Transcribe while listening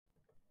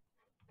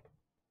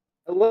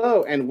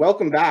Hello, and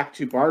welcome back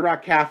to Bard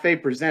Rock Cafe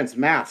Presents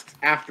Masks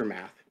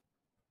Aftermath.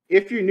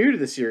 If you're new to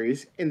the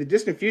series, in the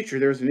distant future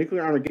there was a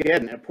nuclear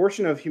Armageddon, and a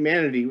portion of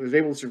humanity was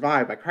able to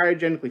survive by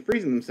cryogenically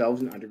freezing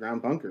themselves in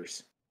underground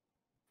bunkers.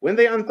 When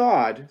they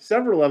unthawed,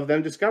 several of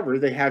them discovered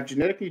they have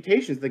genetic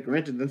mutations that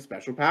granted them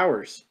special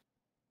powers.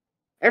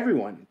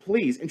 Everyone,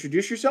 please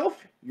introduce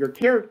yourself, your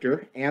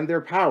character, and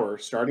their power,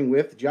 starting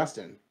with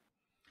Justin.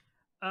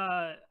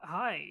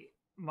 Hi.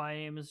 My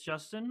name is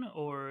Justin,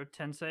 or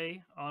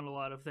Tensei on a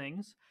lot of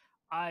things.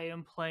 I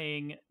am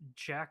playing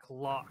Jack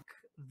Locke,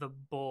 the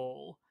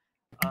Bull.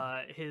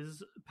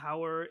 His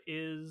power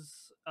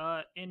is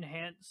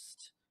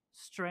enhanced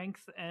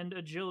strength and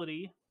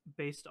agility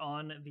based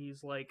on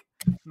these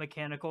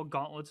mechanical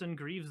gauntlets and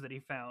greaves that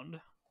he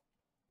found.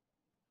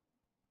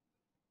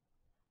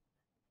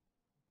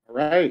 All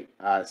right,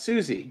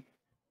 Susie.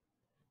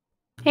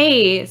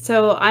 Hey,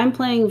 so I'm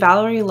playing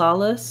Valerie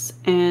Lawless,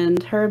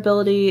 and her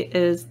ability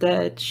is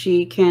that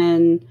she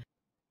can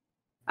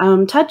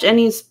touch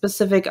any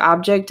specific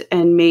object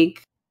and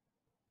make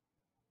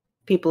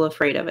people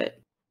afraid of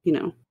it. You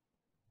know,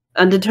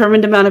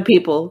 undetermined amount of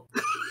people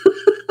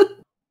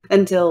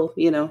until,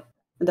 the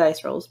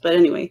dice rolls. But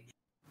anyway,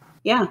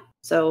 yeah,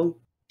 so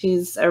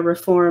she's a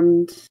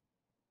reformed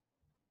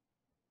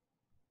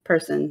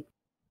person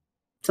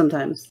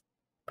sometimes,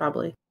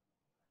 probably.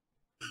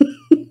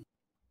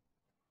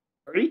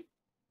 Marty?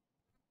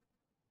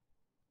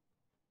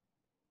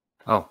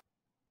 Oh,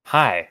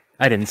 hi.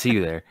 I didn't see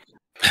you there.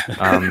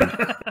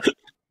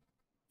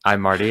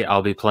 I'm Marty.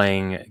 I'll be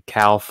playing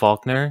Cal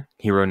Faulkner,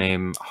 hero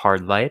name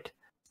Hardlight.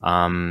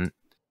 Kind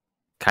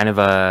of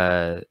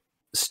a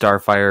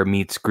Starfire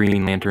meets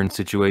Green Lantern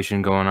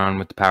situation going on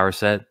with the power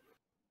set.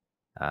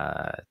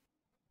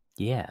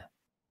 Yeah.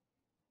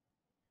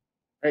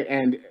 Right,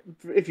 and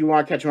if you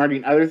want to catch Marty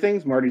and other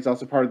things, Marty's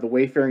also part of the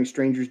Wayfaring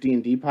Strangers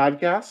D&D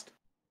podcast.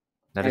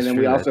 That and is then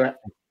true.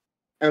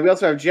 we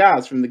also have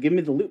Jazz from the Give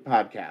Me the Loot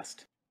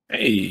podcast.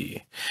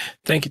 Hey,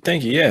 thank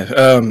you.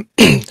 Yeah.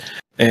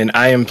 And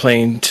I am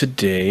playing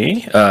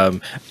today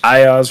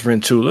Ayaz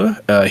Rentula,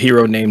 a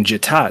hero named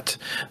Jatat,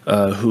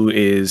 who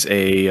is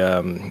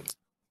a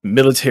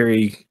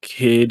military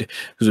kid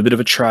who's a bit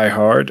of a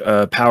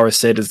tryhard. Power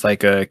set is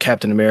like a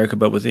Captain America,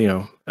 but with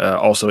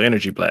also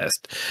energy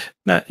blast.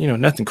 Not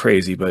nothing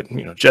crazy, but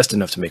just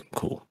enough to make him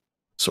cool,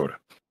 sort of.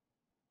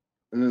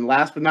 And then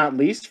last but not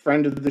least,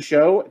 friend of the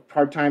show,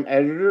 part-time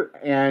editor,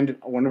 and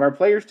one of our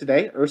players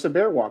today, Ursa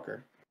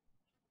Bearwalker.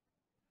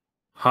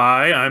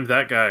 Hi, I'm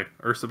that guy,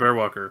 Ursa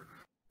Bearwalker.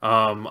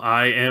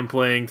 I am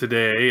playing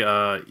today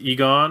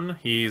Egon.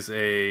 He's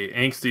a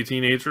angsty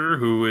teenager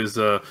who is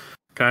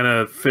kind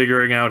of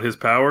figuring out his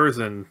powers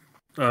and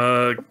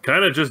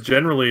kind of just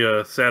generally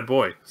a sad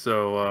boy.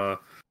 So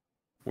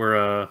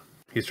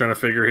he's trying to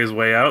figure his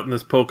way out in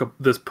this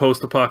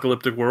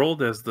post-apocalyptic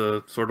world as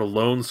the sort of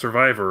lone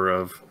survivor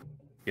of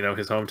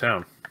his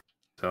hometown.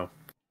 So.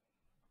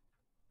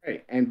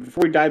 Right, and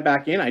before we dive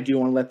back in, I do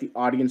want to let the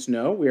audience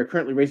know we are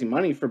currently raising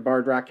money for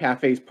Bard Rock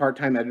Cafe's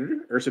part-time editor,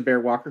 Ursa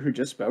Bearwalker, who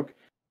just spoke.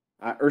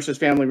 Ursa's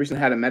family recently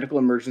had a medical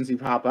emergency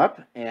pop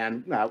up,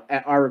 and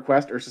at our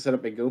request, Ursa set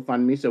up a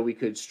GoFundMe so we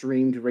could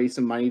stream to raise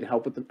some money to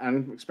help with the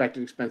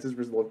unexpected expenses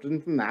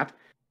resulting from that.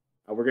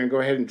 We're going to go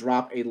ahead and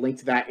drop a link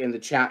to that in the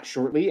chat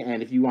shortly,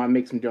 and if you want to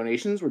make some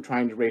donations, we're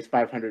trying to raise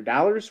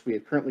 $500. We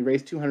have currently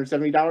raised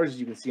 $270, as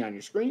you can see on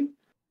your screen.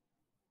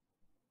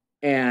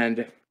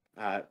 And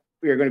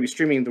we are going to be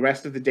streaming the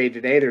rest of the day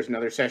today. There's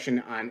another session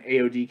on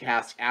AOD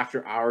Cast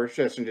after our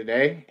session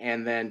today,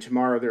 and then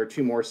tomorrow there are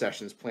 2 more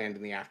sessions planned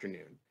in the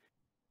afternoon.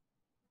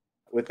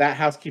 With that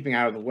housekeeping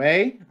out of the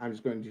way, I'm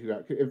just going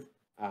to,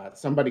 if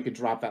somebody could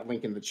drop that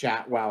link in the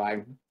chat while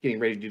I'm getting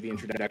ready to do the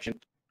introduction,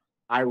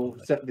 I will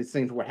set this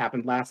thing to what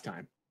happened last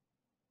time.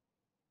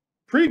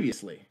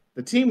 Previously,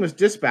 the team was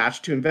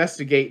dispatched to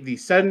investigate the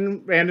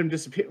sudden random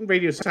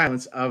radio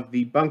silence of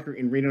the bunker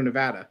in Reno,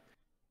 Nevada.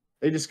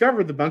 They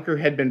discovered the bunker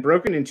had been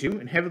broken into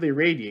and heavily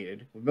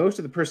irradiated, with most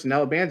of the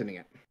personnel abandoning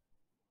it.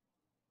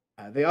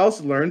 They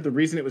also learned the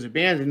reason it was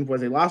abandoned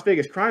was a Las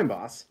Vegas crime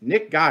boss,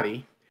 Nick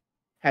Gotti,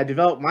 had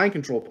developed mind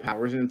control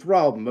powers and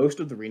enthralled most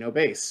of the Reno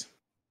base.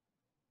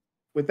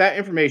 With that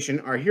information,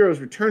 our heroes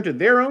returned to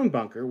their own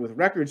bunker with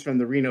records from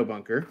the Reno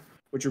bunker,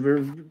 which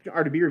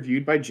are to be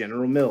reviewed by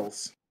General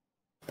Mills.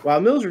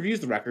 While Mills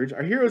reviews the records,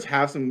 our heroes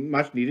have some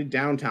much-needed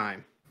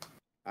downtime.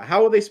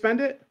 How will they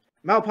spend it?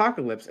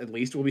 Malapocalypse, at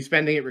least, will be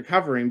spending it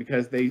recovering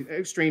because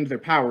they strained their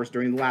powers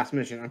during the last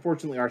mission.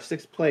 Unfortunately, our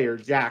 6th player,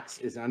 Jax,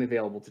 is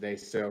unavailable today,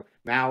 so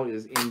Mal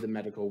is in the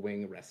medical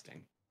wing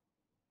resting.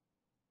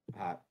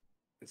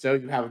 So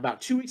you have about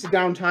 2 weeks of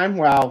downtime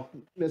while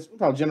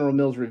General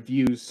Mills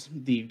reviews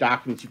the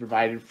documents you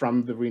provided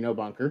from the Reno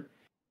bunker.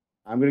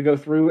 I'm going to go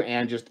through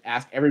and just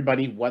ask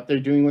everybody what they're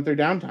doing with their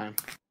downtime.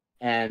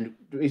 And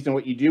based on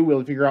what you do,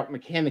 we'll figure out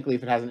mechanically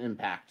if it has an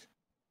impact.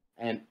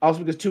 And also,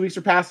 because 2 weeks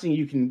are passing,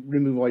 you can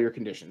remove all your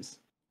conditions.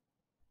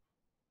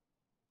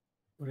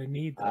 Would I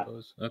need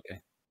those? Okay.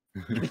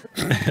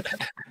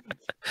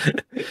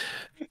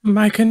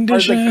 My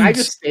conditions. Can I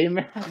just stay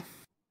mad?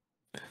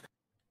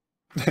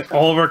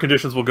 All of our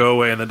conditions will go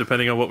away, and then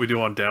depending on what we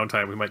do on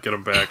downtime, we might get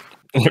them back.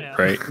 Yeah.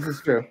 Right. This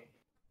is true.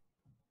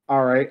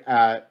 All right.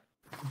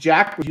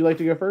 Jack, would you like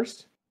to go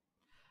first?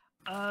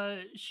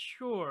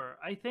 Sure.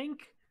 I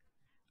think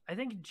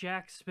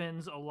Jack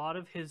spends a lot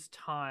of his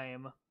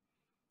time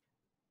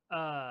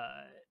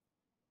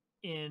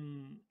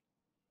in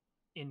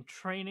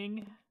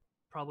training,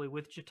 probably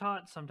with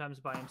Jatat, sometimes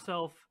by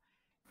himself,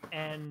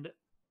 and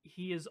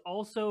he is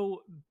also,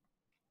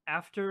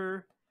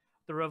 after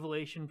the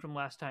revelation from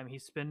last time,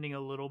 he's spending a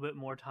little bit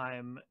more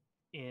time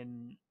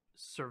in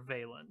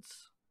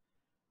surveillance.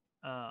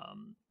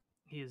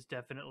 He is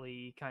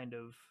definitely kind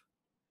of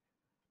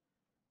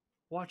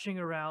watching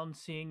around,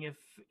 seeing if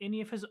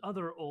any of his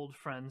other old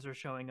friends are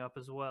showing up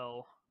as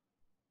well.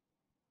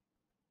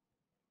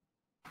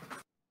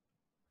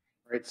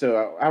 All right,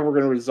 so how we're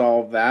going to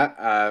resolve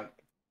that?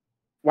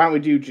 Why don't we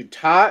do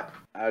Jatat,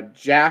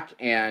 Jack,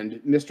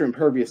 and Mr.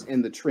 Impervious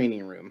in the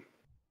training room?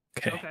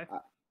 Okay. Okay.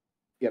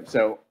 Yep.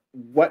 So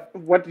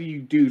what do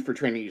you do for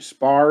training? Are you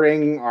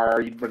sparring?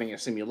 Are you running a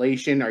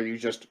simulation? Are you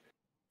just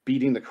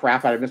beating the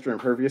crap out of Mr.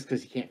 Impervious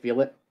because he can't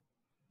feel it?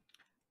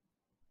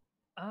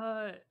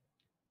 I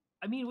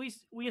mean,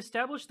 we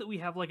established that we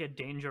have like a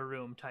danger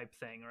room type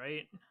thing,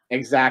 right?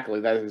 Exactly.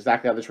 That is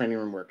exactly how the training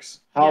room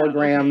works. Yeah, okay.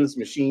 Holograms,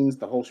 machines,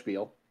 the whole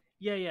spiel.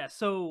 Yeah.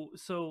 So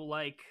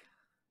like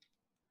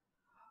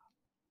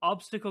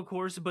obstacle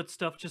course, but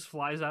stuff just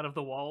flies out of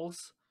the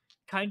walls,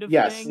 kind of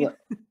Yes. thing.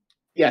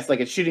 Yes, like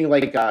it's shooting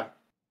like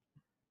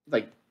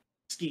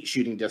skeet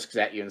shooting discs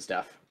at you and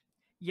stuff.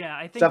 Yeah,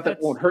 I think Stuff that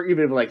that's, won't hurt you,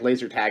 but like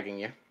laser tagging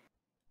you.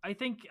 I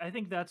think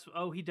that's.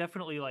 Oh, he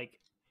definitely like.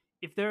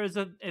 If there is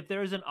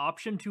an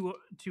option to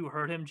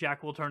hurt him,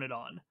 Jack will turn it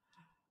on.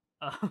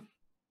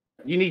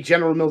 You need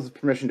General Mills'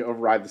 permission to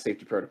override the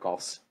safety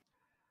protocols.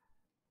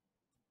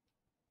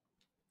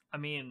 I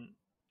mean,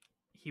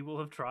 he will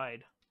have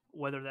tried,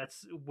 whether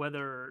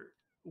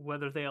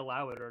they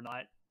allow it or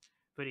not,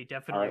 but he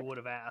definitely Alright. would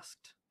have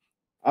asked.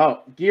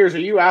 Oh, Gears, are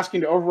you asking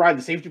to override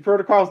the safety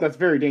protocols? That's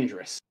very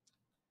dangerous.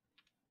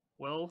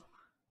 Well,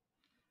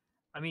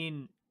 I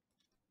mean,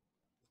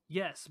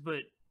 yes,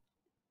 but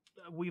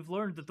we've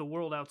learned that the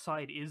world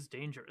outside is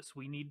dangerous.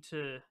 We need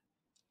to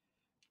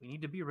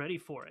be ready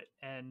for it.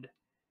 And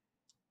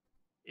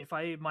if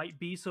I might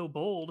be so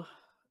bold,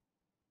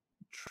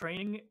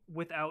 training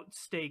without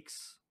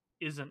stakes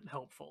isn't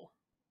helpful.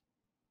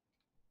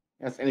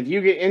 Yes, and if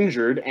you get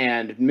injured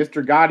and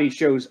Mr. Gotti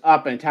shows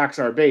up and attacks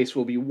our base,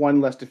 will be one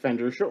less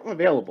defender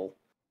available.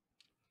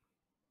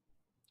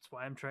 That's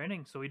why I'm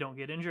training, so we don't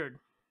get injured.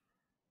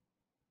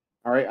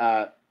 All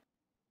right,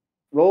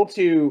 roll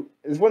to...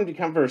 This wouldn't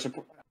become for a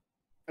support...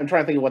 I'm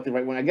trying to think of what the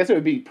right one... I guess it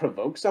would be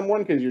provoke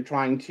someone, because you're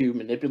trying to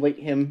manipulate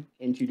him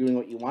into doing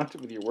what you want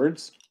with your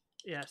words.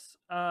 Yes.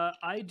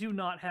 I do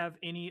not have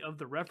any of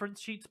the reference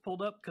sheets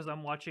pulled up, because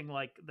I'm watching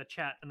like the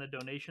chat and the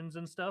donations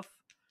and stuff.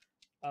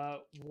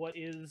 What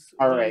is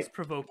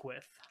provoke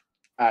with?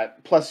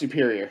 Plus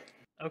superior.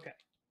 Okay.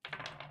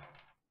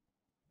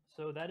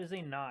 So that is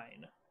a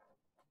 9.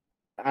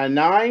 A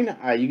 9,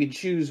 you can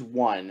choose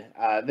one.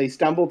 They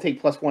stumble,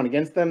 take +1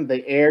 against them.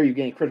 They err, you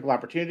gain critical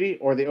opportunity,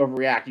 or they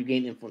overreact, you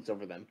gain influence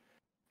over them.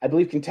 I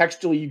believe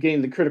contextually, you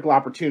gain the critical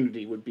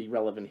opportunity would be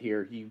relevant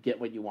here. You get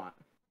what you want.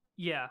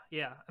 Yeah,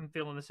 I'm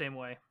feeling the same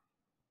way.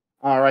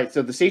 All right,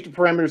 so the safety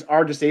parameters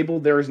are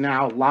disabled. There is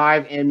now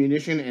live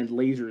ammunition and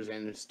lasers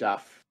and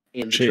stuff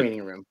in the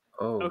training room.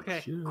 Oh,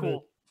 okay, shit.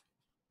 cool.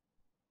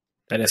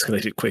 That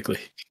escalated quickly.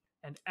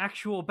 And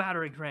actual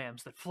battering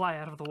rams that fly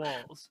out of the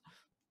walls.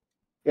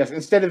 Yes,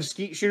 instead of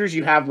skeet shooters,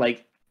 you have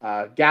like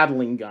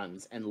Gatling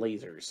guns and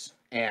lasers,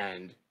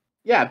 and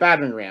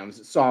battering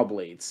rams, saw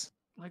blades.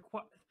 Like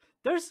what?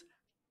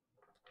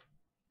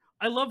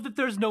 I love that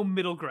there's no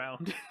middle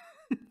ground.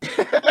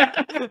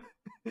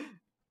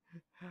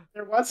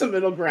 There was a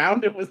middle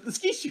ground. It was the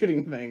skeet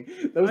shooting thing.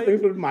 Those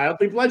things would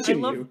mildly bludgeon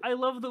you. I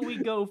love that we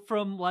go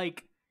from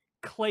like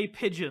clay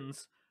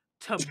pigeons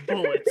to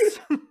bullets.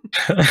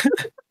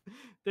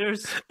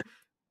 There's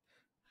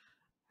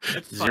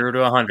 0 to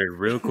 100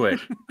 real quick.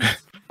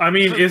 I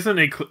mean, isn't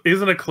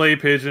a clay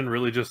pigeon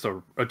really just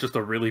a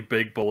really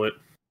big bullet?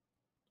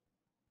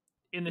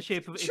 In the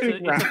shape of it's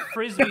a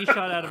frisbee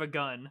shot out of a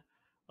gun.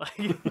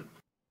 Like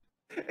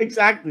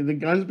exactly, the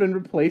gun's been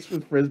replaced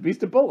with frisbees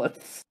to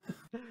bullets.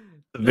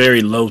 A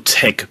very low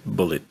tech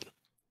bullet.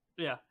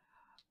 Yeah.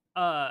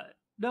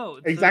 No.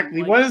 Exactly.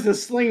 So, like, what is a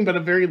sling but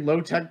a very low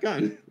tech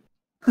gun?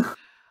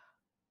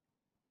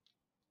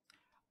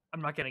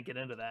 I'm not gonna get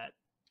into that.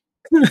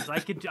 'Cause I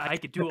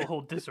could do a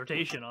whole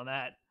dissertation on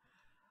that.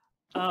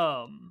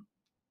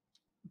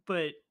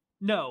 But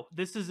no,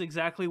 this is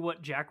exactly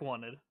what Jack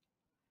wanted.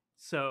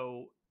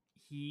 So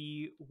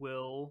he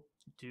will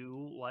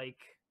do like,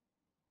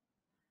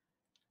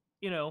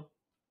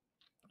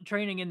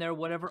 training in there.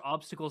 Whatever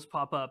obstacles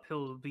pop up,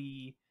 he'll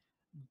be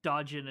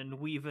dodging and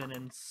weaving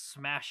and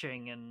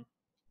smashing and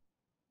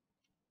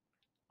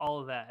all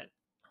of that.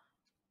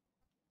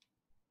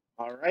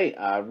 All right.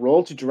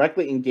 Roll to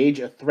directly engage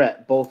a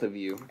threat, both of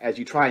you, as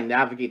you try and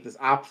navigate this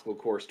obstacle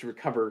course to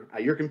recover.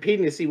 You're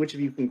competing to see which of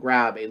you can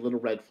grab a little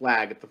red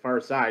flag at the far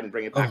side and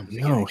bring it back Oh to the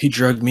no, beginning. he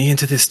drugged me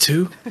into this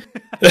too.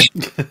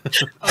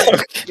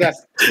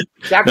 Yes.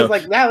 Jack was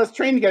like, "Yeah, let's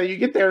train together." You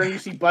get there and you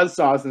see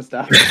buzzsaws and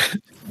stuff.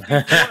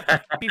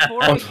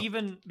 Before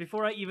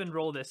I even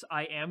roll this,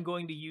 I am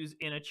going to use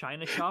in a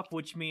china shop,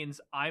 which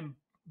means I'm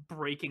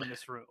breaking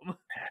this room.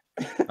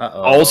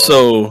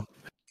 Also,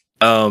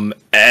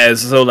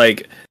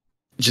 like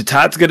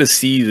Jatat's gonna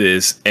see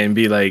this and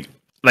be like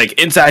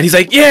inside he's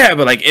like, yeah,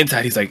 but like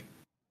inside he's like,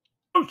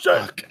 oh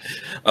shit.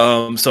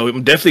 So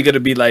I'm definitely gonna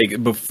be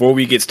like, before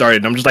we get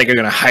started, I'm just like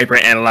gonna hyper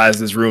analyze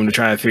this room to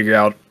try and figure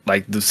out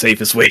like the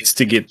safest ways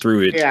to get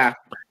through it. Yeah,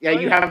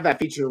 you have that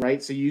feature,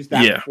 right? So use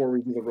that before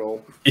we do the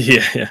roll.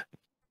 Yeah.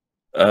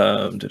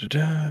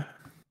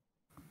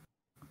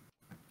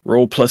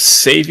 Roll plus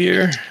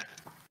savior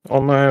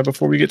on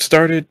before we get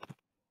started.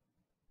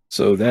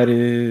 So that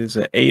is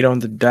an 8 on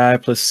the die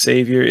plus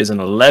savior is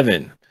an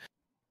 11.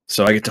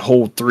 So I get to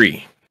hold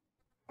 3.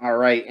 All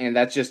right, and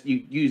that's just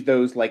you use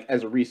those like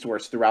as a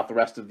resource throughout the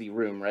rest of the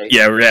room, right?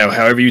 Yeah.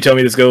 However you tell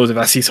me this goes, if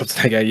I see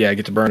something like that, I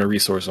get to burn a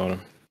resource on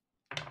them.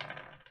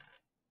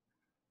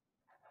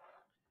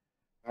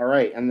 All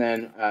right, and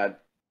then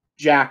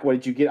Jack, what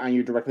did you get on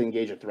your directly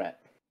engage a threat?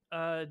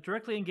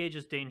 Directly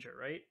engages danger,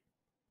 right?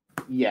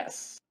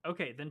 Yes.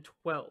 Okay, then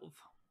 12.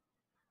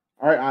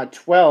 All right,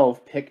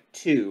 12, pick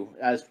 2.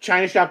 Does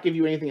China Shop give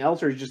you anything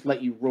else, or just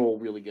let you roll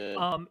really good?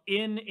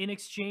 In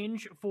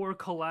exchange for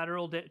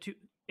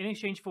in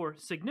exchange for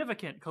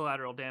significant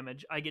collateral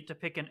damage, I get to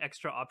pick an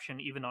extra option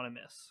even on a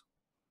miss.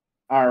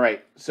 All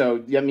right, so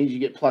that means you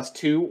get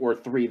 +2 or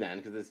 3 then,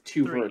 because it's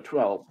 2 for a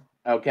 12.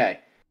 Okay.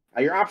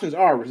 Your options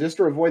are resist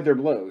or avoid their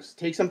blows,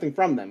 take something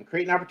from them,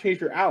 create an opportunity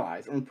for your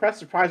allies, or impress,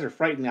 surprise, or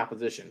frighten the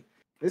opposition. In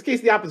this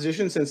case, the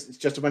opposition, since it's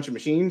just a bunch of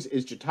machines,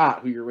 is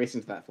Jatat, who you're racing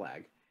to that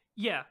flag.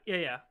 Yeah.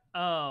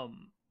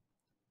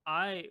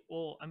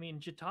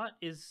 Jatat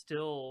is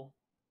still...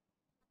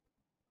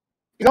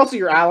 He's also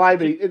your ally,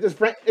 but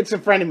it's a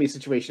frenemy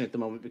situation at the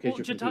moment because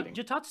you're competing.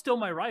 Jatat's still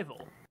my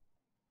rival.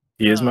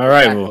 He is my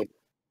rival.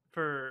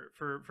 For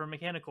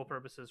mechanical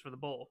purposes, for the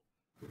bowl.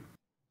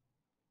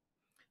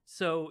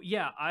 So,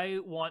 yeah, I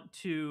want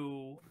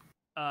to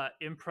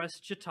impress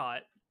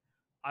Jatat.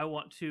 I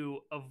want to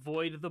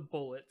avoid the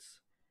bullets.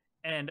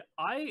 And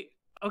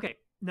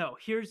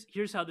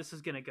here's how this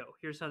is going to go.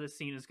 Here's how this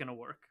scene is going to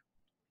work.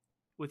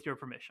 With your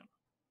permission.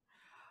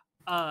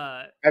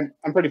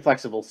 I'm pretty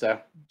flexible,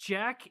 so.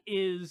 Jack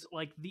is,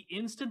 like, the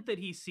instant that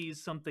he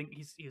sees something,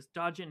 he's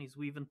dodging, he's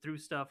weaving through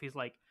stuff, he's,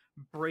 like,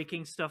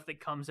 breaking stuff that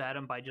comes at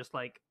him by just,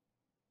 like,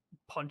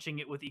 punching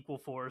it with equal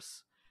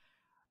force.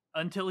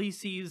 Until he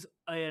sees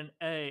a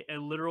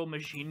literal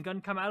machine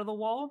gun come out of the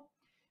wall,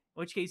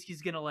 in which case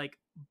he's gonna like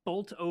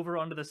bolt over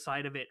onto the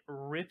side of it,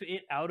 rip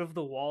it out of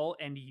the wall,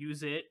 and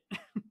use it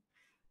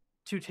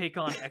to take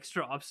on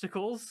extra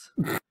obstacles.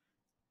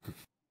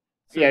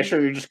 So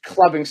sure, you're just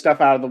clubbing stuff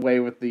out of the way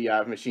with the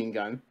machine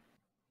gun.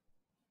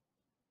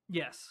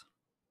 Yes.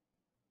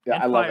 Yeah,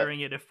 and I love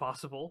firing it if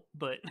possible,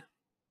 but...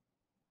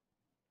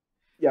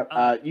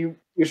 Yeah, you're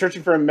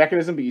searching for a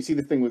mechanism, but you see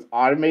the thing was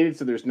automated,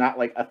 so there's not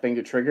like a thing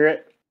to trigger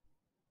it.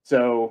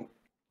 So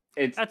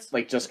it's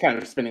like just kind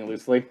of spinning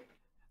loosely.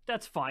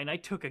 That's fine. I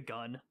took a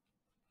gun.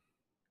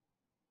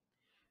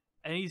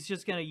 And he's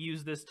just going to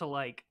use this to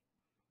like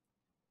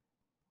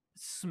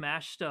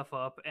smash stuff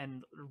up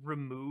and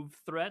remove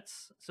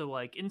threats. So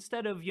like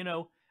instead of,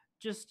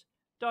 just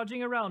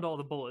dodging around all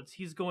the bullets,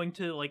 he's going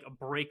to like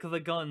break the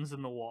guns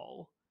in the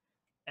wall.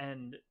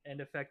 And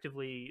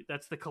effectively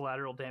that's the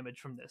collateral damage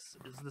from this.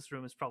 This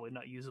room is probably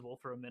not usable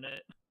for a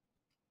minute.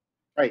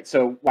 Right,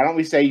 so why don't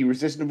we say you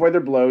resist and avoid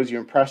their blows, you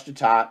impress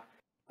Jatat.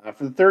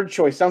 For the third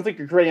choice, sounds like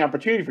you're creating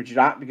opportunity for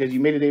Jatat because you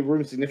made a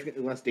room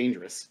significantly less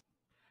dangerous.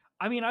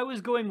 I mean, I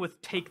was going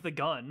with take the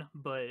gun,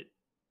 but...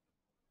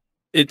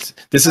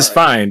 This is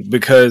fine,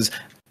 because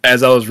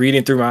as I was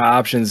reading through my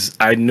options,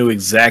 I knew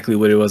exactly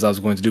what it was I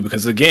was going to do,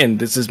 because again,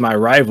 this is my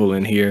rival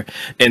in here,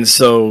 and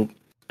so...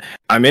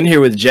 I'm in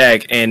here with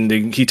Jack,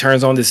 and he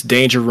turns on this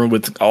danger room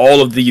with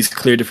all of these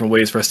clear different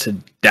ways for us to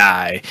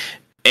die.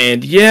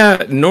 And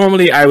yeah,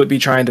 normally I would be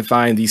trying to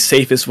find the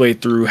safest way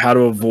through, how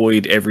to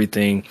avoid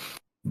everything.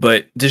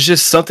 But there's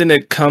just something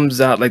that comes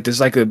out, like there's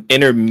like an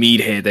inner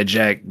meathead that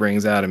Jack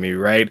brings out of me,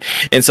 right?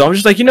 And so I'm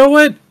just like, you know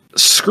what?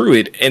 Screw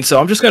it. And so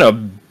I'm just going to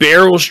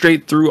barrel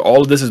straight through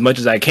all of this as much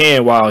as I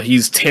can while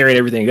he's tearing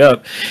everything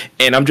up.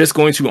 And I'm just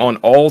going to, I'm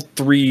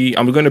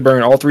going to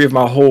burn all 3 of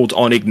my holds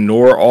on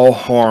ignore all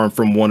harm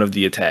from one of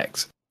the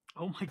attacks.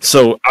 Oh my God.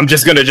 So I'm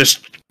just going to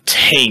just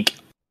tank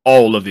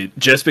all of it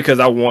just because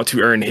I want to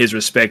earn his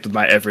respect with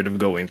my effort of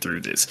going through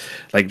this.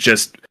 Like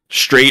just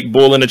straight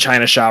bull in a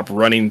china shop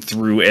running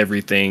through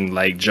everything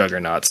like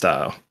Juggernaut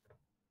style.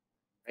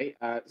 Right,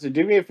 so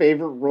do me a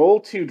favor, roll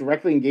to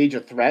directly engage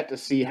a threat to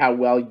see how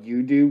well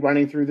you do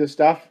running through this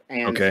stuff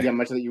and Okay. see how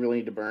much that you really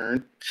need to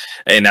burn.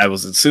 And I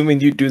was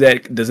assuming you do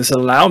that. Does this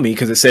allow me?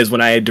 Because it says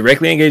when I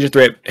directly engage a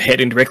threat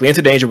heading directly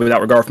into danger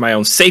without regard for my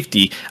own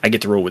safety, I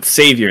get to roll with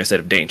Savior instead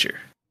of Danger.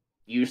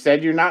 You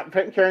said you're not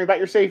caring about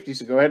your safety,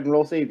 so go ahead and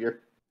roll Savior.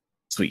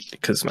 Sweet,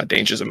 because my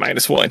Danger's a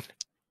 -1.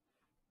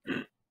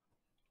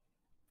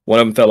 One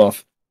of them fell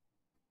off.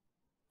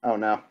 Oh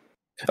no.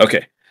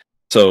 Okay.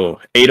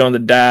 So 8 on the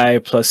die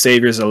plus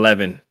Savior's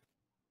 11.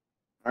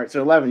 All right,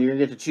 so 11, you're going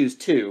to get to choose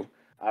 2.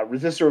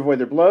 Resist or avoid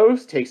their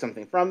blows, take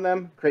something from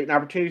them, create an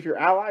opportunity for your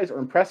allies, or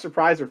impress,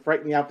 surprise, or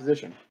frighten the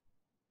opposition.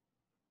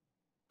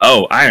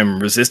 Oh, I am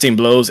resisting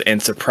blows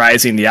and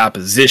surprising the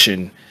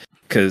opposition,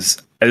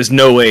 because there's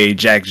no way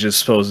Jack just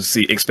supposed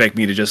to expect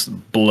me to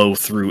just blow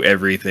through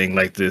everything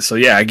like this. So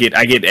yeah, I get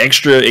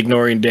extra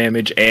ignoring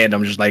damage, and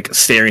I'm just like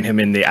staring him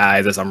in the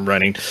eyes as I'm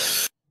running.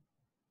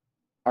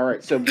 All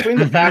right, so between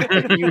the fact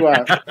that you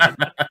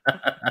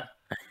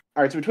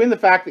between the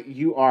fact that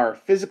you are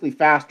physically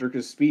faster,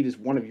 because speed is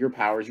one of your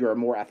powers, you are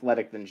more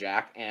athletic than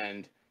Jack,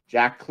 and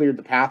Jack cleared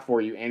the path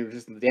for you and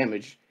resisted the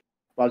damage.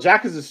 While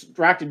Jack is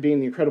distracted being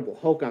the Incredible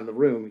Hulk on the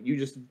room, you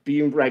just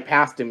beam right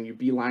past him, you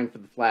beeline for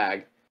the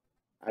flag.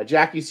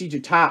 Jack, you see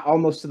Jatat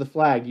almost to the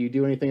flag. Do you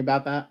do anything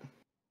about that?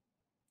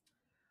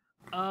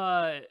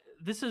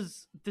 This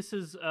is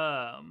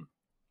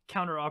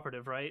counter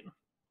operative, right?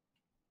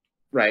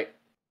 Right.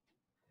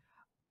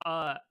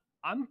 Oh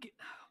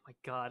my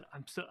god,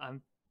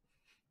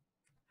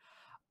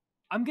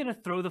 I'm gonna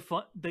throw the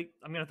fun at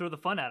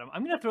him.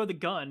 I'm gonna throw the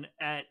gun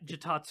at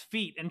Jatat's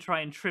feet and try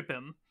and trip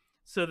him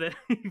so that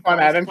he fun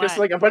at him, flat. just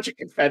like a bunch of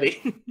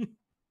confetti.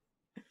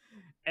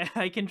 And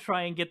I can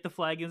try and get the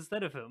flag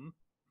instead of him.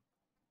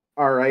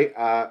 All right.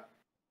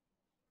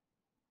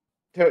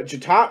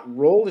 Jatat,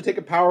 roll to take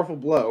a powerful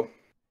blow.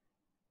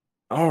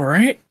 All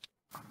right.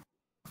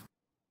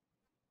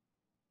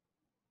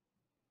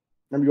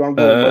 Remember, you want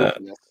to roll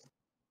from this.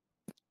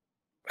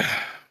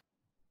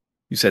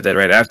 You said that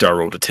right after I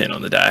rolled a 10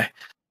 on the die.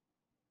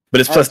 But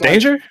it's All plus right,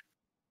 danger?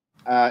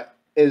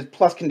 Is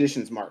plus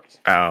conditions marked.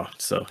 Oh,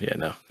 so yeah,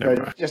 no. Never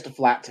mind. Just a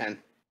flat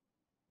 10.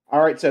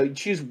 All right, so you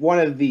choose one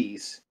of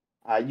these.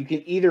 You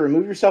can either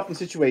remove yourself from the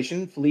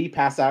situation, flee,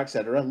 pass out,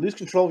 etc., lose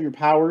control of your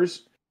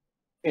powers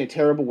in a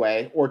terrible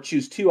way, or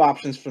choose 2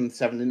 options from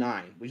 7 to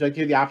 9. Would you like to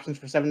hear the options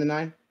for 7 to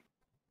 9?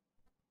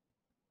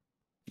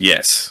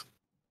 Yes.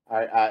 All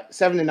right,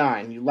 7 to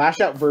 9. You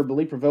lash out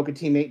verbally, provoke a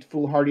teammate to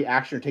foolhardy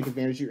action, or take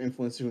advantage of your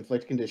influence to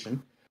inflict a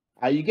condition.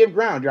 You give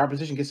ground, your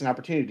opposition gets an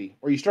opportunity,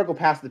 or you struggle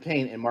past the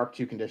pain and mark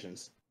 2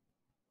 conditions.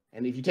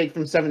 And if you take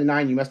from 7 to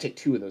 9, you must take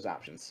 2 of those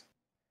options.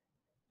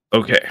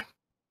 Okay.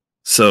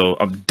 So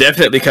I'm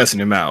definitely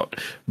cussing him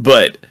out,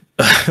 but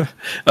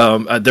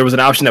there was an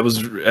option that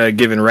was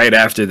given right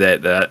after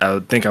that I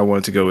think I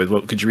wanted to go with.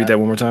 Could you read that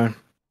one more time?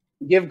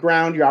 Give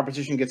ground, your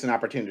opposition gets an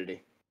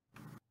opportunity.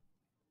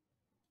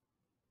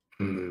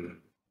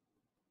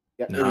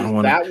 Yep, No, I don't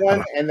want that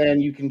one, and then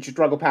you can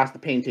struggle past the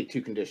pain, take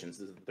 2 conditions.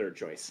 This is the third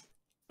choice.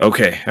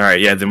 Okay, all right,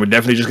 yeah. Then we're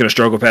definitely just gonna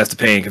struggle past the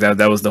pain because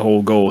that was the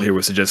whole goal here,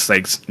 was to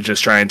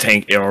just try and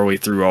tank our way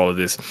through all of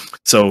this.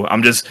 So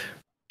I'm just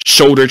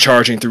shoulder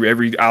charging through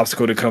every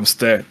obstacle that comes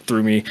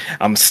through me.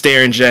 I'm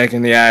staring Jack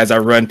in the eyes. I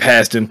run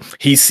past him.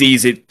 He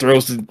sees it,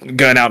 throws the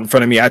gun out in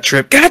front of me. I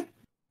trip. God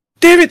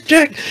damn it,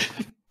 Jack!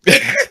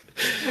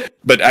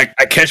 But I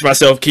catch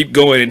myself, keep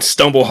going, and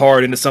stumble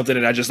hard into something,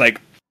 and I just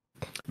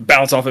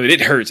bounce off of it.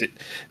 It hurts it.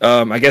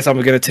 I guess I'm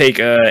gonna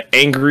take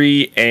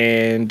angry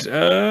and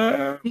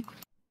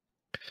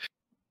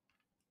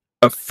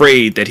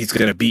afraid that he's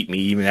gonna beat me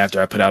even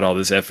after I put out all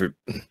this effort.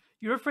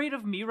 You're afraid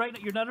of me right now?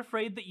 You're not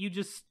afraid that you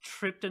just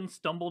tripped and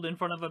stumbled in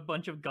front of a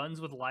bunch of guns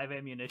with live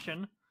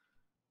ammunition?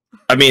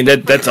 I mean,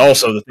 that's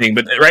also the thing,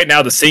 but right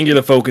now the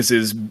singular focus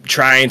is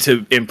trying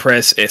to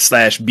impress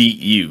 / beat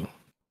you.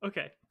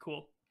 Okay,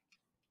 cool.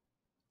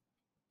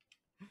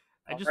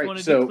 I just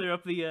wanted to clear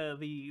up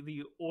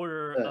the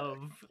order of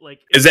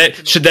Is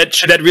that should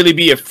that really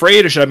be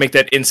afraid, or should I make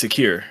that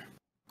insecure?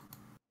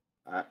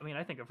 I mean,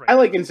 I think afraid. I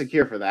like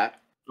insecure for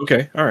that.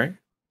 Okay, all right.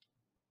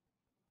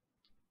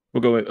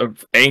 We'll go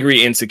with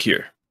angry,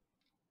 insecure.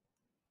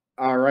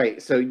 All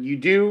right, so you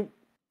do,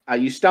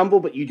 you stumble,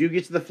 but you do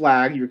get to the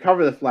flag. You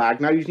recover the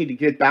flag. Now you just need to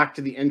get back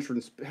to the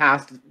entrance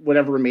past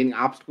whatever remaining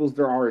obstacles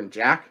there are in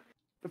Jack.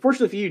 But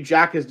fortunately for you,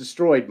 Jack has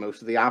destroyed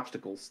most of the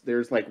obstacles.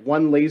 There's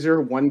 1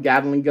 laser, 1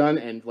 Gatling gun,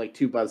 and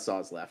 2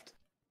 buzzsaws left.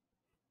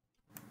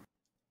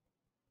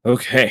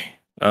 Okay.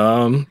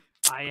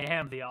 I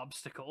am the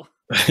obstacle.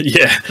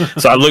 Yeah.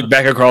 So I look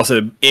back across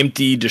an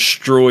empty,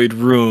 destroyed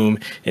room,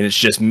 and it's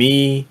just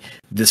me,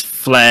 this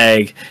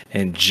flag,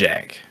 and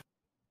Jack.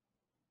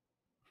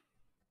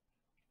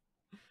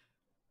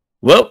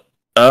 Well,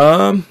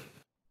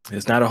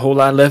 there's not a whole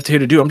lot left here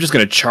to do. I'm just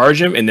gonna charge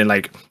him, and then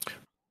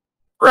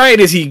right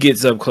as he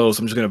gets up close,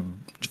 I'm just gonna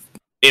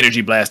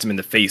energy blast him in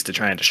the face to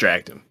try and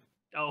distract him.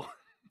 Oh.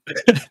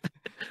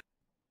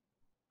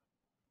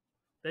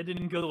 That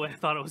didn't go the way I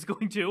thought it was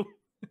going to.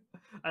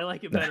 I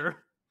like it better.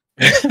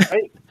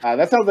 Right?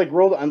 That sounds like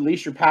roll to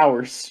unleash your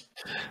powers.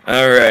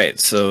 All right,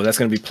 so that's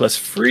going to be plus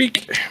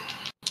freak.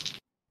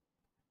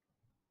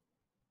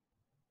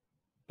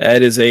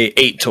 That is a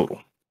 8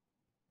 total.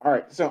 All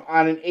right, so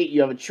on an 8,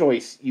 you have a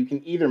choice. You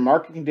can either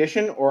mark a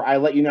condition, or I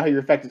let you know how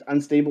your effect is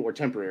unstable or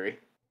temporary.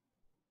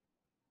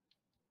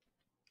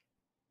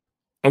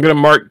 I'm going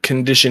to mark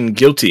condition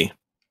guilty.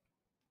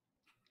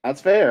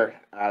 That's fair.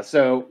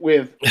 So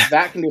with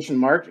that condition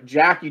marked,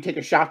 Jack, you take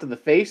a shot to the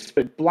face,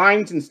 but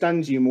blinds and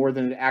stuns you more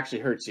than it actually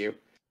hurts you,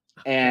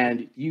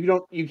 and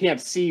you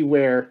can't see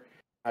where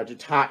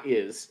Jatat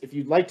is. If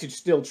you'd like to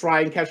still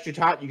try and catch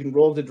Jatat, you can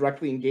roll to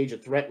directly engage a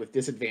threat with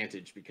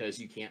disadvantage because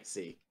you can't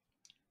see.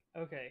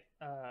 Okay,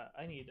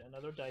 I need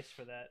another dice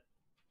for that.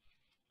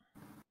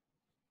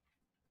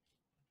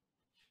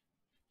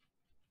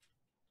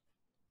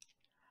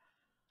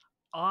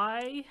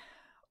 I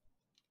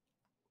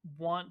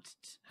want...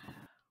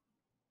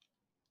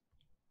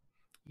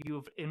 You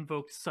have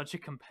invoked such a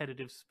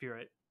competitive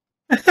spirit.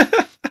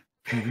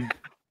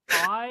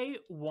 I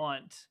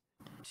want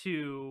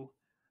to,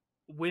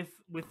 with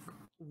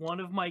one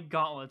of my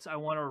gauntlets, I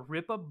want to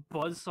rip a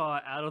buzzsaw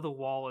out of the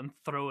wall and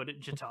throw it at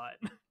Jatat.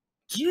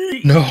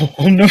 No,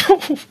 oh no.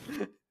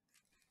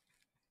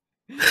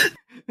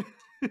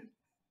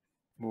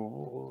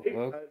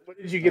 What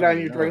did you get on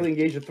your directly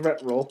engage a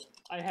threat roll?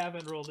 I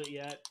haven't rolled it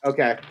yet.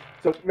 Okay,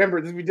 so remember,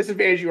 this will be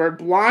disadvantage. You are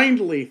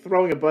blindly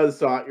throwing a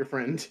buzzsaw at your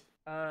friend.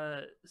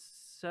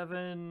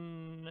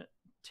 7,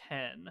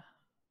 10.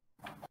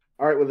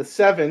 All right, with a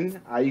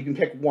 7, you can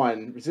pick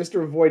one. Resist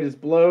or avoid his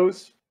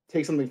blows,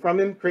 take something from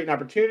him, create an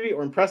opportunity,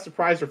 or impress,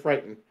 surprise, or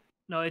frighten.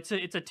 No, it's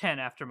a 10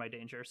 after my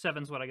danger.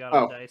 7's what I got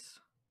on the dice.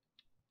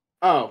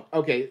 Oh,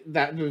 okay.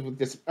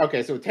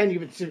 Okay, so with 10, you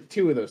get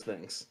 2 of those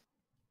things.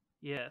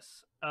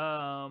 Yes.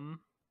 I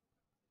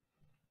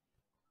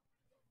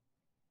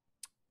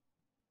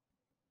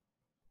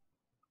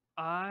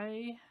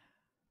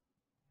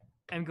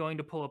am going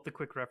to pull up the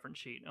quick reference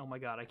sheet. Oh my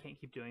god, I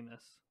can't keep doing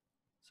this.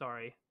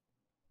 Sorry.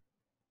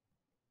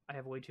 I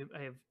have way too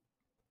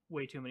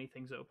many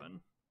things open.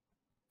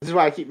 This is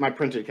why I keep my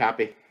printed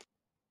copy.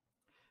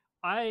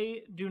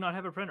 I do not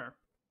have a printer.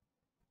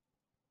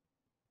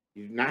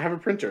 You do not have a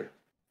printer.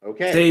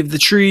 Okay. Save the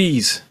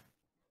trees.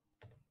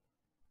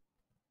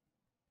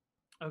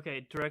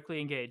 Okay,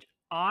 directly engage.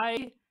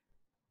 I'm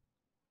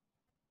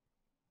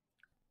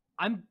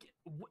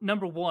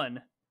number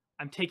 1.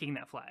 I'm taking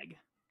that flag.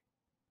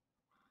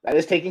 That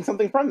is taking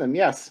something from them,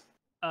 yes.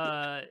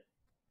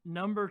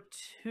 Number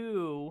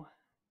 2.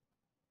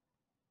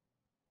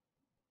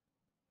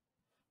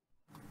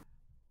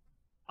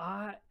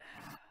 I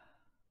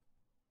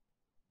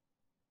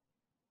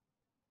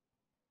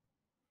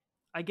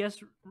guess,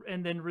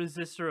 and then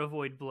resist or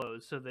avoid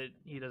blows so that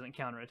he doesn't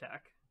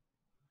counterattack.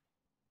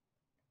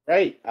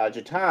 Right,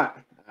 Jatat,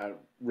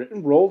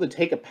 roll to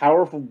take a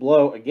powerful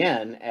blow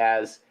again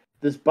as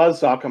this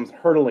buzzsaw comes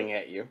hurtling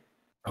at you.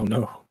 Oh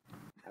no.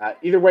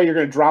 Either way, you're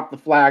going to drop the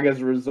flag as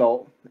a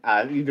result,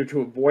 either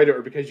to avoid it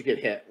or because you get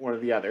hit, one or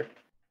the other.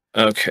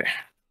 Okay.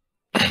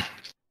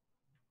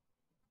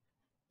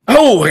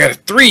 Oh, I got a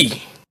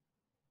 3.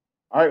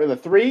 All right, with a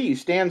 3, you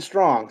stand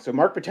strong, so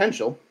mark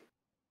potential.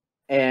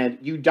 And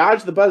you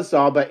dodge the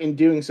buzzsaw, but in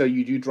doing so,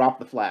 you do drop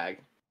the flag.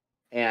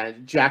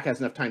 And Jack has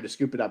enough time to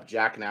scoop it up.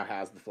 Jack now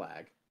has the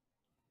flag.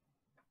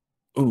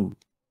 Ooh.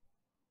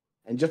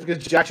 And just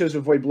because Jack chose to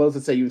avoid blows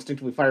that say you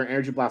instinctively fire an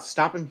energy blast to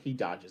stop him, he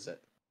dodges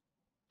it.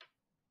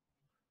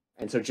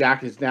 And so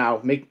Jack is now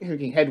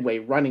making headway,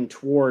 running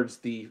towards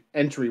the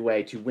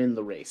entryway to win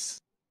the race.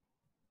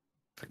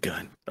 The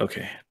gun.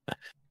 Okay.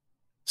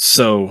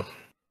 So...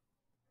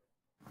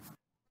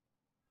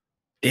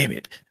 Damn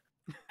it.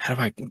 How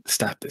do I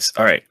stop this?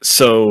 All right.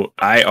 So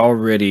I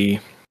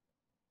already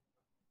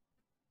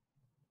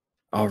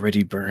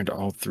burned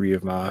all 3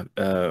 of my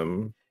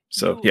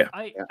yeah.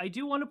 I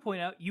do want to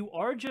point out you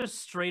are just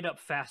straight up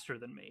faster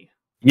than me.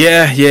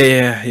 Yeah.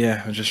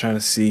 I'm just trying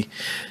to see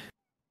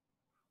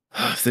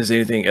if there's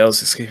anything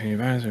else escaping your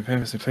minds or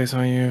purpose to place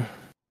on you.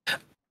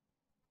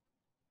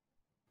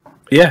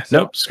 Yeah,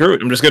 nope, screw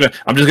it. I'm just gonna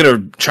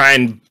try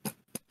and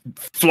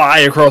fly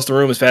across the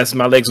room as fast as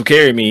my legs will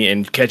carry me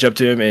and catch up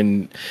to him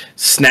and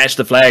snatch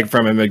the flag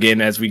from him again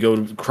as we go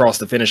across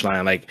the finish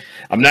line. Like,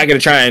 I'm not gonna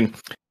try and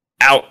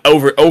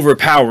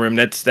overpower him.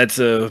 That's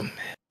a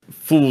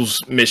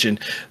fool's mission.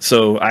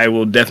 So I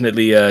will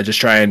definitely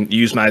just try and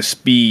use my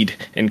speed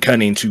and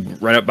cunning to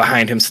run up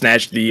behind him,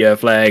 snatch the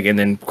flag, and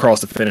then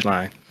cross the finish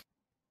line.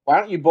 Why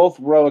don't you both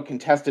row a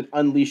contested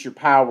unleash your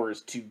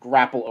powers to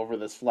grapple over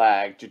this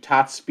flag?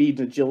 Jatat's speed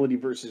and agility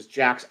versus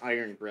Jack's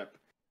iron grip.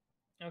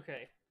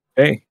 Okay.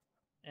 Hey.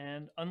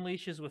 And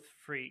unleashes with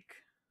freak.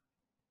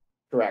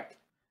 Correct.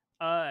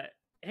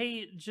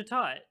 Hey,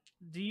 Jatat,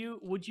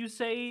 would you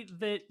say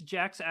that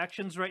Jack's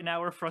actions right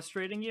now are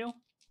frustrating you?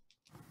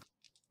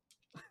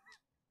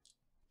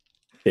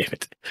 Damn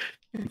it.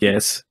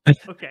 Yes.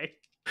 Okay.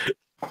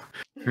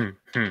 Oh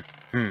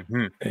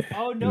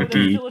no, that's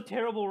still a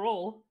terrible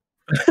roll.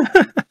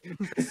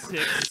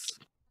 6.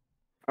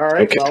 All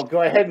right, okay. Well,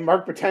 go ahead and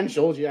mark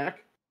potential,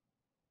 Jack.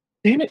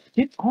 Damn it!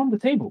 Get on the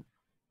table.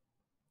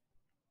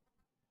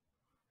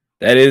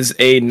 That is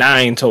a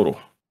 9 total.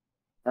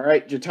 All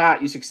right,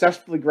 Jatat, you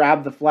successfully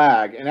grab the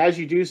flag, and as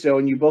you do so,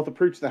 and you both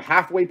approach the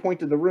halfway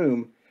point of the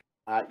room,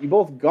 you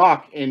both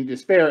gawk in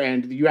despair,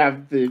 and you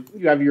have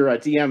your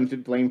DM to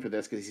blame for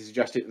this because he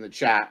suggested it in the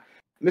chat.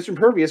 Mr.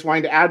 Impervious,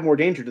 wanting to add more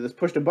danger to this,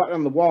 pushed a button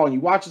on the wall, and you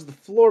watch as the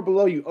floor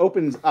below you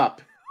opens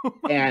up,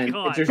 and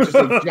there's just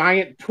a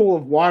giant pool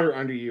of water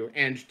under you,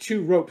 and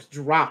 2 ropes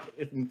drop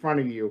in front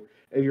of you,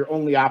 and your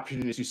only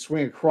option is to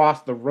swing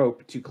across the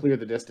rope to clear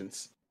the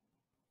distance.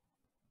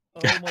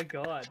 Oh my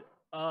god.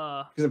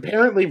 Because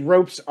apparently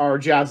ropes are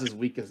Jazz's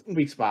weak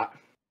spot,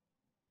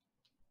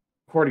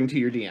 according to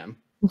your DM.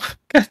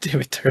 God damn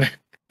it, Turner.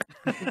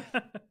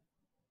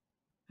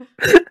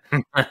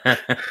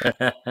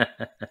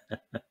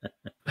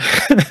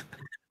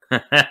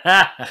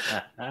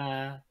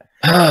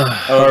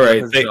 All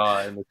right. In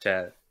the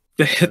chat.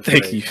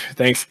 Thank you.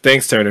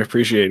 Thanks, Turner.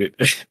 Appreciate it.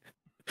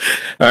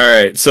 All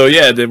right. So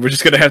yeah, then we're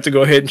just gonna have to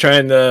go ahead and try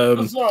and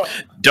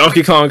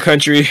Donkey Kong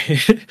Country,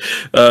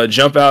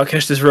 jump out,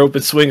 catch this rope,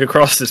 and swing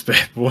across this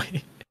bad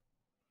boy.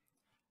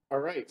 All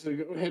right. So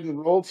go ahead and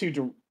roll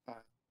to. I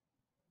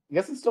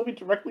guess it'd still be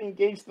directly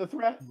engaged the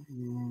threat.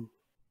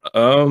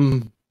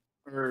 Or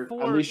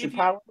unleash your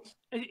powers.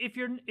 If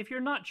you're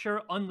not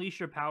sure, unleash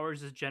your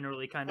powers is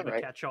generally kind of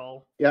a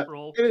catch-all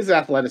role. It is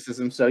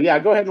athleticism, so yeah,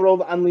 go ahead and roll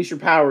to unleash your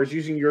powers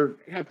using your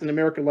Captain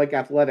America-like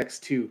athletics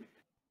to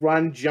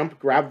run, jump,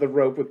 grab the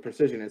rope with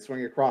precision, and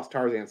swing across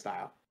Tarzan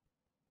style.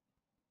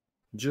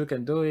 You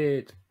can do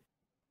it.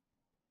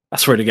 I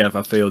swear to God, if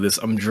I fail this,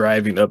 I'm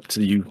driving up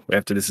to you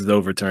after this is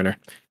over, Turner.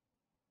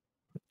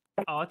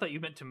 Oh, I thought you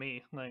meant to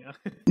me. Like,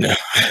 no.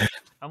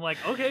 I'm like,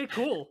 okay,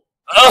 cool.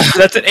 Oh,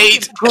 that's an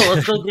 8. Cool.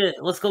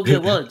 Let's go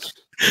get lunch.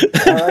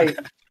 All right.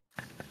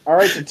 All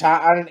right. So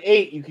on an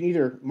 8, you can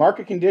either mark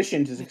a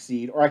condition to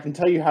succeed, or I can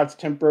tell you how it's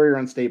temporary or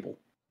unstable. Do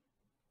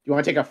you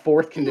want to take a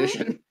 4th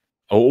condition?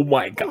 Oh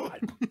my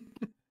God.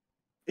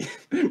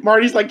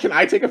 Marty's like, can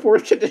I take a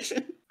 4th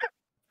condition?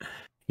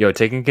 Yo,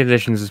 taking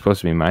conditions is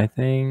supposed to be my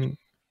thing.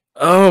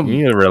 You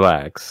need to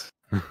relax.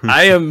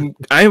 I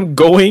am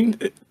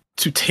going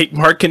to take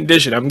mark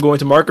condition. I'm going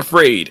to mark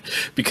afraid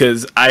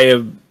because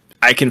I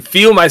can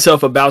feel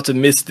myself about to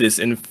miss this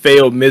and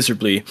fail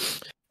miserably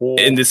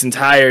in this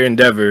entire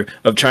endeavor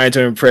of trying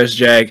to impress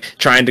Jack,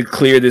 trying to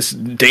clear this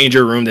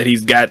danger room that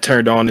he's got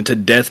turned on into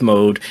death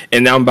mode,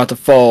 and now I'm about to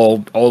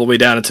fall all the way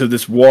down into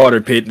this water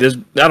pit.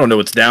 I don't know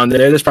what's down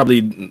there. There's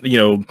probably,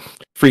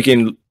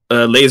 freaking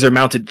laser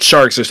mounted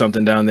sharks or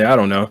something down there. I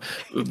don't know.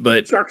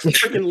 But sharks with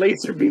freaking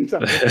laser beams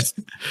up there.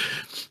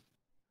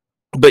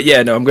 But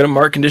yeah, no, I'm going to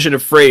mark condition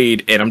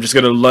afraid, and I'm just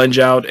going to lunge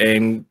out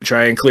and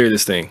try and clear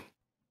this thing.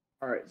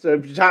 All right, so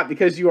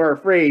because you are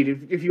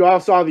afraid, if you all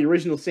saw the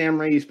original Sam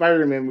Raimi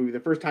Spider-Man movie, the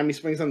first time he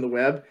swings on the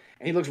web,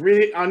 and he looks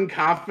really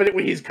unconfident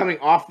when he's coming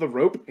off the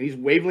rope, and he's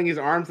waving his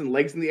arms and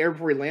legs in the air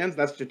before he lands,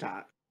 that's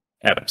Jatat.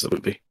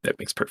 Absolutely. That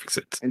makes perfect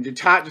sense. And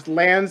Jatat just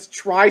lands,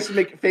 tries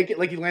to fake it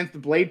like he lands the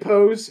blade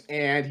pose,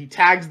 and he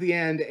tags the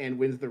end and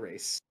wins the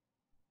race.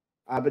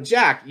 But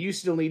Jack, you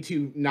still need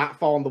to not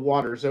fall in the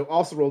water, so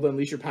also roll to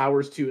unleash your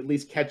powers to at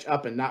least catch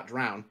up and not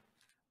drown.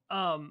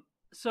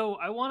 So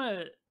I want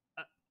to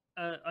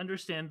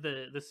understand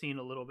the scene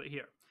a little bit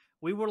here.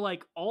 We were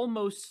like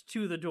almost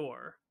to the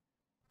door,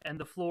 and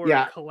the floor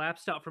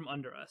collapsed out from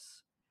under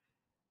us.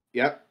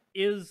 Yep.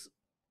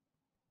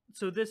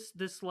 So this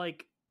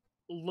like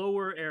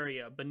lower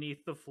area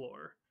beneath the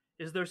floor,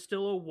 is there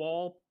still a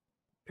wall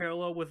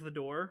parallel with the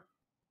door?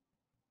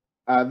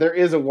 There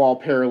is a wall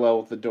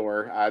parallel with the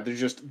door. There's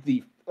just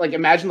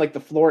imagine like the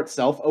floor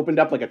itself opened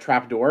up like a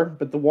trap door,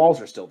 but the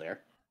walls are still there.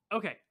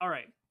 Okay, all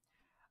right.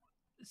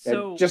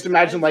 So just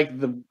imagine they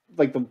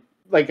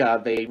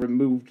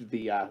removed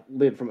the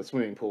lid from a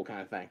swimming pool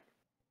kind of thing.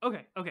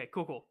 Okay,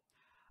 cool.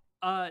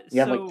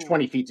 You have like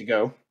 20 feet to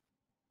go.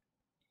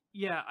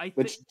 Yeah,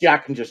 which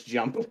Jack can just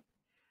jump.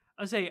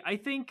 I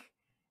think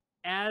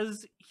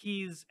as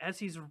he's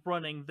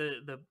running,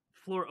 the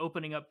floor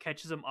opening up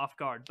catches him off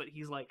guard, but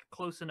he's like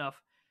close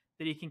enough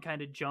that he can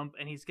kind of jump,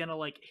 and he's gonna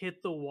like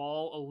hit the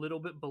wall a little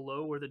bit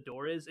below where the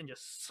door is and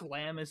just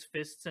slam his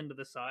fists into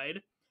the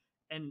side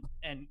and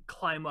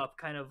climb up,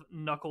 kind of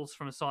Knuckles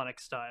from Sonic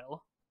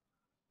style.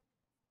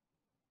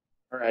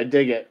 All right, I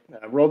dig it.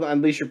 Roll to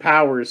unleash your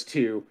powers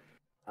to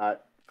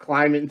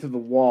climb into the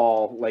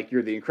wall like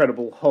you're the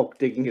Incredible Hulk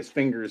digging his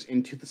fingers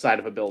into the side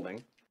of a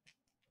building.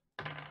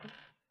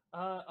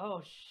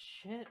 Oh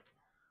shit.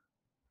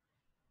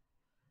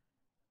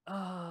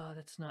 Oh,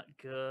 that's not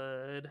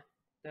good.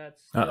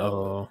 That's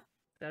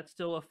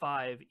still a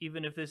 5.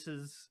 Even if this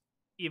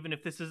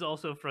is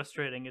also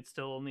frustrating, it's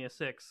still only a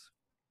 6.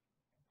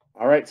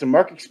 All right, so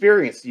mark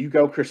experience. You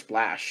go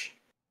Kersplash.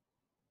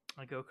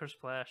 I go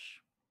Kersplash.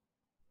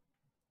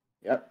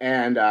 Yep,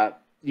 and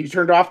you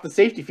turned off the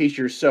safety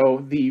features,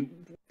 so the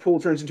pool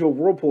turns into a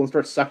whirlpool and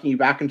starts sucking you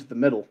back into the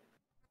middle.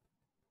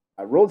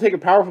 Roll to take a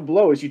powerful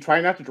blow as you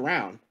try not to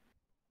drown.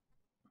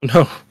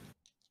 No.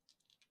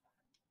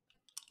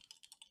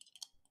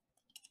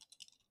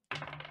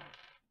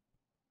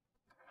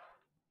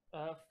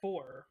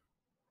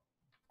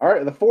 All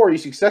right, the 4, you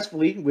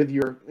successfully, with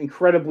your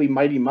incredibly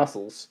mighty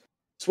muscles,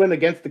 swim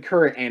against the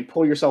current and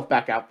pull yourself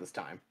back out this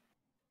time.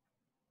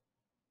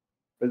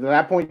 But at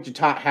that point,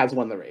 Jatat has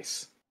won the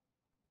race.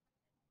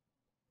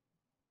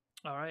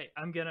 All right,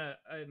 I'm gonna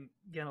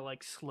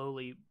like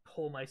slowly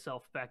pull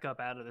myself back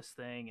up out of this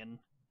thing and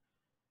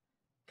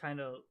kind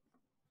of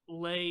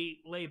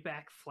lay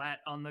back flat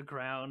on the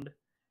ground.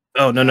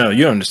 Oh, no,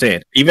 you don't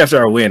understand. Even after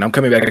our win, I'm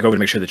coming back over to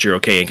make sure that you're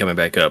okay and coming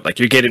back up. Like,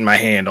 you're getting my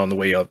hand on the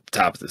way up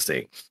top of this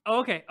thing.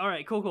 Oh, okay, all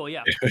right, cool,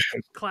 yeah.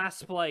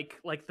 Clasp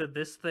like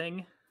this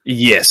thing.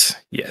 Yes.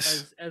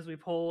 As we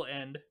pull,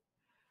 and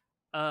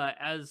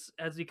as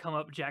we come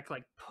up, Jack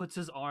like puts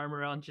his arm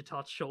around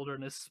Jatat's shoulder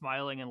and is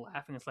smiling and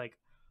laughing. It's like,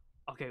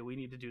 okay, we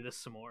need to do this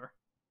some more.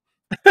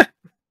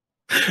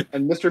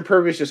 And Mr.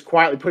 Impervious just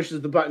quietly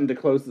pushes the button to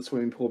close the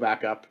swimming pool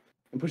back up,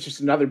 and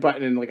pushes another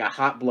button, and like a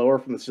hot blower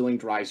from the ceiling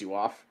dries you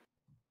off.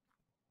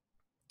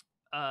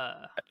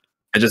 I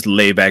just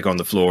lay back on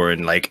the floor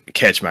and like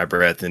catch my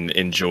breath and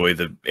enjoy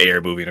the air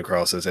moving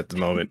across us at the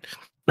moment.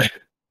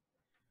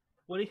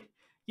 What do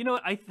you know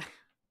what I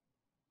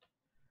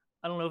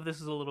don't know if this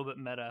is a little bit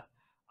meta.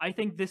 I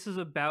think this is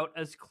about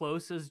as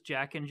close as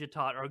Jack and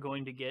Jatat are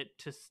going to get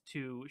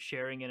to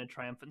sharing in a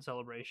triumphant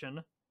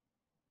celebration.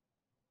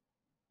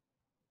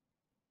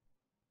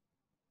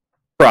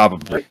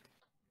 Probably.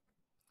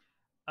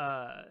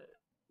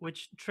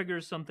 Which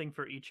triggers something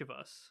for each of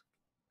us.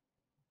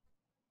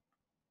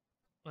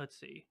 Let's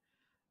see.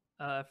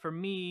 For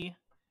me,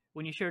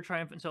 when you share a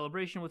triumphant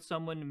celebration with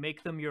someone,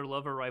 make them your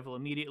love or rival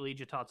immediately.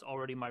 Jatat's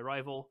already my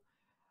rival.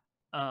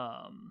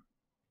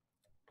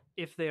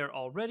 If they are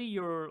already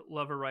your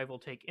love or rival,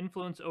 take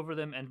influence over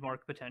them and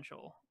mark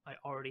potential. I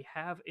already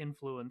have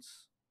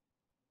influence.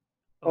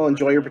 Well,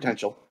 enjoy your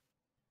potential.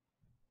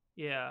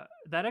 Yeah,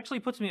 that actually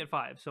puts me at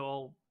 5, so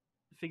I'll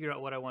figure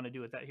out what I want to do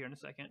with that here in a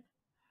second.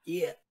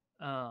 Yeah.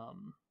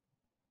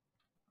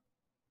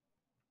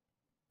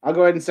 I'll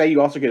go ahead and say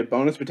you also get a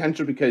bonus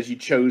potential because you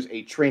chose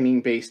a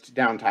training-based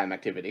downtime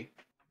activity.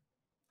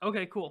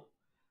 Okay, cool.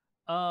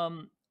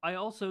 I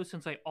also,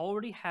 since I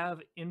already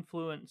have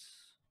influence...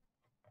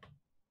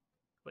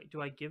 Wait,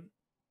 do I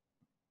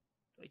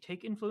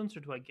take influence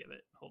or do I give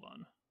it? Hold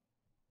on.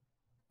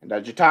 And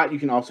Jatat, you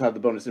can also have the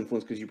bonus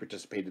influence because you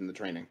participated in the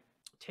training.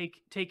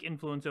 Take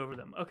influence over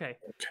them. Okay.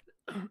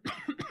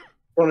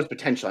 Bonus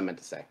potential, I meant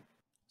to say.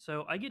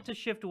 So I get to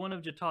shift one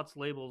of Jatat's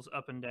labels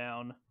up and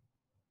down.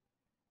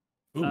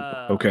 Ooh,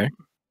 okay.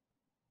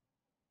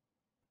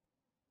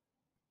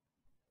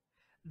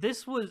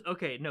 This was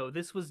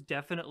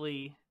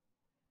definitely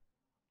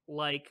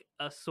like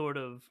a sort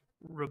of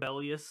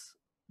rebellious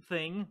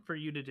thing for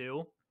you to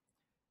do.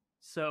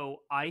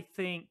 So I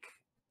think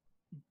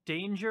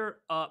danger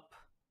up,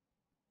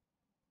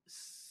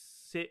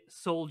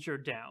 soldier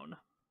down.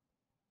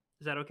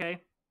 Is that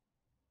okay?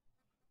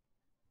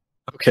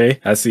 Okay,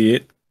 I see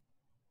it.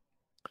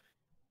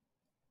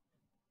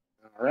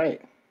 All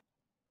right.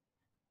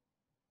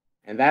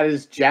 And that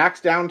is Jack's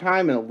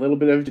downtime and a little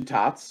bit of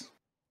Jatat's.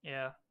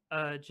 Yeah.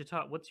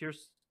 Jatat, what's your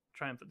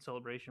triumphant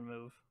celebration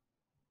move?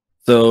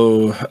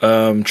 So,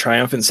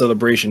 triumphant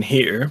celebration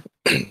here.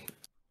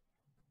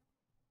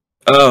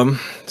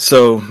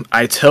 So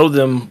I tell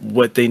them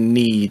what they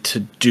need to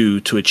do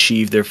to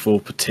achieve their full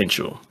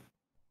potential.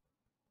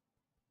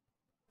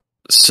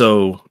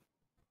 So,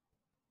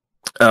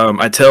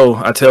 I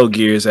tell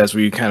Gears as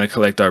we kind of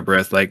collect our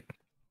breath, like,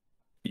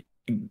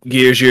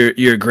 Gears,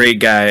 you're a great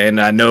guy,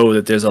 and I know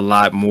that there's a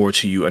lot more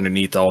to you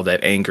underneath all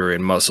that anger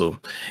and muscle.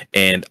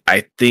 And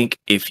I think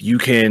if you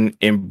can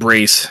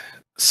embrace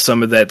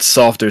some of that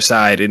softer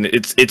side, and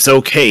it's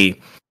okay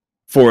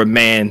for a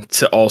man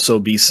to also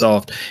be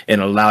soft and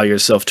allow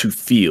yourself to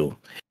feel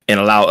and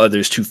allow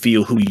others to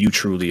feel who you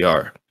truly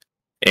are.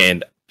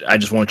 And I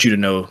just want you to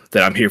know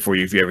that I'm here for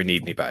you if you ever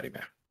need anybody,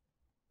 man.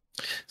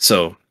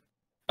 So,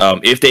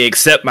 if they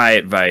accept my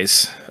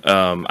advice,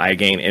 I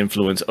gain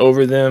influence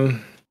over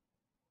them.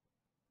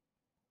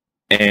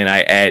 And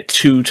I add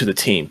 2 to the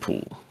team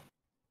pool.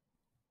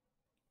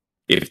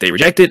 If they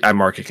reject it, I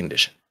mark a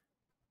condition.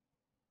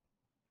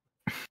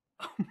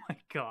 Oh my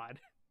god.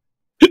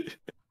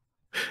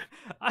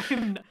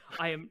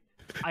 I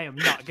am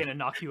not gonna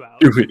knock you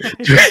out. Do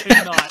it.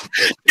 I'm not.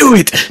 Do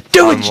it.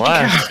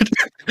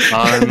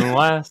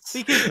 Unless.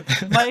 Because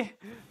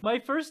my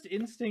first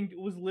instinct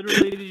was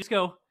literally to just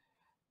go,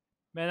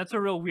 man, that's a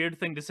real weird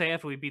thing to say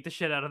after we beat the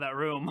shit out of that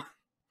room.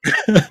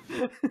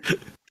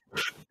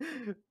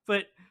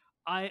 But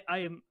I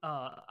am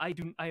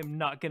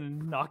not gonna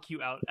knock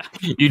you out.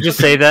 You just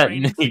say that.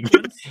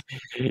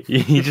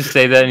 You just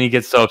say that, and he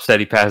gets so upset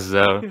he passes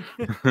out.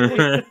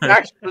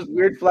 Actually, it was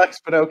weird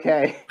flex, but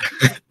okay.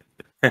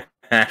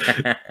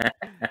 I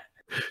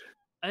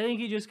think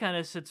he just kind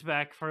of sits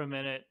back for a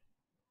minute.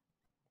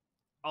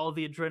 All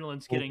the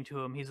adrenaline's getting to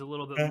him. He's a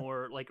little bit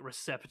more like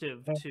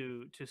receptive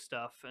to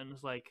stuff, and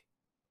is like,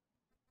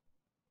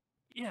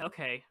 yeah,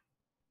 okay.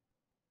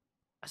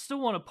 I still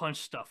want to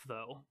punch stuff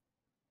though.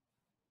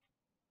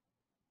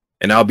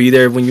 And I'll be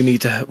there when you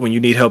need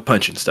help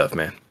punching stuff,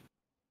 man.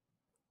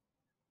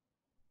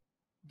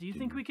 Do you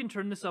think we can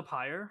turn this up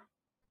higher?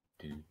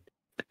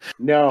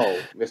 No,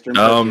 Mr.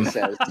 Impervious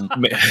says.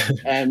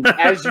 And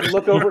as you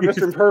look over at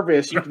Mr.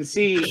 Impervious, you can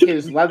see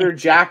his leather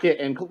jacket,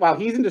 and while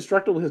he's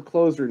indestructible, his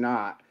clothes are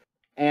not.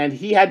 And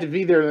he had to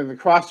be there in the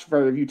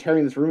crossfire of you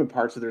tearing this room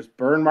apart, so there's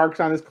burn marks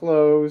on his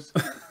clothes,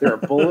 there are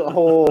bullet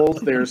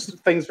holes, there's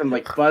things from,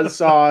 like,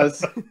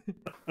 buzzsaws.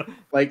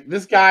 Like,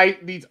 this guy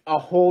needs a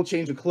whole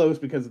change of clothes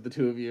because of the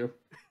two of you.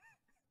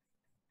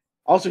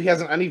 Also, he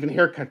has an uneven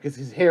haircut because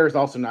his hair is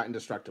also not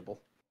indestructible.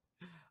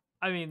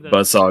 I mean,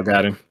 Buzzsaw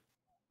got him.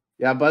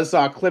 Yeah,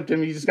 Buzzsaw clipped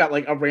him. He just got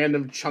like a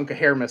random chunk of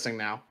hair missing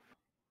now.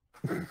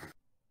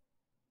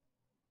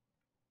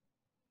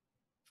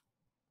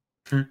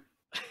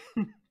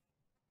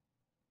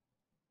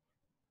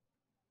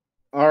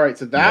 All right,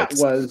 so that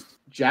was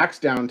Jack's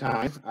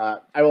downtime.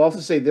 I will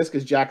also say this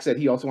because Jack said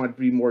he also wanted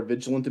to be more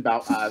vigilant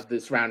about the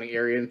surrounding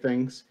area and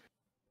things.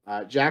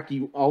 Jack,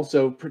 you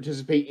also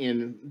participate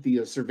in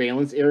the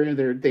surveillance area.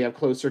 They have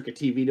closed circuit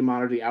TV to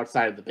monitor the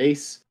outside of the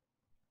base.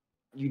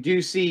 You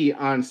do see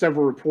on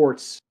several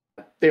reports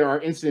there are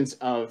incidents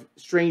of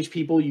strange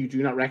people you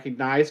do not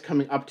recognize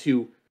coming up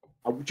to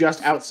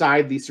just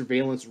outside the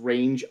surveillance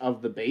range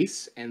of the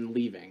base and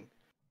leaving.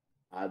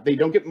 They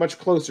don't get much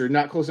closer,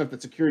 not close enough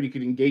that security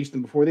could engage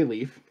them before they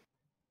leave.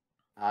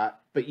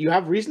 But you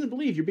have reason to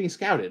believe you're being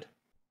scouted.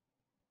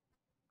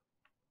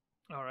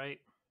 All right.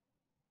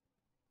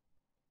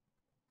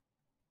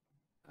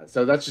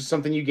 So that's just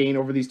something you gain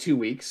over these 2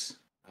 weeks.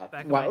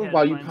 Back of my head,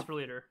 plans for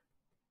later.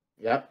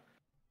 Yep.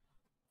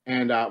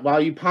 And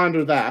while you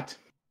ponder that,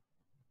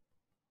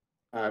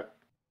 hold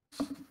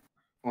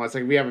on a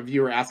second. We have a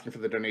viewer asking for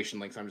the donation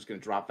link, so I'm just going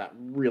to drop that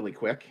really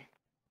quick.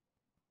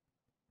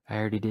 I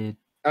already did.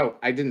 Oh,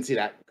 I didn't see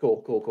that.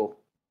 Cool.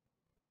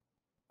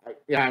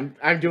 Yeah,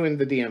 I'm doing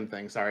the DM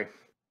thing. Sorry.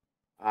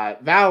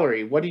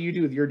 Valerie, what do you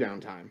do with your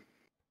downtime?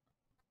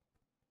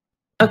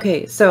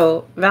 Okay,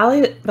 so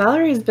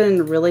Valerie's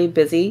been really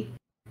busy,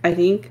 I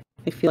think,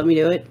 if you let me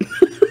do it.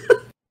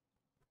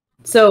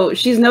 So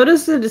she's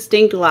noticed a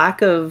distinct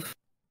lack of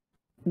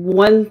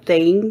one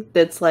thing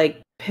that's like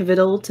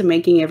pivotal to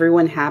making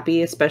everyone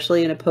happy,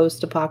 especially in a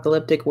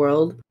post-apocalyptic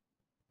world.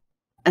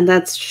 And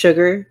that's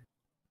sugar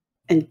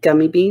and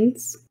gummy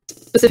beans,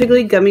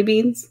 specifically gummy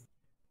beans.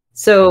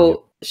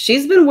 So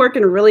she's been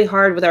working really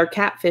hard with our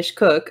catfish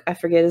cook. I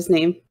forget his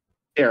name.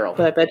 Daryl.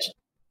 But I bet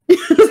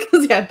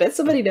I bet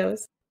somebody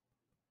knows.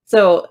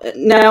 So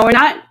now we're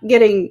not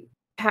getting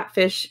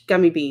catfish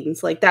gummy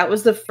beans. Like that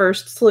was the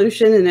first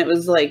solution, and it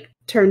was like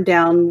turned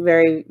down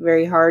very,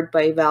 very hard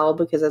by Val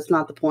because that's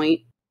not the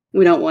point.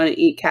 We don't want to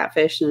eat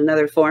catfish in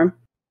another form.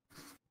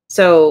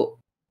 So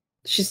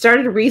she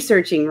started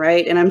researching,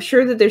 right? And I'm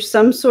sure that there's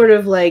some sort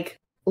of like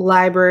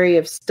library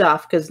of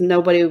stuff because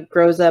nobody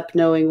grows up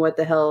knowing how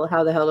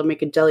the hell to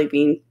make a jelly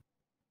bean.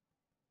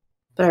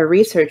 But I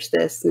researched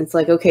this, and it's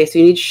like, okay, so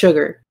you need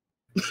sugar.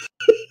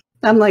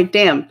 I'm like,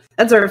 damn,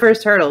 that's our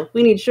first hurdle.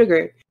 We need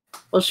sugar.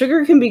 Well,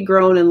 sugar can be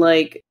grown in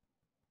like,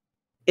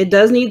 it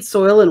does need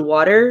soil and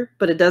water,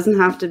 but it doesn't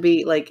have to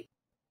be like,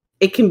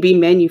 it can be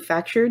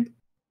manufactured.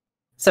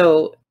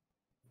 So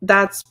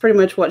that's pretty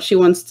much what she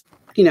wants.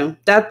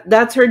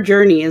 That's her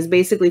journey, is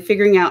basically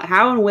figuring out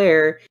how and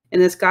where in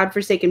this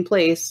godforsaken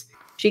place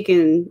she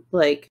can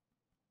like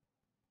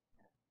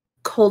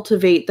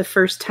cultivate the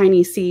first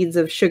tiny seeds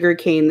of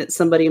sugarcane that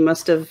somebody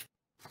must have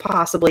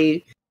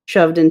possibly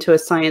shoved into a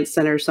science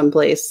center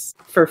someplace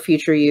for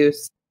future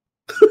use.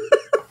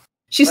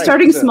 She's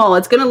starting small.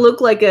 It's gonna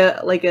look like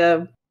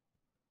a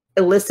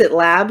illicit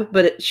lab,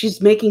 but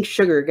she's making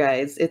sugar,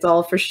 guys. It's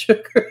all for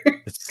sugar.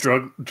 It's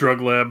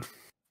drug lab.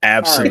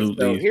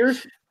 Absolutely. All right,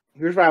 so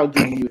here's what I'll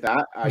give you with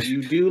that.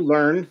 You do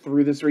learn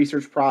through this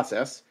research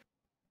process.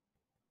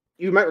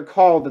 You might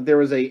recall that there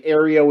was an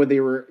area where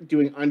they were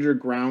doing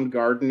underground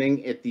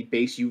gardening at the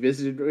base you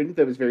visited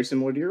that was very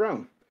similar to your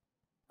own.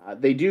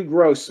 They do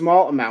grow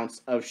small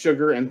amounts of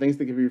sugar and things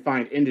that can be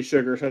refined into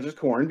sugar, such as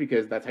corn,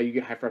 because that's how you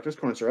get high fructose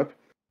corn syrup.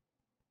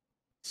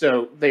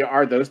 So there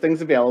are those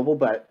things available,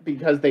 but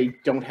because they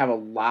don't have a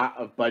lot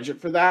of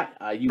budget for that,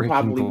 you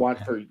probably want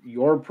for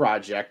your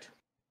project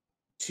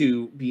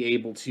to be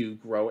able to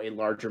grow a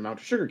larger amount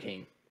of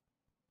sugarcane.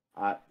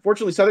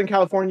 Fortunately, Southern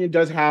California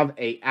does have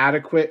an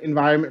adequate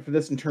environment for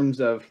this in terms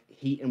of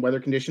heat and weather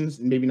conditions.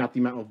 Maybe not the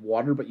amount of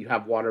water, but you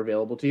have water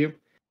available to you.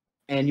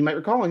 And you might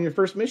recall on your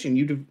first mission,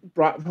 you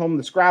brought home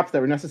the scraps that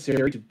were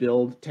necessary to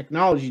build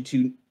technology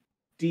to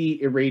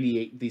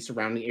de-irradiate the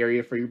surrounding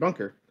area for your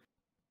bunker.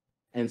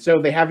 And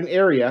so they have an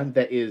area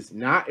that is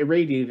not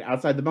irradiated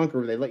outside the bunker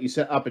where they let you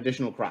set up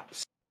additional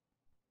crops.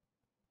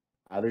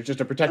 There's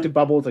just a protected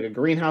bubble. It's like a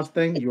greenhouse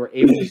thing. You are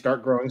able to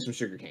start growing some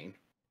sugarcane.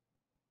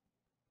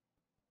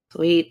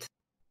 Sweet.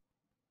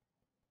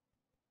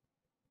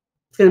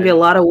 It's going to be a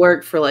lot of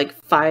work for like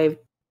 5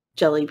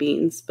 jelly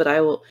beans, but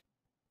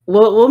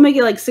we'll make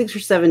it like 6 or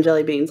 7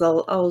 jelly beans.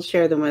 I'll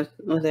share them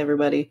with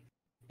everybody.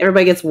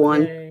 Everybody gets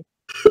 1.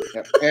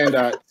 Yep.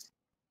 And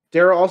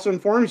Daryl also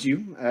informs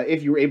you,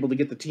 if you were able to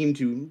get the team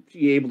to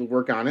be able to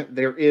work on it,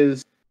 there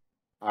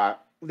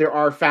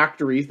are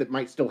factories that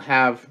might still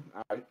have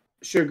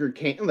sugar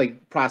cane,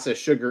 like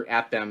processed sugar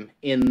at them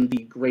in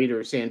the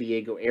greater San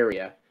Diego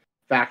area,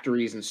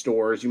 factories and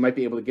stores. You might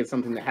be able to get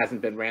something that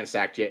hasn't been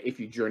ransacked yet if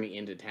you journey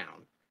into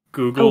town.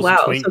 Google's Oh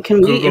wow! twink- So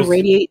can we Google's-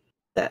 irradiate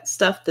that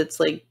stuff that's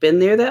like been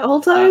there that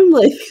whole time?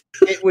 Like,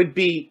 It would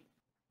be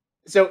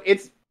so.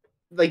 It's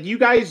like you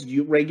guys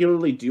you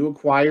regularly do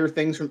acquire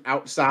things from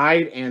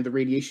outside, and the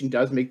radiation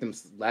does make them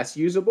less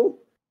usable.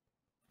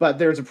 But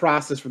there's a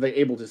process where they're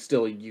able to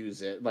still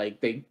use it.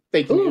 Like they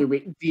can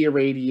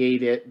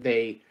de-irradiate it.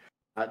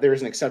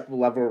 There's an acceptable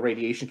level of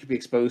radiation to be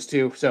exposed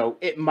to, so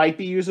it might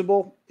be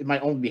usable. It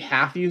might only be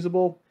half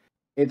usable.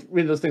 It's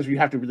one of those things where you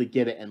have to really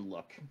get it and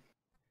look.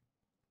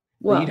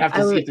 well, You'd have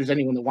to see if there's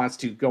anyone that wants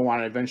to go on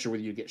an adventure with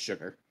you to get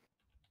sugar.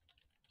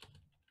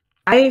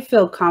 I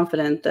feel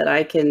confident that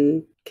I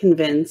can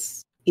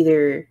convince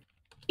either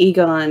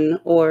Egon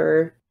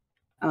or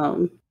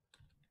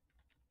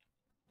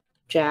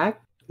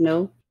Jack.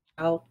 No,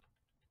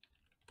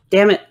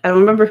 damn it! I don't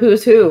remember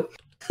who's who.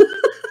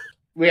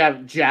 We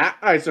have Jack.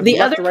 All right, so The from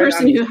left other to right,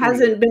 person I'm who just-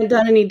 hasn't been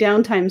done any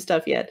downtime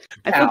stuff yet.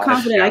 I feel Cal.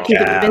 confident I can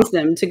convince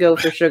them to go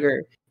for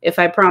sugar if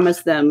I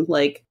promise them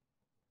like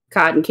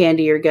cotton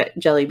candy or get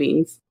jelly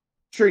beans.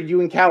 Sure,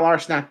 you and Cal are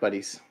snack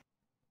buddies.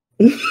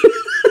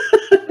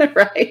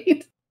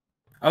 Right?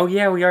 Oh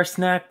yeah, we are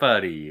snack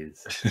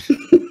buddies.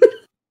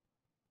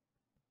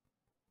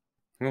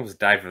 I almost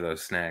died for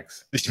those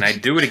snacks, and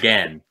I'd do it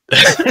again.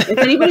 If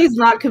anybody's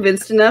not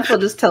convinced enough, I'll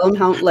just tell them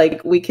how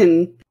like we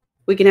can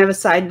have a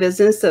side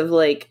business of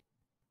like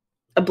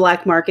a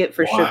black market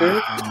for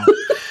sugar.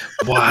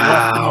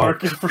 Wow.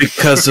 Market for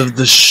Because of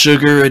the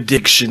sugar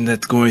addiction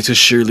that's going to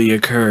surely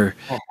occur.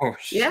 Oh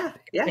shit.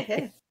 Yeah.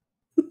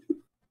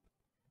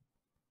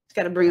 Just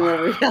got to bring a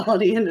little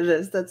reality into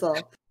this. That's all.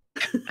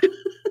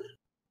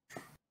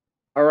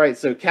 All right,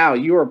 so Cal,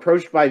 you are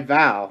approached by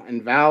Val,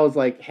 and Val is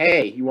like,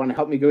 "Hey, you want to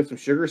help me go with some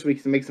sugar so we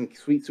can make some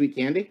sweet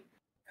candy?"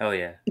 Hell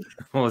yeah.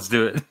 Well, let's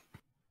do it. It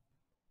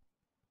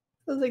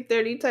was like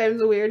 30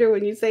 times weirder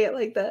when you say it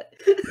like that.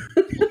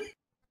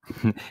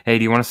 Hey,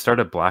 do you want to start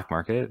a black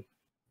market?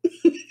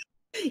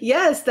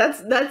 Yes,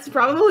 that's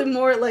probably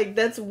more like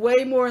that's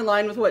way more in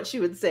line with what she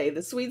would say.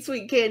 The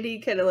sweet candy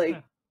kind of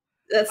like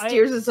that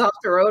steers us off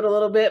the road a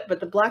little bit,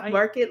 but the black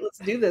market, let's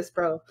do this,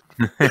 bro.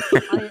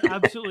 I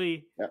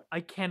absolutely, Yep.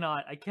 I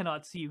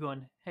cannot see you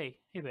going, hey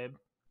babe,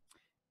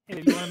 you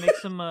want to make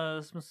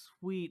some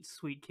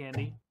sweet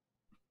candy?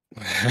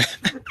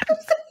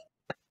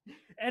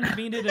 And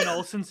mean it in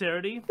all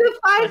sincerity. The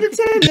 5 to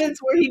 10 minutes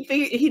where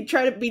he'd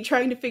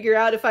trying to figure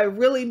out if I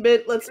really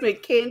meant let's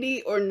make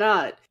candy or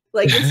not.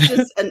 Like it's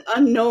just an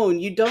unknown.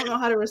 You don't know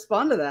how to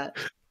respond to that.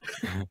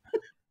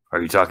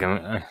 Are you talking?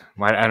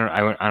 Why I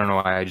don't know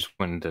why I just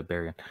went into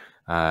Barian.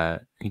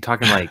 Are you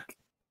talking like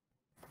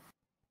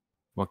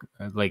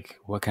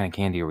what kind of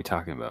candy are we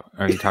talking about?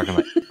 Are you talking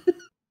like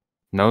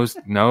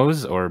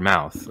nose or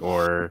mouth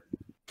or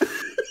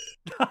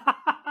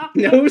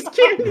Nose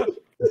candy.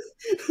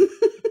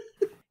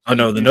 Oh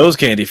no, the nose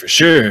candy for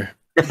sure.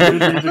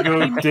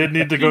 Did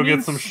need to go He get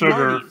means some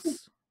sugar.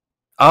 Smarties.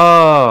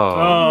 oh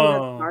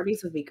Oh.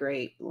 Smarties would be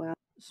great. Wow.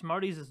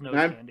 Smarties is nose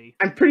candy.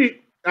 I'm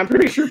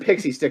pretty sure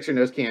pixie sticks are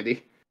nose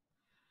candy.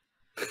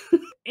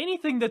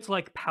 Anything that's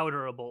like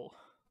powderable.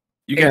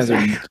 You guys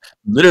are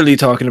literally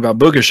talking about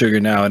booger sugar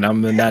now, and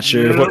I'm not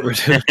sure what we're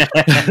doing.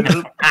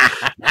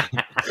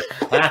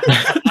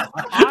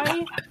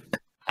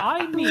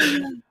 I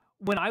mean,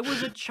 when I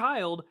was a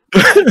child,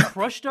 I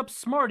crushed up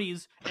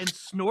Smarties and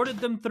snorted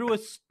them through a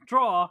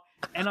straw,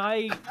 and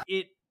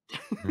It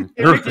did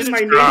makes my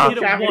it nasal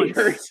cavity once.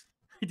 hurt.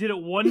 I did it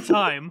one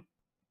time.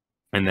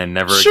 and then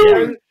never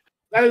Sure. again.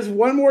 That is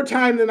one more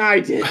time than I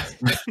did.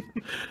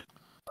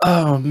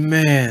 Oh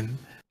man,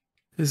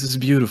 this is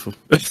beautiful.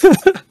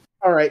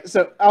 All right,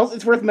 so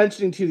it's worth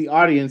mentioning to the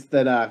audience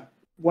that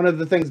one of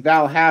the things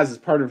Val has as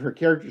part of her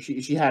character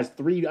sheet, she has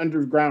 3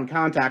 underground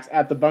contacts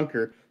at the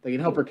bunker that can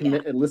help her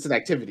commit illicit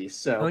activities.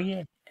 So Oh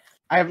yeah.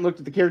 I haven't looked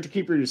at the character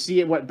keeper to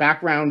see what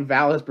background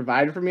Val has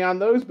provided for me on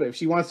those, but if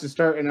she wants to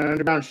start an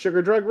underground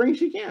sugar drug ring,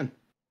 she can.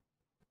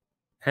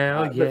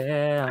 Hell But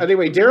yeah.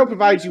 Anyway, Daryl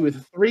provides you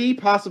with 3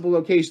 possible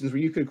locations where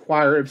you could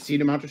acquire an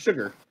obscene amount of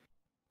sugar.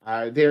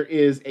 There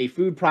is a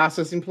food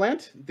processing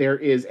plant, there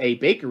is a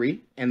bakery,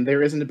 and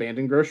there is an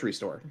abandoned grocery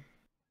store.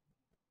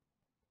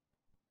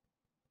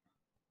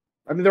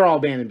 I mean, they're all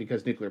abandoned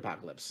because nuclear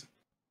apocalypse.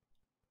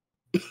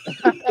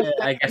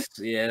 I guess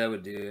yeah, that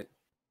would do it.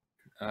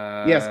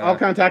 Yes, all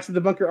contacts to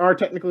the bunker are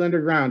technically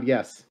underground.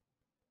 Yes.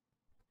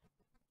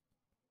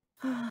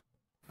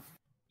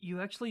 You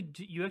actually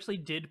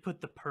did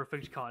put the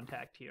perfect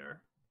contact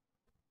here.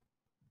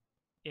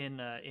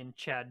 In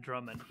Chad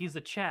Drummond, he's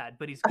a Chad,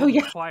 but he's good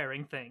at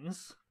acquiring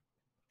things.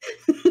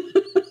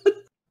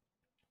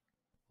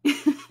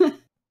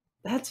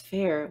 That's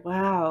fair.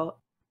 Wow.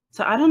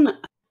 So I don't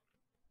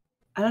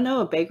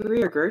know, a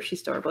bakery or grocery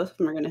store. Both of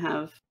them are going to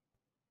have.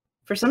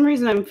 For some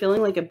reason, I'm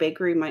feeling like a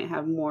bakery might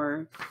have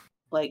more,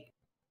 like,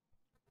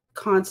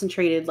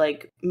 concentrated,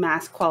 like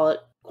mass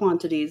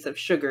quantities of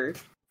sugar,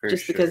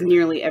 just because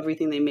nearly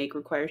everything they make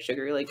requires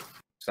sugar. Like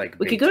It's like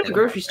We could go to the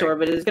grocery store,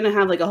 but it's gonna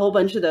have like a whole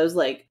bunch of those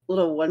like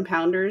little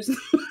 1-pounders.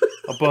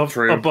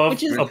 True.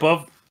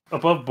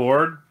 above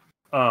board.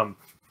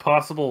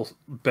 Possible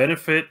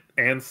benefit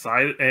and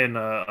side and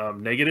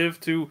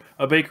negative to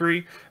a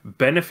bakery.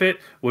 Benefit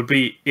would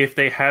be if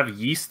they have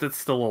yeast that's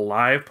still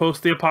alive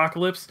post the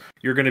apocalypse,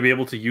 you're going to be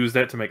able to use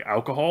that to make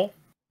alcohol.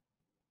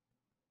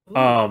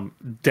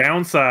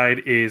 Downside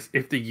is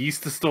if the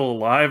yeast is still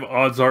alive,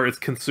 odds are it's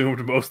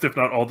consumed most, if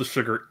not all, the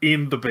sugar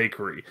in the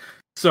bakery.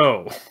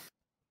 So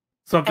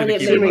something And to it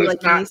keep made in me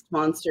mind. like yeast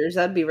monsters.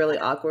 That'd be really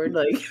awkward.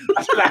 Like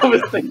That's what I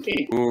was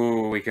thinking.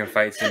 Ooh, we can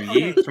fight some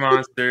yeast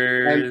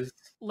monsters.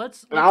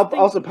 Let's And I'll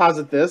think- also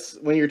posit this: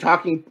 when you're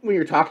talking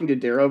to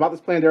Darrow about this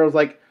plan, Darrow's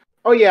like,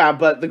 "Oh yeah,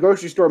 but the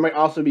grocery store might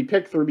also be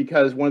picked through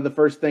because one of the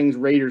first things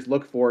raiders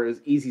look for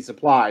is easy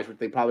supplies, which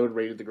they probably would have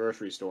raided the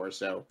grocery store.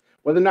 So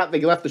whether or not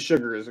they left the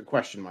sugar is a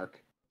question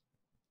mark."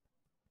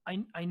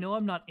 I know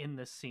I'm not in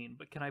this scene,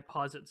 but can I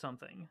posit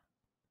something?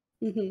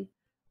 mhm.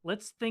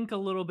 Let's think a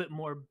little bit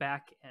more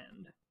back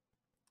end.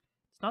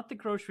 It's not the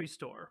grocery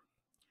store,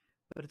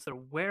 but it's their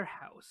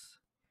warehouse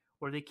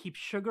where they keep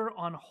sugar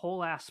on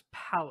whole ass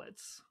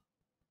pallets.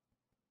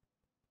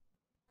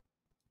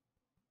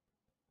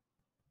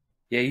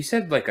 Yeah, you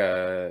said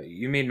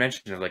you made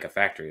mention of like a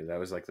factory. That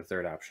was like the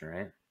third option,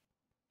 right?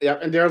 Yeah,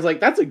 and Darrow's like,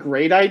 "That's a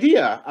great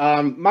idea.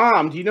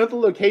 Mom, do you know the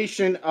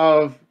location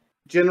of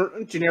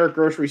generic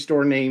grocery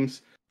store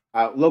names,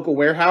 local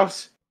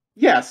warehouse?"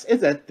 "Yes,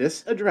 it's at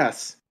this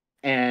address."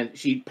 And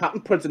she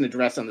puts an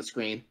address on the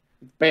screen.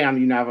 Bam,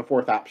 you now have a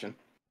fourth option.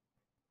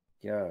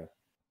 Yeah.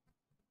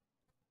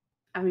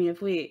 I mean,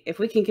 if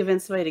we can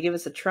convince somebody to give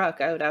us a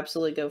truck, I would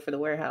absolutely go for the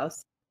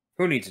warehouse.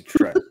 Who needs a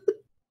truck?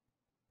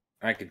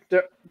 I could.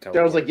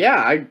 Darrow's like,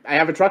 "Yeah, I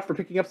have a truck for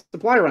picking up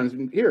supply runs.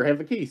 Here, have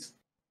the keys."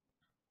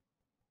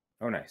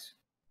 Oh, nice.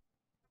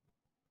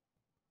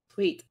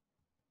 Sweet.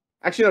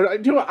 Actually,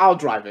 no, I'll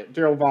drive it.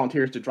 Darrow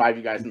volunteers to drive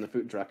you guys in the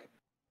food truck.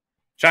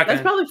 Shotgun.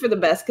 That's probably for the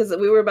best because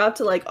we were about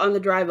to like on the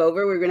drive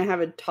over. We were gonna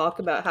have a talk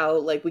about how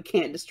like we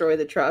can't destroy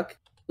the truck.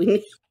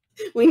 We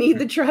need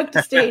the truck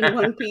to stay in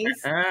one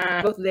piece,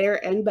 both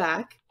there and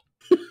back.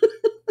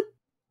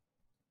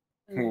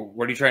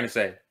 What are you trying to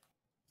say?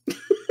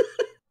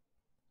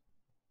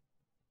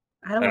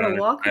 I don't want to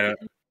walk. I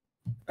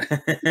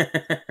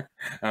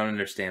don't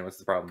understand. What's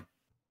the problem?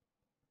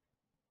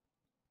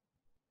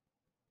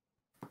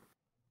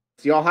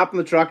 So y'all hop in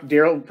the truck.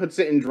 Darrow puts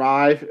it in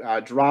drive,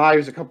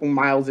 drives a couple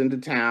miles into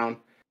town,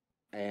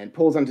 and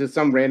pulls onto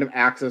some random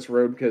access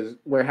road because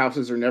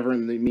warehouses are never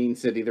in the main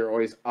city. They're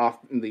always off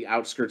in the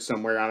outskirts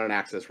somewhere on an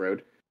access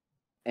road.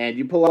 And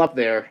you pull up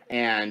there,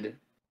 and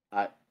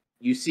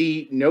you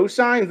see no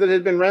signs that it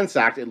had been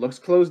ransacked. It looks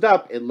closed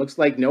up. It looks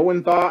like no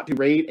one thought to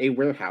raid a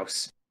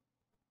warehouse.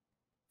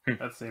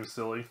 That seems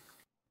silly.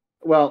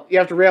 Well, you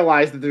have to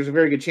realize that there's a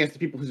very good chance the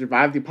people who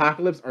survive the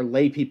apocalypse are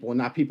lay people and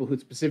not people who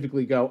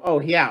specifically go,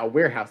 "Oh yeah, a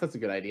warehouse, that's a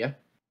good idea."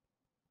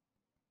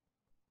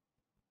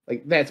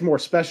 Like, that's more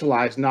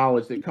specialized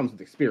knowledge that comes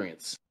with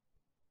experience.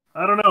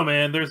 I don't know,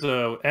 man. There's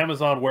a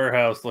Amazon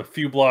warehouse like a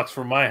few blocks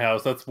from my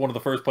house. That's one of the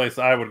first places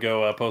I would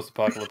go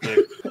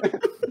post-apocalyptic.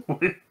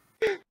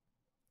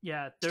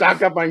 Yeah,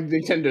 Stock up on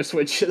Nintendo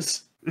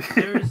Switches.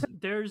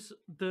 there's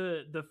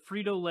the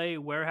Frito-Lay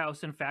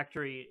warehouse and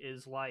factory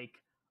is like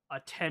a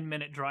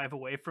 10-minute drive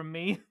away from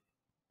me.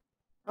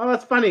 Oh,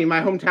 that's funny.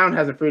 My hometown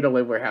has a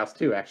Frito-Lay warehouse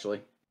too,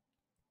 actually.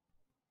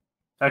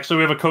 Actually,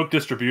 we have a Coke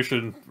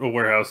distribution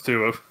warehouse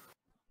too.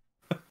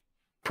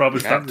 Probably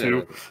stop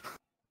too.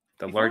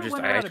 The Before largest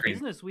we went out ice of cream.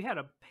 business, we had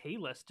a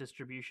Payless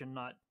distribution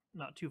not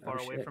too far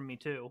away shit. from me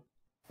too.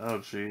 Oh,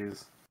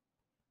 jeez.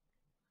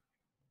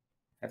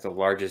 That's the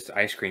largest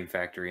ice cream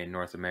factory in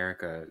North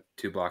America,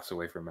 2 blocks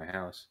away from my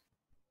house.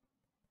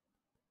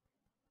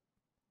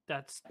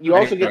 That's You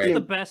also get that's the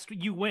the best.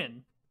 You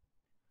win.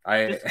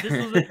 I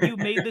This was you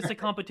made this a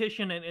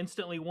competition and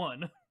instantly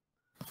won.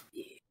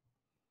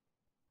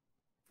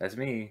 That's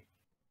me.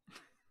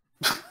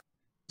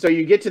 So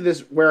you get to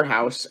this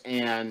warehouse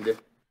and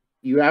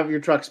you have your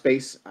truck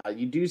space.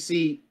 You do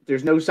see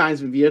there's no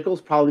signs of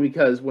vehicles, probably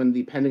because when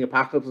the pending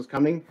apocalypse was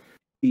coming,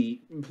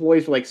 the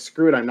employees were like,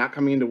 "Screw it, I'm not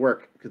coming into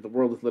work because the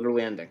world is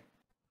literally ending."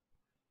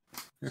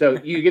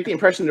 So you get the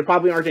impression there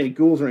probably aren't any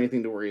ghouls or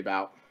anything to worry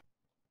about.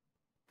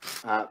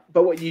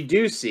 But what you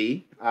do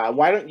see,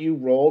 why don't you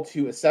roll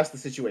to assess the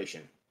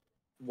situation?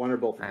 One or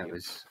both of I you.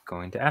 was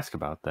going to ask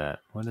about that.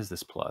 What is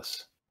this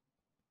plus?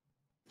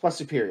 Plus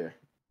superior.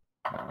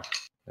 Oh,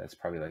 that's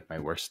probably like my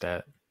worst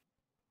stat.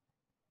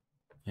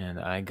 And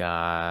I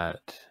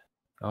got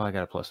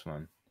a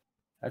 +1.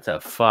 That's a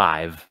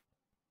 5.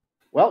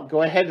 Well,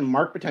 go ahead and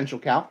mark potential,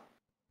 Cal.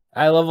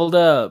 I leveled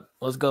up.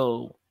 Let's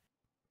go.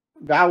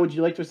 Val, would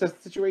you like to assess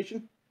the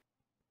situation?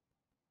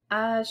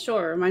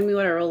 Sure. Remind me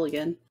what I roll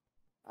again.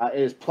 It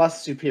is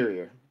plus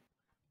superior,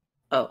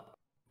 Oh.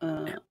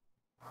 and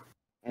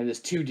it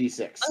is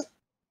 2d6.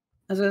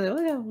 I was gonna say,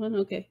 oh yeah, one,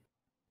 okay.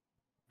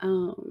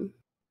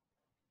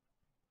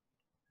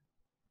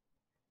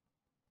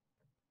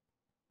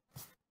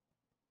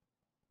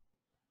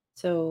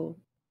 So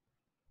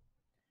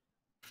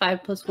 5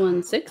 +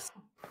 1, 6.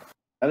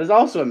 That is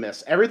also a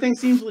miss. Everything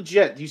seems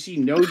legit. You see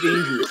no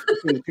danger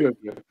between the two of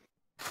you.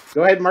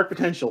 Go ahead and mark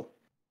potential.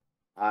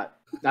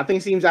 Nothing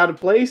seems out of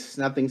place.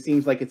 Nothing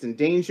seems like it's in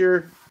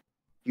danger.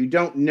 You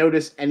don't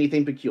notice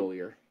anything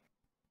peculiar.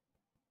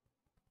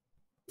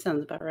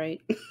 Sounds about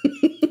right.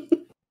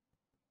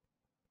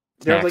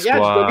 Daryl's like, yeah,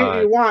 just go get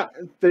what you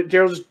want.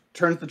 Daryl just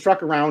turns the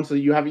truck around so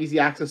you have easy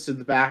access to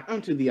the back,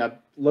 onto the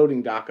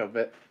loading dock of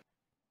it.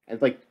 And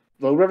it's like,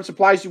 load whatever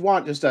supplies you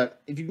want. Just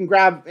if you can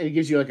grab, and he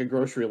gives you like a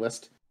grocery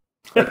list.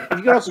 Like, if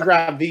you can also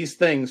grab these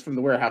things from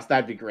the warehouse,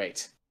 that'd be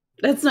great.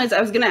 That's nice.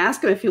 I was gonna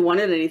ask him if he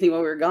wanted anything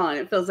while we were gone.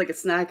 It feels like a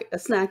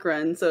snack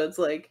run, so it's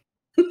like.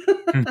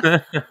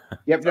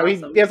 Yep, no,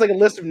 awesome. He has like a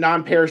list of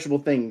non-perishable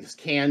things: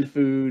 canned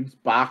foods,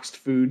 boxed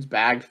foods,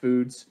 bagged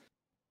foods,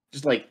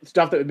 just like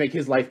stuff that would make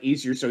his life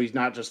easier. So he's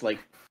not just like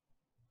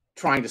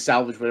trying to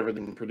salvage whatever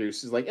they can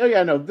produce. He's like, oh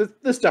yeah, no,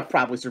 this stuff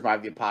probably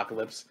survived the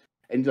apocalypse,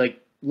 and like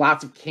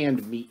lots of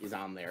canned meat is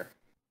on there.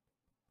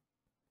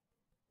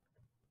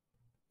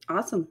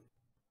 Awesome.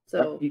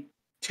 So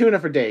tuna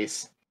for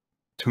days.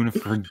 Tuna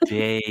for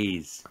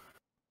days.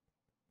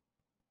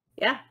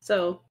 Yeah,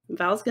 so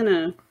Val's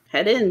gonna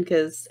head in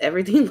because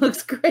everything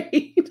looks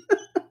great.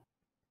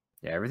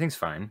 Yeah, everything's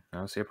fine. I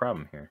don't see a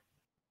problem here.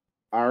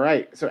 All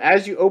right. So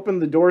as you open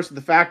the doors to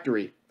the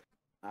factory,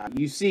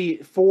 you see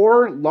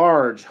 4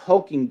 large,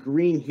 hulking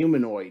green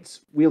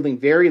humanoids wielding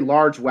very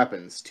large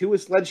weapons. 2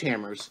 with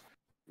sledgehammers,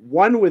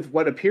 1 with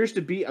what appears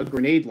to be a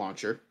grenade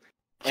launcher,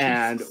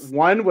 and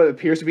 1 what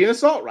appears to be an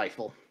assault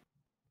rifle.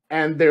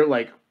 And they're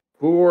like,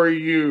 "Who are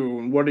you,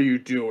 and what are you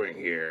doing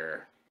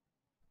here?"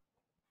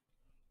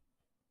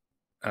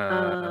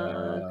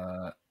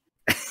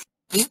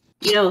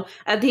 You know,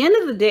 at the end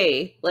of the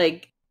day,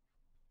 like,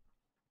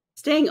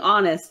 staying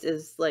honest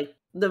is like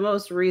the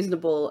most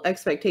reasonable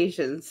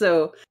expectation.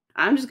 So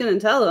I'm just gonna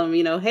tell them,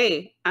 you know,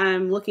 hey,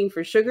 I'm looking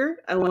for sugar.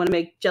 I want to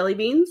make jelly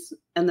beans,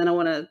 and then I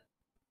want to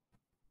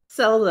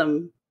sell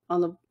them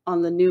on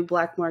the new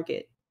black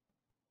market.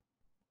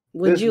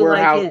 Would you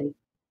like in?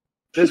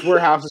 This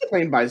warehouse is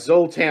claimed by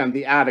Zoltan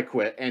the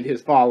Adequate and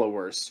his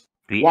followers.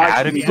 The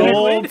Adequate?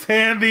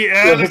 Zoltan the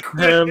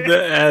Adequate! Zoltan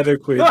the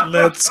Adequate.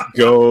 Let's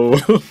go.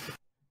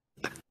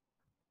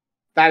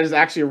 That is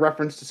actually a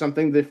reference to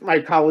something that my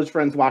college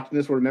friends watching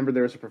this will remember.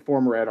 There was a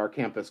performer at our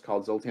campus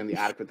called Zoltan the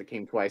Adequate that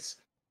came twice.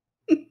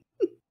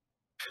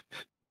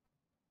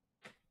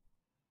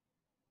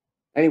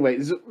 Anyway,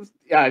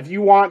 if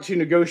you want to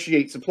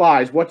negotiate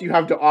supplies, what do you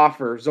have to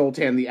offer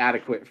Zoltan the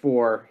Adequate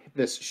for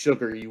this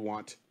sugar you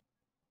want?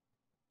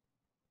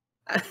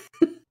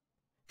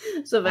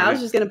 So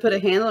Val's just going to put a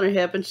hand on her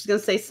hip and she's going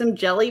to say some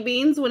jelly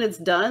beans when it's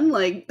done.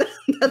 Like,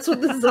 that's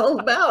what this is all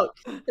about.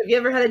 Have you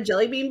ever had a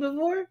jelly bean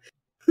before?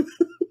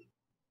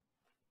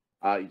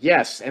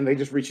 Yes, and they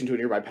just reach into a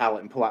nearby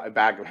pallet and pull out a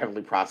bag of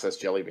heavily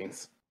processed jelly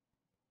beans.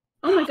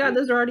 Oh my god,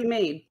 those are already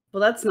made.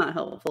 Well, that's not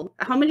helpful.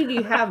 How many do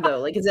you have, though?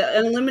 Like, is it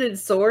an unlimited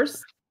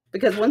source?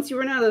 Because once you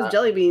run out of those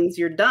jelly beans,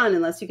 you're done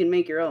unless you can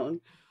make your own.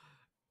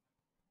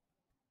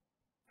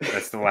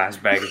 That's the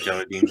last bag of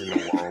jelly beans in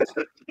the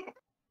world.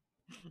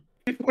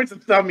 He points a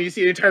thumb, you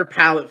see an entire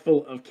pallet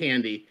full of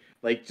candy.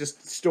 Like,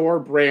 just store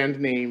brand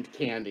named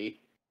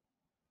candy.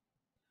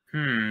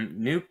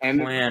 New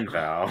plan,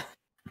 Val.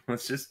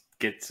 Let's just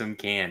get some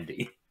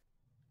candy.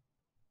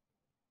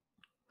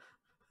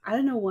 I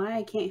don't know why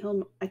I can't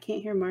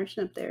hear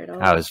Martian up there at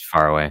all. I was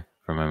far away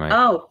from my mic.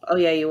 Oh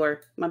yeah, you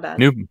were. My bad.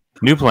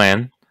 New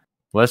plan.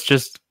 Let's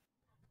just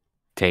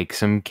take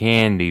some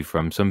candy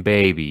from some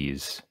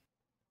babies.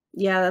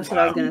 Yeah, that's what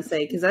I was gonna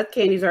say. Because that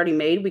candy's already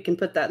made. We can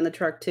put that in the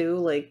truck too.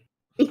 Like,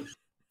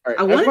 right,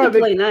 I wanted to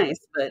play nice,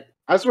 but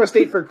I just want to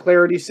state for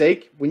clarity's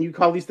sake, when you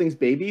call these things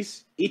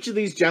babies, each of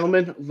these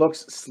gentlemen looks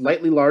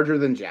slightly larger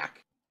than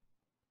Jack.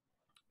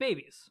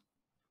 Babies.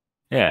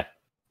 Yeah.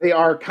 They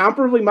are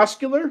comparably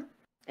muscular,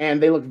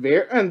 and they look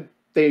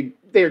they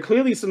are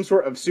clearly some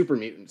sort of super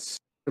mutants,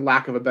 for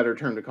lack of a better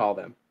term to call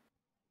them.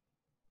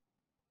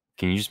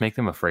 Can you just make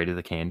them afraid of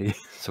the candy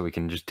so we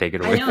can just take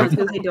it away? I know. I was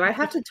gonna say, do I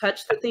have to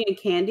touch the thing of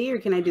candy, or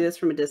can I do this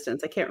from a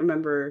distance? I can't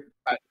remember.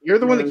 You're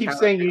the one that keeps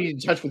saying you need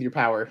to touch with your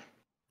power.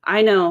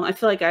 I know. I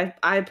feel like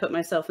I put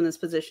myself in this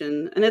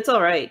position, and it's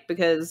all right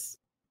because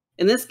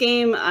in this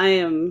game I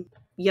am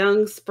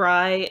young,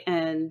 spry,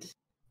 and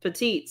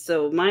petite,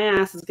 so my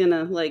ass is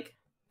gonna like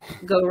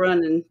go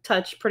run and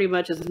touch pretty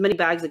much as many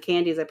bags of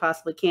candy as I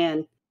possibly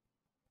can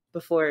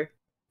before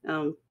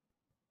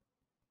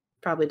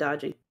probably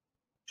dodging.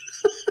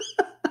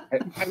 I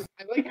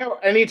like how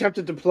any attempt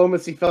at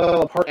diplomacy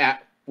fell apart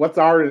at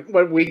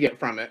what we get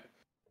from it.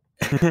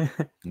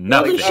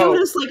 No, they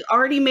showed us like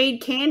already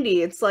made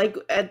candy. It's like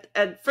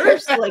at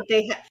first like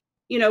they had,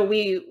 you know,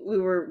 we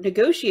were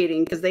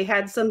negotiating because they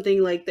had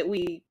something like that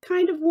we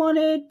kind of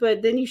wanted,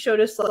 but then you showed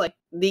us like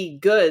the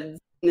goods,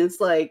 and it's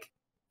like,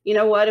 you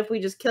know what, if we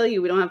just kill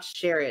you, we don't have to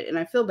share it. And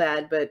I feel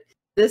bad, but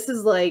this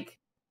is like,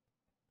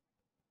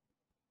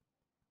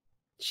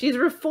 she's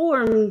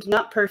reformed,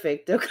 not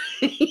perfect,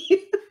 okay?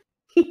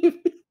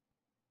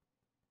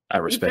 I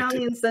respect you found it.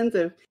 the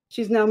incentive.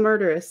 She's now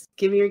murderous.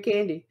 Give me your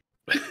candy.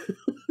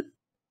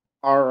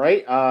 All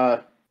right.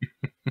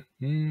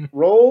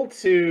 Roll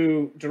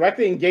to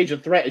directly engage a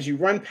threat as you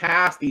run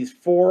past these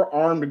 4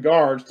 armed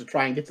guards to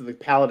try and get to the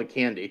pallet of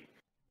candy.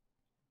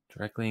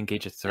 Directly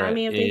engage a threat. I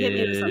mean, if they hit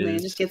me with something,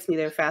 it just gets me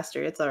there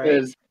faster. It's all right.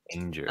 Is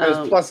danger. that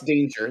is plus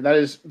danger. That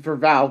is for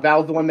Val.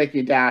 Val's the one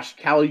making a dash.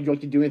 Cal, you don't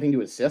do anything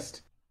to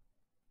assist?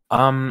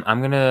 I'm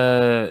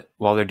gonna,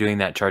 while they're doing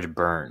that, charge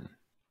burn.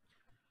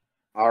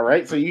 All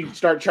right, so you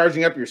start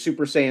charging up your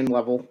Super Saiyan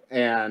level,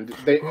 and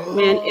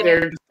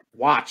they're just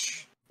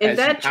watch. If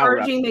that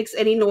charging makes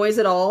any noise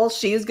at all,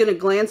 she's gonna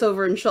glance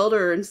over and shoulder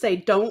her and say,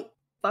 "Don't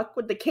fuck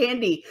with the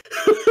candy."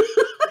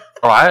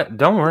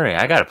 Don't worry,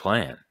 I got a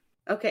plan.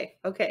 Okay.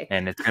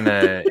 And it's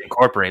gonna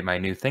incorporate my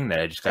new thing that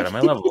I just got on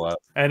my level up.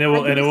 And it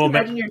will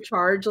imagine your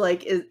charge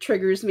like it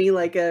triggers me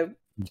like a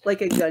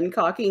gun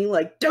cocking,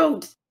 like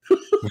don't.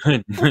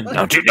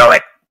 Don't you know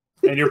it?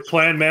 And your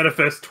plan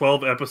manifests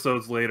 12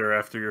 episodes later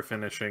after you're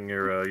finishing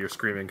your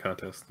screaming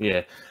contest.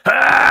 Yeah.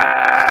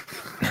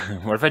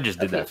 What if I just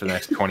did that for the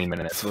next 20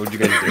 minutes? What would you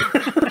guys do?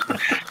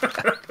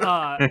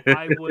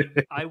 I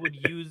would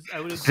abuse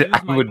my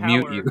power.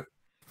 Mute you.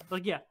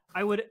 Like, yeah,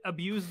 I would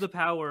abuse the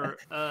power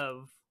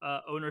of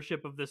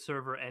ownership of this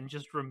server and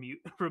just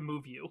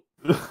remove you.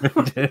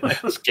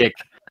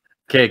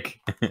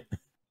 Kick.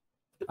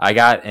 I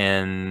got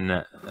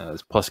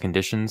plus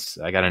conditions.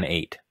 I got an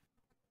 8.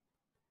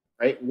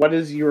 Right. What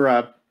is your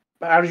how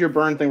does your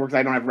burn thing work? 'Cause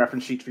I don't have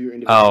reference sheets for your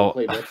individual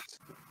playlists.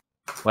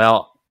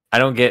 Well, I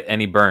don't get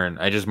any burn.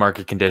 I just mark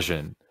a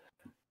condition.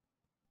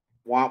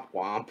 Womp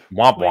womp.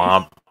 Womp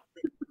womp.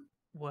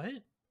 What?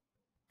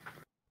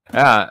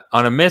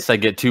 On a miss, I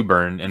get 2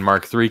 burn and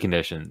mark 3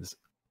 conditions.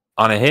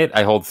 On a hit,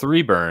 I hold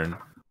 3 burn.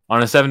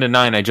 On a 7 to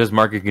 9, I just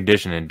mark a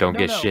condition and don't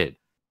get shit.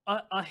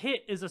 A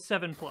hit is a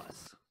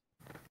 7+.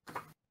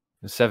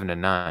 7 to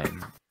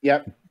 9.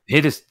 Yep.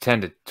 Hit is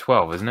 10 to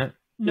 12, isn't it?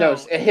 No,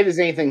 a hit is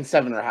anything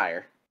 7 or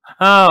higher.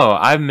 Oh,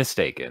 I'm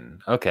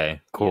mistaken.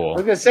 Okay, cool. I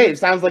was gonna say, it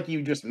sounds like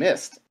you just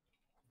missed.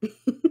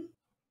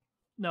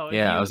 No.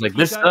 Yeah, I was like,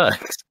 this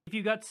sucks. If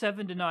you got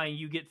 7 to 9,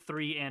 you get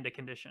 3 and a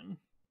condition.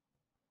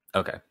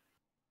 Okay.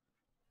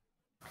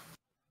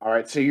 All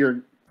right, so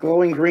your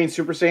glowing green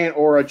Super Saiyan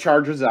aura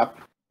charges up.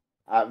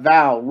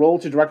 Val, roll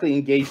to directly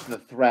engage the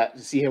threat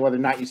to see whether or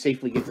not you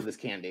safely get to this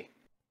candy.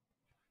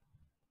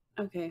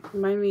 Okay,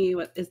 remind me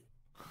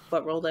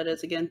what roll that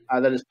is again.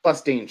 That is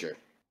plus danger.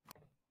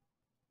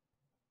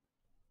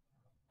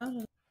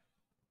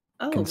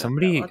 Can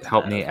somebody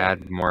help me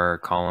add more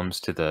columns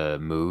to the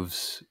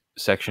moves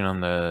section on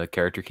the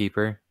character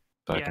keeper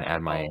so I can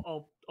add my?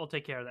 I'll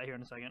take care of that here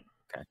in a second.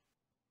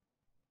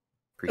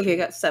 Okay. I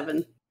got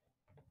 7.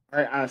 All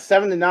right, on a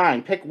 7 to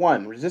 9, pick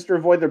one. Resist or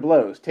avoid their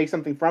blows. Take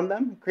something from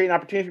them. Create an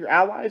opportunity for your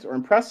allies, or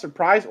impress,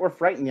 surprise, or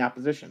frighten the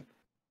opposition.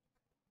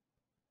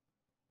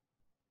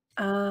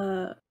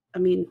 I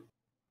mean,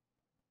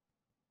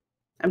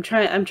 I'm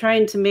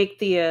trying to make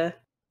the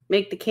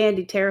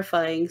candy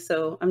terrifying,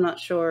 so I'm not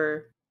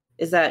sure.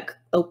 Is that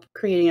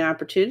creating an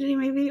opportunity,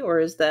 maybe, or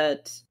is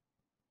that?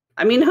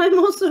 I mean, I'm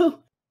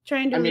also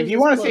trying to. I mean, if you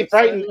want to say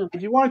frighten,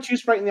 if you want to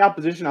choose frighten the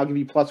opposition, I'll give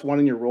you +1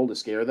 in your roll to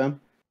scare them.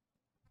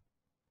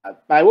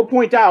 I will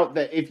point out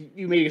that if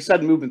you make a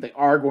sudden movement, they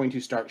are going to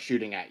start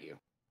shooting at you.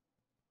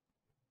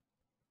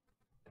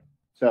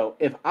 So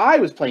if I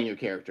was playing your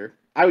character,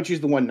 I would choose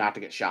the one not to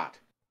get shot.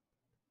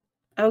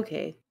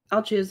 Okay,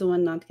 I'll choose the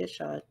one not to get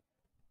shot.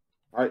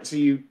 All right, so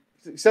you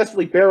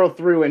successfully barrel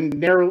through and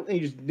you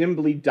just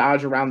nimbly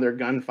dodge around their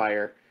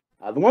gunfire.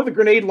 The one with the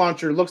grenade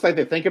launcher looks like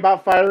they think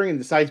about firing and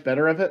decides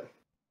better of it.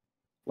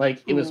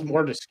 Like, it was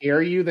more to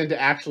scare you than to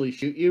actually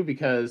shoot you,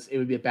 because it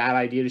would be a bad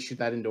idea to shoot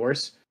that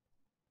indoors.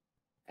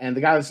 And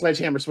the guy with the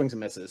sledgehammer swings and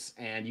misses,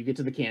 and you get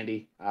to the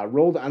candy.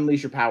 Roll to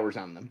unleash your powers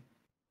on them.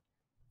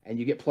 And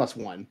you get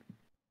 +1,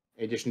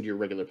 in addition to your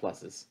regular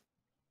pluses.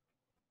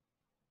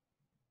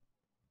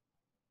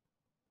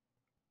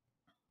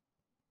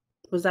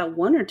 Was that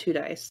 1 or 2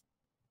 dice?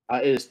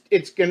 It's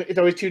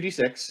always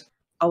 2d6.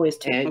 Always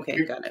 2. And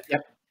okay, got it.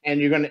 Yep. And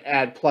you're going to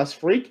add plus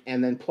freak,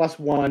 and then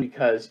 +1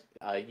 because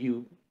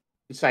you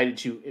decided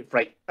to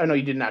frighten. Oh no,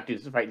 you did not do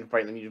this. Frighten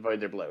them. You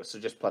avoid their blows, so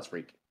just plus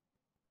freak.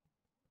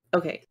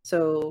 Okay,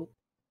 so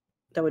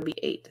that would be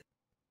 8.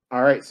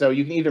 All right, so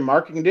you can either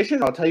mark a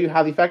condition. Or I'll tell you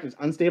how the effect is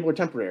unstable or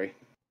temporary.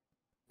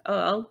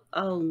 Oh,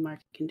 I'll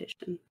mark a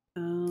condition.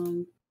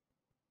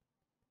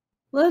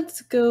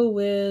 Let's go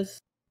with.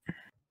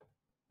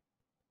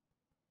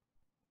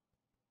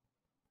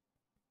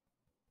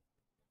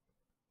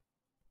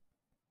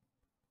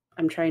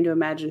 I'm trying to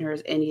imagine her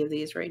as any of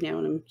these right now,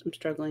 and I'm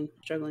struggling.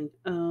 What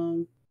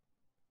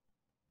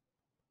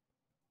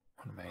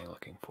am I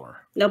looking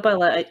for? Nope, I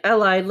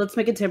lied. Let's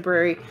make it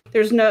temporary.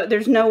 There's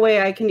no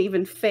way I can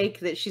even fake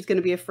that she's going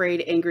to be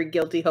afraid, angry,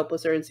 guilty,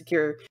 hopeless, or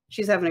insecure.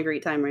 She's having a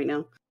great time right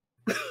now.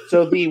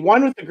 So the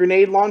one with the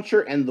grenade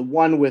launcher and the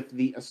one with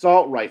the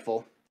assault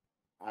rifle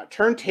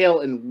turn tail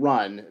and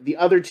run. The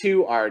other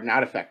two are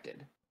not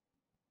affected.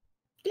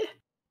 Yeah.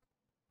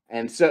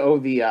 And so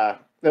they're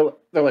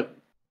like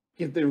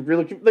they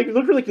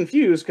look really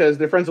confused because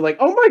their friends are like,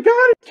 "Oh my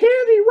god, it's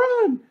Candy,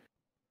 run!"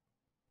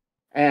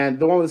 And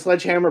the one with the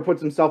sledgehammer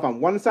puts himself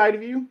on one side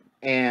of you,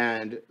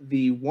 and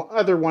the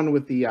other one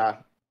with the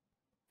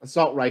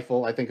assault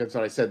rifle, I think that's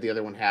what I said the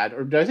other one had.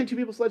 Or did I say two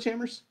people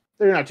sledgehammers?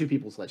 They're not two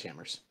people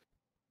sledgehammers.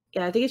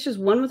 Yeah, I think it's just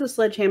one with a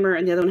sledgehammer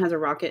and the other one has a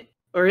rocket.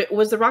 Or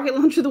was the rocket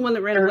launcher the one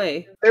that ran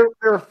away? There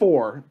are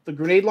four. The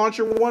grenade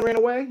launcher one ran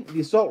away. The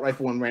assault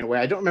rifle one ran away.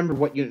 I don't remember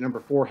what unit number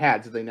 4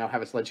 had, so they now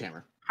have a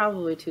sledgehammer.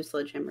 Probably 2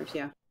 sledgehammers,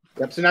 yeah.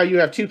 Yep, so now you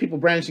have 2 people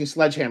brandishing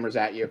sledgehammers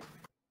at you.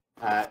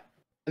 And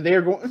they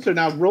are going. So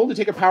now roll to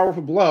take a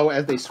powerful blow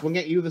as they swing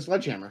at you with a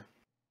sledgehammer.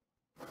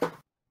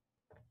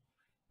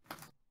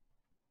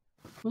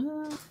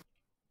 Well,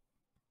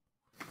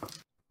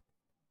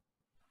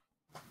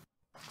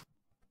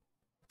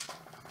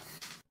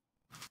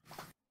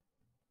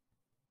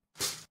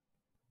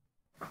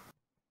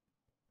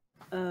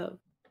 Uh,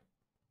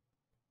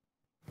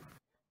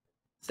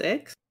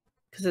 6?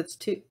 Because it's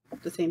the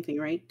same thing,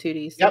 right?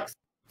 2d6.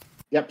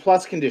 Yep,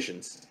 plus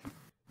conditions.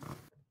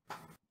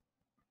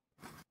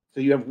 So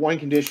you have 1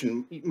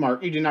 condition.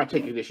 Mark, you did not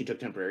take a condition, you took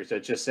temporary, so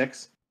it's just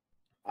 6.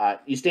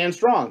 You stand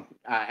strong,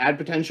 add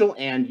potential,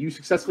 and you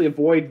successfully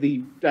avoid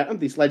the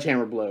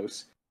sledgehammer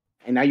blows.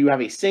 And now you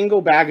have a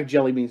single bag of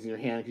jelly beans in your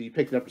hand because you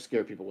picked it up to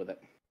scare people with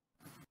it.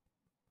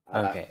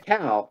 Okay.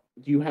 Cal,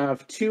 you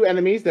have 2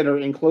 enemies that are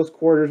in close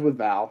quarters with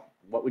Val.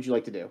 What would you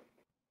like to do?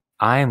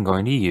 I am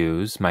going to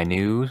use my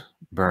new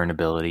burn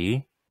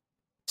ability,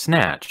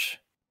 Snatch.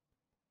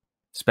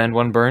 Spend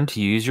 1 burn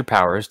to use your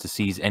powers to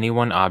seize any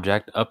one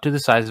object up to the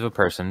size of a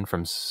person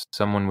from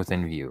someone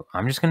within view.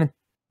 I'm just going to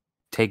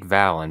take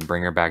Val and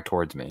bring her back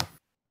towards me.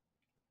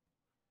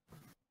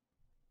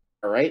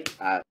 All right.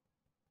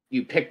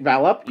 You pick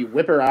Val up. You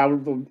whip her out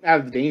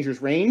of the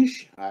dangerous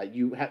range.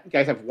 You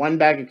guys have 1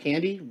 bag of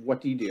candy.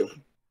 What do you do?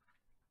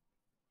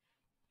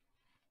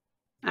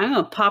 I'm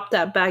going to pop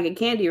that bag of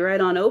candy right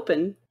on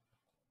open.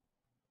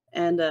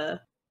 And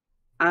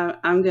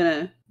I'm going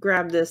to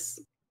grab this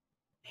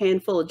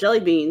handful of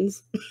jelly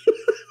beans.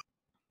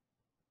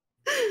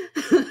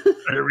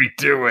 What are we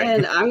doing?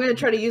 And I'm going to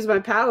try to use my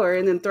power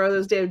and then throw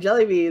those damn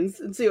jelly beans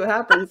and see what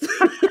happens.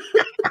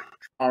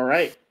 All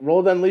right.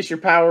 Roll to unleash your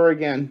power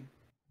again.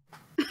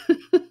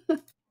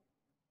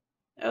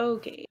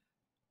 Okay.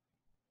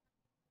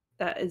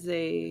 That is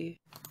a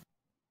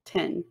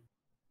 10.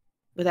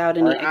 Without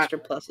any extra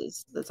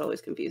pluses. That's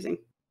always confusing.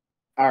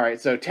 All right,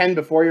 so 10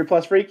 before your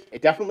plus freak.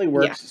 It definitely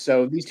works. Yeah.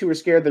 So these 2 are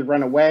scared. They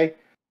run away.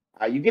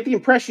 You get the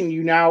impression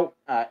you now...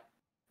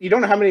 you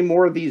don't know how many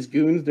more of these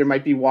goons there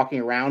might be walking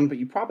around, but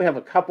you probably have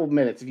a couple of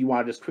minutes if you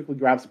want to just quickly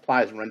grab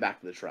supplies and run back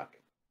to the truck.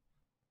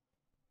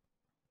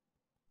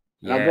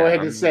 And I'll go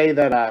ahead and say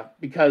that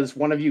because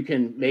one of you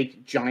can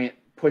make giant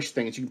push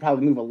things, you can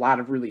probably move a lot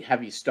of really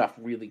heavy stuff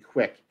really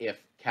quick if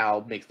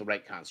Cal makes the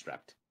right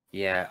construct.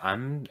 Yeah,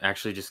 I'm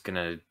actually just going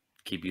to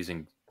keep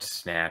using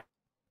Snatch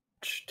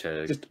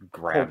to Just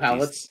grab whole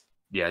pallets.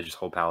 Yeah, just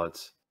whole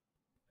pallets.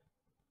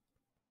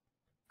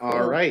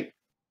 All right.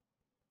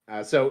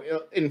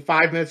 So in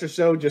 5 minutes or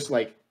so, just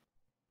like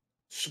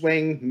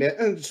swing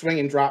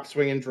and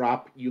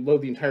drop. You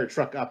load the entire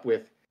truck up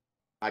with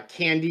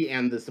candy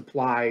and the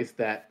supplies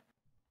that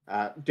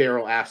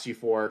Daryl asked you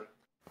for.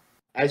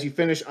 As you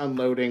finish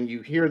unloading,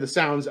 you hear the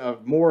sounds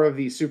of more of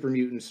these super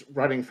mutants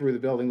running through the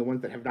building, the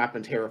ones that have not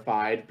been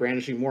terrified,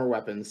 brandishing more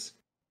weapons.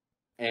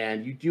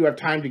 And you do have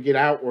time to get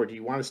out, or do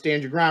you want to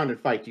stand your ground and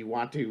fight? Do you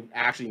want to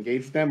actually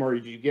engage with them, or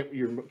do you get what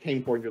you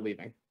came for and you're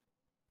leaving?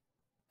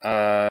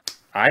 I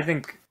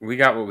think we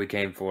got what we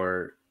came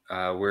for.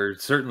 We're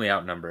certainly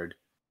outnumbered.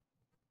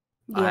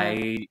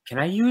 Yeah. Can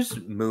I use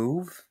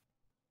move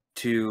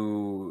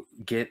to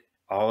get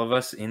all of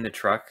us in the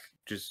truck?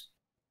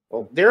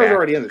 Well, Daryl's back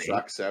already in the to me.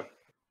 truck, so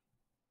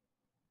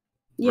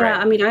Yeah,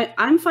 Right. I mean,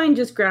 I'm fine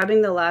just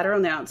grabbing the ladder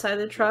on the outside of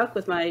the truck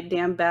with my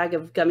damn bag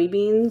of gummy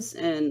beans.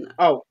 And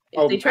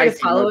if they try I to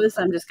see. follow us,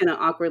 I'm just going to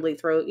awkwardly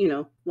throw,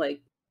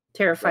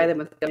 terrify Right. them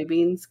with gummy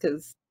beans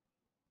because...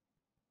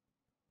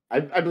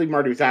 I believe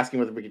Marty was asking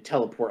whether we could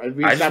teleport. I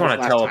just want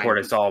to teleport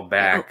us all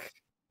back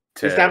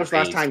We to established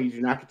last base. time you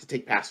do not get to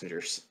take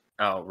passengers.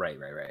 Oh, right.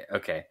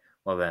 Okay.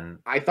 Well then,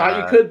 I thought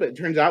you could, but it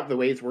turns out the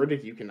way it's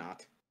worded, you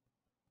cannot.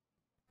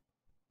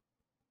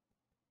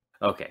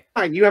 okay.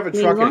 Fine, you have a I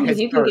mean, truck as long and as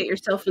head you can start. get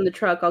yourself in the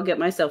truck, I'll get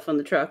myself in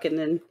the truck, and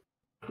then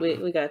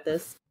we got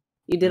this.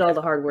 You did all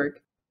the hard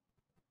work.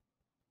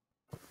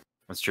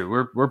 That's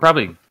true. We're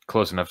probably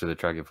close enough to the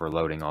truck if we're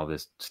loading all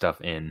this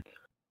stuff in.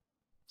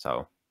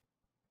 So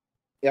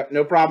Yep,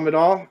 no problem at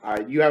all.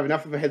 You have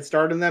enough of a head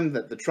start on them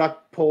that the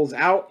truck pulls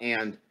out,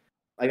 and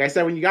like I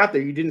said, when you got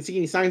there, you didn't see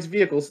any signs of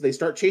vehicles, so they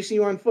start chasing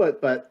you on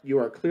foot, but you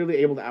are clearly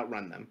able to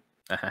outrun them.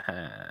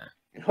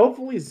 And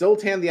hopefully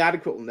Zoltan the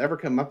Adequate will never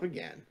come up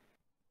again.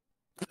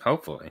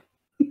 hopefully.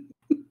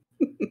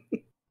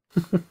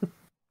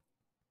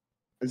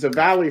 And so,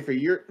 Valerie, for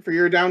your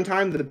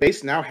downtime, the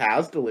base now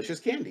has delicious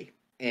candy.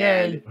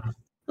 And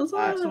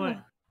Excellent.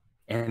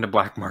 And a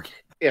black market.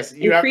 yes,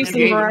 you have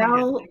Increasing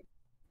morale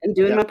and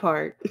doing Yep. my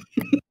part.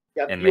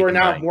 Yep, and you are making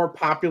now money. more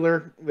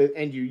popular,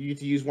 and you need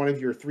to use one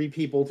of your 3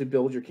 people to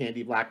build your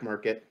candy black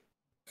market.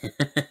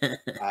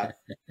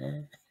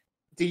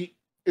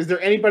 Is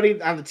there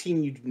anybody on the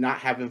team you do not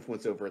have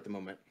influence over at the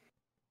moment?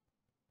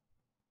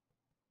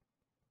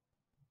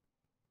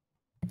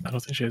 I don't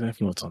think she has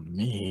influence on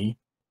me.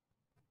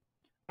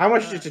 How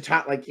much did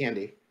Jatat like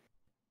candy?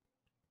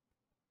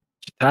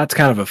 That's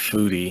kind of a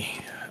foodie.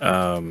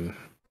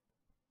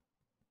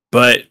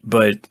 But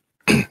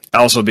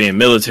also being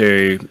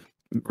military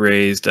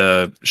raised,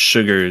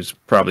 sugar is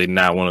probably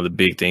not one of the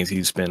big things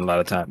he spent a lot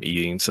of time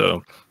eating.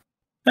 So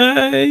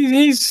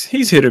he's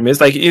hit or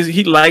miss. Like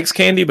he likes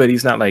candy, but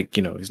he's not like,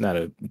 he's not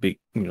a big,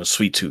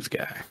 sweet tooth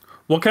guy.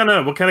 What kind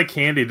of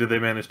candy did they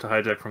manage to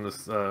hijack from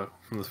this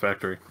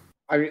factory?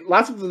 I mean,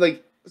 lots of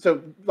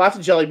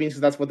jelly beans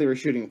because that's what they were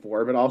shooting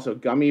for, but also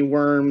gummy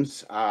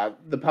worms,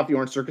 the puffy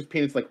orange circus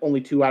peanuts, like only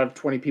 2 out of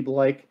 20 people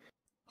like.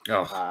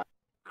 Oh,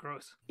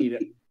 Gross. Eat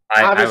it.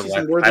 Obviously,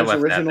 some Werther's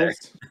originals.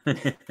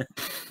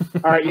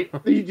 All right,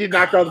 you did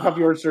not grab the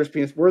puffy orange circus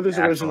peanuts. Werther's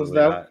originals,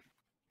 though. Not.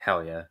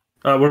 Hell yeah.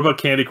 What about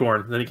candy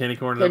corn? Any candy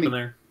corn up in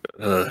there?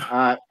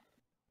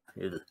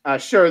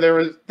 Sure,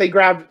 they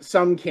grabbed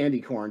some candy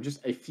corn,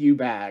 just a few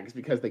bags,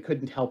 because they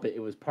couldn't help it. It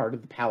was part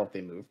of the pallet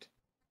they moved.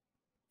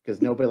 Because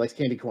nobody likes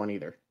candy corn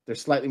either. They're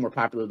slightly more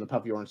popular than the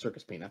puffy orange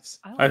circus peanuts.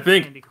 I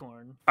think candy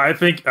corn. I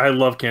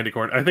love candy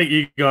corn. I think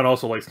Egon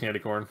also likes candy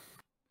corn.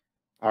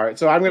 All right,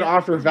 so I'm going to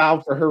offer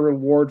Val for her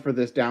reward for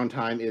this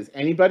downtime is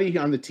anybody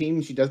on the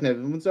team she doesn't have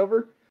influence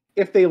over,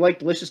 if they like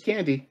delicious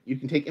candy, you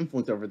can take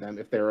influence over them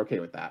if they're okay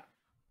with that.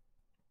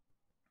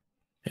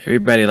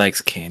 Everybody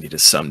likes candy to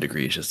some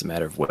degree. It's just a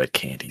matter of what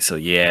candy. So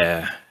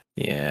yeah.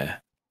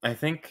 I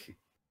think,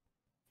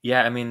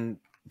 I mean,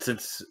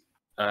 since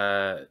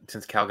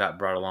Cal got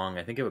brought along,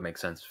 I think it would make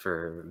sense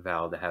for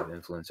Val to have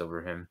influence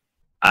over him.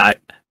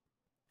 Can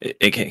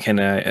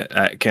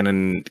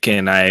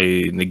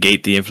I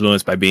negate the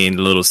influence by being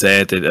a little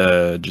sad that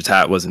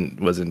Jatat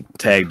wasn't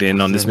tagged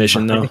in on this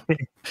mission though?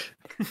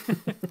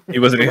 he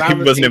wasn't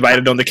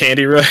invited on the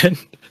candy run.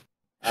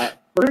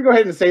 We're gonna go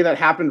ahead and say that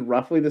happened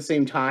roughly the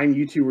same time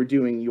you two were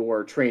doing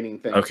your training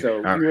thing. Okay, so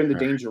you were in the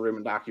danger room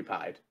and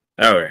occupied.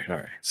 All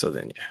right. So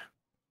then, yeah.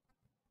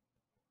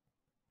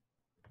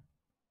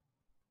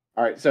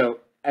 All right.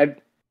 So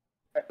Ed,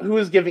 who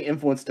is giving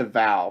influence to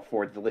Val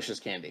for delicious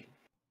candy?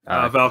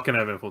 Val can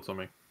have influence on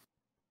me.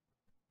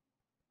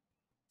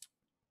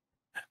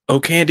 Oh,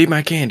 candy,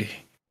 my candy.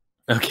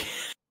 Okay.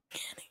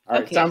 All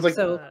right. Okay, Sounds like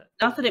so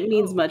not that it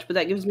means much, but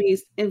that gives me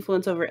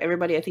influence over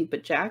everybody, I think,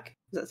 but Jack.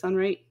 Does that sound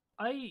right?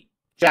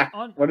 Jack.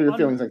 What are your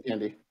feelings on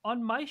candy?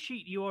 On my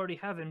sheet, you already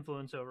have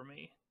influence over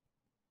me.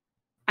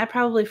 I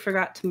probably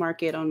forgot to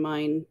mark it on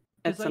mine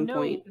at some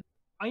point.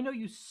 I know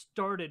you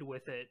started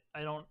with it.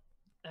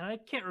 I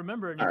can't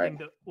remember anything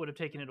that would have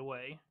taken it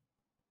away.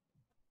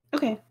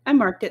 Okay, I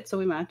marked it, so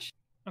we match.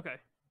 Okay.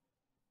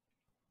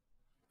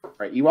 All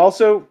right. You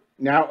also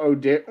now owe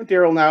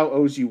Daryl now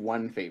owes you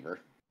 1 favor.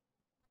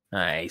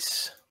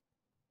 Nice.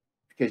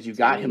 Because you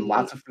got him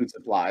lots of food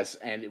supplies,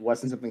 and it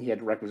wasn't something he had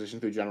to requisition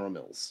through General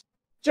Mills.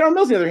 General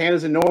Mills, on the other hand,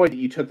 is annoyed that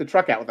you took the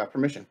truck out without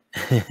permission.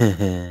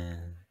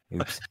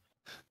 Oops.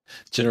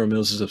 General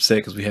Mills is upset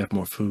because we have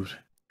more food.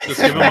 Just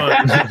give him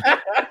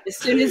As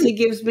soon as he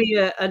gives me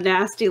a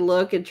nasty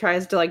look and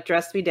tries to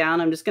dress me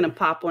down, I'm just gonna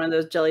pop one of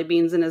those jelly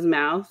beans in his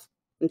mouth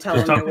and tell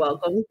him you're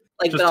welcome.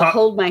 But I'll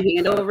hold my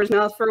hand over his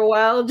mouth for a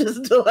while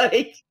just to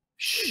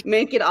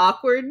make it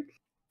awkward.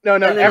 No.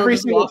 Every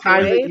single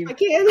time that you go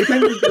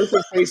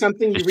to say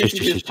something, you reach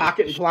into his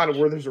pocket and pull out a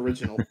Werther's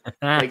original.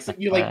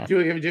 You do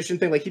a magician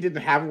thing. Like he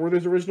didn't have a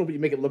Werther's original, but you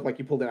make it look like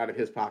you pulled it out of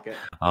his pocket.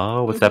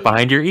 Oh, what's that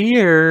behind your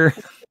ear?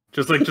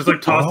 Just toss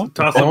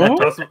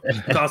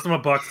him a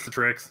box of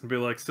tricks and be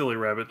like, "Silly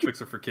rabbit, tricks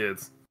are for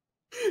kids."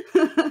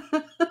 You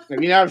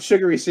now have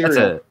sugary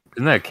cereal.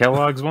 Isn't that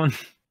Kellogg's one?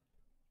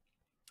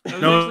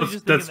 No,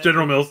 that's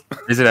General Mills.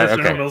 Is it? Okay.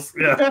 General Mills?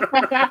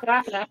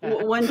 Yeah.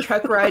 1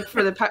 truck ride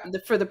for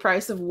the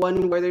price of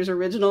 1 Werther's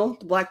original.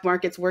 The black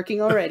market's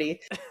working already.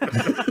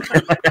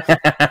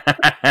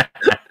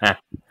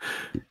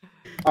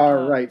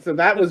 All right, so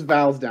that was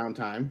Val's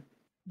downtime.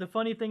 The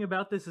funny thing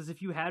about this is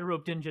if you had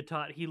roped in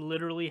Jatat, he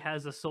literally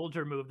has a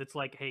soldier move that's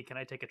like, hey, can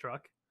I take a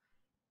truck?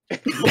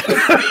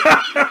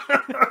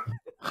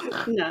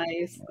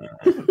 Nice.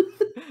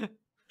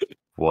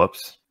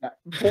 Whoops.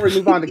 Before we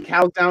move on to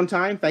Cal's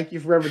downtime, thank you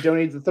for whoever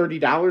donated the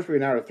 $30. We're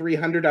now at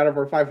 $300 out of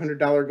our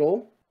 $500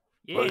 goal.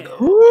 Yeah.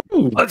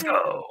 Let's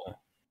go.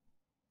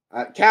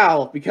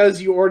 Cal,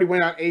 because you already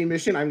went on a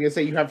mission, I'm going to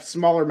say you have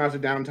smaller amounts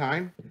of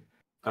downtime.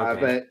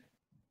 Okay. But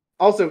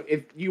also,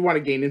 if you want to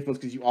gain influence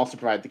because you also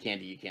provide the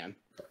candy, you can.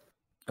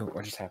 Oh,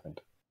 what just happened?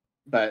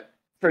 But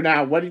for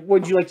now, what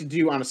would you like to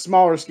do on a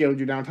smaller scale with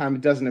your downtime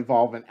that doesn't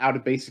involve an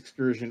out-of-base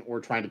excursion or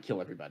trying to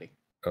kill everybody?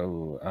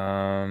 Oh,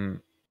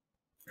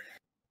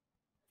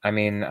 I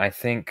mean, I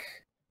think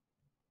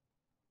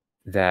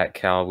that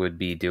Cal would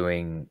be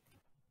doing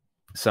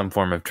some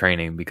form of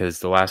training because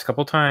the last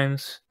couple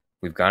times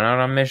we've gone out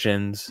on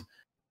missions,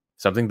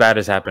 something bad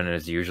has happened and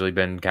it's usually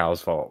been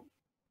Cal's fault.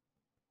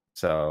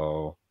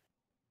 So...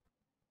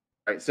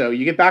 All right, so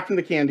you get back from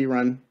the candy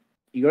run,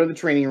 you go to the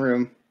training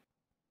room,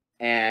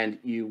 and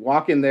you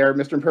walk in there.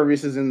 Mr.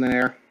 Impervious is in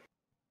there,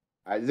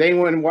 Does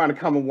anyone want to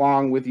come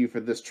along with you for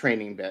this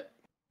training bit?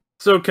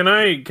 So can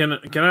I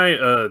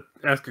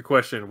ask a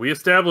question? We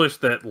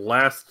established that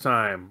last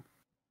time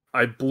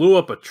I blew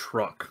up a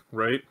truck,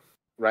 right?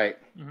 Right.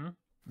 Mm-hmm.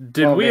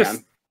 Did Well, we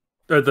van.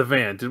 the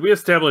van? Did we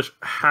establish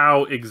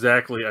how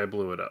exactly I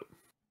blew it up?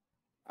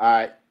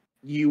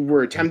 You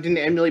were attempting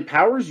to emulate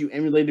powers. You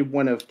emulated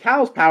one of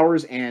Cal's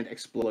powers and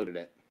exploded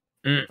it.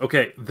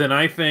 Okay, then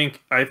I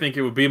think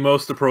it would be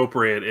most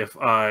appropriate if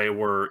I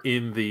were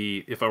in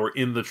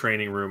the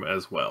training room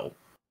as well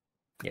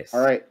Yes.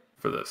 All right.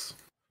 for this.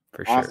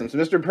 For sure. Awesome. So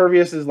Mr.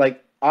 Impervious is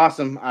like,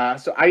 awesome.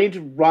 So I need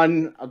to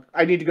run.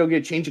 I need to go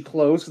get a change of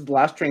clothes for the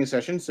last training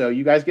session. So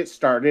you guys get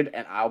started,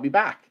 and I'll be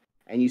back.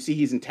 And you see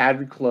he's in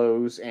tattered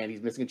clothes, and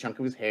he's missing a chunk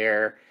of his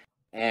hair.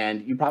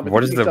 And you probably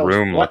What does the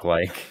room look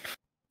like?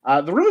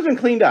 The room has been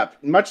cleaned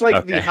up, much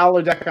like the Okay.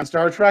 holodeck on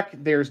Star Trek.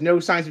 There's no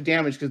signs of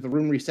damage because the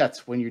room resets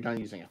when you're done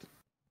using it.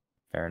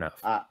 Fair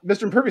enough.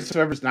 Mr. Impervious,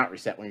 however, is not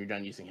reset when you're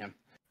done using him.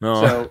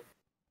 No. So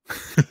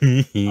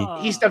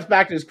Uh, he steps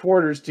back to his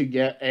quarters to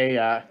get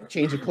a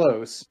change of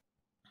clothes,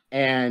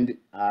 and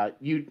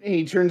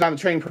he turns on the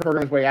training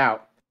program's way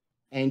out,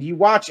 and you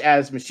watch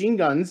as machine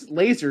guns,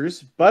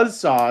 lasers,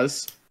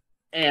 buzzsaws,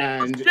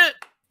 and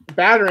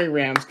battering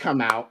rams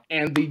come out,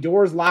 and the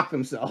doors lock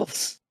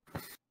themselves.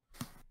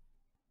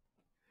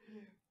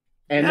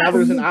 And now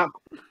there's an op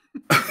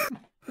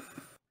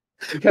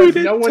because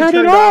no one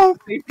turned off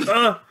the safety.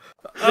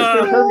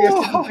 Mr. Impervious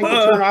didn't think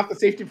to turn off the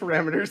safety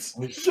parameters.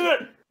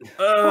 Shit!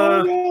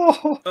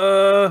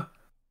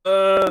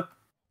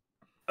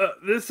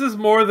 This is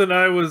more than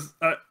I was.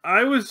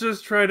 I was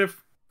just trying to.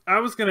 I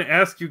was going to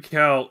ask you,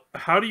 Cal,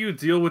 how do you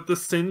deal with the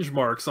singe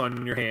marks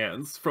on your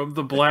hands from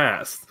the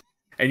blast?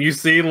 And you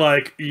see,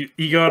 like,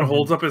 Egon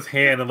holds up his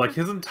hand, and like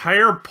his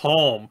entire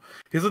palm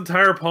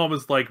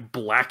is like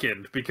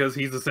blackened because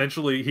he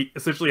essentially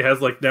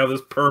has like now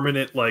this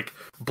permanent like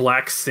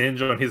black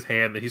singe on his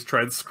hand that he's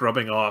tried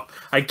scrubbing off.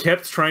 I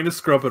kept trying to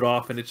scrub it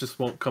off, and it just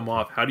won't come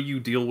off. How do you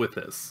deal with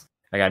this?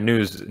 I got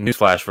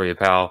newsflash for you,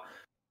 pal.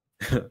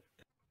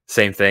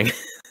 Same thing.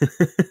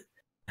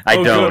 I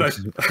Oh, don't. good.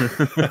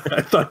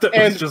 I thought that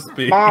And was just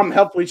me. Mom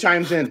helpfully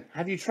chimes in.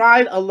 Have you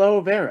tried aloe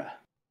vera?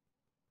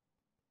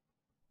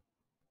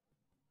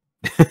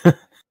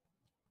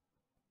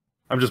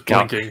 I'm just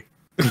Cal. blinking.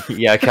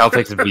 Yeah, Cal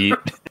takes a beat.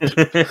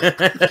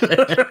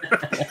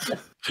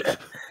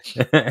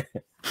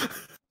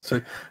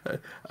 So,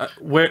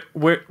 where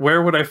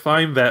would I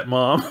find that,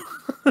 Mom?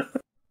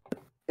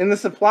 In the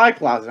supply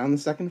closet on the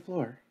second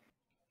floor.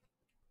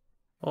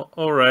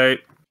 All right.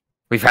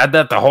 We've had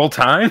that the whole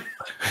time?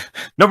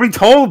 Nobody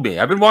told me.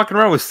 I've been walking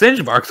around with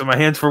singe marks on my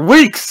hands for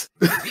weeks.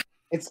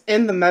 It's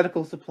in the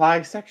medical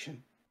supply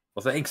section.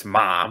 Well, thanks,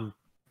 Mom.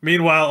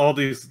 Meanwhile, all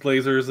these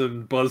lasers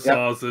and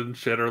buzzsaws and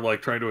shit are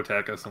like trying to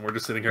attack us, and we're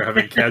just sitting here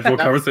having a casual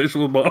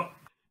conversation with Mom.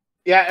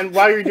 Yeah, and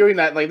while you're doing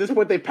that, like this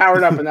point they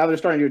powered up and now they're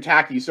starting to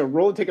attack you. So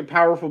roll to take a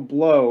powerful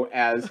blow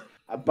as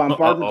a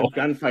bombardment of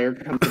gunfire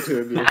comes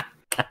into view.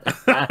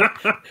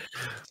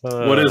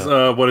 What is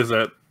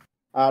that?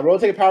 Roll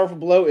to take a powerful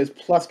blow is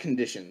plus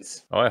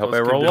conditions. Oh, I hope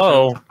Plus I roll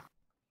low.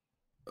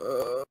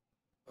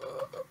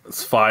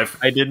 It's 5.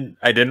 I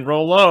didn't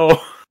roll low.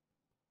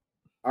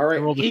 All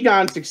right, rolled a-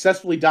 Egon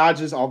successfully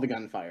dodges all the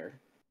gunfire.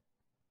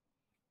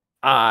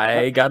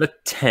 I got a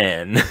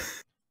 10.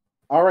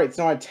 All right,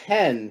 so at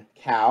 10,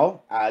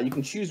 Cal, you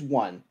can choose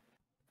one.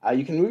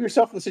 You can remove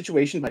yourself from the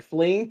situation by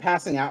fleeing,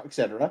 passing out,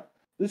 etc.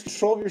 Lose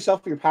control of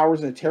yourself or your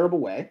powers in a terrible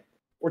way,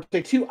 or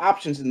take 2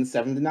 options in the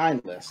 7 to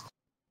 9 list.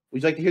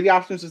 Would you like to hear the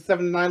options of the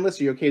 7 to 9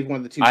 list, or are you okay with one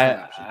of the 2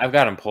 options? I've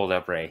got them pulled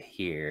up right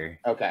here.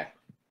 Okay.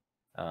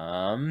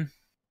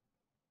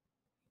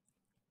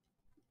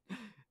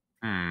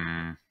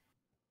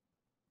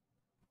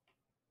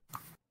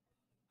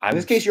 In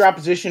this case, your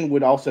opposition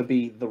would also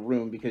be the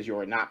room because you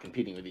are not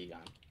competing with Egon.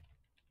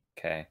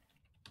 Okay.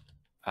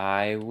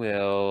 I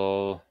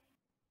will.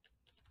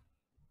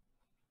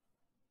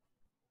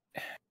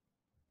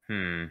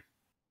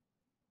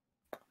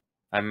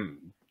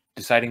 I'm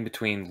deciding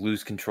between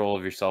lose control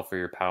of yourself or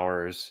your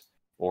powers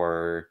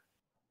or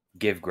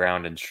give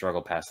ground and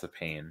struggle past the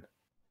pain.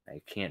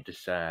 I can't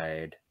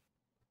decide.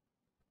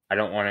 I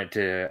don't want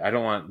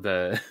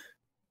the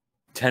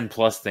 10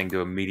 plus thing to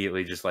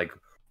immediately just like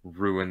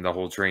ruin the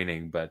whole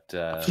training, but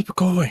Keep it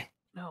going.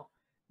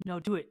 No,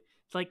 do it.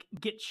 It's like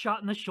get shot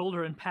in the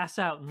shoulder and pass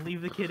out and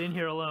leave the kid in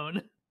here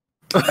alone.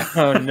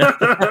 oh no.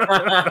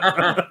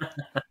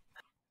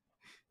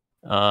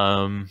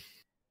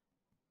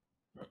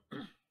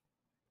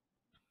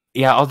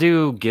 Yeah, I'll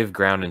do give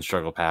ground and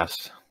struggle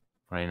past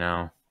right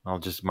now. I'll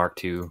just mark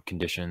 2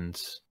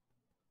 conditions.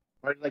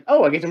 Or like,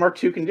 oh, I get to mark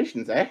 2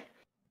 conditions, eh?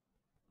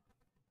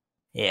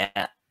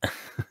 Yeah.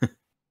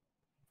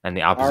 And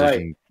the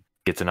opposition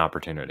gets an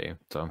opportunity.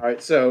 So All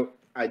right, so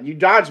you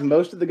dodge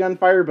most of the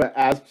gunfire, but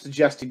as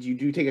suggested, you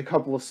do take a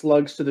couple of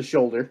slugs to the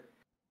shoulder.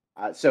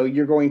 So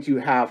you're going to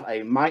have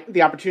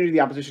the opportunity the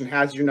opposition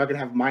has. You're not going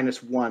to have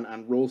 -1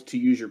 on rolls to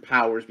use your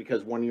powers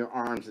because one of your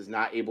arms is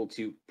not able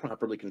to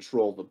properly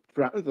control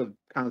the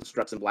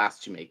constructs and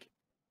blasts you make.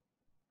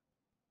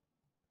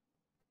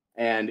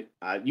 And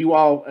you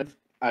all,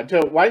 why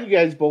don't you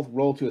guys both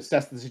roll to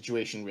assess the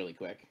situation really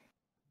quick?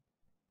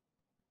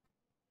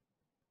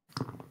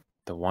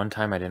 The one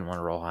time I didn't want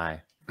to roll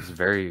high. It's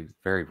very,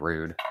 very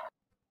rude.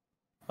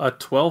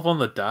 12 on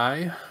the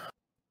die.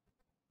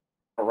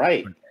 All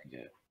right.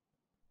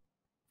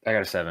 I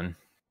got a 7.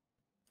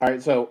 All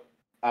right, so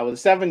with a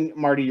 7,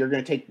 Marty, you're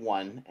going to take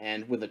 1,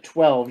 and with a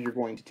 12, you're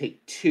going to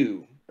take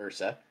 2,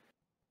 Ursa.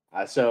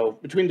 So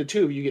between the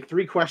two of you, get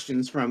 3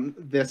 questions from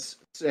this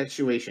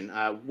situation.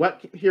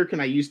 What here can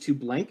I use to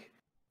blank?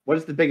 What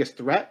is the biggest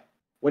threat?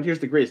 What here's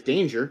the greatest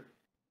danger?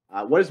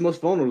 What is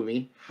most vulnerable to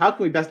me? How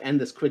can we best end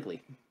this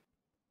quickly?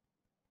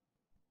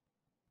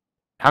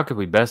 How could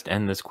we best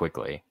end this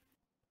quickly?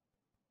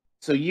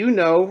 So you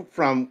know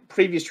from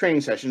previous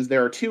training sessions,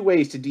 there are 2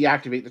 ways to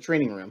deactivate the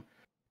training room.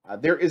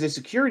 There is a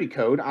security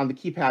code on the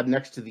keypad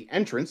next to the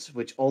entrance,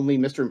 which only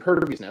Mr.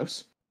 Impervious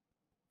knows.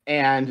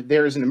 And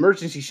there is an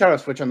emergency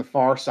shut-off switch on the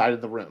far side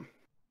of the room.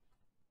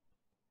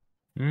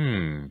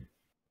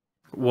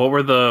 What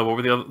were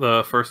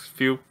the first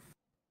few?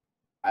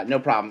 No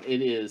problem.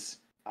 It is,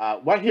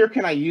 what here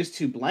can I use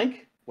to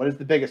blank? What is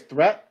the biggest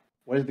threat?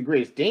 What is the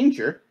greatest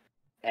danger?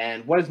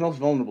 And what is most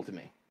vulnerable to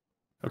me?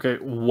 Okay,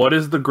 what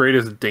is the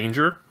greatest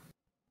danger?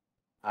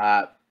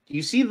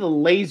 You see the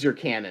laser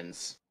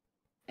cannons,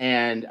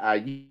 and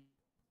you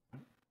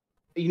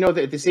know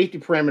that if the safety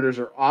parameters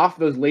are off,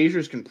 those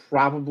lasers can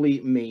probably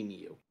maim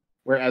you,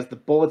 whereas the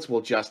bullets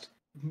will just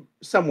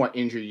somewhat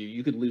injure you.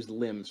 You could lose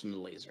limbs from the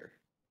laser.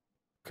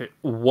 Okay,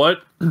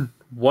 what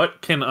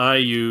can I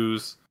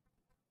use?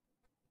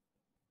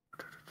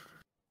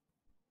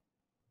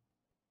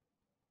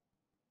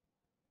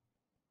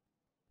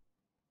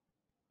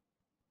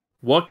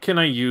 What can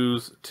I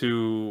use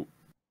to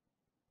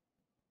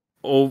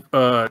what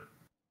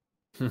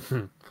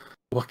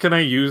can I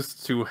use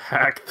to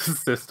hack the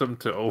system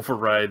to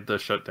override the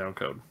shutdown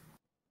code?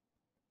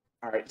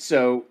 All right,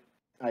 so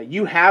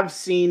you have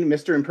seen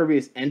Mr.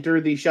 Impervious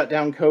enter the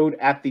shutdown code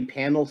at the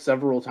panel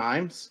several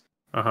times.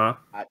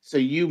 So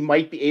you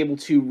might be able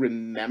to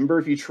remember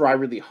if you try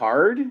really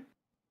hard.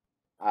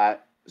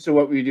 So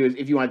what we do is,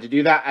 if you wanted to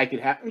do that,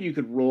 you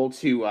could roll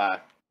to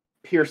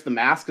pierce the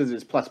mask because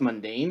it's plus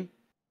mundane.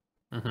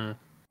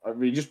 Or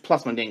just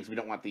plus mundane because we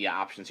don't want the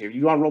options here. If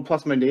you want to roll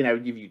plus mundane, I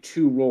would give you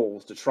 2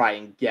 rolls to try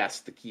and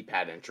guess the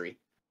keypad entry,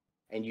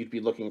 and you'd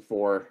be looking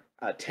for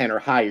 10 or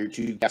higher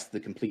to guess the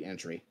complete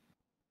entry.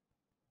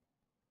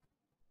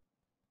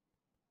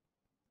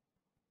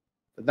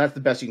 But that's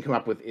the best you can come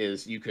up with.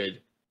 Is you could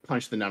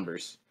punch the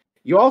numbers.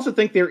 You also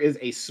think there is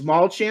a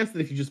small chance that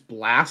if you just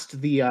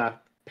blast the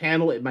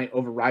panel, it might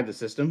override the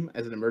system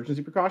as an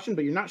emergency precaution,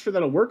 but you're not sure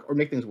that'll work or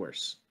make things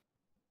worse.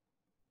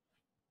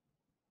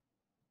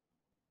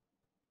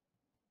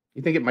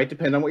 You think it might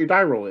depend on what your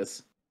die roll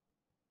is.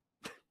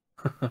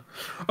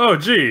 Oh,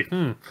 gee.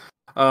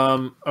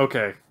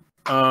 Okay.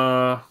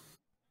 So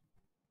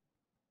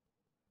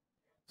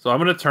I'm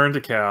going to turn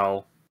to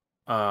Cal,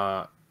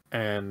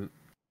 and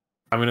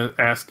I'm going to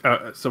ask.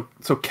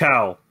 So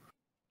Cal,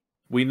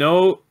 we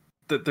know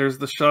that there's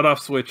the shut-off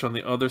switch on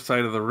the other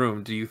side of the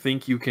room. Do you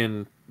think you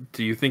can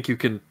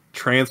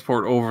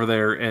transport over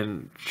there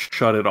and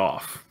shut it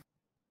off?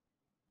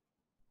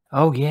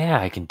 Oh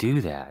yeah, I can do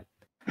that.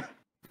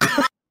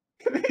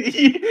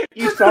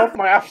 You solved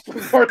my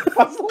obstacle course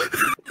puzzle.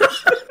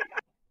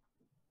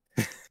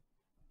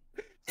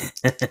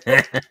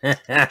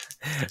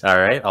 All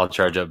right, I'll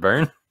charge up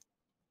burn.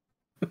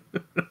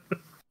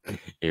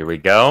 Here we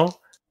go.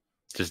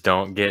 Just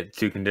don't get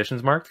 2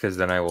 conditions marked, because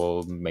then I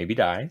will maybe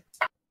die.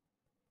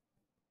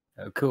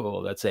 Oh,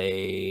 cool. That's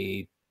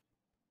a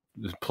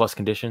plus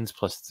conditions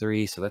plus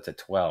 3, so that's a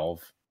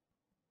 12.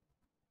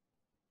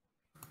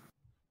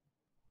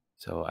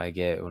 So I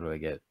get, what do I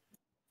get?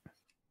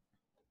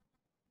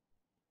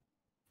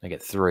 I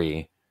get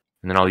 3,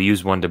 and then I'll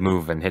use 1 to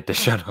move and hit the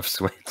shut-off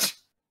switch.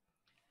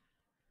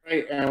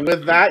 Right, and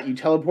with that, you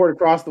teleport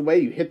across the way,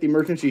 you hit the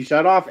emergency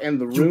shut-off, and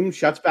the room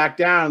shuts back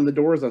down, and the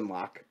doors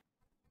unlock.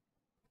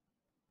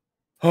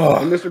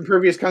 And Mr.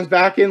 Impervious comes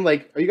back in,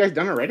 like, are you guys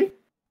done already?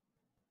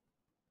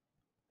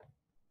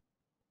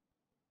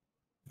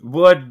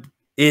 What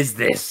is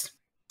this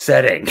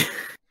setting?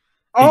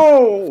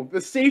 Oh, the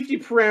safety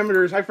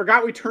parameters. I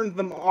forgot we turned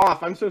them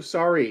off. I'm so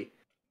sorry.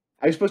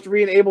 I was supposed to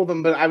re-enable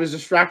them, but I was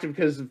distracted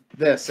because of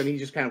this, and he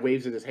just kind of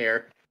waves at his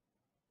hair.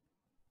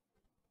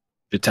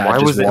 The Tide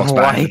just walks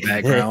by in the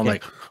background,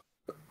 like...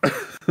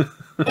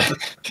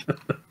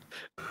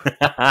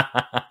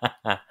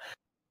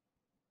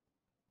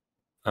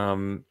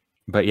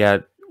 But yeah,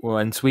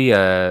 once we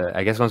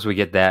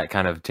get that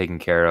kind of taken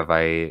care of,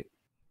 I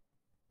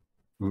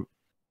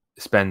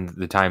spend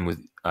the time with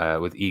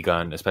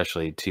Egon,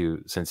 especially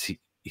too, since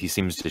he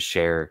seems to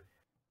share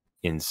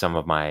in some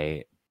of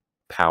my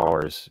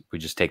powers. We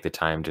just take the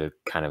time to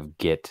kind of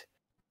get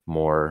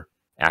more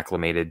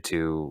acclimated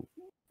to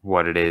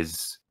what it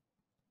is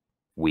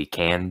we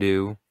can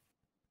do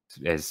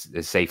as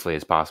safely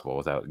as possible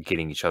without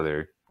getting each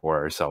other or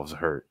ourselves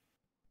hurt.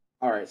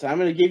 All right, so I'm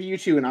going to give you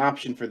 2 an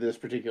option for this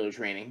particular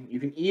training. You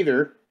can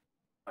either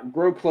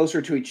grow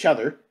closer to each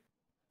other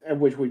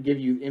which would give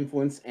you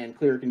influence and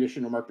clear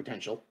condition or mark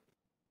potential.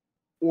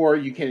 Or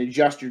you can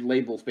adjust your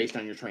labels based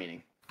on your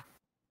training.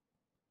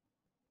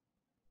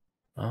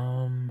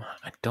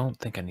 I don't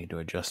think I need to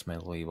adjust my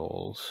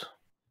labels.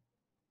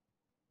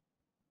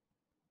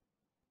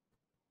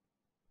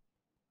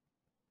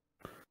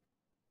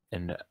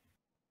 And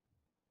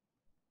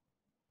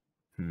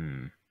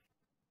And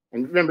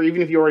remember,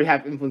 even if you already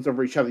have influence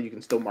over each other, you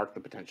can still mark the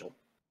potential.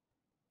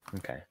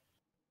 okay.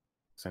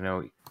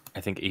 So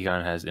I think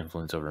Egon has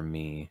influence over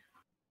me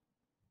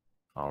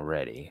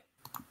already.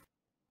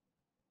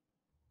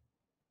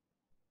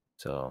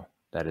 So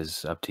that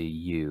is up to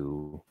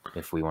you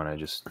if we want to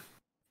just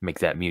make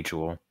that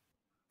mutual.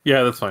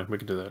 Yeah, that's fine. We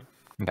can do that.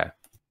 Okay.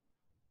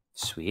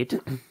 Sweet.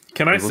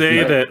 Can I We will say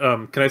do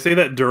that? Can I say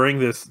that during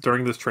this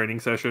training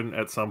session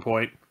at some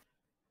point,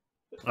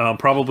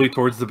 probably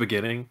towards the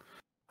beginning,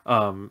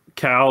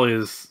 Cal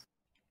is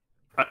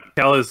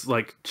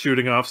like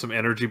shooting off some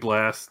energy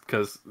blast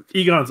because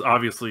Egon's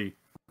obviously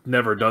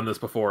never done this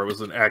before. It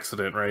was an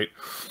accident, right?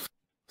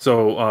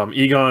 So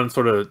Egon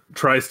sort of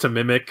tries to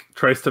mimic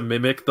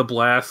the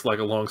blast like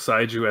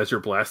alongside you as you're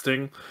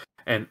blasting,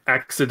 and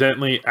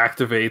accidentally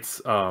activates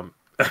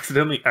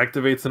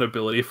an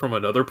ability from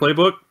another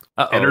playbook,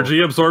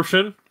 energy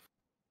absorption.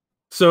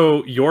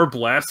 So your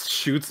blast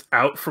shoots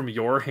out from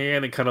your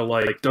hand and kind of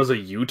like does a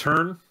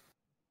U-turn.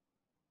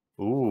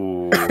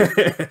 Ooh.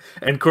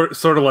 And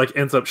sort of like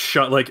ends up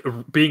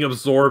being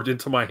absorbed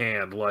into my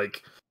hand, We're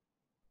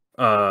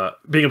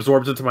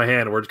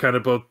kind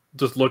of both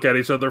just look at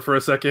each other for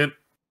a second.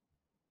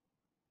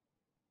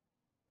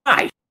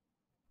 I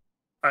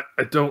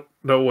don't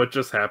know what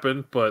just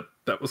happened, but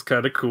that was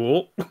kind of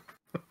cool.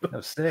 That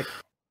was sick.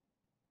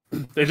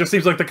 It just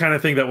seems like the kind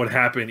of thing that would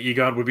happen.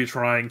 Egon would be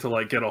trying to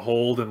like get a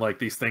hold, and like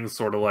these things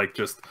sort of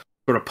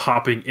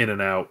popping in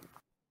and out.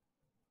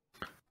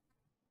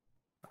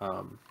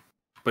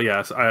 But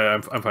yeah, so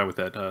I'm fine with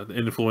that. The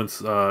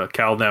influence,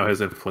 Cal now has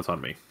influence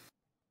on me.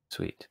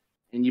 Sweet.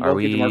 And you both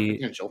get to mark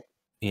potential.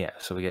 Yeah,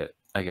 so I get.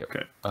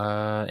 Okay.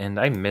 And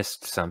I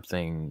missed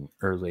something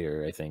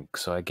earlier, I think.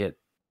 So I get.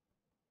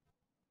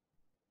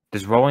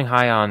 Does rolling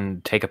high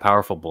on take a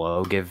powerful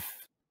blow give?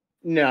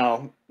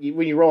 No.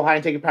 When you roll high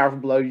and take a powerful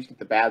blow, you get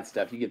the bad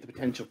stuff. You get the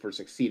potential for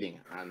succeeding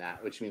on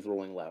that, which means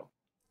rolling low.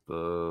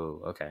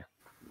 Oh, okay.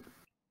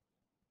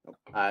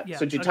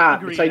 So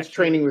Jatat, besides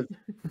training with...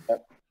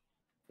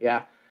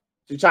 yeah.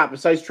 Jatat,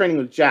 besides training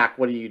with Jack,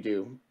 what do you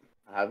do?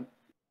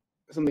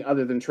 Something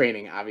other than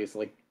training,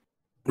 obviously.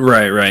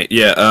 Right.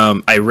 Yeah.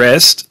 I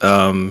rest,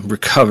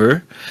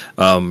 recover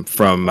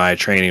from my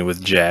training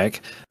with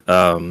Jack.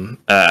 I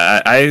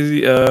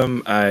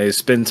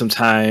spend some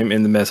time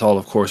in the mess hall,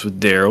 of course, with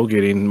Daryl,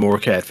 getting more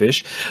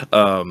catfish.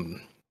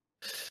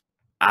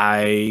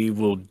 I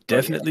will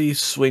definitely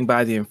swing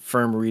by the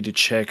infirmary to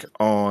check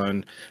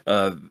on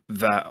not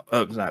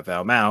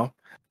Val Mal,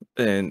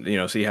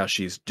 and see how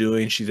she's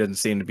doing. She doesn't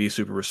seem to be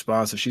super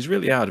responsive. She's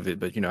really out of it,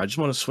 but I just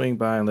want to swing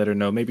by and let her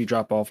know. Maybe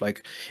drop off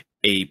like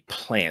a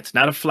plant,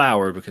 not a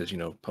flower, because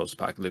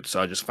post-apocalypse. So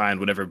I'll just find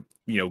whatever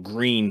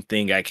green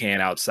thing I can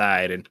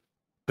outside and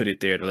put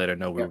it there to let her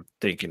know we're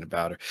thinking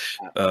about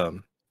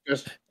her.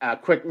 Just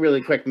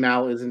really quick.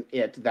 Mal isn't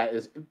it. That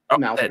is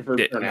Mal's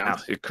preferred pronoun.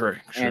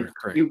 Correct. Sure, and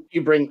correct.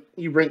 You bring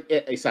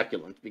it a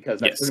succulent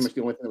because that's pretty much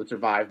the only thing that would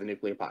survive the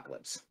nuclear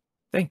apocalypse.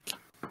 Thank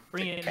you.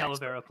 Bring in an aloe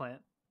vera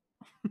plant.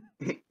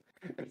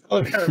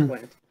 Aloe vera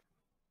plant.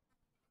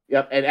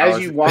 Yep, and as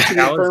you walk to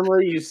the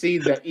infirmary, you see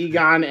that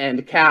Egon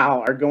and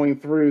Cal are going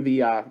through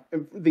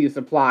the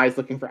supplies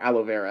looking for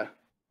aloe vera.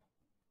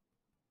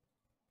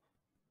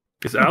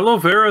 Is aloe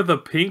vera the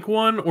pink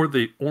one or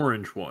the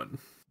orange one?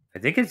 I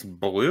think it's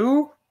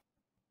blue.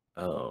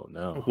 Oh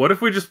no! What if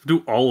we just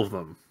do all of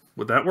them?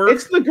 Would that work?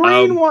 It's the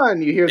green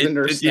one. You hear the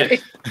nurse say.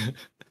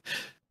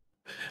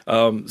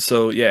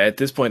 So yeah, at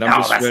this point,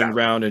 I'm just running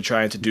around and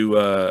trying to do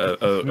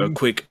a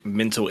quick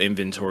mental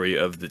inventory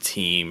of the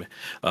team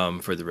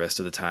for the rest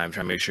of the time,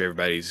 trying to make sure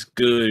everybody's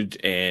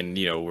good and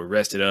we're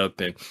rested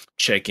up, and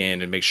check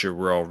in and make sure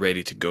we're all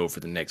ready to go for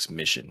the next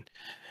mission.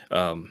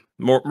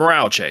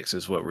 Morale checks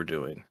is what we're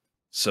doing.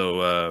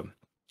 So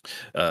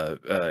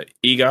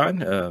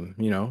Egon,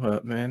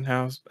 man,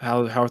 how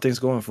are things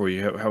going for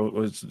you? How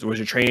was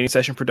your training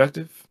session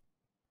productive?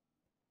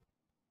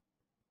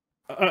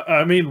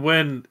 I mean,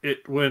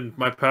 when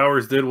my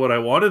powers did what I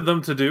wanted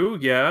them to do,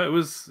 yeah, it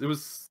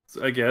was.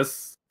 I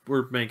guess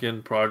we're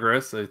making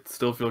progress. I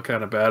still feel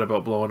kind of bad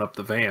about blowing up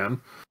the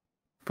van,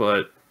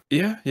 but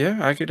yeah,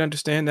 I could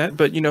understand that.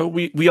 But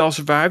we all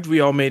survived. We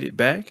all made it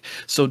back.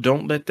 So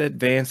don't let that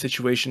van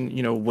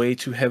situation, weigh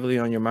too heavily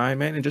on your mind,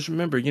 man. And just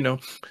remember,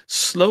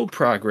 slow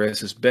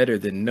progress is better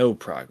than no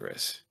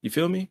progress. You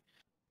feel me?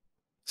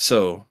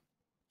 So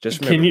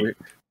just remember.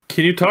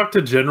 Can you talk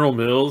to General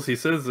Mills? He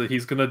says that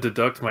he's going to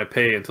deduct my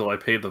pay until I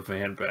pay the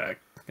van back.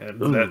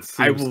 And that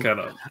seems kind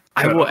of...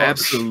 I will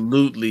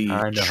absolutely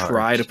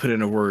try to put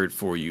in a word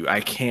for you. I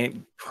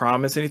can't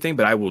promise anything,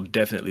 but I will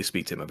definitely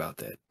speak to him about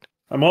that.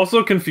 I'm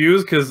also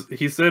confused because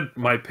he said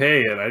my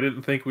pay, and I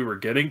didn't think we were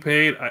getting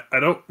paid. I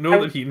don't know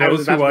that he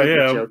knows who I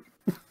am.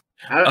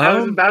 I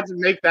was about to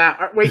make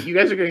that. Wait, you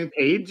guys are getting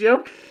paid,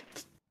 joke?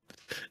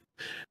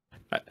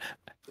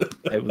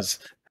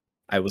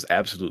 I was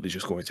absolutely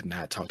just going to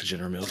not talk to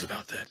General Mills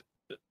about that.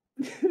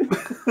 It's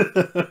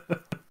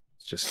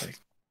just like,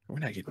 we're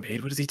not getting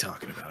paid. What is he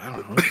talking about? I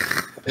don't know.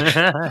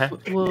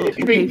 We'll You're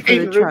pay being for paid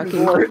the in written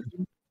trucking. word.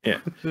 Yeah.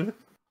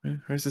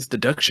 Where's this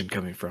deduction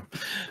coming from?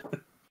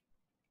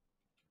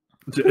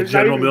 There's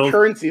General not even Mills.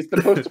 currency. It's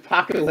the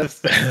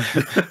post-apocalypse.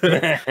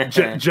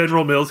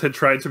 General Mills had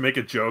tried to make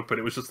a joke, but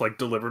it was just like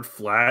delivered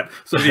flat.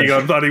 So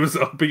Egon thought he was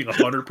being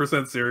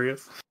 100%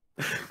 serious.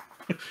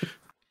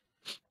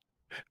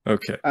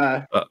 Okay.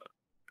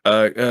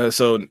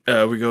 So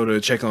we go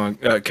to check on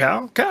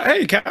Cal. Cal,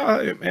 hey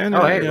Cal, man.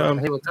 Oh, hey,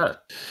 hey, what's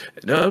up?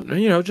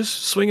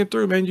 Just swinging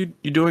through, man.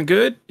 You doing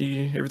good?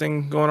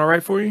 Everything going all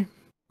right for you?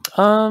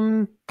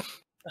 I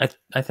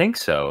think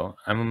so.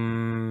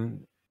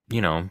 I'm,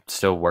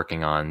 still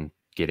working on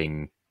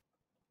getting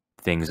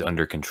things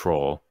under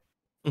control.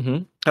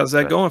 Mm-hmm. How's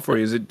that going for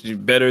you? Is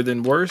it better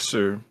than worse,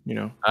 or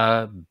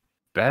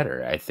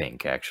Better, I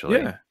think, actually.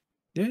 Yeah.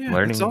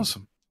 Learning, that's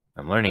awesome.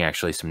 I'm learning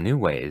actually some new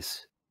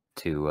ways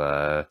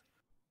to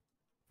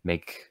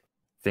make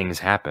things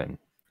happen.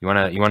 You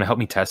wanna help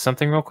me test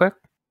something real quick?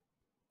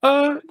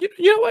 You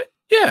know what?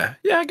 Yeah,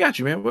 I got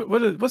you, man.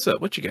 What's up?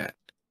 What you got?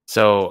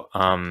 So,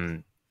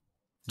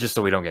 just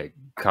so we don't get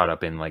caught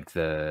up in like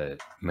the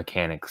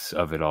mechanics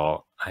of it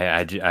all,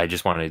 I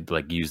just want to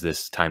like use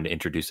this time to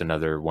introduce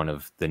another one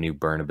of the new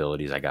burn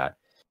abilities I got.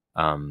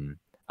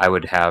 I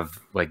would have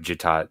like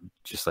Jatat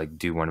just like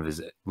do one of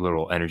his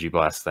little energy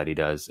blasts that he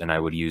does, and I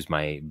would use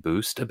my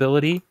boost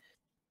ability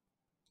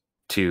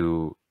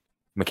to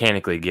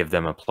mechanically give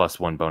them a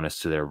 +1 bonus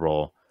to their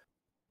roll.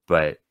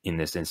 But in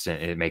this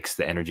instant, it makes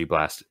the energy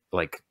blast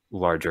like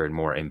larger and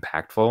more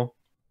impactful,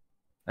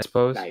 I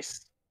suppose.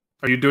 Nice.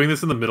 Are you doing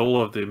this in the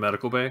middle of the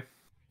medical bay?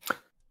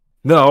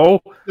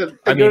 No.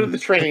 They go to the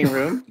training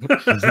room.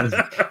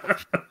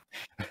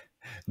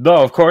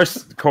 No, of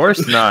course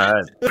not.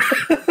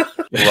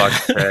 Luck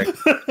check.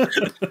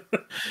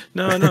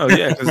 No,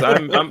 yeah,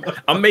 because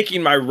I'm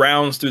making my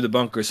rounds through the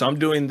bunker, so I'm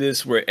doing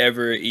this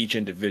wherever each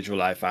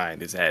individual I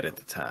find is at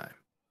the time.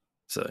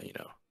 So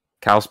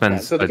Cal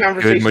spends so the a good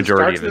conversation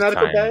majority starts of in his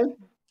medical time. bay,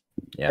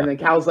 Yeah. and then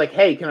Cal's like,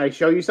 "Hey, can I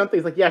show you something?"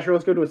 He's like, "Yeah, sure.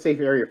 Let's go to a safe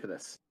area for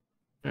this."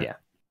 Yeah.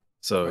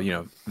 So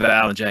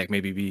Val and Jack,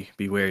 maybe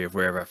be wary of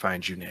wherever I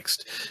find you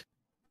next.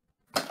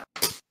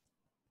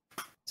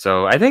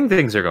 So I think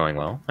things are going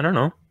well. I don't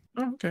know.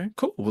 Oh, okay,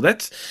 cool. Well,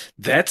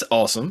 that's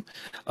awesome.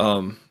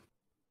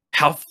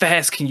 How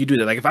fast can you do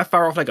that? Like, if I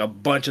fire off like a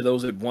bunch of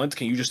those at once,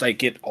 can you just like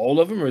get all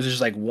of them, or is it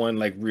just like one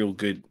like real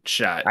good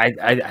shot?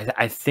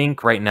 I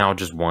think right now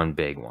just one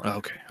big one.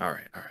 Okay, all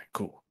right,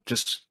 cool.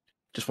 Just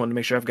wanted to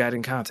make sure I've got it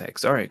in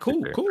context. All right,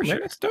 cool, For man. sure.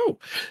 That's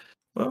dope.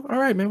 Well, all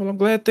right, man. Well, I'm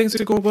glad things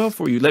are going well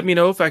for you. Let me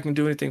know if I can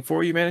do anything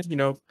for you, man.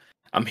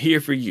 I'm here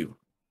for you.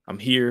 All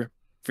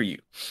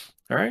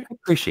right. I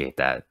appreciate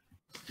that.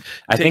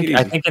 I think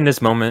in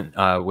this moment,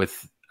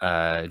 with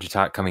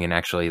Jatat coming in,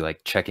 actually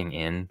like checking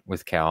in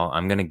with Cal,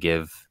 I'm gonna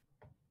give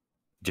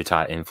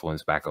Jatat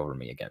influence back over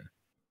me again.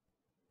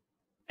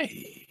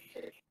 Hey,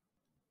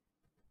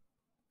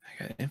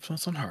 I got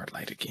influence on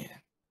Hardlight again.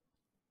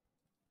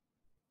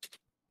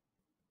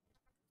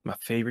 My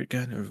favorite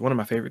gun, or one of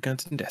my favorite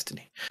guns in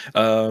Destiny.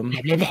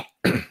 And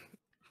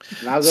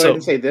I was going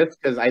to say this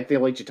because I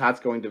feel like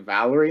Jatat's going to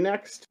Valerie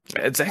next.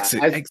 It's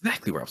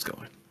exactly where I was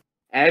going.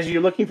 As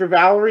you're looking for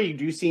Valerie, you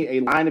do see a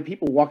line of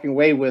people walking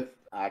away with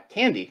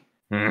candy.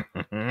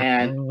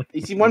 And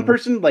you see one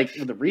person like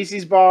with a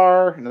Reese's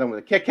bar, another one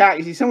with a Kit Kat.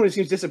 You see someone who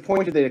seems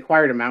disappointed they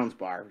acquired a Mounds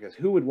bar, because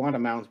who would want a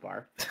Mounds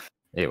bar?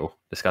 Ew,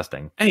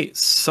 disgusting. Hey,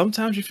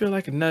 sometimes you feel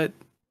like a nut.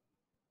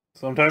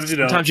 Sometimes you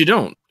don't. Sometimes you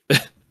don't.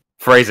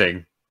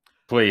 Phrasing,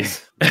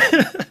 please.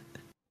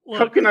 Look,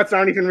 Coconuts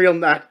aren't even real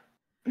nut.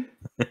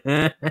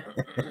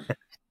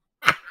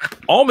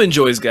 Almond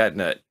Joy's got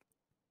nut.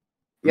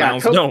 Yeah,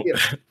 Mounds don't. yeah,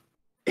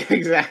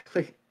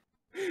 exactly.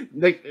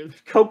 Like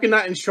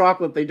coconut and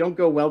chocolate, they don't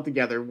go well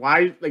together.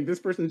 Why? Like this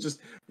person's just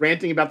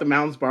ranting about the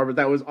Mounds bar, but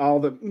that was all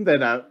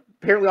that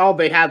apparently all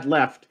they had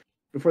left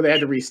before they had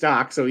to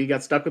restock. So he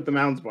got stuck with the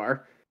Mounds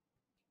bar.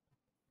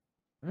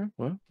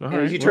 Well, And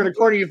as you turn a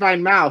corner, you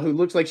find Mal, who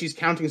looks like she's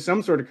counting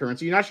some sort of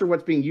currency. You're not sure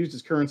what's being used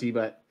as currency,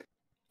 but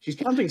she's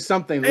counting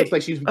something. It looks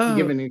like she's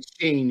given in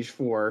exchange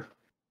for.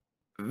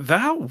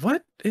 Val,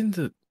 what in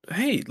the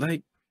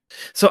like?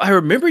 So I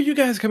remember you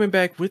guys coming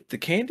back with the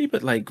candy,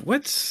 but like,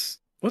 what's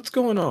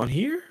going on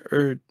here?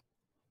 Or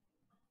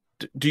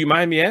do you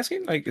mind me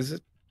asking? Like, is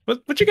it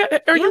what you got?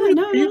 Are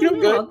you doing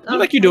good? I'll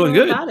Like you're tell doing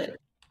you all good. about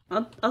it.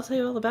 I'll tell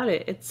you all about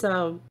it. It's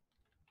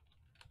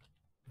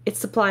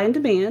supply and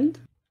demand.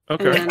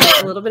 Okay. And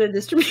a little bit of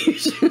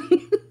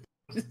distribution.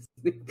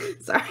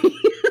 Sorry.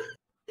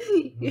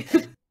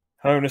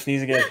 I'm gonna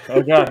sneeze again.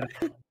 Oh god.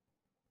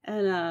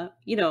 And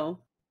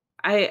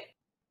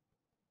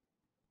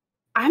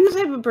I'm the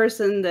type of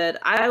person that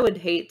I would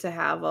hate to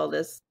have all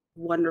this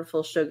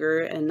wonderful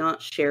sugar and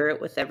not share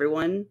it with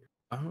everyone.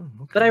 Oh,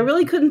 okay. But I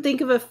really couldn't think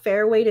of a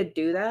fair way to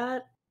do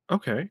that.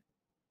 Okay.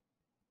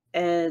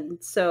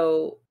 And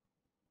so,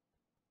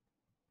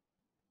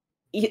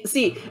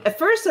 see, at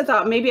first I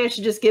thought maybe I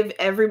should just give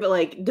everybody,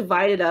 like,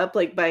 divide it up,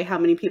 like, by how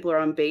many people are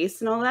on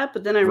base and all that.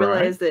 But then I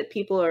realized that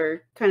people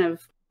are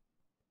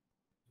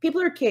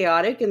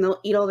chaotic and they'll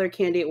eat all their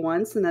candy at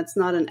once. And that's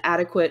not an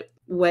adequate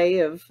way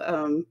of,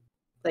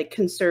 like,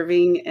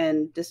 conserving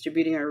and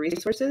distributing our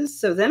resources.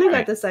 So then I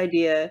got this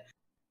idea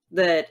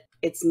that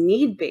it's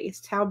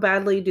need-based. How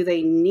badly do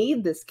they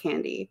need this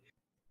candy?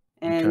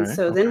 And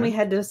so then we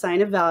had to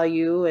assign a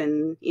value,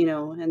 and, you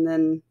know, and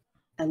then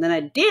I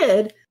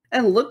did.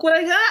 And look what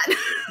I got.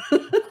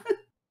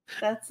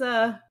 That's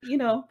you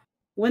know,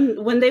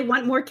 when they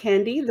want more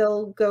candy,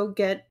 they'll go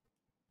get,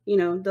 you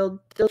know,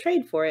 they'll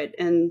trade for it,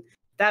 and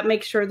that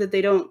makes sure that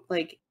they don't,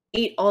 like,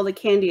 eat all the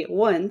candy at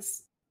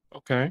once.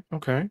 Okay.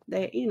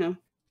 They, you know.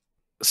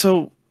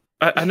 So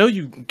I know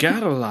you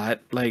got a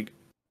lot. Like,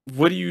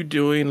 what are you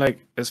doing, like,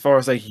 as far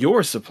as, like,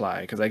 your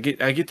supply? Because I get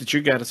that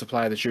you got a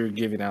supply that you're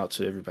giving out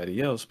to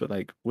everybody else, but,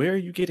 like, where are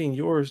you getting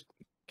your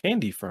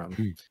candy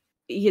from?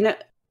 You know,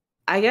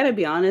 I gotta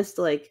be honest,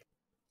 like,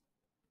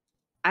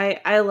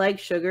 I like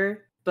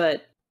sugar,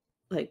 but,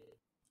 like,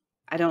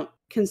 I don't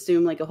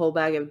consume, like, a whole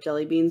bag of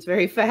jelly beans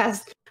very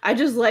fast. I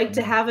just like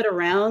to have it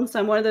around. So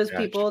I'm one of those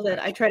people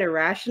that I try to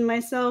ration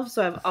myself.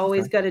 So I've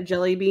always got a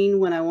jelly bean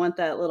when I want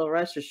that little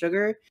rush of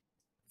sugar.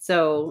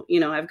 So,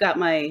 you know, I've got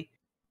my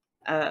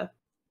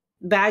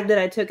bag that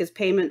I took as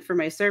payment for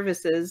my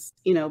services,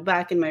 you know,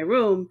 back in my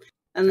room.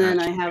 And then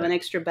I have an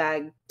extra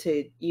bag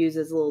to use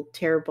as little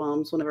terror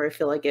bombs whenever I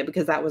feel like it,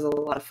 because that was a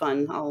lot of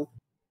fun. I'll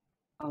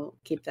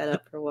keep that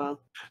up for a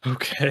while.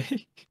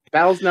 Okay.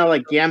 Val's now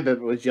like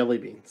Gambit with jelly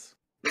beans.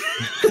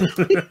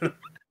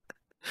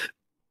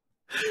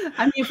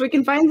 I mean, if we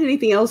can find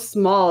anything else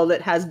small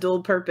that has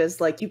dual purpose,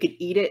 like you could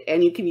eat it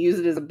and you can use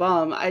it as a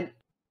bomb,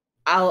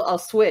 I'll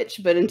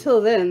switch. But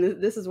until then,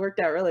 this has worked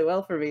out really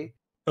well for me.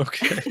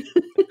 Okay.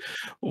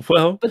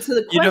 Well, but so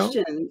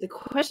the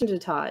question to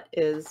Tot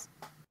is,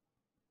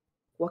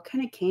 what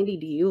kind of candy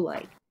do you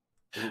like?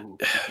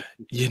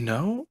 You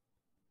know,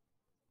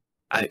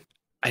 I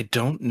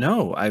don't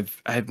know.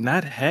 I've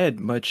not had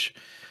much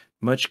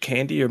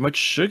candy or much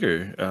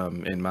sugar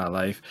in my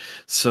life.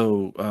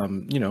 So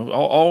you know,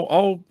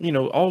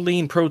 all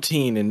lean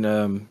protein and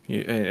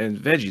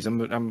veggies.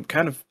 I'm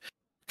kind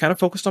of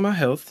focused on my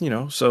health, you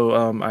know.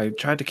 So I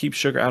tried to keep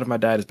sugar out of my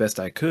diet as best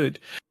I could.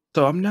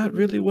 So I'm not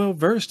really well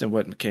versed in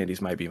what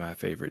candies might be my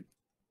favorite.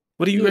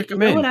 What do you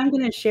recommend? You know what I'm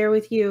going to share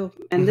with you,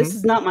 and this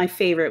is not my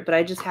favorite, but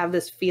I just have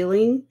this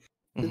feeling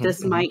that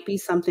this might be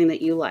something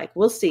that you like.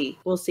 We'll see.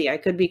 I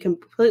could be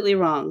completely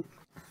wrong.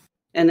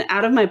 And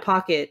out of my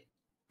pocket,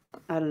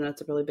 I don't know, it's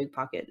a really big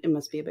pocket. It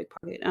must be a big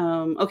pocket.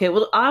 Okay,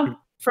 well,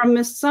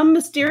 from some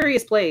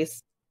mysterious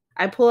place,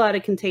 I pull out a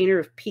container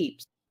of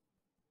Peeps.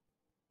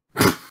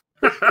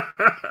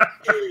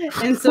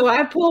 And so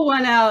I pull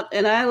one out,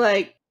 and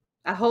I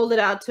hold it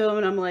out to him,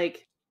 and I'm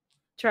like,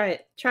 try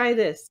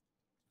this.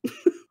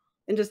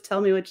 And just tell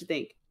me what you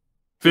think.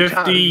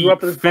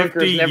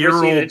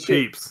 50-year-old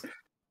Peeps.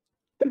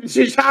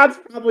 Todd's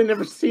probably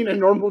never seen a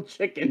normal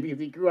chicken because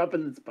he grew up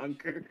in this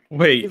bunker.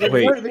 Wait.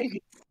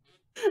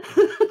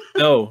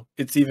 No,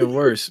 it's even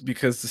worse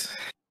because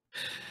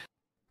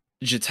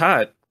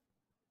Jatat,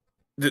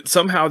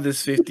 somehow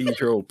this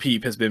 50-year-old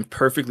Peep has been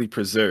perfectly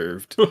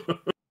preserved.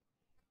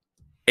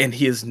 And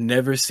he has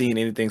never seen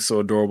anything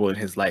so adorable in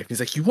his life. He's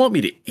like, "You want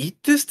me to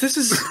eat this? This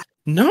is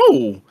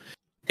no."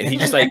 And he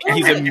just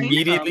he's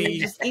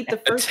immediately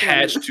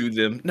attached to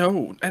them.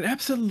 No, and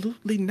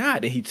absolutely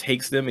not. And he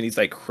takes them and he's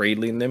like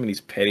cradling them and he's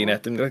petting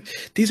at them. Like,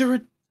 these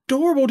are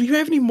adorable. Do you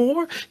have any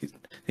more?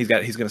 He's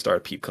gonna start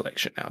a Peep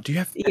collection now. Do you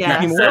have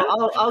any more?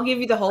 So I'll give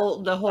you the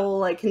whole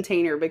like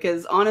container,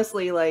 because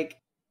honestly, like,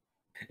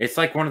 it's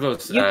like one of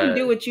those. You can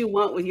do what you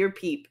want with your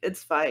Peep.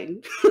 It's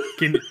fine.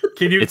 Can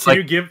you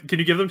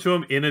give them to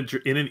him in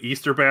an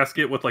Easter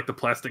basket with like the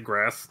plastic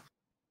grass,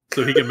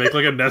 so he can make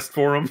like a nest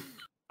for them?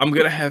 I'm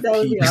gonna have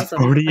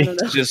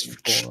Peeps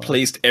just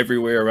placed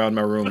everywhere around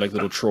my room like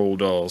little troll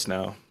dolls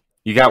now.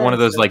 You got one of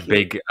those like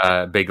big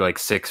like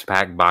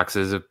 6-pack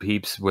boxes of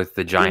Peeps with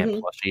the giant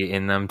plushie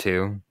in them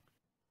too.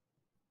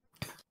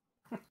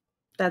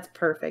 That's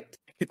perfect.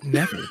 It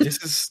never.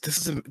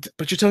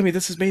 But you're telling me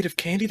this is made of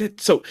candy?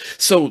 So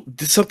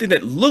something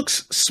that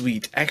looks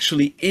sweet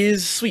actually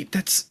is sweet.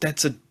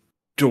 That's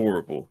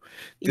adorable.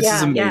 This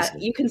is amazing. Yeah.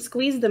 You can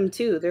squeeze them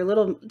too. They're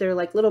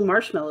like little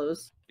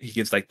marshmallows. He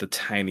gets like the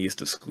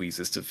tiniest of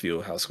squeezes to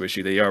feel how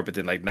squishy they are, but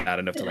then like not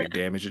enough to like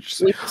damage it.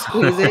 We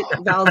squeeze it.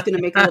 Val's gonna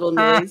make a little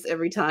noise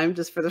every time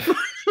just for the fun.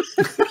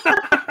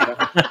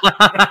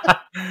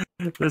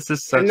 This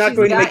is such. I'm not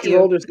going to make you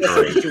roll this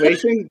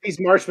situation. These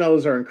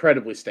marshmallows are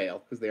incredibly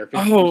stale because they are.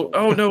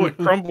 Oh no! It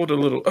crumbled a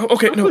little. Oh,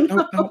 okay,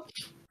 no.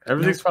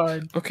 Everything's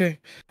fine. Okay,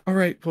 all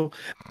right. Well,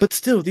 but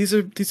still, these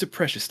are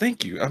precious.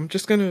 Thank you. I'm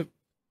gonna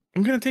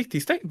take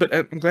these. But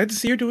I'm glad to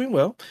see you're doing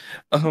well.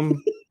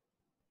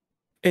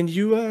 And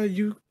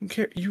you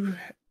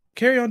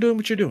carry on doing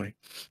what you're doing.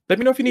 Let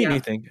me know if you need Yeah.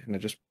 anything. And I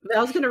just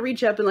I was gonna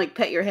reach up and like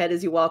pet your head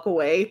as you walk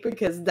away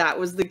because that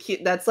was the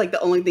cute. That's like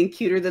the only thing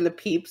cuter than the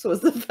peeps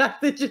was the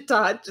fact that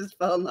Jatat just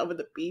fell in love with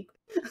the peep.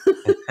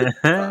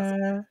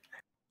 Awesome.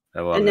 I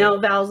love And it. now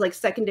Val's like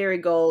secondary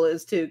goal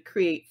is to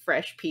create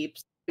fresh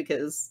peeps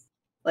because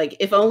like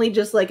if only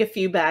just like a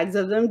few bags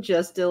of them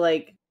just to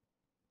like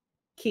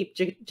keep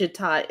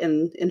Jatat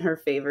in her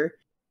favor.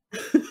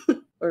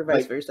 Or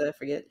vice versa, I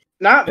forget.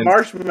 Not And-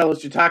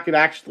 marshmallows Jatat could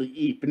actually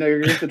eat, but no, you're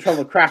going to get the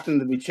trouble of crafting them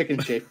to be chicken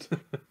shaped.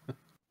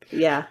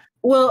 Yeah.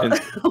 Well, And-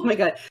 oh my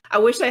god. I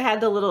wish I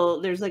had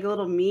there's like a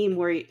little meme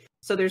where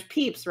so there's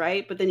peeps,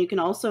 right? But then you can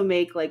also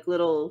make like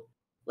little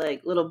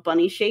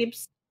bunny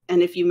shapes.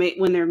 And if you make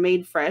when they're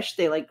made fresh,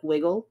 they like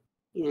wiggle.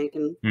 You know, you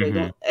can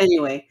wiggle.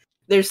 Anyway,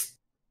 there's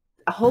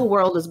a whole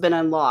world has been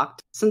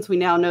unlocked since we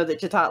now know that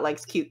Jatat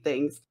likes cute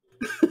things.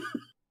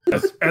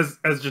 As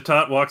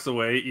Jatat walks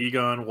away,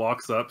 Egon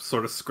walks up,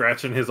 sort of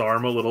scratching his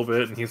arm a little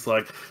bit, and he's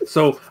like,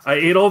 "So I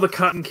ate all the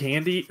cotton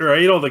candy, or I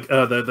ate all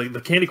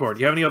the candy corn. Do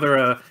you have any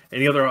other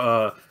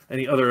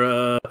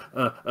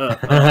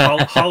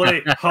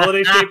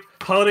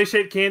holiday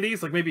shaped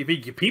candies? Like maybe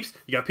Peeps?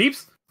 You got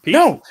Peeps? Peeps?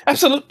 No,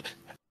 absolutely.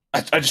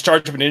 I just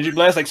charged up an energy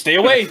blast. Like, stay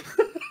away.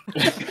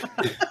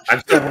 I'm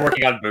still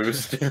working on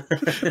Boost.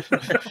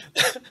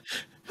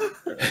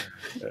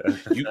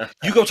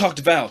 You go talk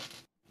to Val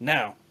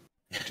now.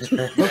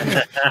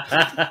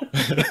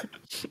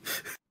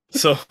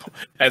 So,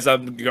 as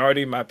I'm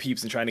guarding my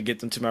peeps and trying to get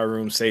them to my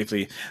room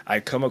safely, I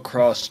come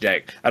across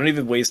Jack. I don't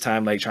even waste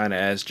time like trying to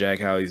ask Jack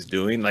how he's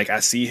doing. Like, I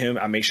see him,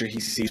 I make sure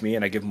he sees me,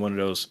 and I give him one of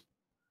those.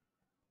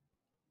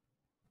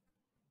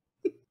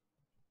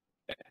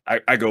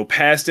 I go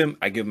past him,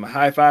 I give him a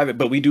high five,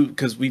 but we do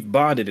because we've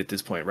bonded at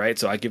this point, right?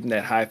 So I give him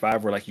that high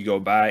five where like you go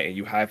by and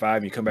you high five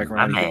and you come back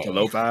around and you get to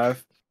low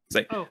five. It's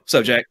like, what's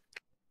up, Jack?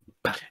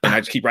 And I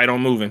just keep right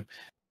on moving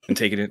and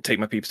take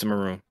my peeps to my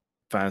room.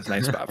 Find a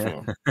nice spot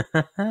for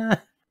them.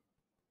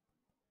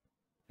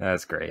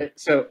 That's great.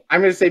 So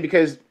I'm going to say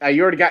because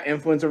you already got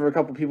influence over a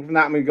couple people from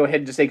that, I'm going to go ahead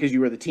and just say because you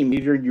were the team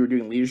leader, you were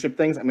doing leadership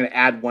things, I'm going to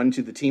add one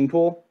to the team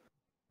pool.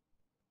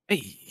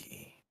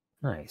 Hey,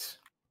 Nice.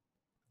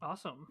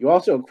 Awesome. You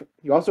also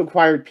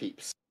acquired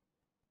peeps.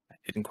 I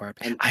didn't acquire.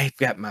 I've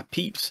got my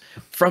peeps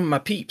from my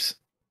peeps.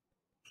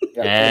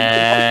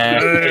 Yeah.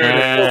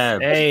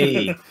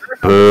 Hey,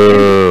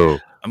 Boo.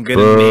 I'm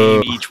gonna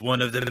name each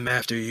one of them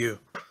after you.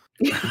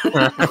 All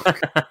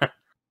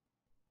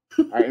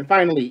right, and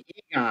finally,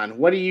 Egon,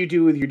 what do you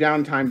do with your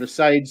downtime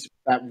besides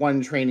that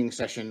one training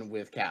session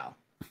with Cal?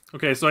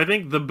 Okay, so I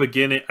think the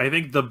beginning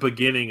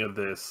of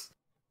this,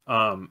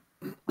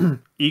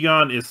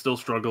 Egon is still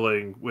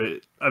struggling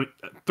with. I mean,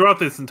 throughout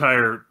this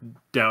entire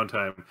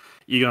downtime,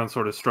 Egon's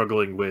sort of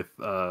struggling with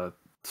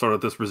sort of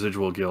this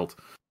residual guilt.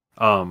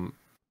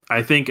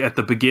 I think at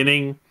the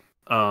beginning,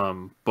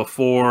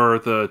 before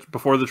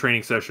the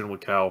training session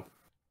with Cal,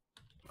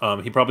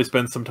 he probably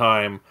spent some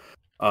time.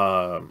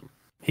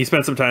 He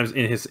spent some time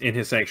in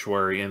his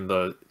sanctuary in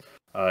the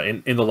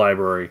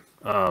library,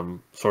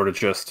 sort of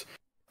just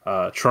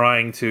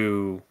trying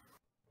to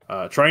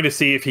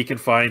see if he can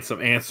find some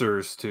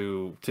answers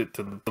to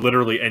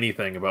literally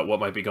anything about what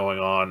might be going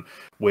on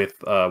with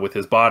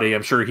his body.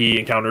 I'm sure he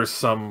encounters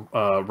some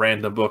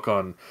random book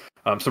from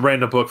like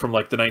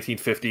the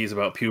 1950s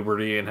about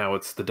puberty and how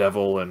it's the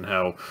devil and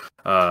how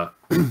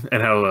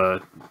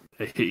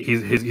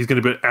he's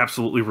going to be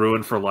absolutely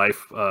ruined for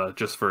life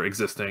just for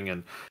existing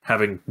and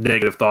having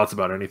negative thoughts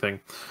about anything.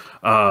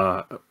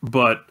 So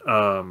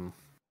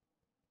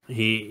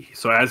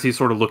as he's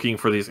sort of looking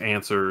for these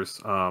answers,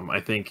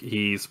 I think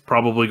he's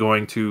probably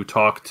going to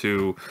talk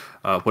to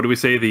what do we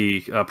say,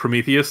 the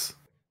Prometheus?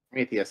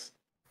 Prometheus.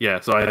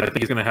 Yeah, so I think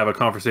he's going to have a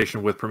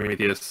conversation with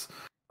Prometheus,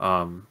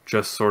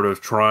 just sort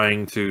of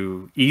trying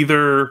to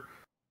either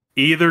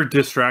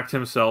distract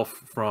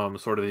himself from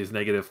sort of these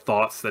negative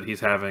thoughts that he's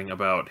having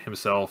about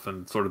himself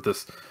and sort of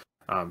this,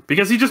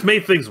 because he just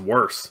made things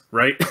worse,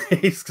 right?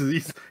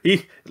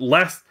 The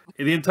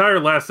entire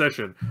last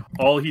session,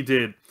 all he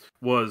did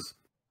was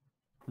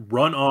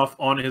run off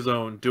on his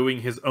own, doing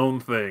his own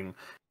thing,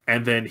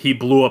 and then he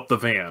blew up the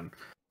van,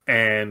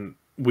 and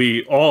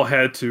we all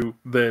had to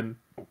then,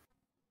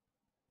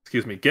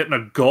 get in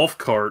a golf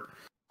cart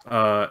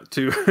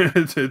to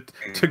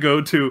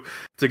go to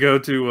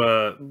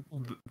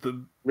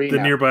the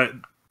nearby,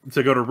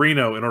 to go to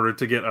Reno in order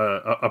to get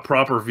a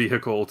proper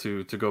vehicle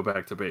to go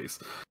back to base.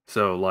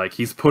 So like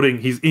he's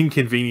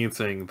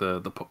inconveniencing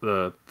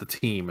the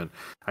team, and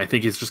I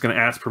think he's just going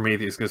to ask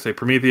Prometheus. He's going to say,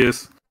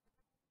 Prometheus,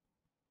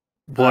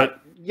 what?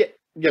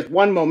 Just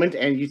one moment,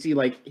 and you see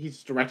like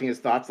he's directing his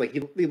thoughts. Like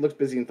he looks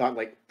busy and thought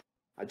like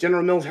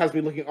General Mills has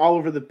me looking all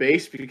over the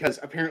base because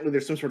apparently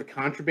there's some sort of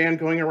contraband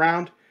going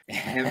around,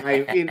 and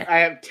I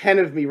have 10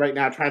 of me right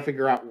now trying to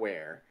figure out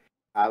where.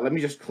 Let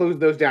me just close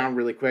those down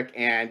really quick,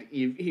 and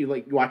he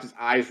like you watch his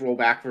eyes roll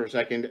back for a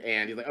second,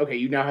 and he's like, okay,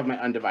 you now have my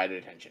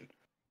undivided attention.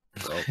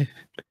 Oh,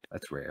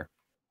 that's rare.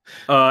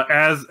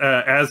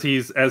 As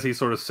he's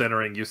sort of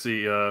centering, you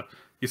see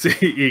you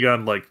see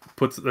Egon like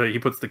puts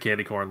the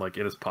candy corn like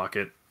in his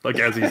pocket, like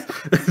as he's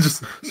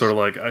just sort of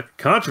like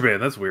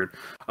contraband. That's weird.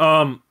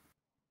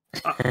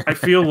 I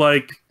feel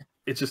like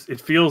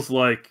it feels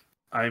like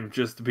I'm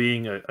just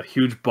being a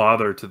huge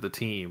bother to the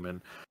team,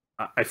 and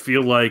I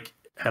feel like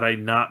had I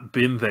not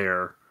been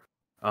there,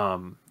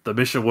 the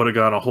mission would have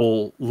gone a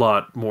whole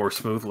lot more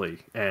smoothly.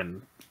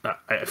 And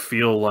I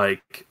feel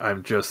like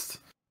I'm just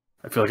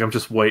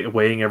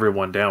weighing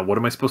everyone down. What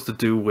am I supposed to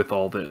do with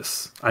all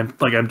this? I'm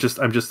an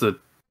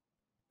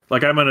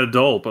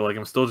adult, but like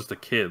I'm still just a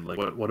kid. Like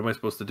what am I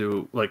supposed to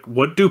do? Like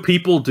what do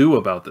people do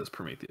about this,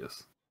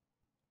 Prometheus?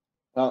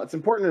 Well, it's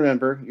important to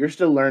remember you're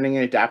still learning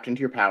and adapting to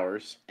your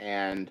powers,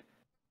 and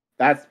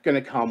that's going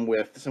to come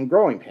with some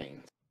growing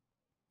pains.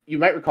 You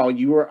might recall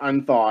you were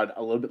unthawed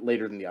a little bit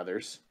later than the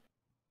others.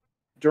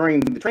 During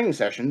the training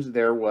sessions,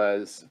 there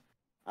was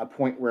a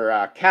point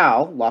where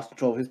Cal lost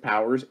control of his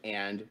powers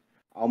and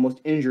almost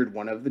injured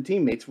one of the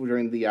teammates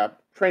during the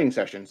training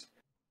sessions.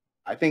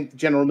 I think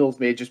General Mills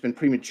may have just been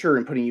premature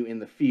in putting you in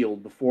the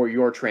field before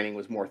your training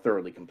was more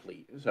thoroughly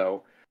complete.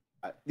 So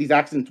these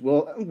accidents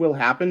will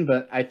happen,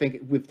 but I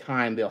think with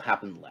time they'll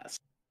happen less.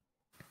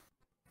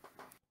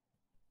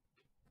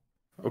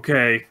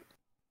 Okay.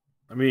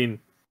 I mean,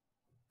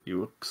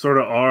 you sort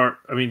of are.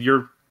 I mean,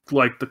 you're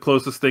like the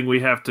closest thing we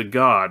have to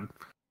God.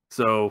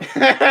 So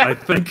I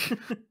think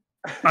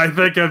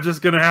I'm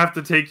just gonna have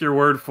to take your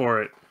word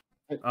for it.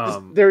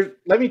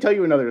 Let me tell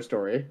you another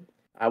story.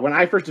 When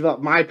I first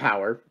developed my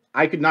power,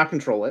 I could not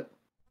control it,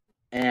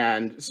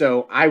 and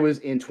so I was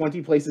in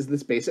 20 places in the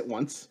space at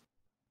once,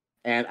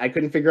 and I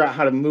couldn't figure out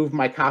how to move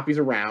my copies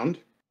around,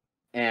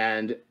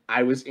 and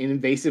I was in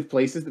invasive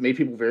places that made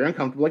people very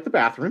uncomfortable, like the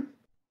bathroom.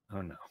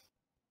 Oh no!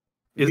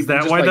 Is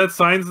that why that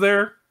sign's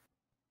there?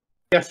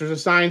 Yes, there's a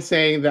sign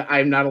saying that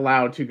I'm not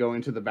allowed to go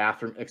into the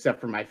bathroom except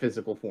for my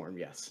physical form.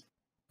 Yes.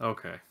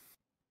 Okay.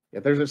 Yeah,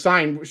 there's a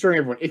sign assuring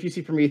everyone if you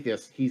see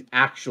Prometheus, he's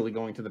actually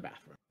going to the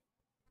bathroom.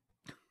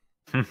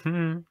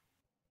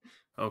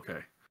 Okay.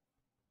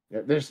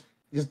 Yeah, there's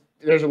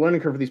a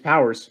learning curve for these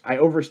powers. I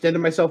overextended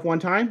myself one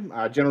time.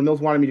 General Mills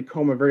wanted me to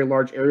comb a very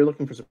large area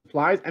looking for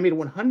supplies. I made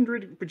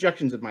 100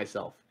 projections of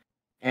myself,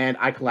 and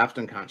I collapsed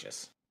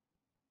unconscious.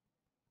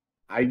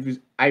 I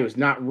was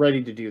not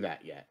ready to do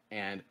that yet,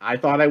 and I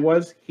thought I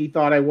was. He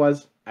thought I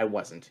was. I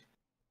wasn't.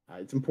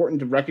 It's important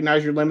to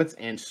recognize your limits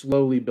and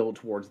slowly build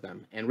towards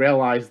them, and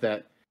realize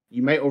that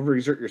you may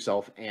overexert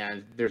yourself,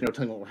 and there's no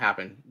telling what will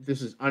happen.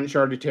 This is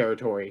uncharted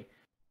territory.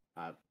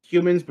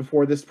 Humans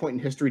before this point in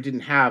history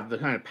didn't have the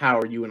kind of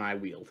power you and I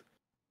wield,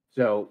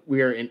 so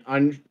we are in a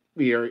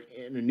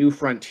new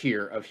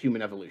frontier of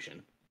human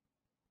evolution.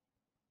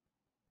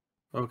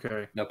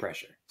 Okay. No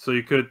pressure. So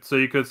you could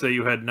say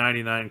you had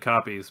 99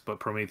 copies, but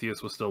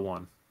Prometheus was still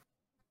one.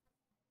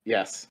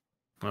 Yes.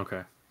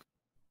 Okay.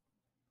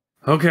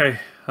 Okay.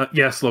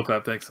 Yeah, slow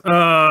clap. Thanks.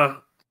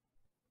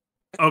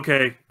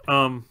 Okay.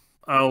 I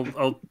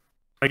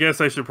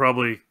guess I should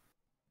probably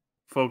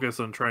focus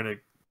on trying to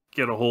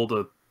get a hold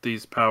of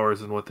these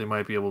powers and what they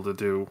might be able to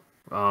do.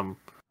 I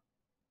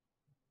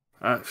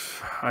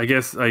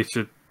guess I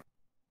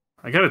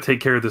got to take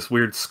care of this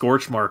weird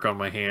scorch mark on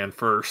my hand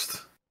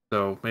first.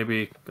 So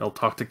maybe I'll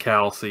talk to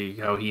Cal, see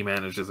how he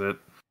manages it.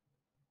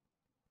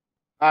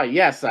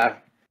 Yes.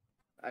 Apparently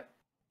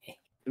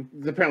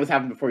this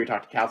happened before you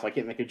talked to Cal, so I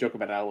can't make a joke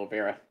about aloe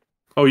vera.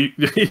 Oh, you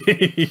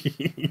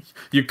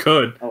you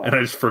could, Oh, and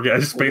I just forget. I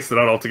just spaced it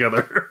out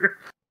altogether.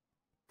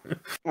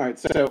 All right,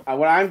 so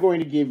what I'm going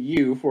to give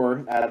you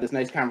for this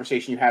nice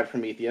conversation you had with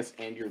Prometheus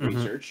and your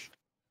research,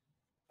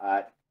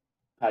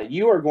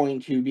 you are going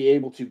to be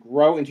able to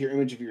grow into your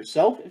image of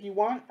yourself if you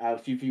want.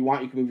 If you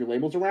want, you can move your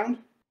labels around.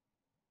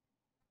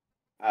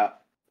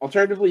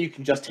 Alternatively, you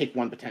can just take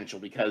one potential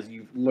because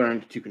you've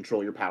learned to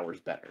control your powers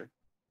better.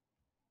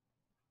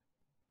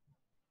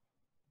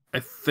 I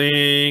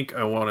think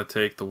I want to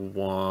take the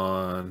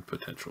one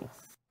potential.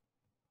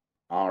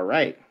 All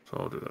right. So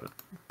I'll do that.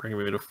 Bring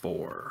me to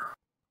 4.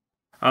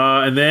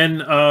 And then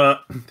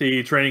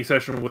the training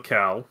session with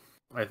Cal,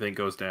 I think,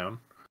 goes down.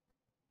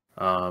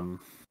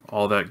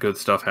 All that good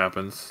stuff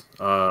happens.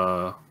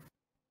 Jatat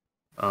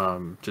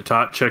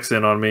checks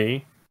in on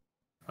me.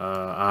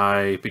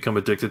 I become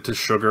addicted to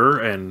sugar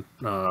and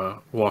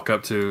walk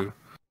up to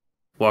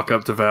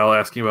Val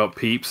asking about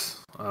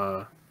Peeps.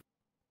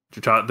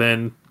 Jatat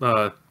then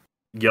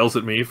yells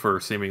at me for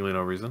seemingly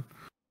no reason.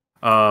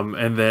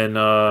 And then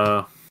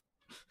I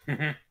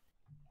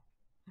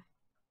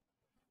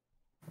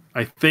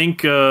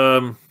think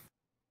the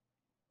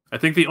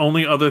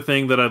only other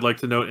thing that I'd like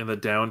to note in the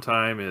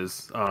downtime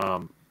is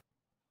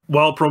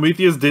while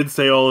Prometheus did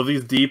say all of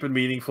these deep and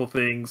meaningful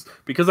things,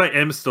 because I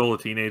am still a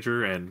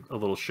teenager and a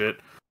little shit,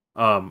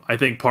 I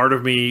think part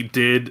of me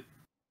did,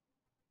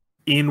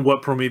 in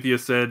what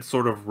Prometheus said,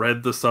 sort of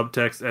read the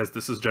subtext as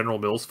this is General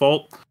Mills'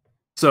 fault.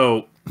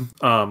 So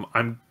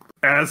I'm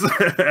as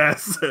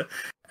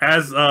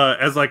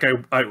like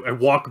I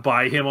walk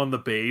by him on the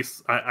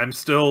base, I'm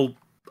still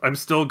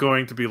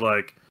going to be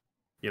like,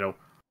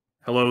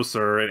 hello,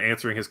 sir, and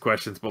answering his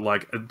questions, but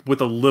like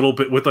with a little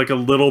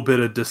bit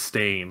of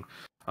disdain.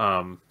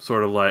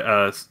 sort of like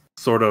I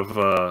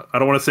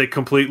don't want to say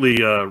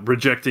completely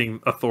rejecting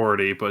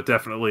authority, but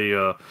definitely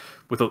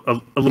with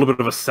a little bit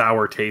of a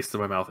sour taste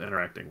in my mouth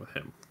interacting with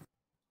him,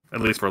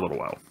 at least for a little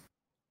while.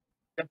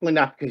 Definitely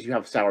not because you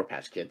have Sour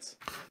Patch Kids.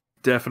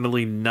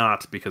 Definitely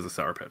not because of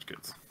Sour Patch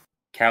Kids.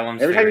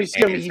 Callum's Every time you favorite see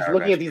him, candy is he's Sour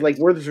looking Patch at these Kids. like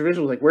where the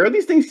originals, like where do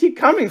these things keep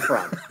coming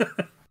from?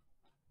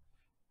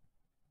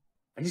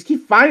 I just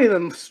keep finding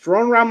them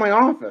strewn around my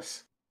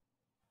office.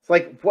 It's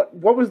like what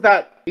was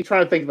that? He's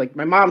trying to think. Like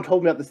my mom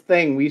told me about this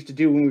thing we used to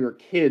do when we were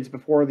kids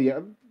before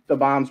the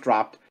bombs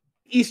dropped.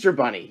 Easter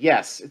Bunny,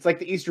 yes, it's like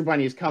the Easter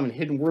Bunny is coming,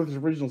 hidden Werther's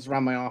originals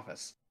around my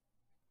office.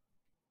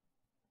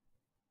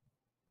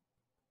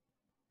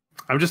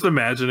 I'm just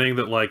imagining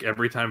that like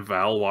every time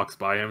Val walks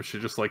by him, she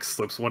just like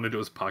slips one into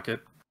his pocket.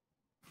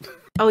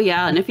 Oh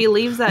yeah, and if he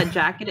leaves that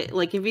jacket,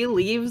 like if he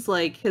leaves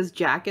like his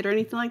jacket or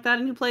anything like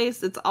that in a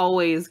place, it's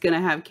always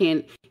gonna have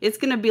candy. It's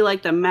gonna be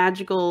like the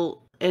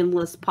magical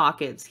endless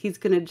pockets. He's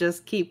gonna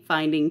just keep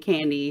finding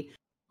candy,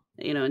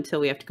 until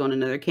we have to go on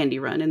another candy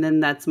run, and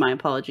then that's my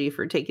apology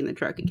for taking the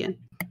truck again.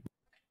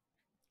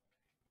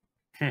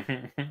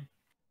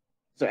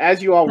 So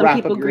as you all Some wrap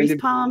people up your grease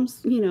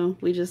palms,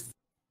 we just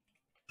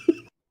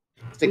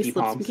sticky we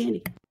slip palms. some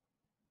candy.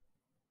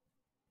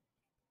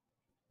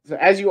 So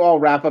as you all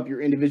wrap up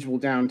your individual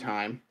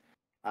downtime,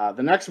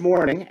 the next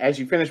morning, as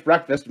you finish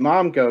breakfast,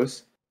 Mom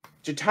goes,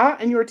 "Jata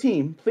and your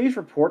team, please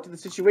report to the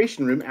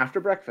Situation Room after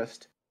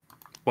breakfast."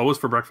 What was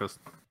for breakfast?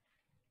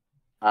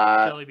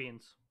 Jelly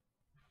beans.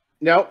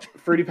 Nope,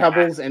 Fruity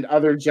Pebbles and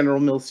other General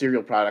Mills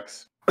cereal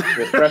products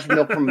with fresh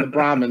milk from the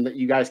Brahmin that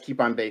you guys keep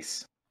on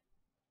base.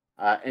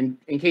 And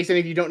in case any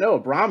of you don't know, a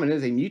Brahmin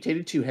is a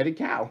mutated two-headed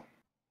cow.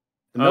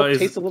 The milk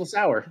tastes a little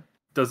sour.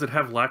 Does it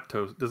have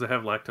lactose? Does it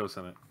have lactose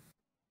in it?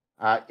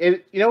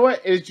 You know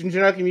what? It is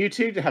genetically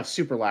mutated to have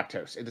super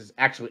lactose. It is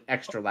actually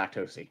extra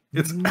lactosey.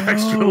 It's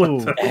extra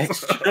lactose.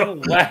 Extra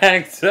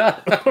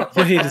lactose.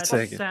 Wait a That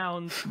second.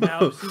 sounds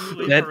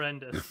absolutely That-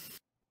 horrendous.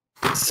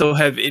 So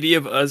have any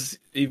of us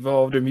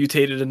evolved or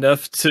mutated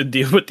enough to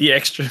deal with the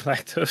extra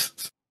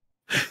lactose?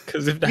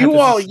 Because if not, You this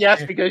all, is-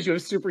 yes, because you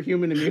have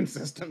superhuman immune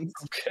systems.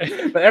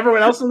 Okay. But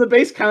everyone else in the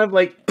base kind of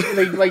like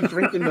they like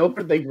drink the milk,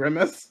 but they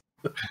grimace.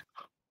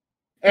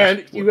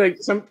 And you like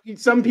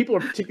some people are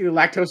particularly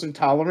lactose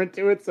intolerant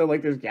to it, so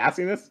like there's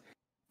gassiness.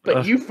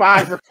 But you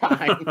five are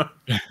fine.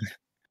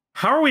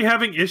 How are we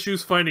having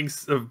issues finding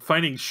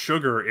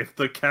sugar if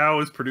the cow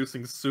is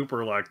producing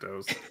super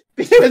lactose?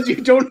 Because you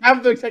don't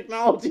have the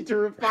technology to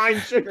refine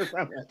sugar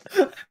from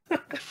it.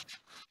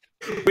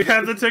 We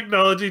have the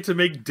technology to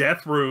make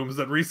death rooms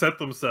that reset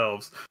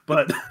themselves,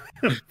 but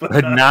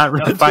not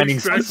refining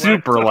extract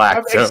super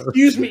lactose. lactose.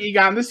 Excuse me,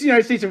 Egon. This is the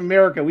United States of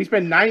America. We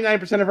spend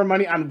 99% of our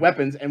money on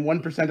weapons and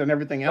 1% on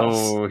everything else.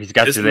 Oh, he's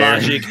got This you there.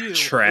 logic Dude,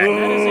 track.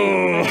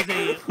 That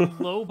is a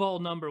lowball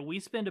number. We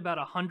spend about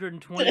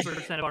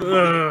 120% of our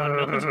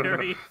money on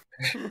military.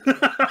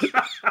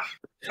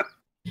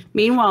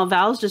 Meanwhile,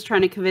 Val's just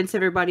trying to convince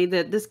everybody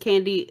that these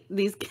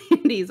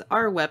candies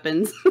are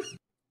weapons,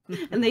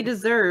 and they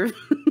deserve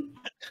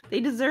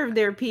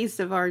their piece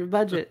of our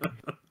budget.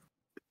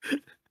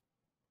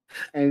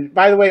 And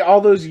by the way,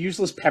 all those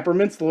useless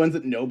peppermints, the ones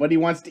that nobody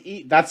wants to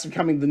eat, that's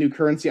becoming the new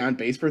currency on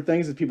base for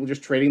things, is people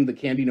just trading the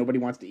candy nobody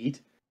wants to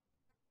eat.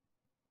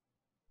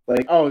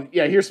 Like, oh,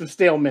 yeah, here's some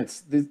stale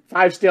mints. The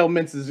 5 stale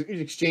mints is in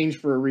exchange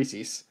for a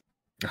Reese's.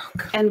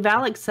 And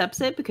Val accepts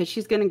it because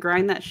she's gonna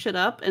grind that shit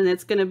up, and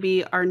it's gonna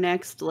be our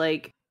next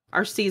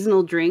our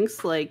seasonal drinks,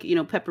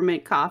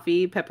 peppermint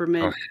coffee,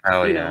 peppermint. Oh,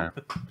 hell you yeah.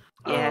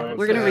 Yeah, Oh,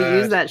 we're gonna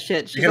reuse that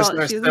shit. You're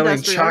gonna start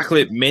selling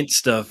chocolate mint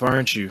stuff,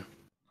 aren't you?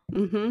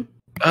 Mm-hmm.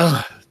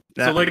 Ugh.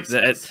 So, like-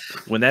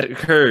 When that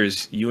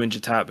occurs, you and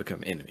Jatat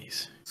become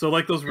enemies. So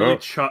like those really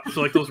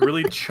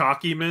really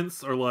chalky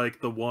mints are like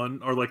the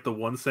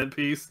 1 cent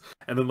piece,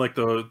 and then like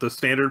the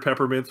standard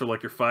peppermints are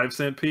like your 5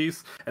 cent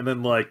piece, and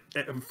then like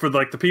for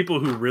like the people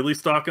who really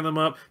stocking them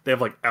up, they have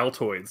like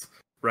Altoids,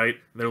 right?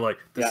 And they're like,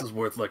 this is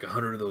worth like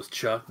 100 of those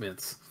chalk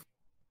mints.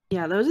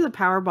 Yeah, those are the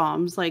power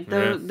bombs. Like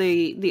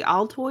the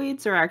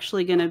Altoids are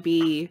actually gonna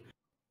be,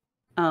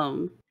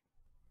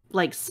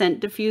 like scent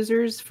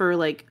diffusers for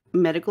like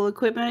medical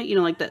equipment.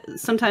 Like that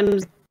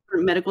sometimes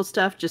medical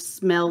stuff just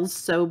smells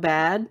so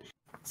bad.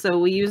 So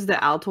we use the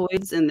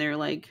Altoids, and they're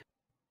like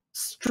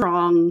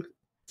strong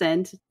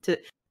scent.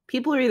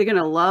 People are either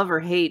gonna love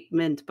or hate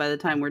mint by the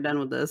time we're done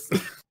with this.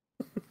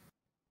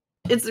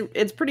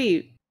 It's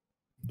pretty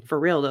for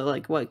real though.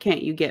 Like, what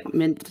can't you get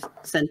mint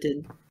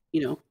scented?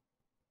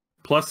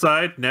 Plus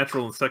side,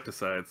 natural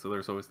insecticide. So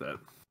there's always that.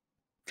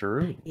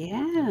 True.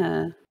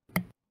 Yeah.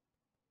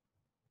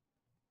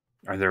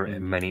 Are there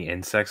many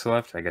insects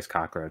left? I guess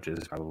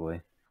cockroaches,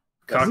 probably.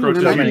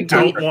 Cockroaches there might you be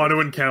don't danger. want to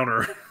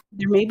encounter.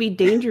 There may be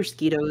danger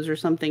mosquitoes or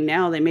something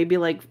now. They may be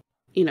like,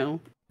 5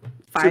 inches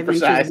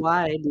Supersized.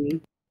 wide.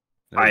 And...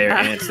 Fire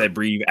ants that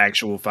breathe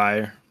actual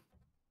fire.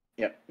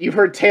 Yep. You've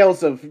heard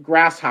tales of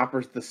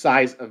grasshoppers the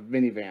size of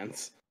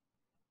minivans.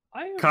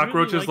 I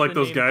Cockroaches really like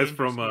the those name guys Danger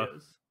from,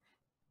 Mosquitoes.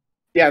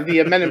 Yeah,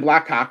 the Men in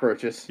Black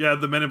cockroaches. Yeah,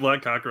 the Men in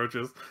Black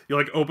cockroaches. You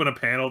like open a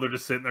panel, they're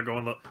just sitting there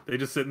going. They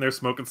just sitting there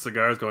smoking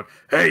cigars, going,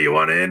 "Hey, you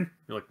want in?"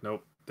 You're like,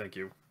 "Nope, thank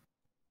you."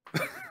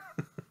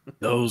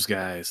 Those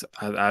guys.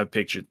 I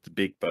pictured the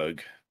big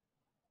bug.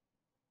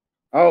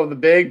 Oh, the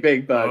big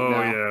bug. Oh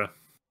no.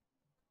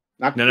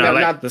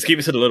 yeah. Let's keep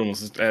it to the little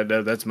ones.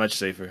 That's much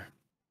safer.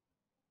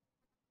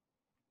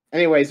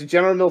 Anyways,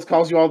 General Mills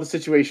calls you all to the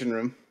Situation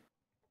Room.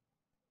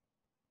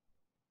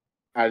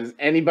 Does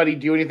anybody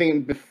do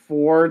anything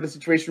before the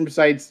Situation Room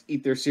besides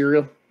eat their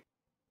cereal?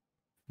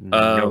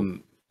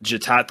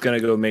 Jatat's gonna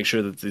go make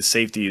sure that the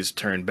safety is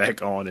turned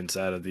back on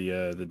inside of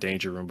the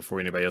danger room before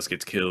anybody else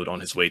gets killed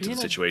on his way to the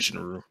Situation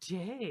Room.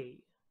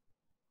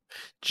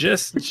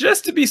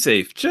 Just to be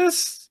safe.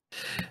 Just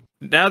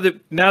now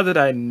that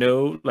I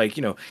know, like,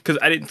 because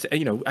I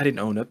didn't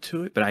own up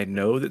to it, but I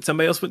know that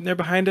somebody else went in there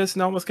behind us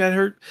and almost got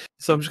hurt.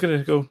 So I'm just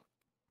gonna go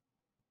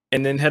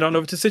and then head on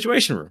over to the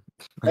Situation Room.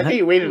 I think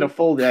you waited a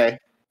full day.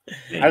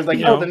 I was like,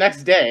 the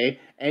next day,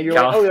 and you're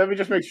like, let me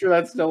just make sure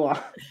that's still on.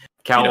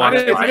 I don't want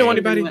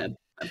anybody.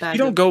 You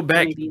don't go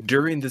back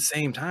during the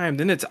same time,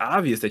 then it's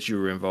obvious that you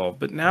were involved.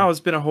 But now it's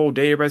been a whole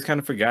day, everybody's kind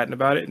of forgotten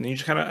about it, and you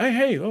just kind of,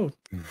 hey.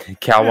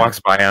 Cal walks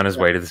by on his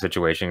way to the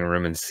Situation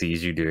Room and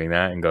sees you doing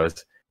that and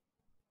goes,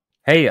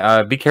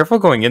 "Hey, be careful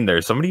going in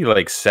there. Somebody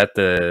set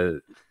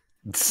the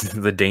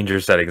danger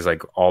settings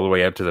all the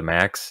way up to the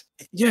max."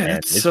 Yeah,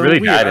 it's so really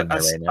bad in there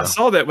right now. I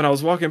saw that when I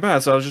was walking by,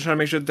 so I was just trying to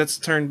make sure that's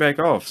turned back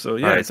off. So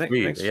yeah, right,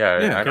 thanks.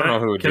 Yeah, I don't know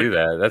who would do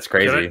that. That's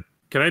crazy.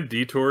 Can I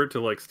detour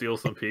to steal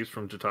some peeps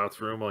from Jatat's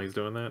room while he's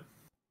doing that?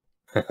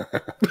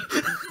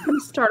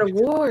 Start a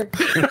war.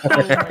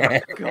 Oh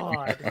my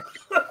god!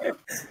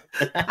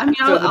 I mean,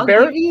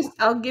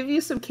 I'll give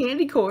you some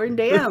candy corn.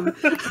 Damn.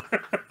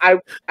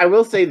 I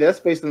will say this,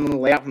 based on the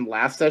layout from the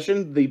last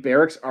session, the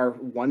barracks are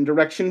one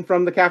direction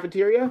from the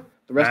cafeteria.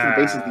 The rest of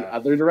the base is the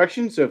other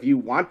direction. So if you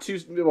want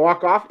to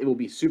walk off, it will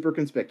be super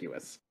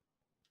conspicuous.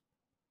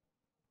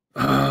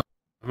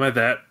 Am I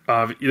that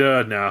obvious?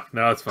 No,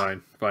 it's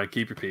fine. Fine,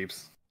 keep your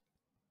peeps.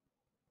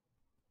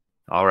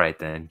 All right,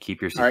 then.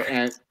 Keep your secret. All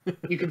right, and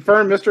you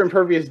confirm Mr.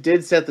 Impervious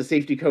did set the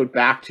safety code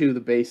back to the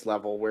base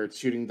level where it's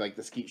shooting the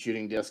skeet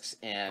shooting discs,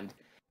 and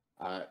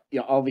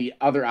all the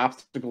other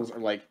obstacles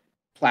are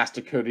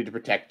plastic coated to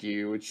protect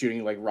you. It's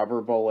shooting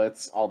rubber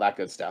bullets, all that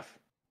good stuff.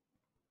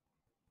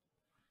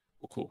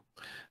 Cool.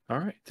 All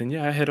right, then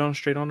I head on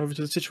straight on over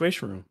to the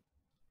Situation Room.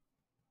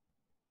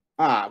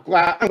 I'm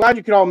glad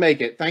you could all make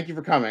it. Thank you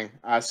for coming.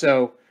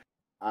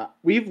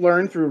 We've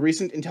learned through a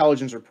recent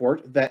intelligence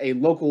report that a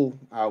local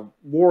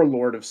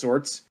warlord of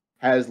sorts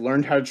has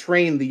learned how to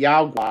train the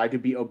Yao Guai to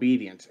be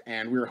obedient,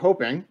 and we're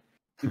hoping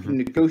we can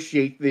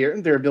negotiate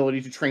their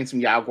ability to train some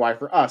Yao Guai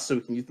for us so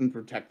we can use them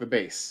to protect the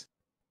base.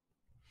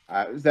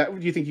 Do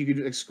you think you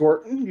could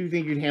escort? Do you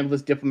think you'd handle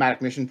this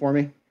diplomatic mission for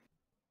me?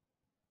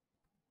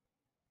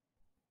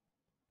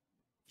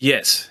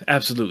 Yes,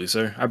 absolutely,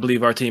 sir. I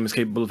believe our team is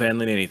capable of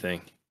handling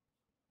anything.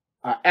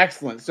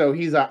 Excellent. So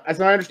he's, as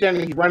my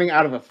understanding, he's running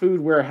out of a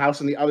food warehouse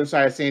on the other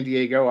side of San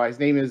Diego. His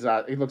name is,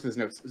 he looks at his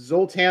notes,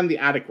 Zoltan the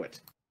Adequate.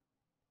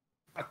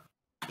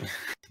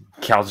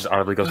 Cal just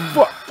audibly goes,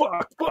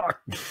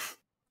 fuck.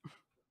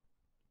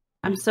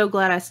 I'm so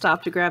glad I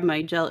stopped to grab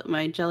my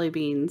jelly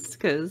beans,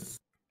 because...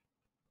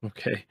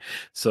 Okay,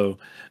 so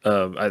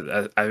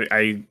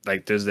I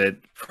there's that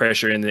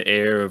pressure in the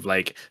air of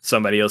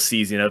somebody else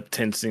seizing up,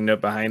 tensing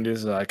up behind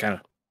us. So I kind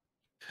of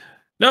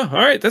no.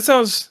 All right, that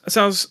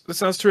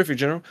sounds terrific,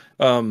 General.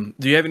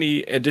 Do you have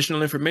any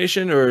additional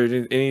information or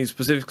any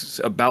specifics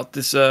about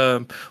this?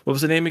 What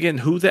was the name again?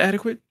 Who the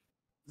Adequate?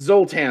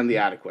 Zoltan the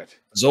Adequate.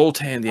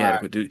 Zoltan the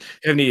Adequate. Do you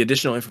have any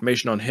additional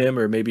information on him,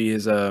 or maybe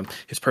his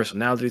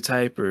personality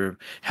type, or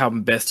how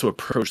best to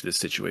approach this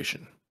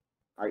situation?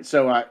 All right,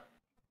 so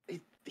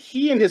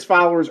he and his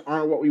followers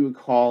aren't what we would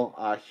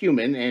call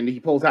human, and he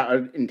pulls out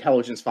an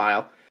intelligence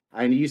file,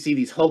 and you see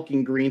these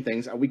hulking green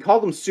things. We call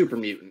them super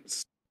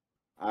mutants.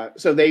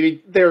 So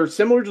they're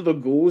similar to the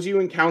ghouls you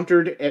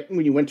encountered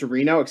when you went to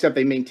Reno, except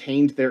they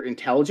maintained their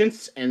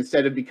intelligence, and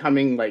instead of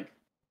becoming,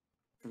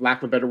 for lack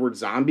of a better word,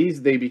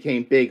 zombies, they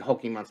became big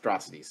hulking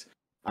monstrosities.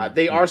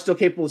 They are still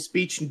capable of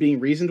speech and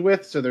being reasoned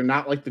with, so they're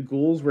not like the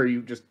ghouls where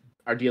you just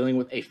are dealing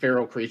with a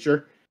feral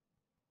creature.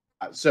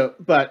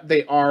 But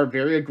they are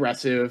very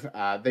aggressive.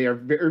 They are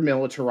very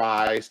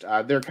militarized.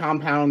 Their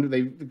compound,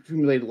 they've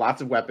accumulated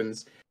lots of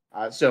weapons.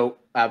 The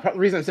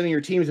reason I'm sending your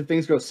team is if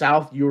things go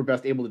south, you are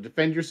best able to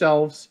defend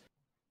yourselves.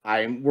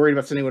 I'm worried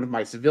about sending one of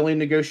my civilian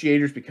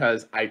negotiators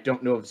because I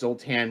don't know if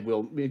Zoltan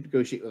will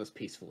negotiate with us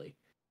peacefully.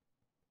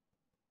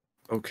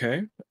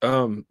 Okay.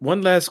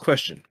 One last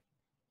question.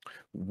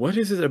 What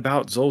is it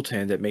about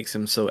Zoltan that makes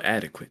him so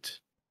adequate?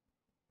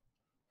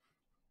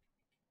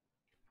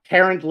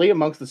 Apparently,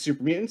 amongst the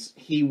super mutants,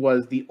 he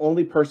was the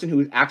only person who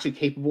was actually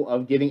capable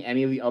of getting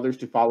any of the others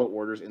to follow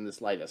orders in the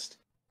slightest.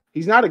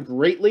 He's not a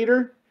great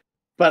leader,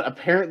 but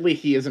apparently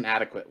he is an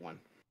adequate one.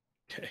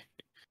 Okay.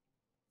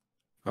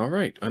 All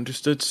right.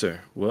 Understood, sir.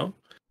 Well...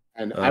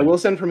 And I will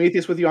send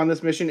Prometheus with you on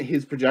this mission,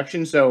 his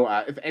projection, so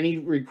if any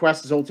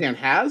requests Zoltan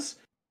has,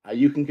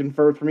 You can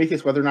confer with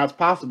Prometheus whether or not it's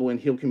possible, and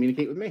he'll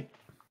communicate with me.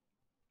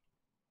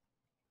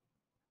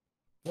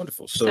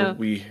 Wonderful. So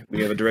we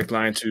have a direct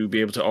line to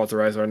be able to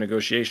authorize our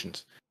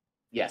negotiations.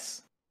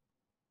 Yes.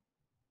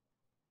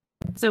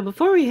 So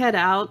before we head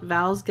out,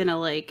 Val's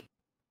gonna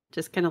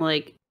just kind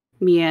of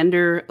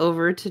meander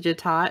over to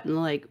Jatat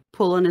and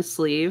pull on his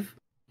sleeve,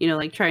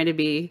 trying to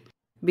be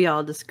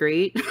all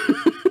discreet.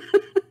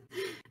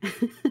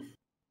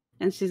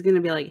 And she's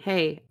gonna be like,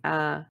 "Hey,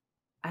 I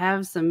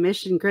have some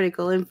mission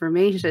critical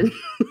information."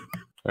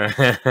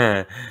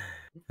 All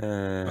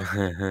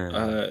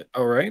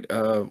right.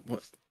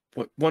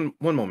 One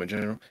moment,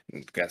 General.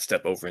 Got to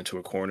step over into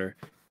a corner.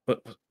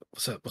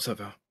 What's up? What's up,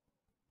 Val?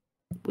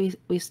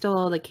 We stole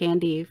all the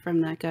candy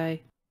from that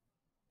guy.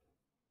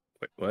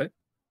 Wait, what?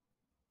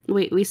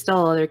 We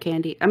stole all their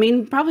candy. I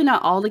mean, probably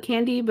not all the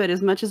candy, but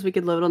as much as we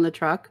could load on the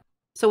truck.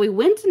 So we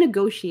went to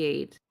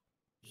negotiate.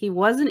 He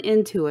wasn't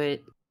into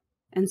it,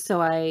 and so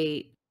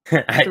I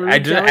I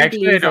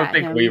don't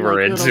think we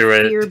were into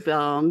it. Fear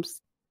bombs,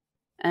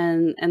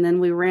 and then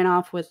we ran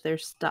off with their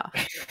stuff.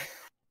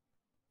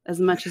 As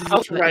much as we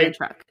could in the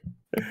truck.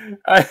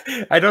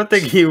 I don't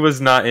think he was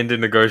not into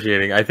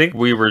negotiating. I think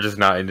we were just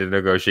not into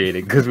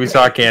negotiating because we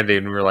saw candy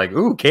and we were like,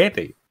 "Ooh,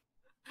 candy."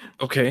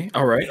 Okay,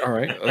 all right.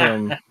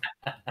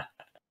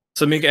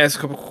 So, me ask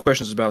a couple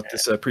questions about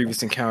this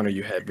previous encounter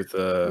you had with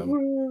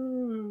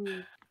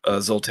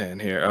Zoltan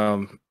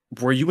here.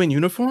 Were you in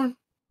uniform?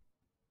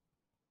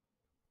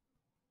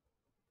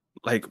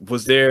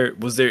 Was there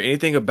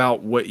anything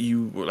about what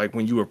you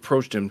when you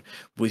approached him?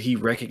 Would he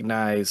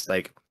recognize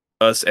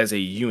us as a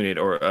unit,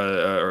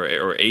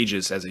 or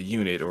Aegis as a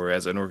unit, or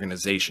as an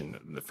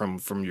organization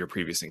from your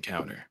previous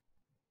encounter?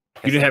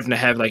 You didn't happen to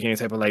have any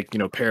type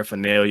of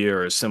paraphernalia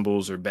or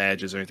symbols or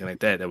badges or anything like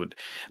that would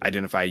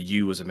identify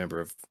you as a member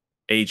of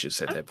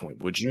Aegis at that point,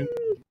 would you?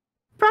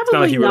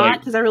 Probably not,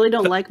 because I really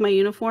don't like my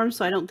uniform,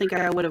 so I don't think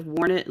I would have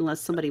worn it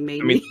unless somebody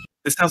made me.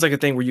 It sounds like a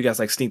thing where you guys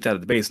sneaked out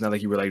of the base, not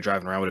like you were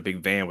driving around with a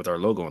big van with our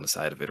logo on the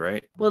side of it,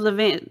 right? Well, the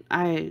van,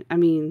 I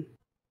mean,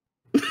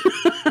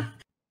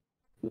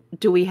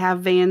 do we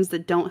have vans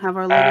that don't have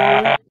our logo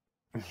on it?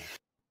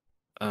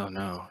 Oh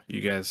no!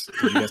 Did you guys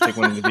take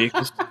one of the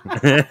vehicles?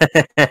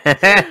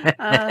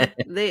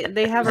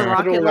 They have a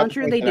rocket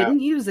launcher. They didn't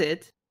use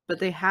it, but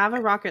they have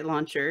a rocket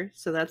launcher,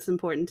 so that's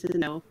important to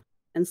know.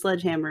 And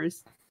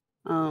sledgehammers.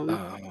 Oh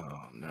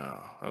no!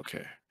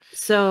 Okay.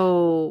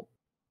 So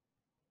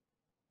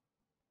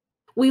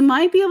we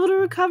might be able to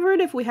recover it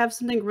if we have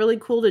something really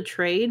cool to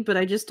trade, but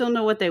I just don't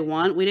know what they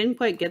want. We didn't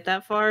quite get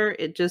that far.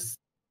 It just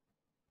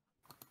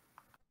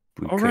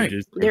all right.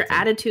 Their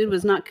attitude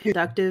was not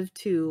conducive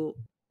to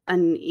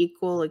an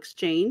equal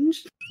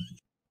exchange.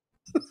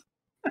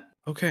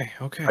 Okay.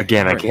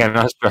 Again, I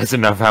cannot stress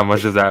enough how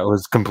much of that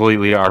was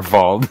completely our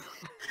fault.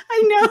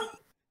 I know.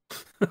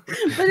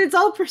 But it's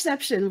all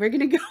perception. We're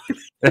going to go.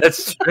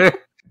 That's true.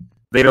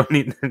 They don't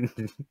need...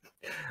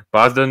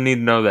 Boss doesn't need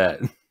to know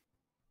that.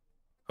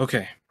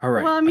 Okay. All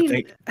right. Well, I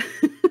mean...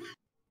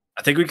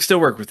 I think we can still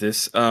work with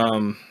this.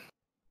 I'll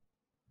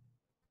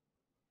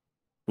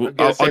need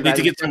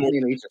to get some more...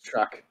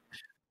 truck.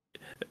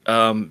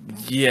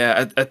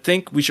 Yeah, I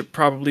think we should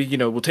probably,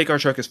 we'll take our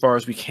truck as far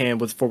as we can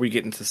before we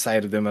get into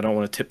sight of them. I don't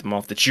want to tip them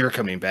off that you're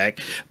coming back,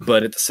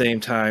 but at the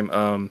same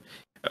time,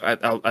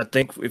 I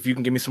think if you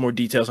can give me some more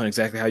details on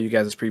exactly how you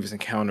guys' previous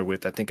encounter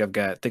with, I think I've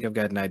got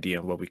an idea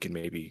of what we can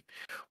maybe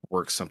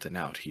work something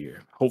out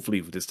here. Hopefully,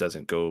 this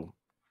doesn't go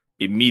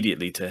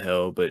immediately to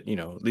hell, but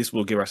at least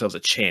we'll give ourselves a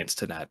chance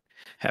to not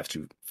have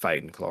to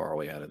fight and claw our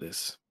way out of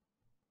this.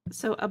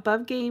 So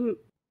above game.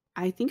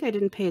 I think I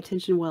didn't pay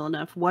attention well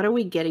enough. What are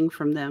we getting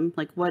from them?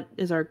 What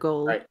is our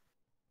goal? Right.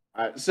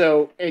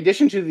 So, in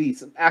addition to the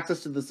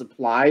access to the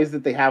supplies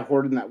that they have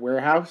hoarded in that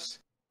warehouse,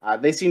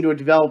 they seem to have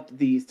developed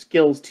the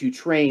skills to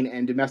train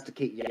and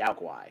domesticate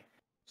Yaoguai.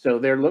 So,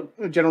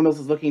 General Mills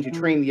is looking to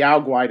train the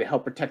Yaoguai to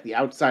help protect the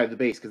outside of the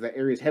base, because that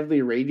area is heavily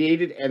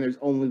irradiated, and there's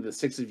only the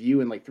 6 of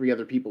you and 3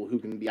 other people who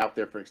can be out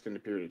there for an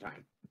extended period of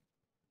time.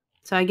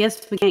 So, I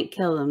guess we can't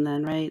kill them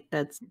then, right?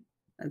 That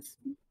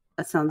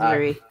sounds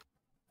very...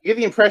 You get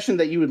the impression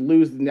that you would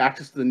lose the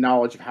access to the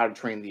knowledge of how to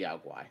train the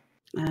Yaoguai.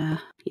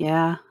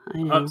 Yeah,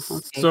 I know.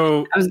 Okay.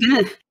 So I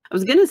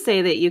was gonna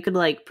say that you could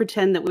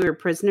pretend that we were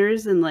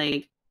prisoners and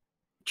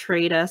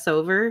trade us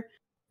over,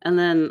 and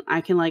then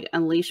I can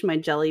unleash my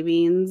jelly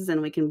beans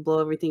and we can blow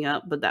everything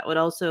up. But that would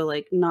also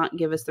not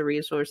give us the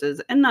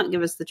resources and not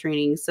give us the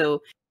training.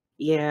 So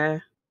yeah.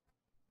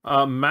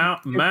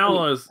 Mal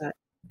is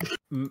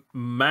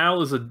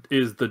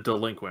the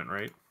delinquent,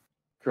 right?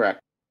 Correct.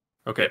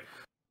 Okay.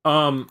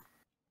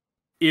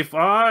 If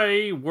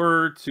I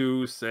were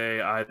to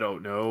say, I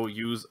don't know,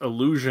 use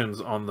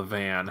illusions on the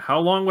van, how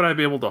long would I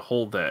be able to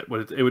hold that?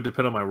 It would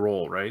depend on my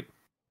role, right?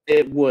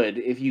 It would.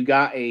 If you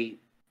got a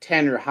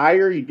 10 or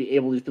higher, you'd be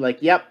able to just be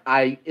like, yep,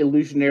 I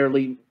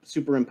illusionarily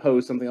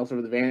superimpose something else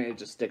over the van, and it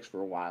just sticks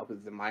for a while because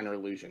it's a minor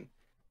illusion.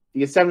 If you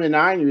get 7 to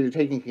 9, you're either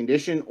taking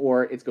condition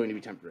or it's going to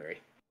be temporary.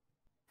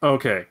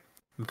 Okay.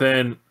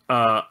 Then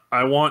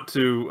I want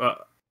to...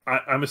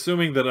 I'm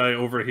assuming that I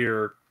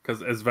overhear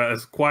because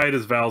as quiet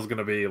as Val's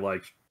gonna be,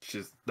 like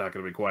she's not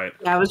gonna be quiet.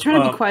 Yeah, I was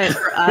trying to be quiet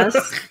for us,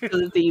 so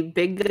that the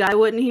big guy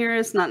wouldn't hear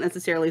us, not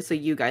necessarily so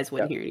you guys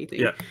wouldn't hear anything.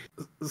 Yeah.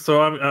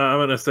 So I'm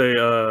gonna say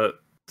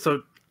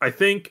so I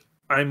think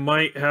I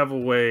might have a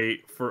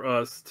way for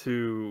us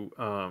to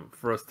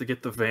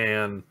get the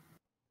van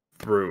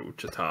through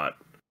Chatot.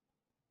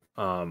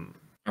 All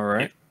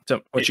right.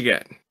 So what you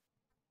got?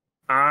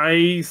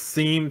 I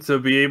seem to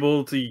be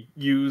able to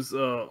use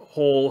a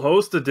whole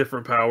host of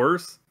different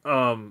powers.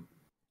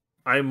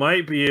 I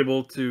might be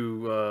able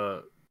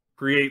to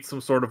create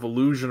some sort of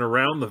illusion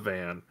around the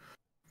van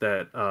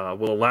that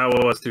will allow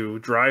us to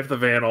drive the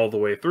van all the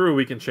way through.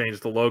 We can change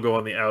the logo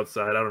on the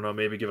outside. I don't know,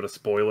 maybe give it a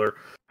spoiler,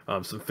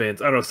 some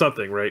fins. I don't know,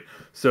 something, right?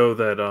 So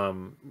that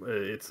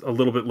it's a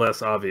little bit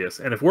less obvious.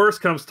 And if worse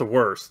comes to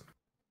worst,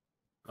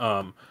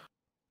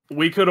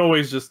 we could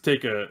always just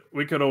take a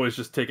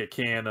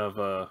can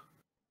of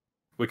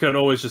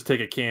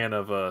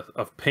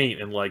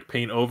paint and like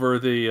paint over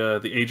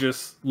the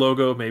Aegis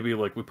logo. Maybe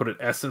like we put an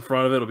S in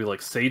front of it. It'll be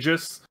like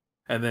Sages,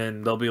 and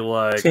then they'll be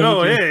like,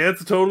 "Oh, hey,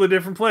 it's a totally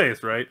different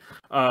place, right?"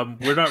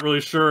 We're not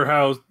really sure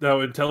how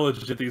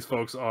intelligent these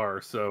folks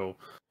are, so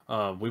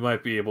we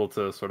might be able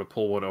to sort of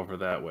pull one over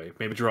that way.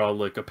 Maybe draw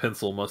like a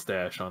pencil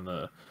mustache on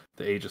the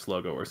Aegis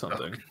logo or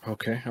something.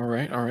 Okay, all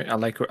right. I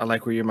like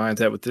where your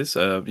mind's at with this.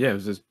 Yeah,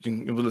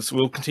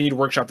 we'll continue to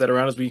workshop that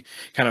around as we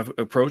kind of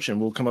approach,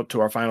 and we'll come up to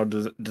our final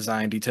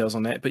design details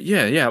on that. But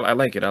yeah, I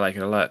like it. I like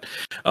it a lot.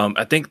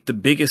 I think the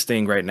biggest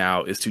thing right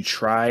now is to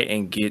try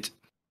and get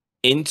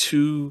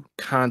into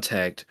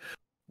contact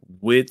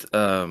with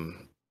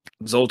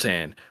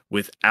Zoltan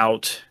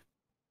without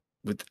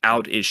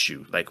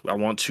issue. Like I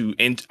want to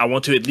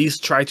at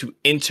least try to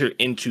enter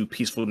into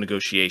peaceful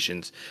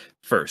negotiations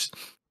first.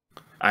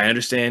 I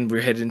understand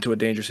we're headed into a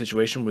dangerous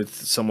situation with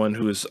someone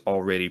who is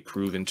already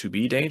proven to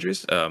be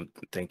dangerous.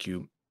 Thank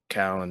you,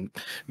 Cal and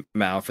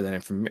Val for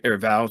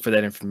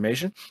that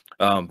information.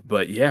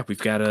 But yeah,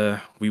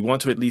 we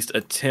want to at least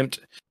attempt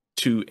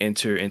to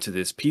enter into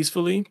this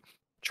peacefully,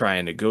 try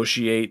and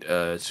negotiate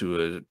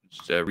to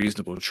a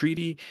reasonable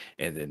treaty,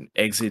 and then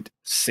exit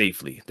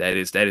safely. That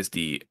is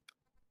the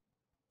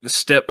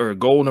step or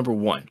goal number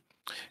 1.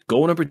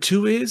 Goal number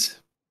 2 is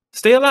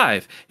stay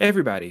alive,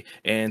 everybody.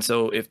 And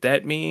so if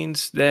that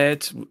means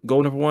that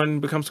goal number 1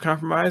 becomes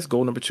compromised,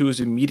 goal number 2 is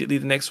immediately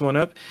the next one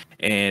up.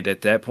 And at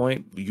that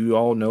point, you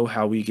all know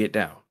how we get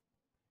down.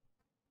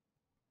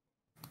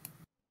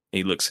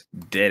 He looks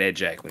dead at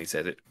Jack when he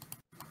says it.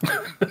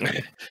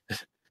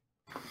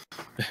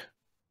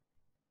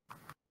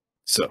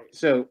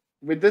 So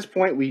with this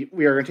point, we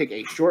are going to take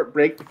a short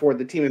break before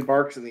the team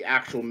embarks on the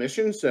actual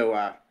mission.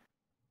 So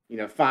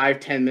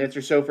 5-10 minutes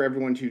or so for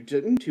everyone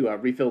to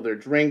refill their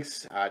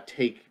drinks,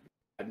 take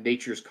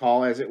nature's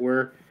call, as it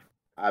were.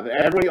 But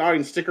everybody in the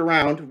audience, stick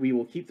around. We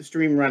will keep the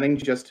stream running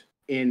just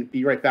in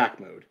be right back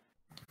mode.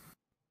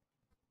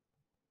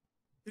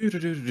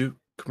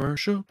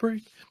 Commercial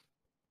break.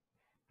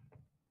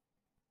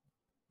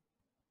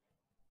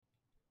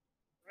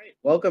 Right.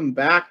 Welcome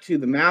back to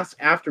the Mass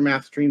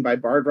Aftermath stream by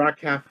Bard Rock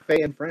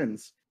Cafe and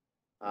friends.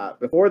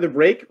 Before the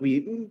break,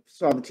 we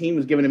saw the team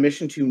was given a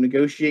mission to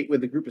negotiate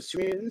with a group of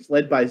Syrians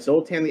led by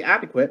Zoltan the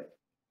Adequate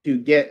to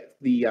get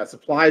the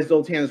supplies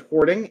Zoltan is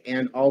hoarding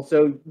and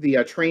also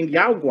the trained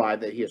Yao Guai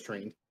that he has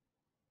trained.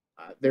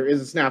 There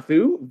is a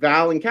snafu.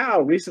 Val and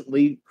Cal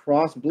recently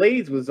crossed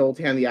blades with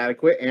Zoltan the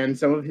Adequate, and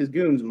some of his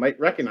goons might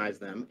recognize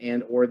them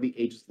and or the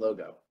Aegis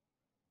logo.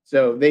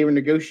 So they were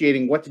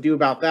negotiating what to do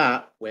about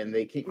that when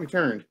they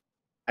returned.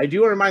 I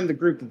do want to remind the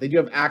group that they do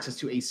have access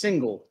to a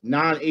single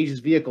non-Aegis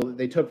vehicle that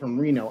they took from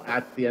Reno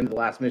at the end of the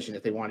last mission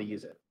if they want to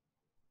use it.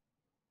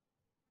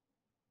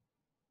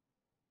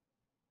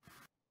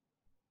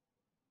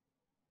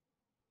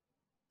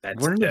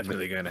 That's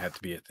definitely going to have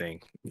to be a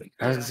thing.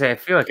 I was going to say, I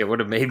feel like it would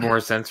have made more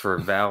sense for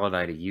Val and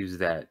I to use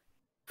that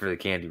for the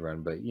candy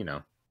run, but,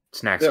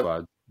 Snack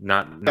Squad,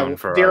 not known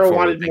for Daryl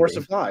wanted more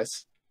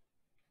supplies.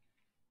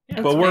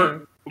 Yeah,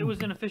 but it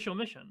was an official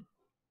mission.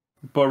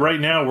 But right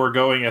now we're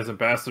going as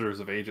ambassadors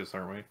of Aegis,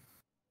 aren't we?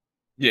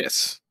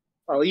 Yes.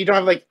 Oh, you don't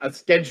have like a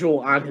schedule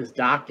on his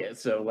docket,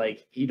 so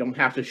like you don't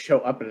have to show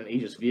up in an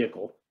Aegis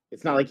vehicle.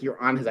 It's not like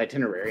you're on his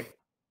itinerary.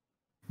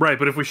 Right,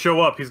 but if we show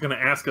up, he's going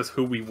to ask us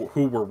who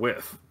we're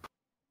with,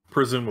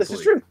 presumably. This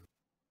is true.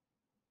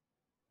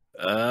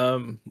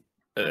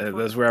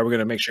 That's where we're going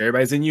to make sure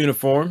everybody's in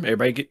uniform.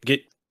 Everybody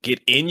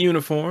get in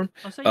uniform.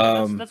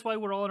 That's why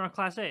we're all in our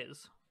Class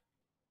A's.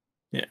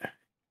 Yeah.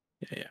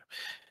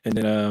 And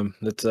then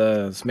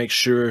let's make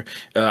sure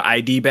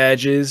ID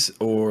badges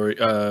or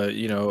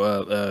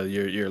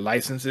your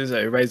licenses.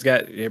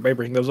 Everybody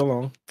bring those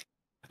along.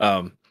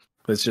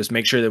 Let's just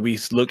make sure that we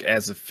look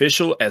as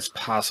official as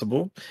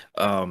possible.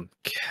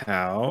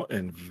 Cal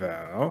and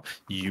Val,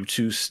 you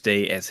two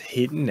stay as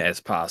hidden as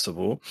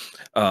possible.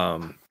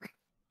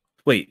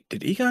 Wait,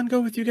 did Egon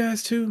go with you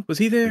guys too? Was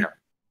he there?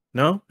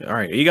 No? All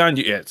right, Egon,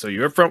 yeah, so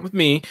you're up front with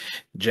me.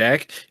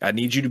 Jack, I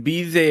need you to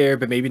be there,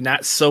 but maybe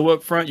not so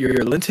up front. You're a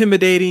little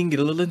intimidating,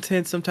 get a little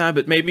intense sometimes,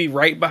 but maybe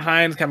right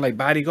behind, kind of like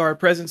bodyguard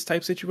presence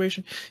type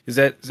situation. Is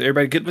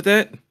everybody good with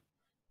that?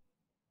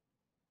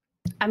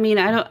 I mean,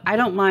 I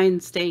don't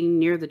mind staying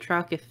near the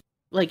truck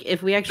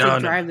if we actually No.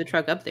 drive the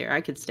truck up there,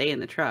 I could stay in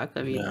the truck.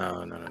 I mean,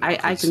 No.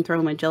 I can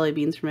throw my jelly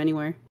beans from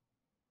anywhere.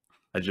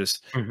 I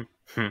just, Mhm.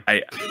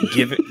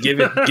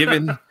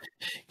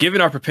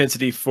 given our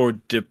propensity for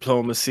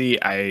diplomacy,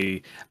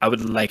 I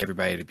would like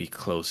everybody to be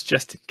close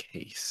just in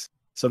case.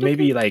 So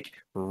maybe like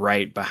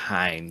right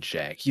behind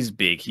Jack. He's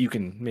big. You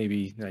can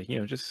maybe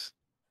just.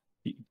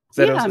 Is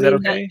that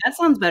okay? That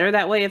sounds better.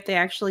 That way, if they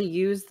actually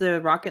use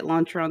the rocket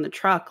launcher on the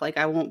truck, like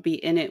I won't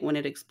be in it when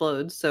it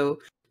explodes. So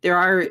there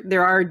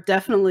are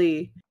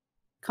definitely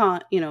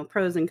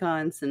pros and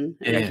cons. And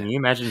Yeah, can you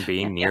imagine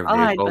being near a I'll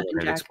hide vehicle behind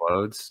when it Jack.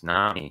 explodes?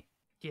 Nah. me.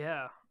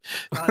 Yeah.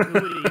 Who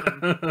would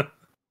even-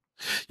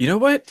 You know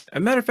what? A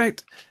matter of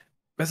fact,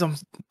 as I'm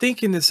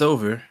thinking this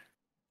over,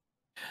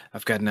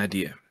 I've got an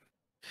idea.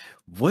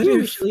 What Maybe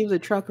we if, should leave the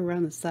truck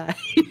around the side?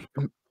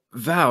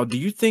 Val, do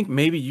you think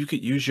maybe you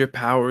could use your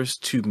powers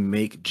to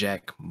make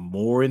Jack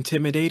more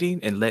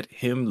intimidating and let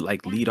him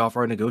like lead off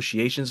our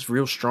negotiations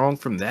real strong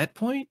from that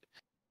point?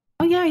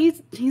 Oh yeah,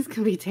 he's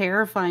gonna be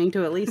terrifying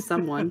to at least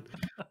someone.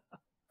 All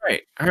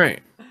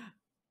right.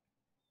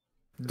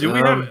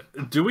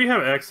 Do we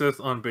have access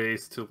on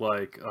base to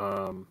like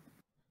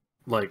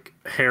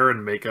hair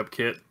and makeup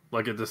kit,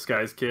 like a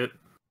disguise kit?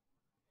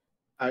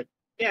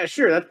 Yeah,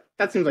 sure.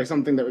 That seems like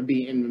something that would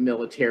be in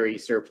military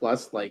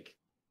surplus, like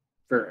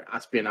for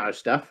espionage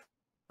stuff.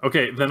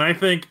 Okay, then I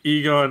think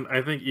Egon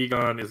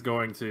is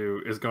going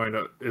to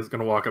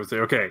walk up and say,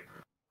 "Okay,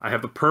 I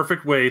have the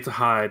perfect way to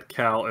hide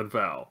Cal and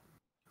Val.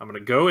 I'm going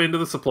to go to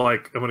the supply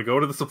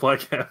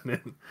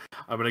cabinet.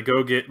 I'm going to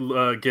go get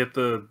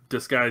the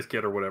disguise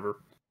kit or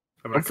whatever.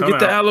 I'm going Don't to forget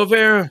the aloe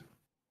vera.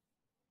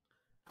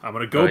 I'm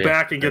going to go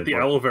back and very get the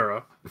aloe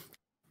vera.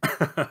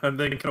 I'm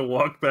then going to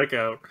walk back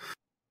out.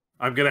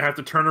 I'm going to have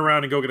to turn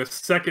around and go get a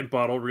second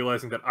bottle,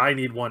 realizing that I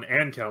need one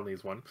and Cal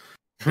needs one.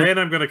 Then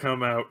I'm going to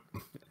come out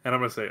and I'm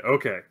going to say,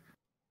 okay,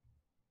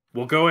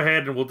 we'll go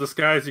ahead and we'll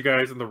disguise you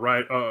guys in the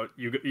right,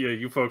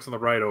 you folks on the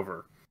right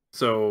over.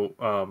 So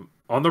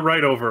on the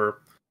right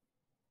over,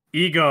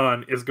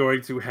 Egon is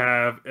going to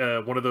have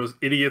one of those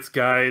idiot's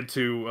guide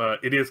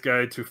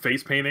to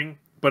face painting,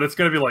 but it's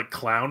going to be like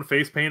clown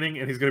face painting,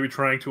 and he's going to be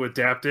trying to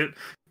adapt it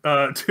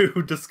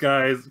to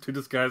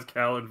disguise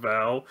Cal and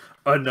Val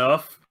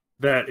enough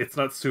that it's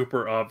not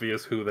super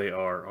obvious who they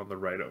are on the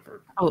right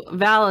over. Oh,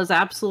 Val is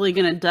absolutely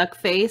gonna duck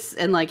face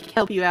and like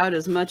help you out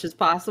as much as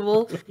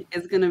possible.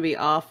 It's gonna be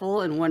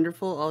awful and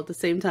wonderful all at the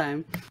same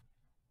time.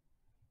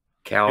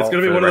 Cal, It's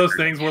gonna be for one the of those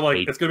record, things where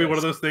hates it's gonna be one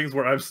of this. those things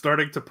where I'm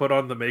starting to put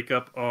on the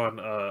makeup on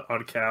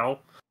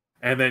Cal,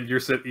 and then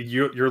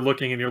you're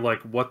looking and you're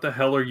like, what the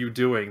hell are you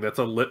doing? That's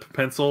a lip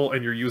pencil,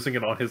 and you're using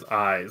it on his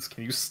eyes.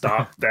 Can you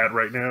stop that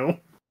right now?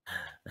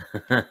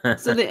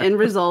 So the end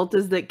result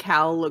is that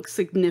Cal looks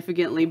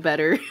significantly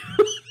better,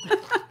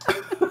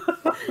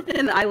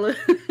 and I look.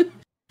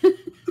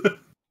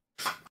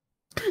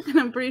 And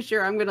I'm pretty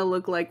sure I'm gonna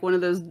look like one of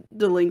those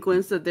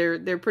delinquents that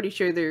they're pretty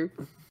sure they're,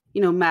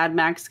 Mad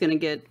Max gonna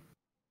get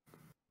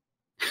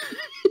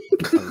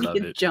love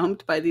get it.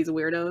 jumped by these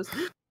weirdos.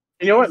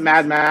 You know what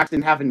Mad Max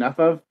didn't have enough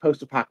of?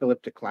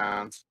 Post-apocalyptic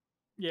clowns.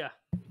 Yeah.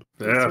 Yeah.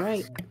 That's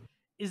right.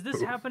 Is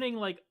this happening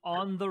like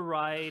on the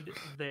ride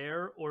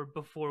there or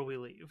before we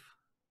leave?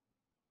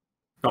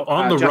 No,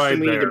 on the Justin, ride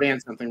we need there. to ban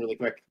something really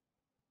quick.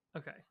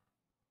 Okay.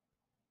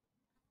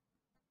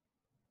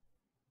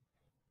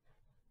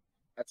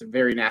 That's a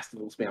very nasty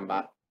little spam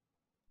bot.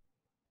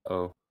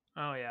 Oh,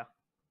 Oh yeah.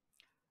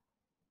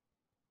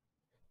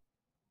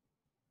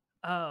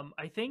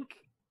 I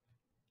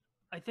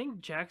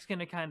think Jack's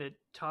gonna kind of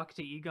talk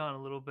to Egon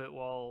a little bit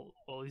while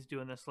he's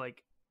doing this.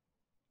 Like,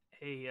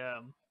 hey,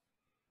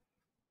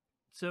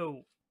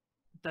 so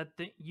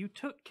you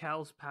took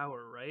Cal's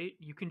power, right?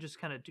 You can just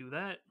kind of do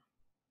that.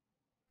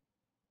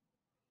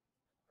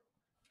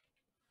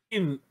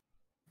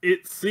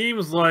 It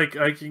seems like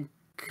I can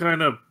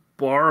kind of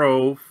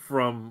borrow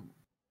from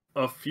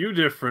a few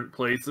different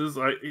places.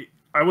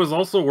 I was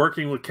also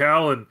working with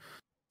Cal, and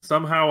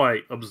somehow I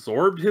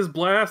absorbed his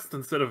blast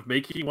instead of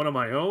making one of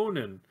my own,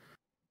 and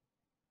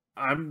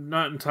I'm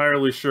not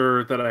entirely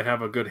sure that I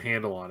have a good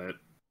handle on it.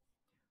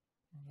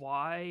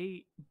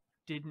 Why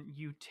didn't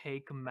you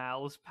take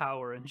Mal's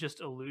power and just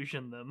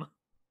illusion them?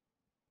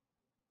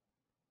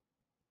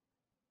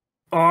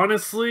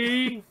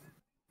 Honestly,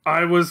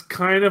 I was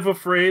kind of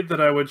afraid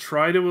that I would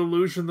try to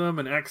illusion them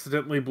and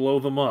accidentally blow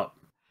them up.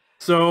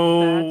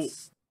 So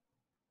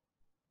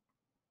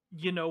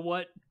You know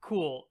what?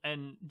 Cool.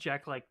 And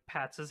Jack like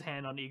pats his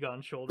hand on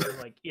Egon's shoulder,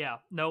 like, yeah,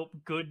 nope,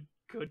 good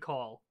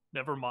call.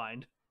 Never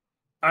mind.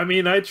 I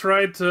mean, I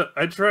tried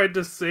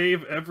to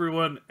save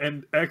everyone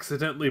and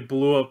accidentally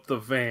blew up the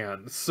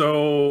van.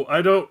 So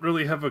I don't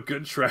really have a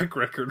good track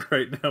record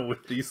right now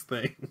with these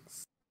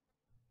things.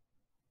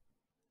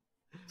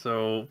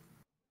 So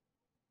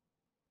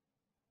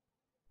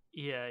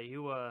Yeah,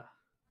 you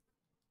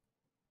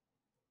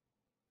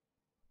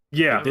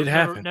Yeah. It did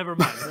happen. Never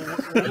mind.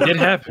 It did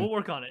happen. We'll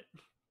work on it.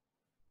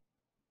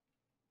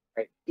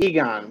 Right.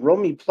 Egon, roll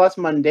me plus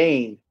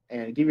mundane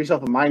and give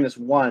yourself a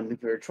 -1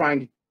 if you're trying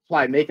to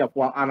apply makeup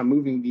while on a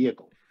moving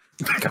vehicle.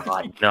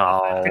 God,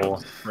 no.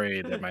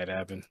 Afraid that might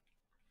happen.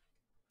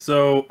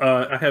 So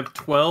I have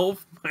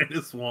 12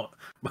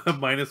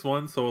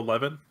 -1, so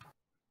 11.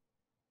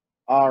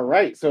 All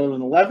right, so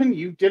an 11,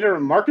 you did a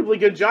remarkably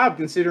good job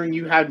considering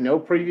you had no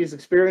previous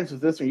experience with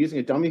this or using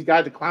a dummy's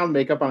guide to clown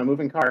makeup on a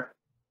moving car.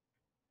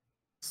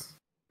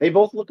 They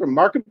both look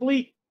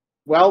remarkably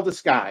well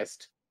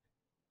disguised.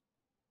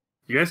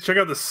 You guys check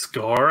out the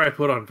scar I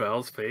put on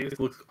Val's face. It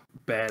looks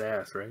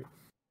badass, right?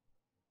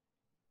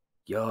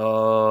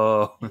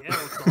 Yo. Yeah,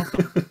 it's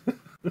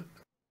awesome.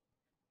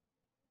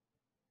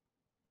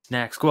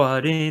 Snack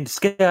Squad in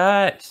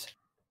disguise.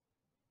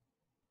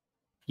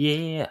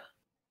 Yeah.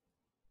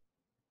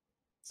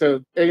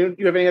 So, do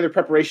you have any other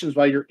preparations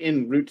while you're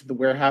en route to the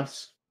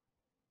warehouse?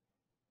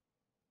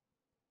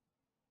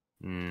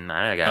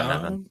 I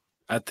got nothing.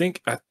 I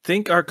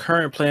think our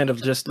current plan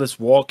of just let's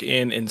walk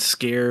in and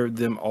scare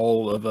them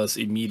all of us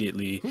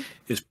immediately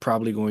is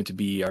probably going to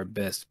be our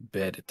best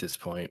bet at this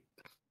point.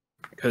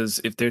 Because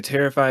if they're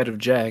terrified of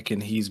Jack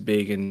and he's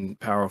big and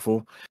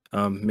powerful,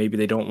 maybe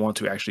they don't want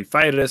to actually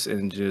fight us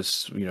and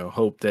just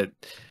hope that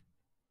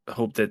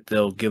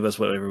they'll give us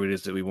whatever it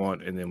is that we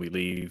want and then we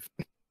leave.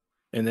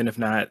 And then if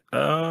not,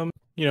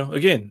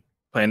 again,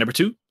 plan number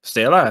 2,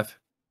 stay alive.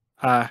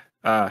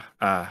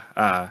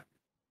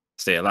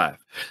 Stay alive.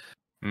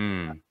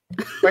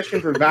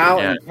 Question for Val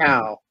Yeah. and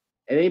Cal.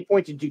 At any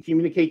point did you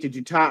communicate to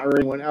Jutat or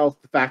anyone else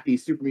the fact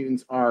these super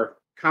mutants are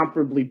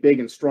comparably big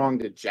and strong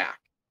to Jack?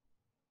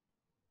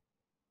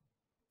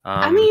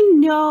 I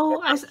mean,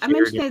 no. I'm I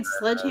mentioned they had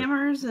scared,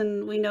 sledgehammers,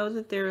 and we know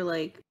that they're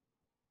like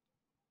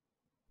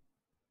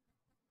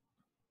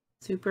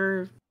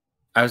super.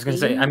 I was gonna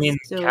say, I mean,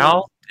 So-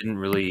 Cal didn't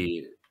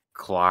really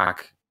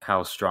clock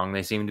how strong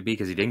they seemed to be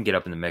because he didn't get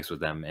up in the mix with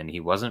them, and he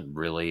wasn't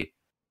really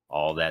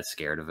all that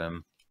scared of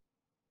him.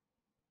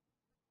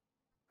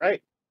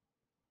 Right.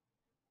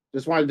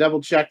 Just want to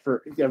double check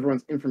for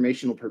everyone's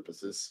informational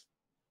purposes.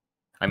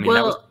 I mean,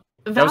 that was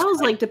Val's fine.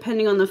 like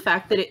depending on the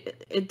fact that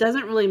it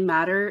doesn't really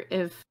matter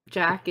if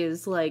Jack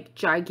is like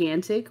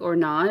gigantic or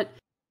not.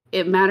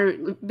 It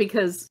mattered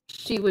because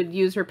she would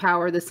use her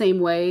power the same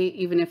way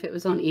even if it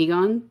was on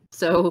Egon.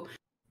 So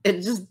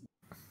it just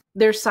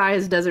their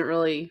size doesn't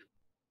really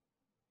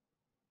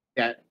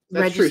Yeah,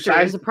 that's true. register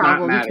Size as a does not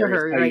problem to matter,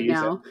 her it's how you right use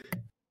it. now.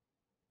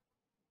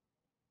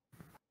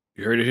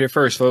 You heard it here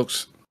first,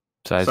 folks.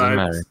 Size doesn't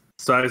matter.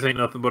 Size ain't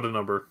nothing but a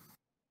number.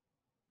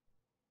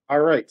 All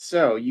right,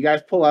 so you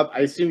guys pull up. I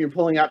assume you're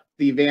pulling up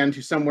the van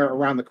to somewhere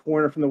around the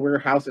corner from the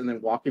warehouse and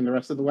then walking the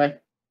rest of the way?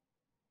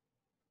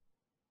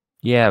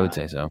 Yeah, I would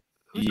say so.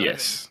 Who's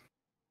Yes.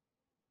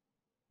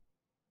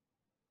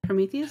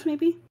 Prometheus,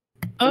 maybe?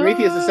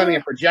 Prometheus is sending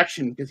a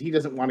projection because he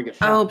doesn't want to get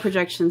shot. Oh,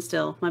 projection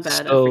still. My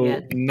bad. I So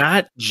forget.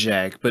 not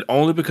Jack, but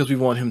only because we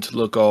want him to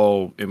look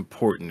all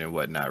important and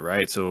whatnot,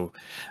 right? So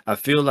I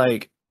feel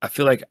like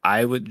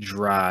I would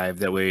drive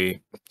that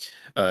way.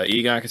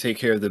 Egon can take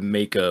care of the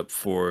makeup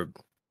for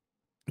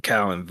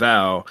Cal and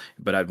Val,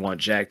 but I'd want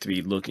Jack to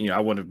be looking.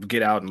 I want to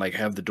get out and like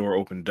have the door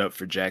opened up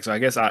for Jack. So I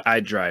guess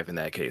I'd drive in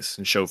that case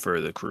and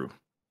chauffeur the crew.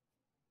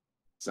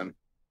 Awesome.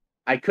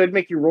 I could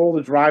make you roll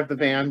to drive the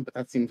van, but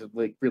that seems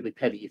like really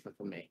petty even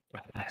for me.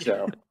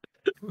 So,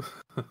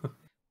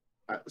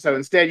 so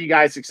instead, you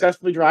guys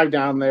successfully drive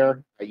down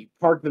there. You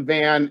park the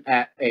van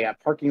at a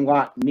parking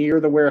lot near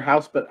the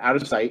warehouse, but out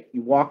of sight.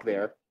 You walk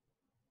there.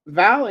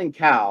 Val and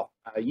Cal,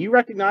 you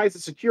recognize the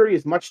security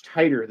is much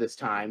tighter this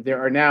time. There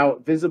are now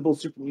visible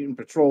super mutant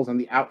patrols on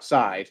the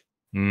outside.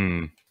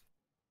 Yeah,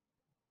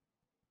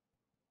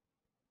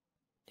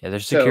 their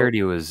So-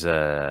 security was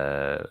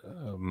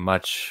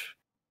much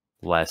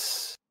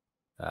less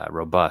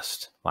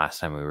robust last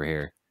time we were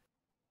here.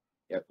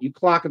 Yep. You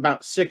clock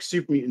about 6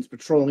 super mutants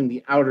patrolling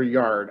the outer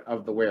yard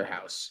of the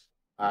warehouse.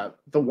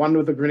 The one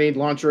with the grenade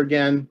launcher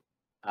again,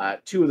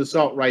 2 with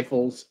assault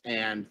rifles,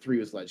 and 3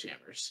 with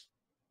sledgehammers.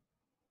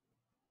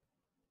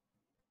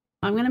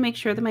 I'm gonna make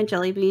sure that my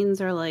jelly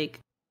beans are like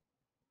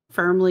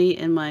firmly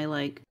in my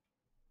like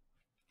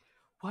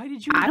Why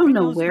did you? I don't bring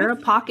know those where a with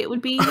you? pocket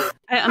would be.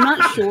 I'm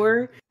not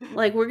sure.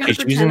 Like we're gonna She's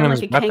using pretend I'm them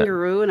like as a weapon.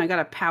 kangaroo and I got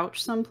a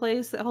pouch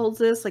someplace that holds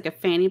this, like a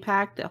fanny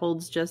pack that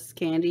holds just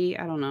candy.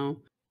 I don't know.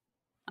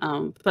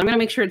 But I'm gonna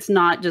make sure it's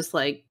not just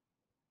like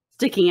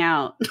sticking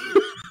out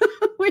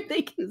where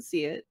they can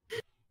see it.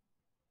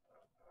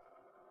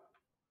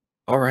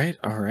 All right.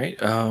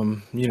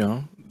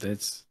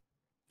 That's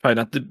probably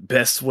not the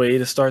best way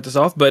to start this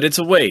off, but it's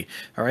a way.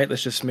 All right,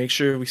 let's just make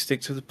sure we stick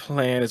to the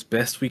plan as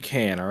best we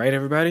can. All right,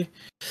 everybody?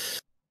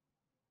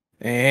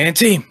 And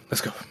team,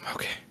 let's go.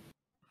 Okay.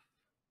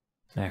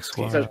 Next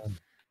So- one.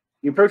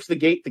 You approach the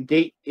gate. The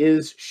gate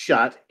is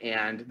shut,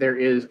 and there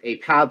is a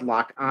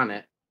padlock on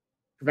it,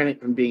 preventing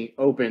it from being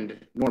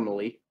opened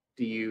normally.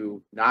 Do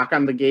you knock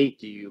on the gate?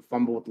 Do you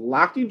fumble with the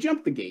lock? Do you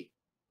jump the gate?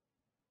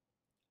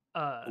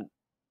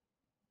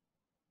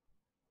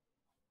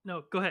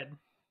 No, go ahead.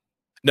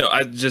 No,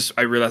 I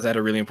realized I had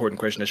a really important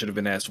question that should have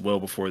been asked well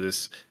before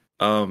this.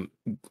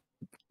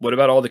 What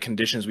about all the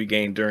conditions we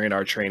gained during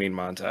our training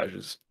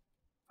montages?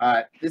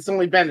 It's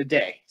only been a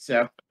day,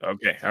 so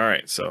Okay, all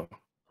right, so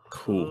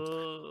cool.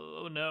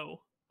 Oh no.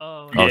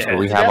 Oh, Oh, so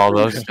we have all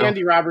those The still?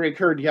 candy robbery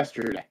occurred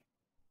yesterday.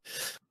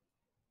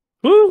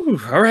 Woo!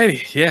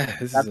 Alrighty, yeah.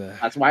 This is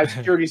That's why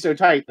security's so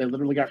tight. They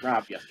literally got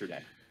robbed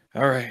yesterday.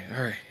 all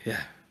right,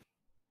 yeah.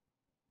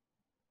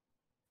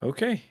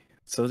 Okay,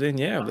 so then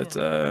yeah, Oh, let's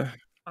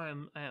I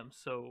am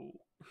so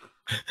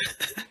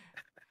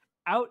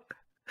out.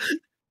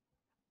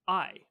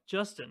 I,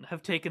 Justin,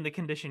 have taken the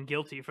condition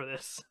guilty for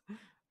this.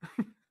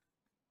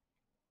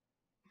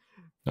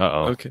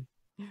 Uh-oh. okay.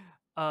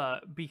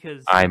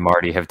 Because I,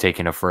 Marty, have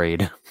taken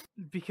afraid.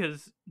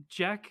 because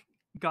Jack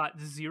got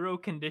 0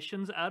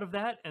 conditions out of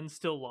that and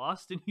still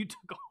lost, and you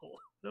took all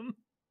of them.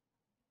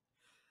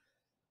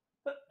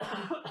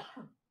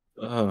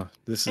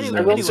 This is Anyway,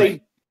 I will anyway, say,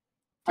 to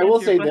I will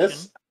answer say your this.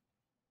 question-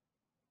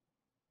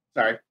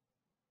 Sorry,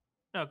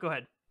 No, go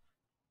ahead.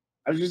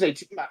 I was going to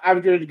say I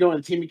was going to go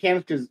into team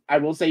mechanics because I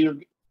will say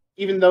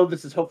even though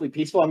this is hopefully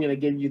peaceful, I'm going to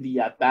give you the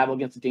battle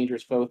against a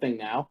dangerous foe thing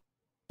now.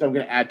 So I'm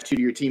going to add 2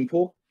 to your team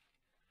pool.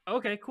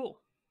 Okay, cool.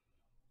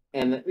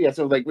 And yeah,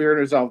 so like we're going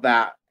to resolve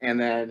that. And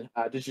then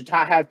does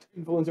Jatat have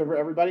influence over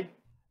everybody?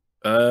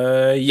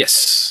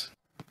 Yes.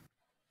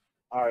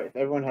 All right,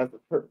 everyone has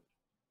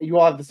you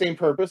all have the same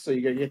purpose, so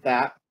you're going to get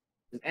that.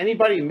 Does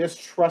anybody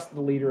mistrust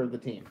the leader of the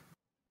team?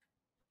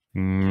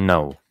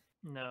 No.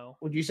 No.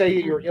 Would you say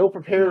you're ill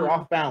prepared or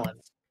off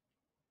balance?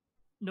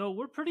 No,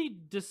 we're pretty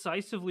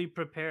decisively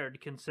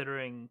prepared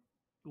considering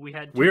we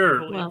had 2 We're-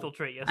 people Well,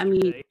 infiltrate I mean-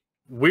 yesterday.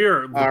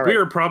 We're All right.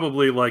 we're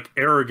probably like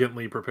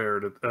arrogantly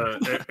prepared,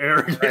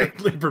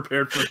 arrogantly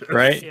prepared for this.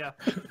 Right? Yeah.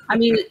 I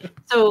mean,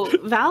 so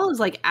Val is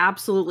like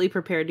absolutely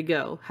prepared to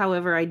go.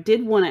 However, I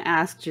did want to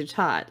ask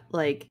Jatat,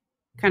 like,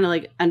 kind of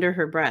like under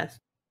her breath,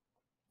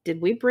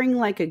 did we bring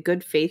like a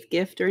good faith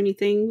gift or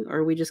anything, or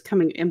are we just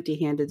coming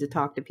empty-handed to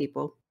talk to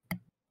people?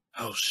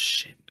 Oh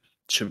shit.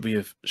 Should we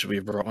have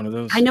brought one of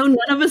those? I know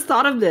none of us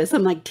thought of this.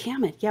 I'm like,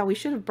 damn it, yeah, we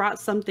should have brought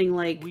something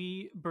like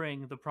We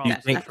bring the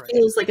promise think- of that Trey.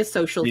 feels like a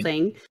social Did-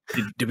 thing.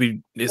 Did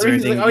we? Is Or there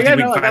he's like, anything? oh, yeah, did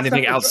we no, find that's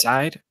anything not-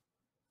 outside?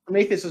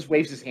 Prometheus just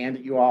waves his hand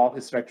at you all,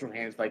 his spectral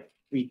hands, like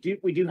we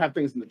do have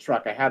things in the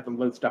truck. I had them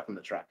load stuff in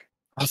the truck.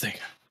 Oh, thank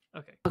you.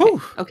 Okay. Okay,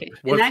 Whew. okay. In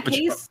What's that the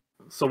case,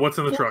 So what's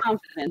in the full truck?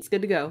 confidence,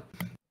 good to go.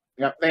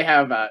 Yep, they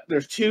have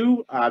there's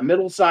 2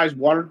 middle-sized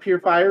water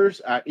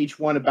purifiers, each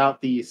one about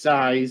the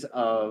size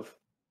of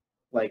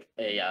like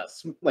a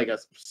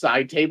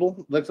side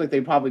table. Looks like they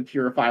probably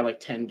purify like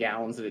 10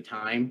 gallons at a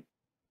time.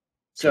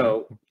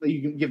 So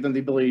you can give them the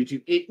ability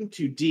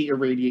to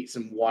de-irradiate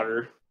some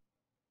water.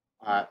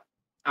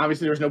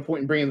 Obviously, there's no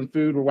point in bringing them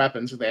food or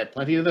weapons, so they had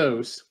plenty of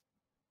those.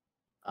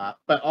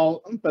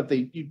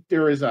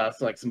 There is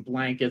like some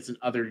blankets and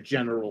other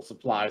general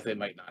supplies they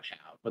might not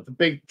have. But the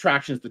big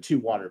attraction is the 2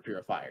 water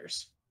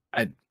purifiers.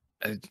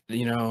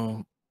 You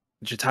know,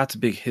 Jatat's a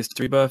big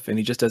history buff, and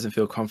he just doesn't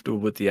feel comfortable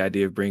with the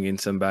idea of bringing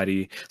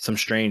some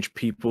strange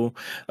people,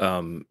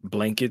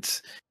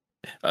 blankets.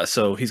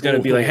 So he's gonna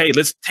be like, "Hey,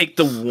 let's take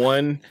the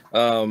one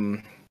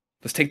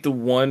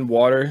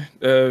water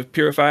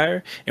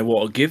purifier, and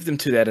we'll give them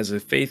to that as a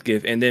faith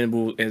gift, and then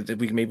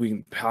we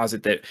can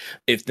posit that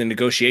if the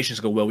negotiations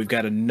go well, we've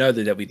got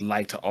another that we'd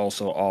like to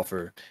also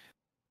offer.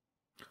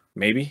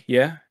 Maybe,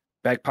 yeah."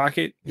 Back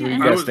pocket? What do you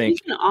and guys we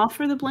think? can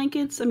offer the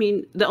blankets. I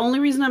mean, the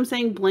only reason I'm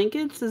saying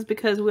blankets is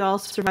because we all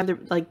survived.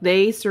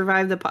 They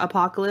survived the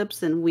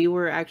apocalypse, and we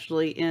were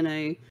actually in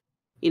a,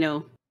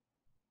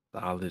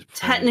 Solid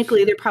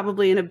technically they're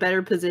probably in a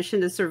better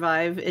position to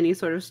survive any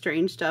sort of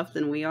strange stuff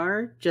than we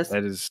are. Just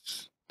That is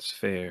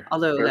fair.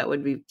 although Fair. that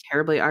would be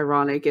terribly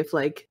ironic if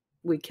like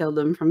we killed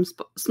them from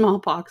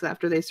smallpox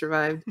after they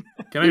survived.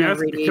 Can I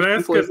ask? radiation Can I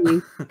ask?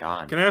 poisoning.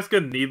 God. Can I ask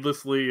a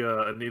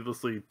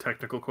needlessly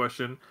technical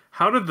question?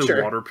 How did the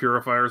Sure. water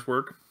purifiers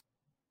work?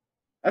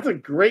 That's a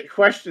great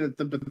question that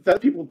the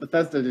people at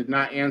Bethesda did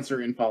not answer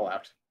in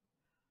Fallout.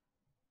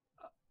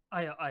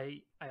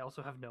 I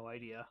also have no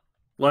idea.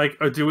 Like,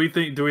 do we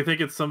think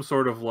it's some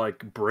sort of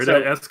like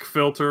Brita-esque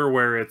filter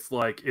where it's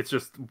like it's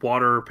just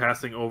water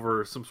passing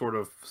over some sort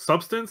of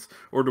substance,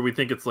 or do we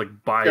think it's like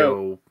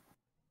bio?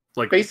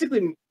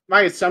 Basically,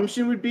 my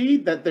assumption would be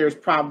that there's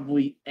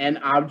probably an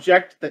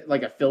object that,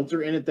 like a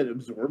filter in it, that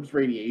absorbs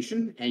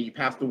radiation, and you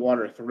pass the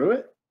water through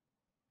it.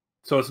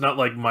 So it's not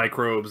like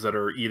microbes that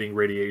are eating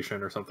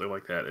radiation or something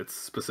like that. It's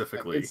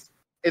specifically.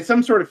 It's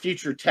some sort of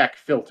future tech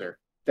filter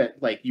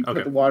that, like, you Okay.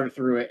 put the water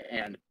through it,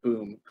 and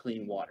boom,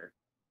 clean water.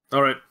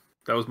 All right,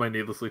 that was my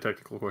needlessly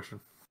technical question.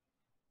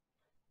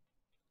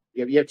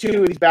 You have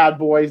 2 of these bad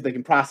boys. They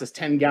can process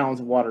 10 gallons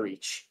of water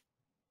each.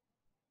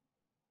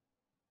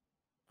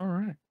 All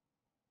right.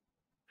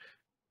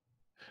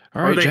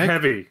 Are they Jack.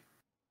 heavy?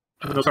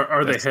 No, sorry,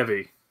 are they that's-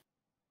 heavy?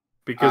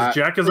 Because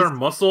Jack is this- our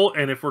muscle,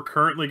 and if we're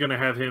currently going to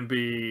have him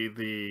be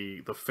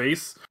the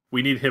face,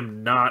 we need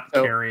him not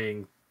So-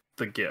 carrying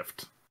the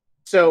gift.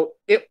 So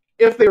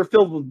if they were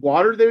filled with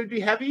water, they would be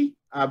heavy.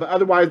 But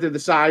otherwise, they're the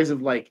size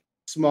of like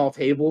small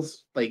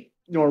tables. Like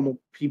normal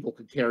people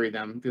could carry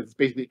them because it's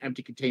basically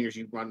empty containers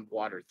you run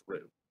water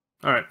through.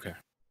 All right. Okay.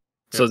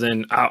 So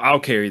then I'll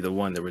carry the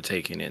one that we're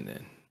taking in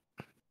then.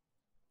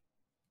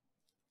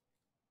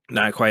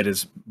 Not quite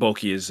as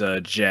bulky as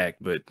Jack,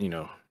 but you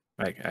know,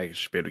 I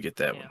should be able to get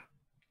that one.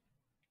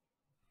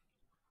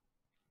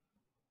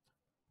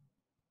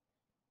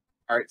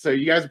 All right, so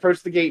you guys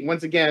approach the gate.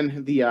 Once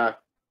again, the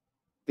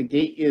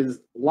gate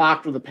is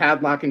locked with a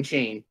padlock and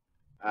chain.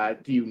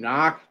 Do you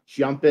knock,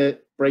 jump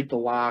it, break the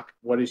lock?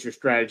 What is your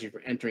strategy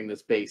for entering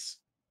this base?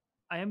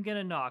 I am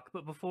gonna knock,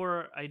 but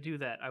before I do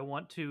that, I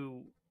want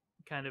to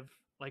kind of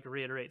like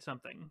reiterate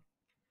something.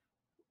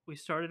 We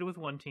started with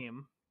one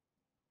team.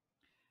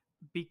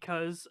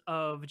 Because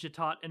of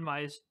Jatat and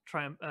my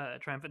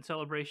triumphant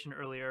celebration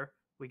earlier,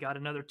 we got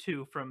another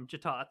 2 from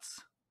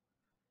Jatat's.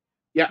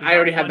 Yeah, I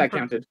already had that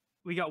counted.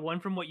 We got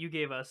 1 from what you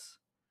gave us,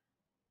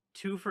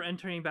 2 for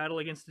entering battle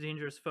against a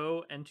dangerous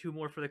foe, and 2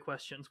 more for the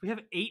questions. We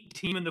have 8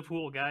 team in the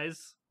pool,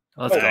 guys.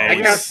 Let's go.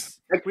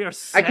 We are I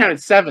set.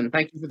 counted 7.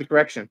 Thank you for the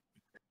correction.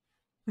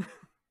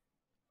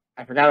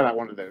 I forgot about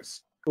one of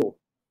those. Cool.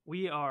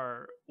 We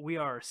are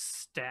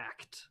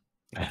stacked.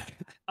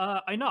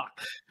 I knock.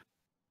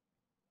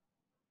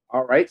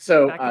 All right,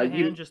 so Back of the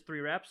hand, just 3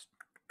 reps.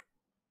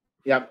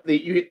 Yeah, they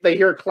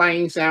hear a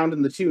clanging sound,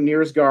 and the 2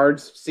 nearest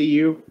guards see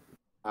you.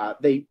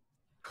 They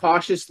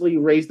cautiously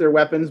raise their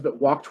weapons, but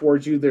walk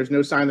towards you. There's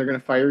no sign they're going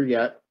to fire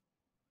yet.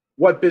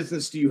 What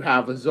business do you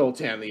have with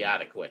Zoltan the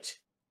Adequate?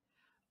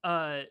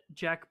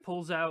 Jack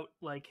pulls out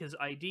like his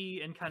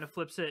ID and kind of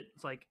flips it.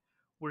 It's like,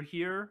 we're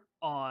here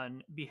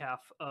on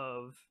behalf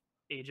of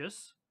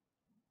Aegis.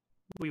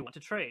 We want to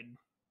trade.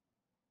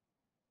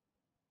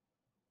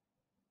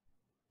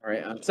 All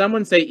right.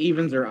 Someone say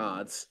evens or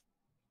odds.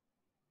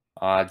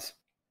 Odds.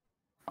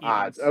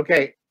 Odds.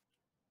 Okay.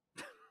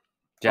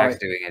 Jack's right.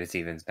 doing it. It's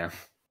evens now.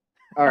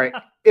 All right.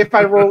 If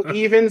I roll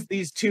evens,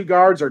 these 2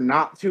 guards are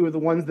not 2 of the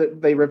ones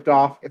that they ripped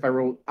off. If I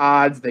roll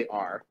odds, they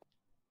are.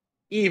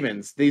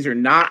 Evens, these are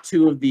not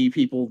 2 of the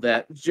people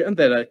that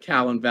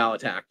Cal and Val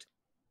attacked.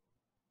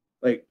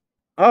 Like,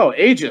 oh,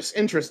 Aegis.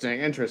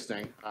 Interesting.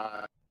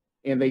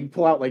 And they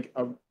pull out like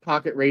a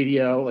pocket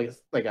radio,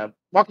 like a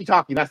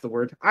walkie-talkie. That's the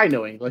word. I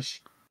know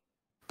English.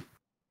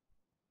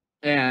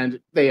 And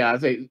they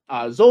say,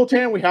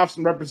 Zoltan, we have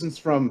some representatives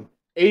from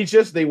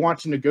Aegis. They want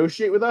to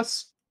negotiate with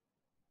us.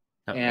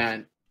 Uh-oh.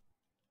 And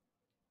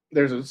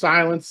there's a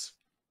silence.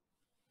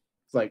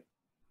 It's like,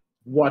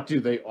 what do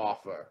they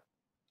offer?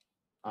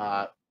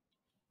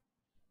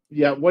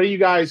 Yeah, what are you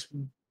guys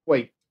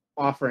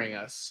offering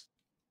us?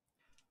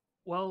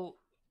 Well,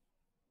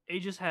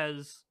 Aegis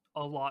has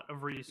a lot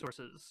of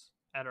resources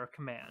at our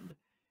command,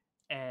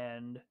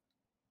 and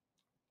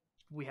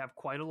we have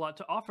quite a lot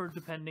to offer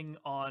depending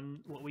on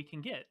what we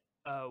can get.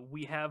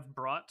 We have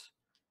brought,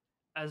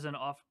 as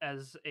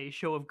a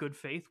show of good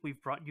faith,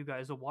 we've brought you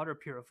guys a water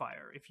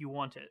purifier if you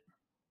want it.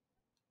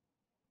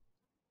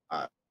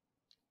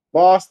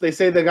 Boss, they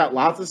say they got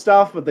lots of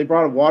stuff, but they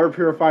brought a water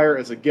purifier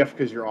as a gift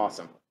because you're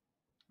awesome.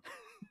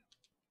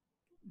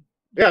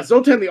 Yeah,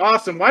 Zoltan the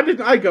Awesome. Why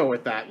didn't I go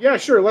with that? Yeah,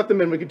 sure, let them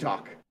in. We can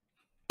talk.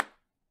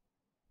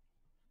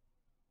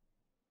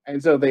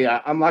 And so they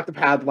unlock the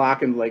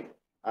padlock, and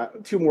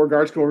 2 more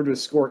guards come over to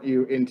escort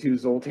you into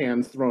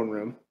Zoltan's throne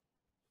room.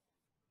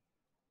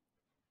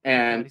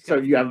 And so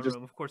you have just...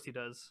 Of course he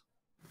does.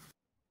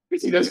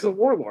 Because he does. He's a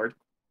warlord.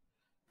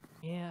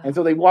 Yeah. And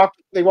so they walk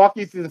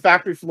you through the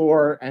factory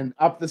floor and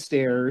up the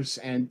stairs,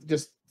 and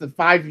just the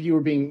 5 of you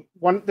are being...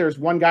 There's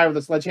one guy with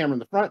a sledgehammer in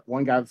the front,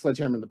 one guy with a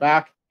sledgehammer in the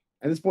back.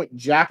 At this point,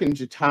 Jack and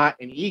Jatat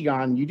and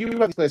Egon, you do have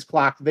this place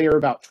clocked. They are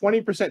about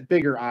 20%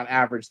 bigger on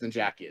average than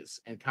Jack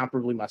is, and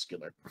comparably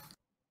muscular.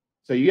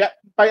 So you get,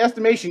 by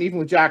estimation, even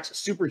with Jack's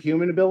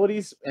superhuman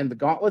abilities and the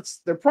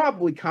gauntlets, they're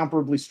probably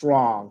comparably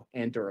strong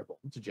and durable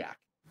to Jack.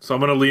 So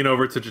I'm going to lean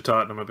over to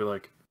Jatat and I'm going to be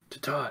like,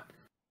 Jatat,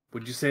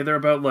 would you say they're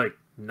about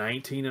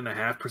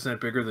 19.5%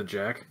 bigger than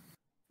Jack?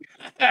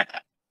 I'd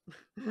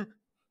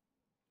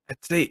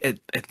say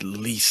at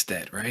least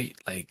that, right?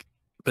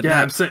 But yeah,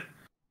 not, I'm saying...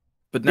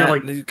 But yeah,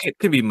 not, it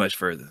could be much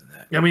further than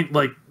that. I mean,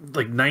 like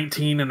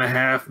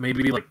 19.5,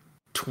 maybe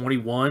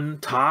 21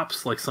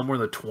 tops, somewhere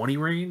in the 20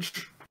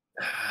 range.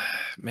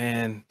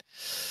 Man,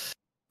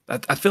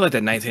 I feel like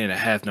that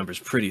 19.5 number is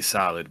pretty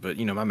solid, but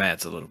my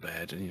math's a little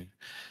bad.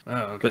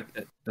 Oh, okay.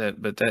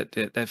 But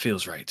that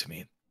feels right to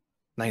me.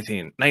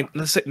 19.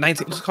 Let's say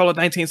 19. Let's call it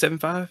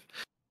 19.75.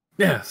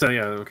 Yeah. So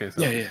yeah. Okay.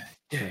 So. Yeah.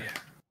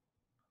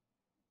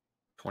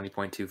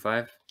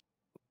 20.25.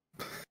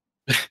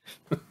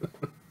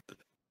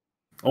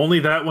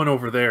 Only that one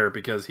over there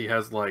because he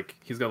has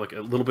he's got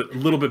a little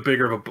bit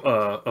bigger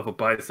of a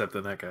bicep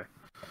than that guy.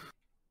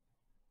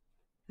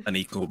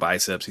 Unequal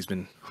biceps. He's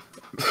been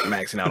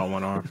maxing out on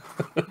one arm.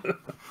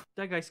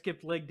 That guy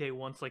skipped leg day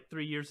once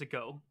 3 years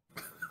ago.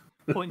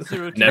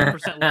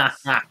 0.02%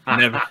 less.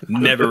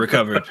 Never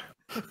recovered.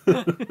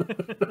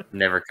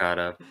 Never caught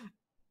up.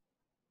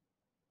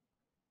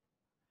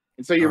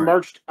 And so you're All right.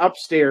 marched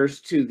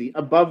upstairs to the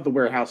above the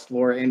warehouse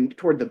floor and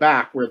toward the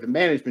back where the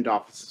management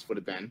offices would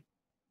have been.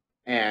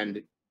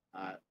 And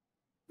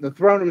the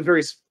throne room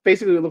is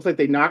basically it looks like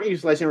they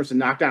use sledgehammers to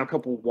knock down a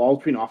couple of walls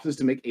between offices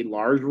to make a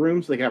large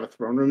room so they can have a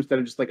throne room instead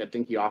of just like a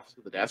dinky office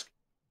with a desk.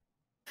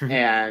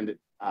 And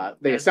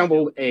they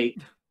assembled a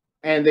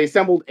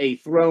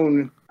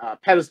throne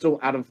pedestal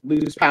out of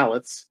loose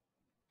pallets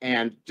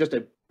and just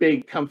a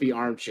big comfy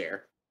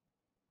armchair.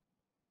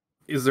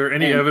 Is there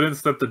any And-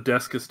 evidence that the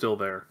desk is still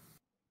there?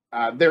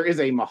 There is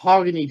a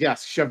mahogany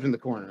desk shoved in the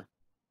corner.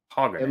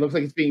 Hogger. It looks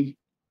like it's being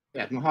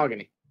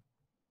mahogany.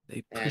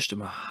 They pushed a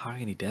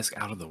mahogany desk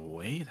out of the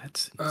way?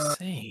 That's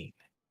insane.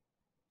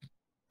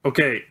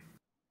 Okay.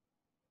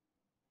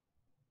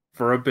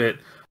 For a bit,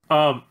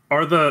 is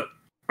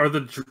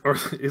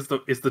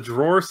the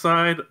drawer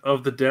side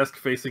of the desk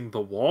facing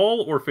the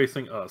wall or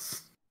facing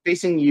us?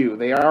 Facing you.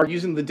 They are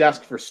using the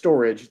desk for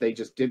storage. They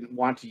just didn't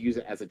want to use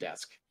it as a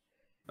desk.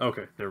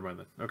 Okay, never mind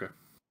then. Okay.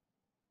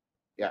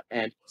 Yeah,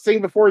 and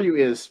sitting before you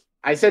is,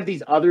 I said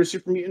these other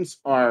super mutants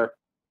are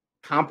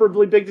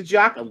comparably big to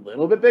Jack, a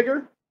little bit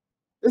bigger.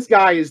 This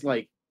guy is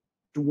like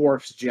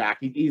dwarfs Jack.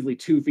 He's easily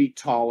 2 feet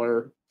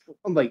taller,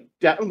 like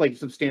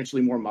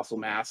substantially more muscle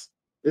mass.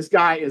 This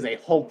guy is a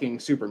hulking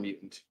super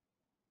mutant.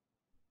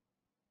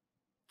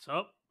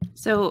 So,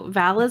 So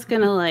Val is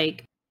gonna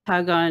like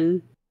tug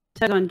on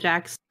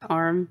Jack's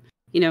arm,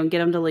 and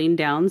get him to lean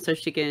down so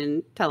she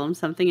can tell him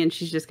something, and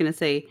she's just gonna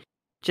say,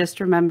 "Just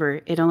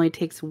remember, it only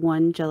takes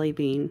one jelly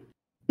bean."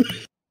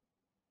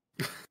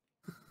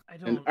 I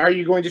don't. And are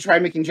you going to try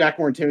making Jack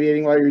more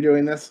intimidating while you're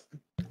doing this?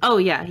 Oh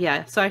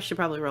yeah. So I should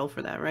probably roll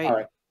for that, right? All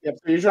right. Yep.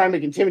 So you're trying to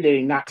make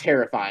intimidating, not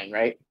terrifying,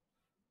 right?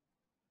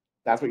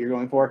 That's what you're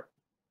going for?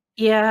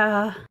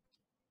 Yeah.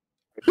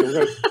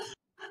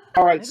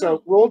 All right.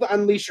 So roll to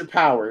unleash your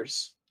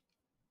powers.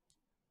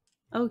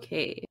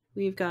 Okay.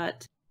 We've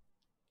got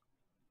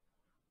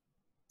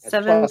That's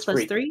 7 plus plus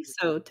three. 3,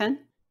 so 10.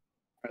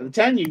 The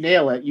 10, you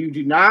nail it. You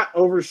do not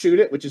overshoot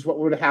it, which is what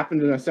would have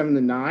happened in a 7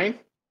 to 9.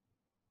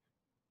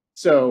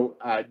 So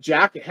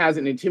Jack has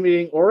an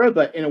intimidating aura,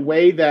 but in a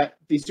way that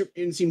the super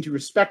mutants seem to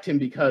respect him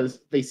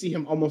because they see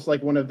him almost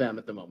like one of them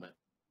at the moment.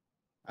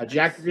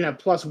 Jack, you're going to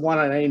have +1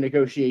 on any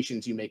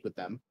negotiations you make with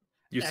them.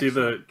 You see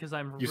the because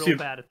I'm you real see-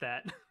 bad at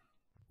that.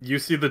 you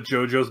see the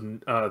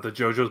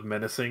JoJo's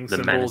menacing The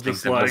symbol menacing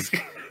just symbols.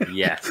 like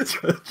Yes.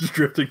 just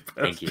drifting past.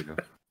 Thank you.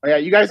 Oh, yeah,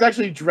 you guys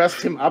actually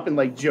dressed him up in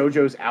like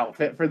JoJo's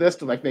outfit for this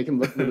to like make him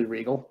look really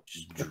regal.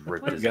 Just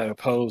drip What You his- got to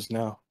pose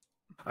now.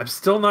 I'm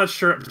still not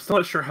sure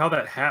how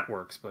that hat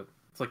works, but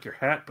it's like your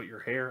hat but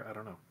your hair. I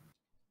don't know.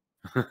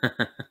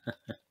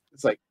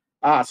 It's like,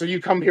 so you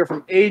come here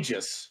from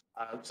Aegis.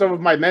 Some of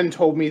my men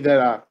told me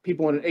that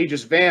people in an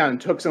Aegis van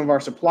took some of our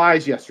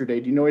supplies yesterday.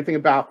 Do you know anything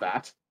about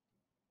that?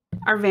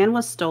 Our van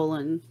was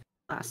stolen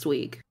last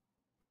week.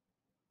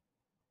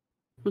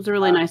 It was a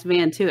really nice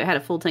van too. It had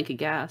a full tank of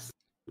gas.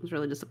 It was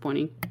really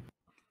disappointing.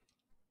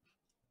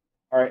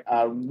 All right,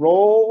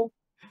 roll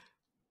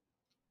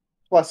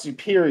plus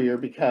superior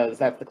because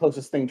that's the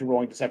closest thing to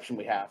rolling deception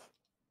we have.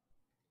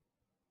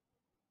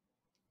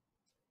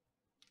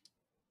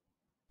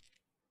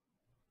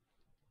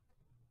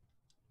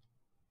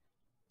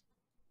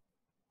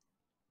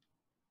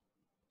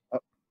 Oh,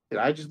 did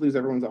I just lose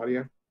everyone's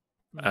audio?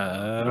 I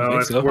don't Oh,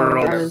 think it's, so. we're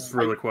all I was-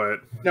 really quiet.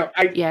 No,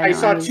 Yeah, I no,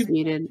 saw was two.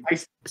 muted. I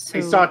So,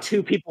 saw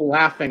two people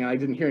laughing, and I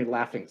didn't hear any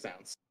laughing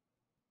sounds.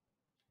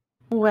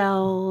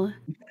 Well,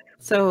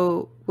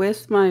 so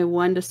with my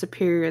 1 to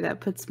superior, that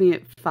puts me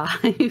at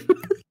 5.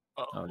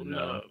 Oh,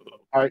 no.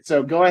 All right,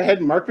 so go ahead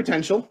and mark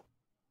potential.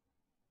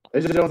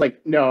 There's just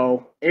like,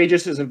 no,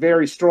 Aegis is a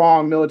very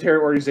strong military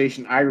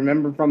organization. I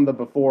remember from the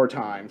before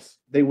times.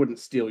 They wouldn't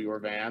steal your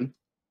van.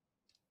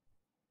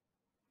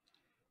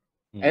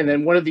 And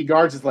then one of the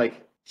guards is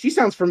like, she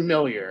sounds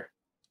familiar.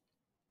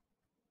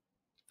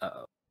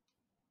 Uh-oh.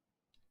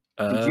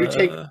 Did you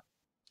take-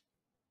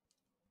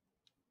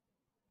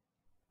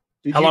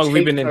 Did How you long have we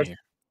take been in a- here?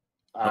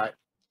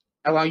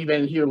 How long you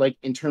been in here, like,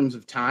 in terms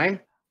of time?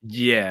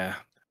 Yeah.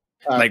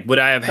 Uh, Like, would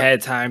I have had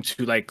time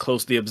to like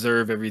closely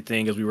observe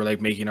everything as we were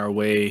like making our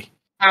way?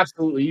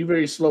 Absolutely. You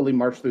very slowly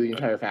march through the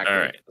entire factory. All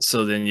right.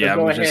 So then, So yeah,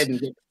 go I'm ahead just and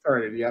get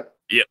started. Yep.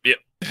 yep.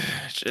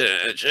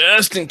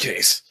 Just in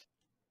case.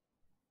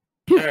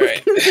 All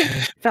right.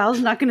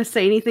 Val's not going to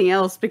say anything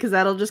else because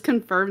that'll just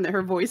confirm that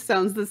her voice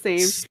sounds the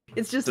same.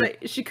 It's just The- like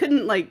she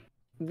couldn't like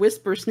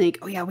whisper Snake,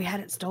 "Oh yeah, we had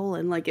it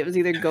stolen." Like it was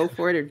either go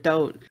for it or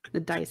don't. The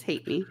dice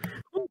hate me.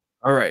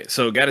 All right.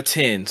 So got a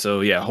 10.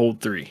 So yeah,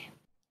 hold 3.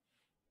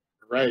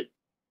 Right.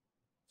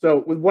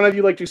 So, would one of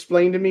you like to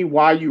explain to me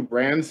why you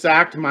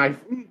ransacked my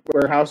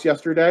warehouse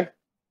yesterday?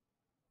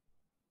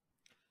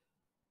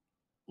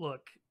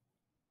 Look,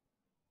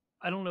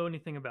 I don't know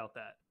anything about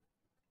that.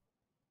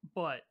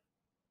 But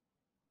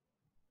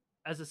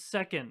as a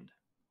second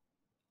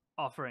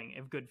offering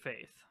of good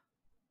faith,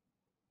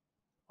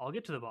 I'll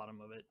get to the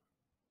bottom of it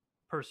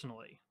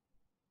personally.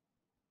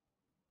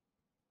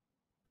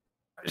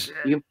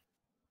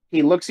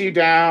 He looks you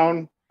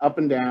down, up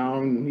and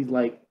down, and he's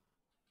like,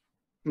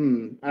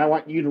 I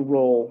want you to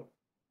roll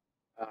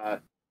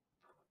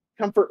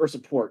comfort or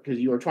support because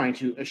you are trying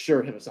to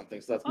assure him of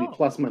something. So that's going to be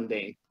plus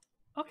mundane.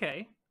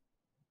 Okay.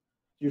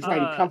 You're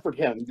trying to comfort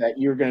him that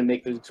you're going to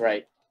make this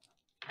right.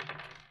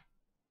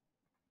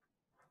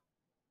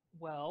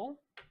 Well,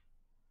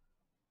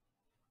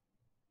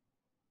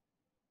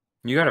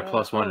 You got a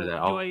 +1 to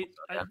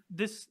that.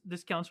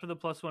 This counts for the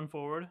 +1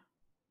 forward?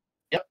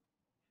 Yep.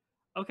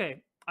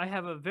 Okay, I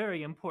have a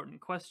very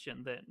important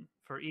question then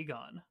for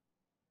Egon.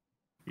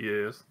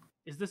 Yes.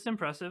 Is this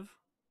impressive?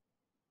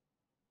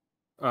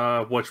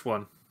 Which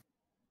one?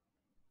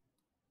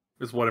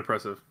 Is what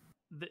impressive?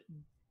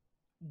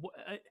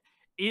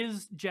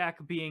 Is Jack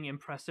being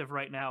impressive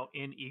right now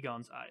in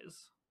Egon's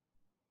eyes?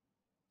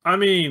 I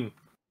mean,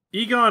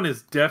 Egon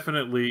is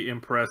definitely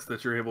impressed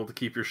that you're able to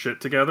keep your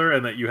shit together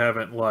and that you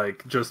haven't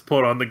like just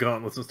put on the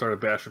gauntlets and started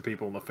bashing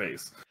people in the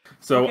face.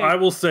 So Okay.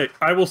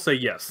 I will say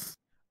yes.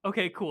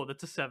 Okay, cool.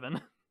 That's a 7.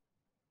 All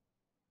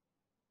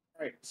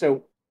right.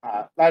 So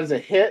that is a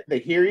hit. They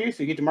hear you,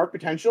 so you get to mark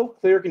potential,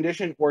 clear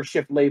condition, or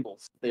shift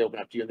labels. They open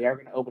up to you. They are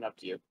going to open up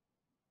to you.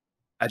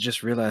 I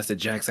just realized that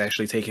Jack's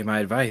actually taking my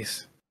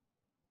advice.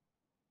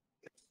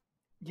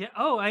 Yeah.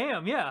 Oh, I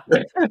am. Yeah.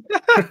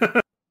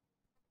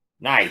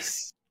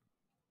 Nice.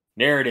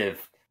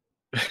 Narrative.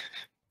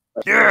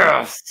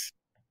 Yes!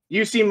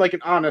 You seem like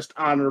an honest,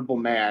 honorable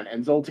man,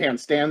 and Zoltan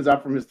stands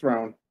up from his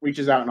throne,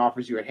 reaches out, and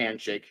offers you a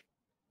handshake.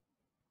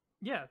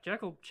 Yeah,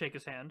 Jack will shake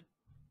his hand.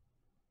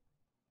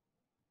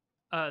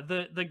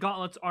 The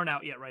gauntlets aren't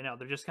out yet right now.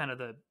 They're just kind of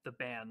the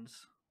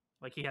bands.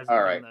 Like he hasn't All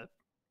done right. the...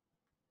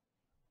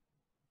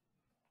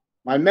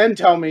 My men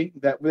tell me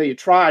that they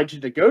tried to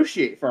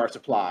negotiate for our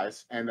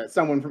supplies, and that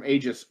someone from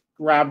Aegis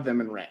grabbed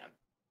them and ran.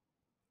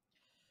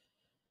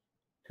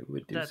 Who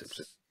would do That's such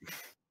a...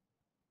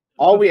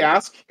 All we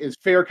ask is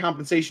fair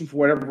compensation for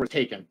whatever was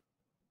taken.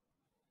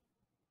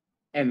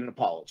 And an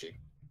apology.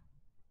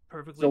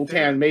 perfectly Zoltan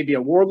fair. may be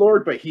a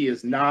warlord, but he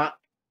is not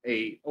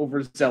a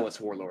overzealous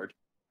warlord.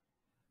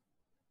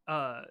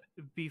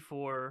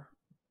 Before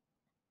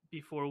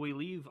we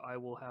leave, I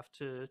will have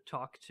to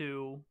talk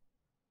to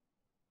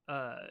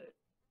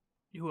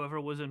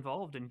whoever was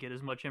involved and get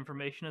as much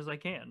information as I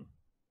can.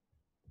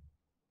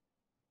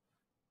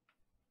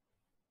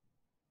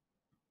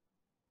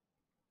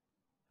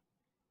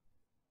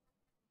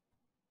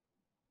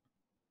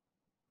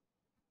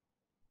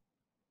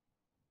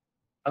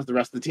 How's the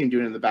rest of the team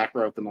doing in the back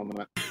row at the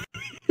moment?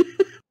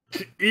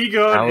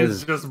 Egon That is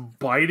was- just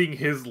biting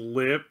his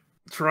lip,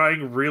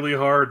 trying really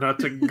hard not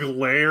to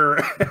glare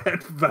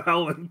at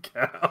Val and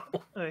Cal.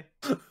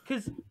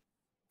 Because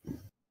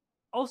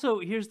also,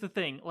 here's the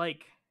thing: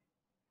 like,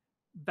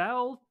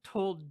 Val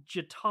told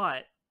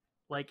Jatat,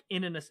 like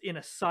in a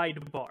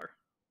sidebar.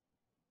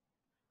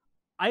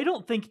 I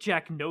don't think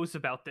Jack knows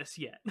about this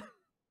yet.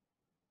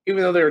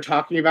 Even though they were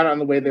talking about it on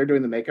the way they're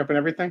doing the makeup and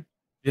everything?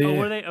 Yeah, Oh,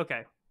 were they?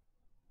 Okay.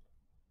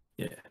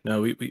 yeah.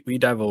 No, we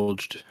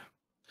divulged.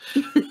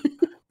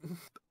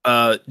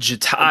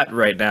 Jatat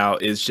right now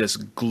is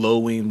just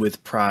glowing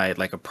with pride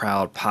like a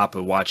proud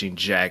papa watching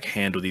Jack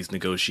handle these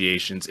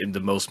negotiations in the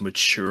most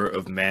mature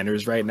of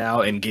manners right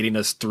now and getting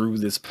us through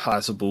this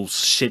possible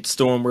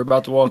shitstorm we're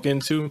about to walk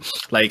into.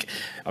 Like,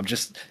 I'm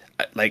just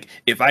like,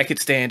 if I could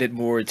stand it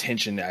more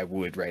attention, I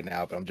would right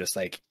now, but I'm just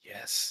like,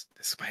 yes,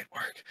 this might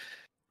work.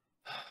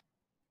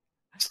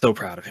 So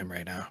proud of him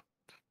right now.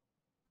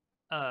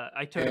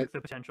 I took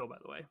the potential, by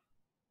the way.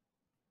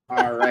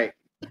 All right.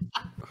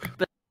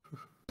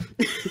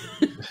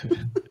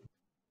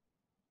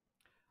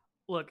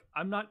 Look,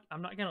 I'm not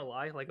gonna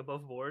lie, like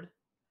above board.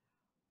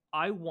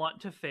 I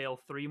want to fail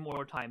 3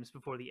 more times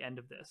before the end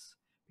of this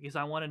because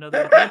I want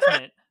another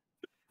enhancement.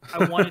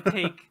 I want to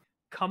take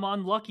Come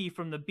On Lucky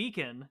from the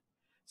beacon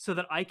so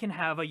that I can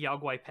have a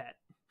Yaogwai pet.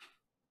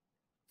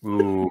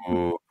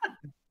 Ooh.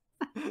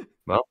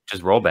 Well,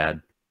 just roll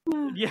bad.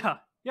 Yeah,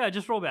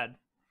 just roll bad.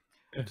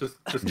 Just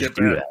Just get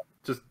do bad. that.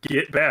 Just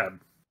get bad.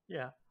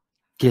 Yeah.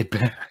 Get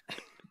back.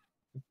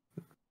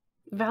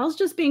 Val's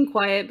just being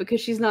quiet because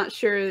she's not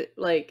sure,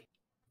 like,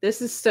 this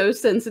is so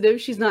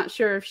sensitive. She's not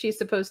sure if she's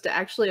supposed to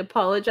actually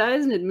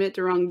apologize and admit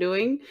to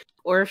wrongdoing,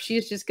 or if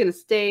she's just going to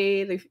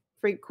stay the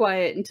freak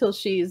quiet until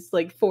she's,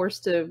 like,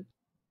 forced to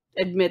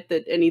admit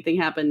that anything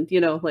happened. You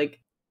know, like,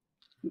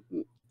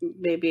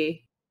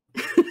 maybe.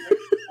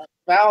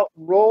 Val,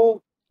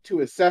 roll to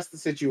assess the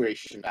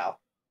situation now.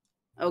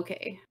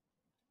 Okay.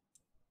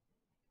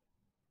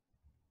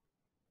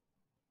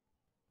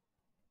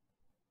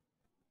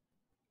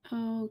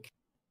 Okay.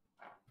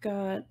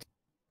 Got.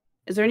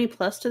 Is there any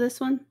plus to this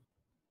one?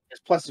 It's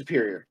plus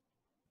superior.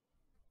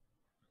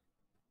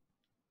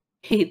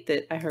 Hate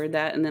that I heard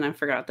that and then I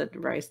forgot the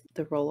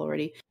roll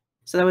already.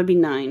 So that would be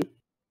 9.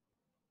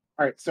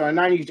 All right, so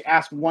now you get to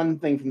ask one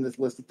thing from this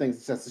list of things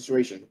to assess the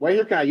situation.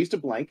 Where can I use to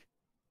blank?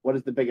 What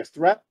is the biggest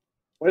threat?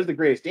 What is the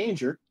greatest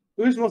danger?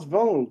 Who is most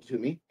vulnerable to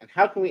me? And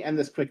how can we end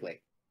this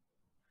quickly?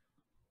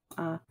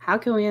 How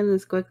can we end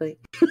this quickly?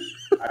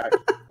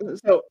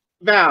 So,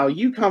 Val,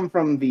 you come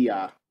from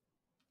the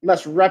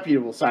less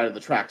reputable side of the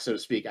track, so to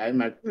speak.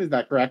 Is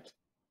that correct?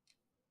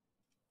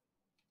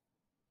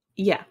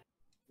 Yeah.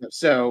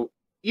 So,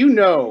 you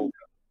know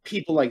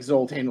people like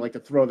Zoltan like to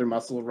throw their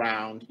muscle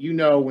around. You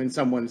know when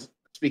someone's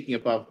speaking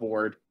above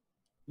board.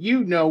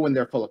 You know when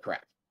they're full of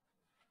crap.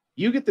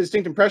 You get the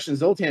distinct impression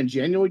Zoltan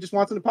genuinely just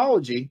wants an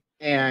apology,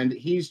 and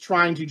he's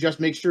trying to just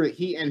make sure that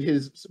he and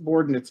his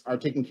subordinates are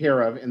taken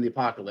care of in the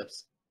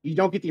apocalypse. You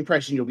don't get the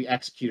impression you'll be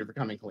executed for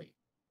coming clean.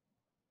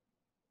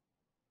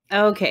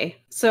 Okay,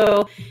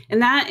 so in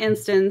that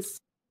instance,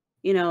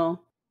 you know,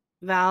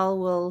 Val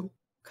will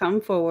come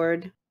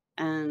forward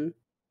and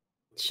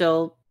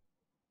she'll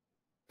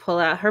pull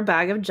out her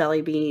bag of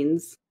jelly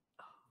beans.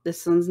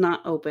 This one's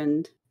not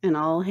opened. And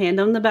I'll hand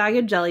him the bag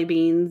of jelly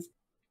beans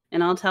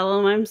and I'll tell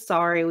him I'm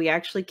sorry. We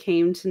actually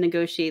came to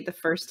negotiate the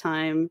first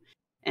time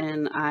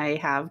and I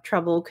have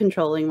trouble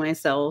controlling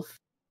myself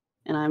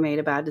and I made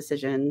a bad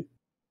decision.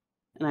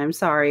 And I'm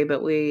sorry,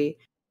 but we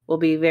will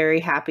be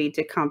very happy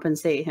to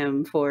compensate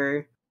him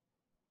for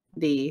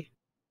the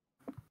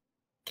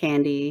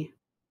candy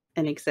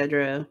and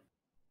etc.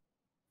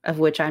 of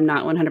which I'm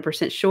not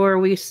 100% sure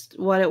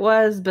what it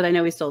was, but I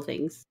know we stole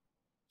things.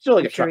 Still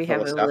like I'm a sure truck we full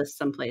have of a stuff. list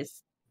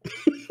someplace.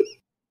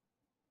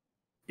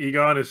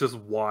 Egon is just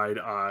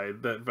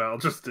wide-eyed that Val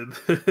just did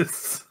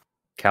this.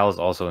 Cal is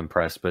also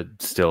impressed, but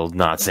still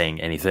not saying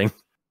anything.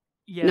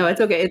 Yeah. No, it's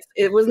okay.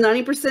 It was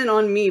 90%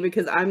 on me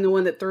because I'm the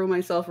one that threw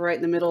myself right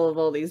in the middle of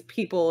all these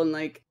people and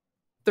like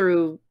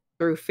threw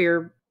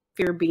fear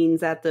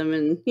beans at them,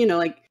 and you know,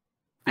 like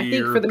I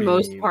think for the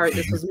most part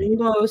this was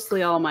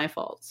mostly all my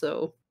fault.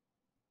 So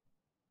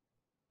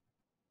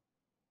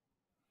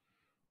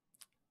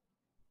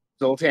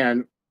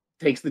Zoltan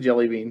takes the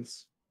jelly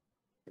beans.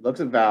 He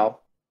looks at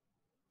Val.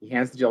 He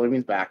hands the jelly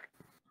beans back.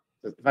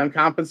 Says, if I'm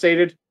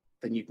compensated,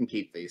 then you can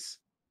keep these.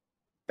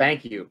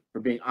 Thank you for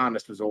being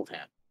honest with Zoltan.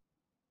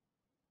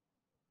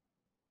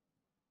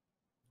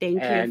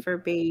 thank you for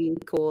being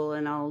cool,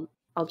 and I'll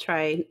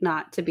try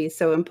not to be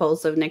so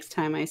impulsive next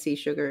time I see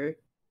sugar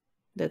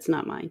that's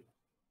not mine.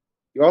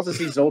 You also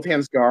see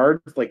Zoltan's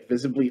guards like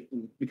visibly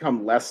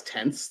become less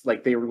tense,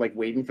 like they were like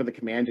waiting for the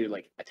command to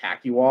like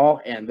attack you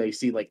all, and they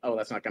see like, oh,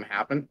 that's not going to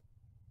happen.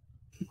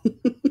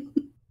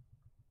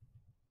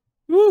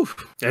 Woo.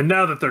 And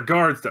now that they're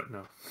guards, don't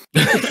know.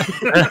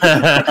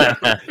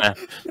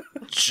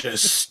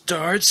 Just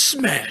start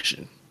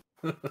smashing.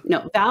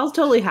 No, Val's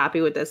totally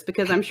happy with this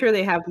because I'm sure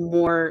they have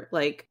more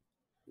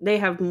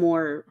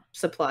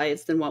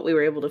supplies than what we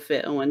were able to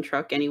fit in one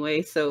truck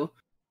anyway. So,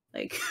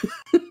 like,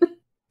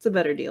 it's a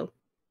better deal.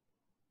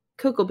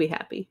 Cook will be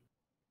happy.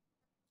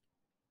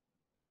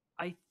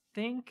 I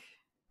think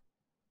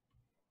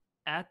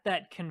at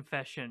that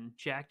confession,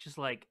 Jack just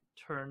like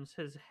turns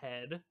his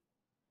head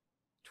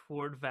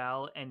toward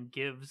Val and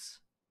gives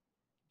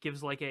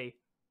like a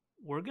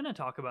 "we're gonna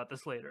talk about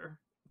this later"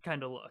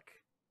 kind of look,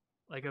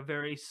 like a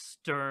very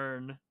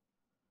stern.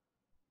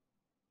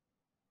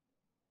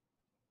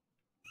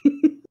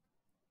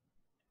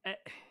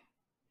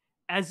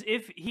 As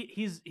if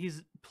he's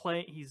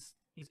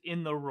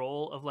in the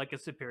role of like a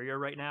superior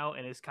right now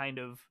and is kind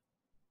of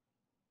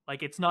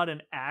like, it's not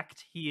an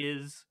act, he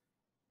is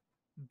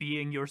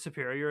being your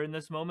superior in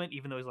this moment,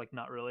 even though he's like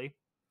not really.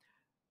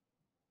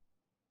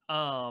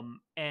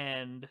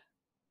 And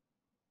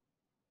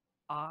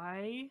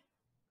I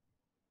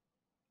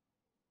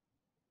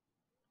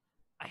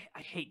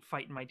hate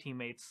fighting my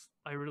teammates.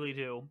 I really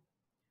do.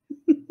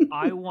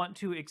 I want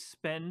to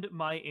expend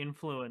my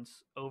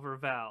influence over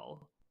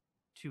Val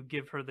to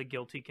give her the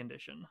guilty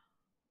condition.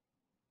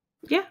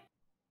 Yeah.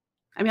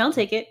 I mean, I'll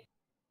take it.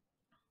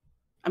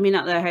 I mean,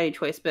 not that I had any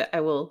choice, but I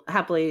will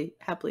happily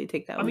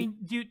take that one. I mean,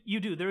 you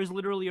do. There is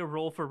literally a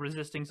role for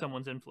resisting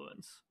someone's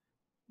influence.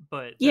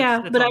 But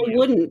yeah, but I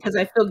wouldn't because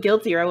I feel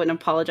guilty or I wouldn't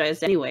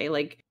apologize anyway.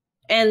 Like,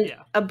 and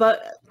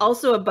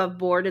also above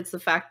board, it's the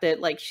fact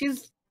that like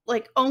she's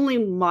like only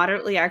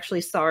moderately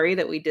actually sorry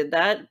that we did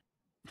that,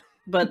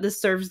 but this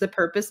serves the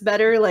purpose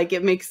better. Like,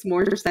 it makes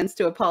more sense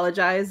to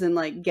apologize and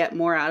like get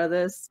more out of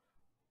this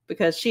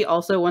because she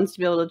also wants to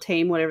be able to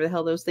tame whatever the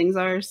hell those things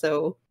are.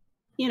 So,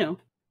 you know,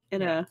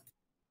 it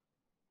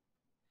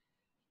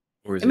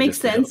makes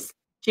sense.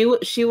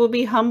 She will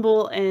be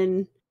humble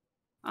and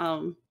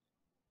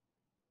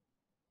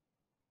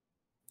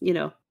you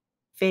know,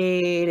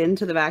 fade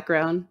into the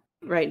background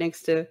right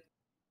next to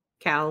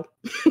Cal.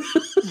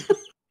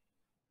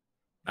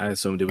 I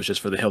assumed it was just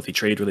for the healthy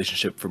trade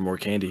relationship for more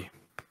candy.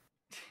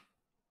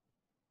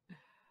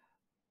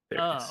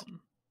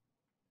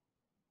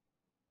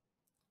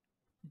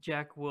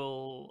 Jack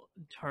will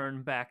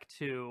turn back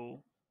to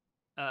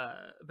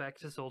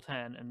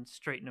Zoltan and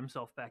straighten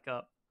himself back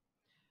up.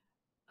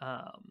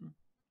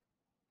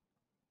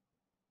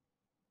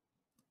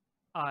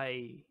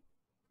 I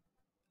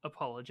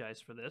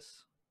apologize for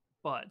this,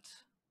 but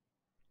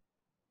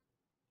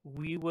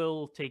we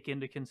will take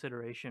into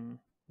consideration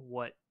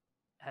what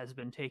has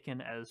been taken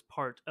as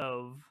part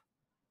of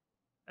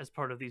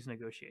these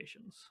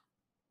negotiations.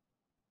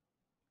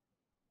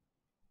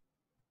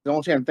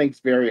 Zoltan thinks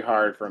very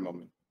hard for a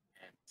moment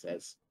and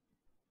says,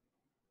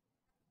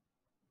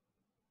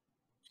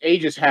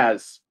 Aegis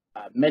has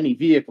many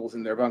vehicles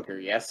in their bunker,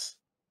 yes?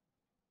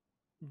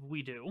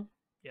 We do,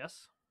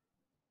 yes.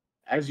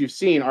 As you've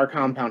seen, our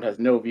compound has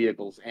no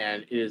vehicles,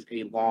 and it is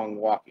a long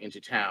walk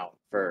into town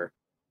for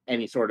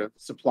any sort of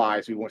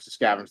supplies we want to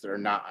scavenge that are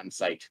not on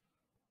site.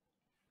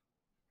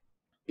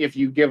 If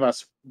you give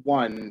us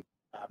one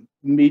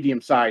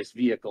medium-sized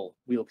vehicle,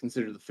 we'll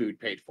consider the food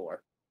paid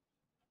for.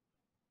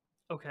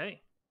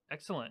 Okay,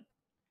 excellent.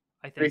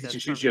 I think Gracie that's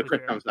just shoots you a perfectly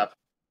quick fair. thumbs up.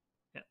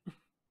 Yeah.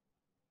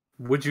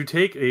 Would you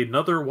take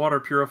another water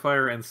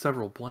purifier and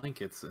several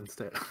blankets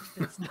instead?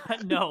 It's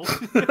not no.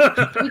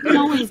 We can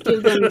always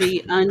give them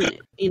the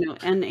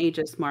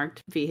un-Aegis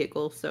marked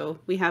vehicle, so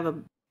we have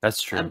a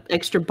That's true.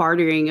 extra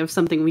bartering of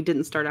something we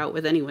didn't start out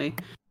with anyway.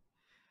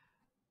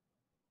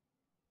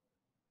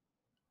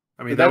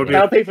 I mean,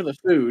 That'll pay for the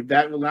food.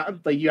 That will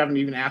not, like, you haven't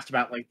even asked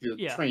about like the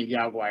Yeah. trained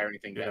Yao Guai or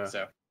anything Yeah. yet.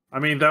 So I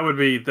mean, that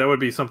would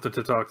be something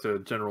to talk to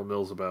General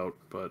Mills about,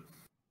 but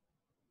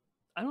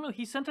I don't know.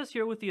 He sent us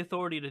here with the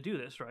authority to do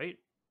this, right?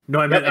 no,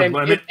 I meant And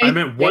what anything you're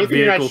not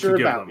vehicle sure to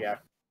give about, them.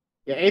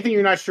 yeah, anything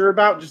you're not sure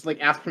about, just like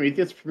ask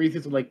Prometheus.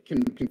 Prometheus will like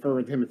can confer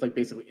with him. It's like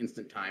basically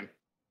instant time.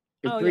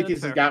 Oh, yeah,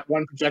 Prometheus that's has fair. got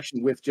one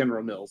projection with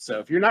General Mills, so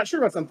if you're not sure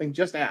about something,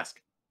 just ask.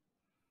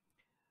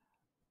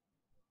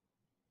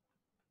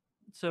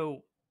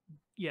 So,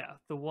 yeah,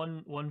 the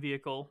one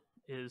vehicle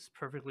is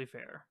perfectly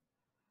fair.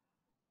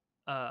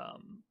 I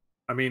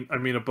mean,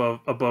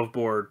 above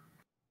board.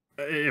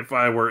 If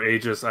I were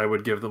Aegis, I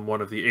would give them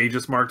one of the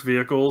Aegis marked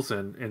vehicles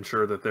and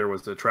ensure that there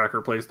was a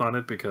tracker placed on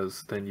it,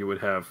 because then you would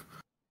have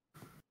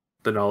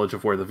the knowledge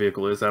of where the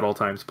vehicle is at all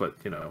times. But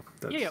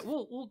that's... yeah,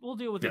 we'll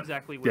deal with Yeah.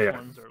 exactly which Yeah.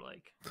 ones are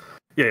like.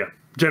 yeah.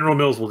 General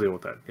Mills will deal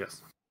with that.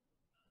 Yes.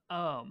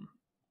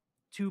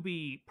 To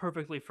be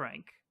perfectly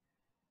frank,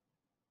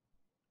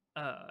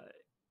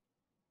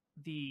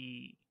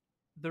 the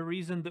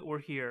reason that we're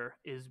here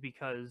is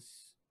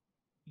because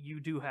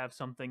you do have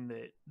something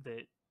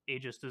that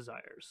Aegis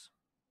desires.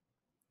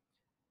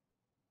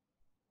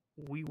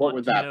 We What want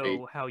would to that be?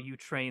 know how you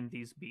train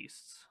these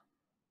beasts.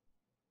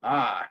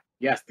 Ah,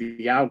 yes, the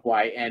Yao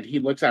Guai. And he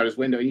looks out his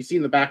window, and you see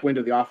in the back window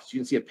of the office, you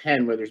can see a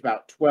pen where there's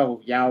about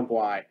 12 Yao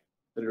Guai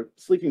that are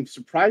sleeping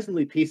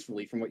surprisingly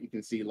peacefully from what you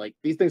can see. Like,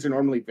 these things are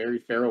normally very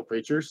feral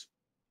creatures,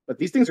 but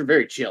these things are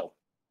very chill.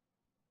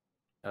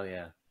 Oh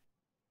yeah.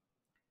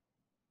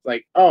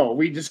 Like, oh,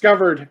 we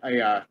discovered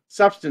a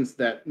substance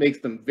that makes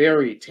them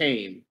very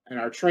tame, and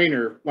our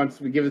trainer, once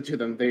we give it to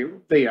them, they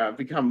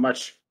become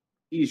much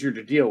easier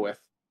to deal with.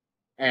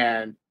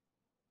 And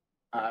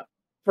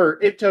for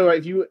Ipto,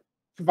 if you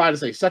provide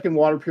us a second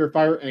water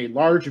purifier and a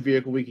larger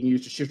vehicle we can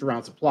use to shift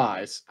around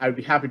supplies, I would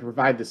be happy to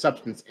provide this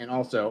substance, and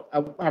also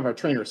I'll have our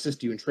trainer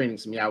assist you in training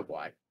some Yao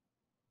Guai.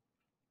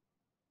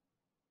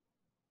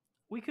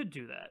 We could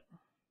do that.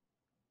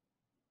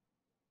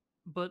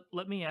 But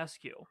let me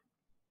ask you.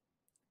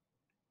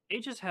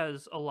 Aegis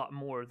has a lot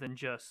more than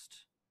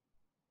just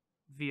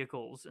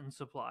vehicles and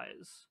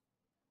supplies.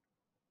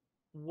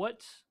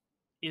 What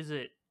is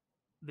it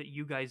that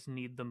you guys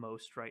need the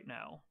most right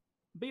now?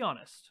 Be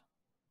honest.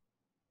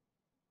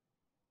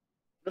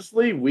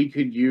 Honestly, we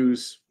could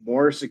use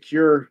more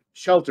secure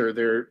shelter.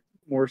 They're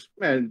more,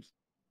 and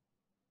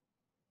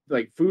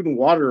like food and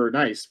water are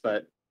nice,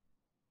 but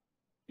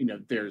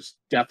there's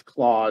death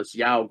claws,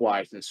 Yao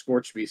Guais, and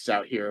scorch beasts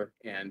out here,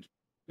 and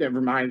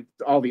never mind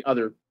all the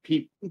other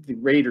the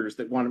raiders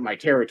that wanted my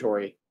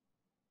territory.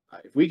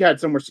 If we had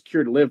somewhere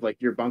secure to live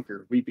like your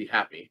bunker, we'd be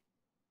happy.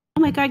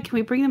 Oh my god, can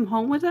we bring them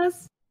home with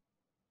us?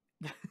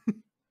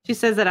 She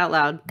says that out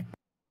loud.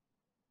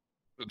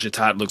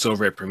 Jatat looks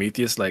over at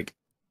Prometheus like,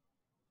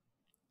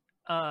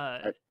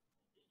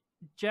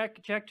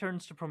 Jack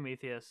turns to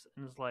Prometheus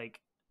and is like,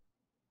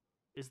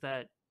 is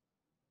that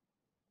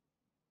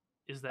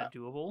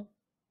doable?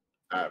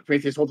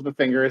 Prometheus holds up a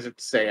finger as if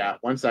to say,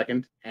 1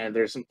 second, and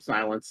there's some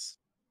silence.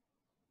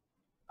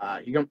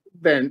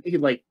 Then he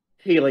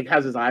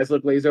has his eyes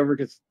look glazed over,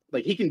 because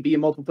like he can be in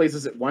multiple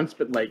places at once,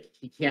 but like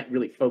he can't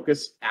really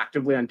focus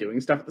actively on doing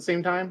stuff at the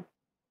same time.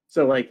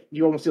 So like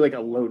you almost see like a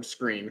load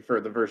screen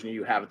for the version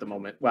you have at the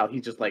moment, while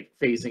he's just like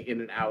phasing in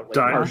and out. Like,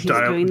 While he's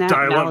doing that,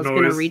 dial-up Val's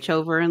gonna noise. reach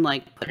over and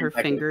like put her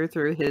Exactly. finger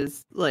through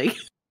his like.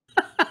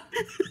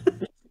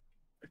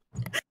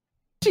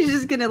 She's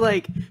just gonna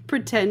like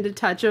pretend to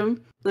touch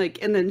him, like,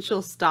 and then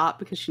she'll stop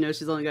because she knows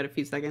she's only got a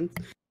few seconds.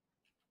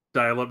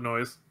 Dial-up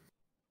noise.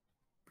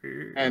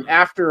 And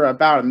after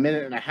about a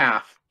minute and a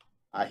half,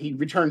 he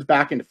returns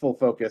back into full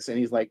focus, and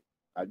he's like,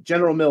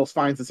 General Mills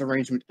finds this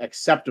arrangement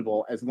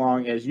acceptable as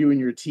long as you and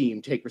your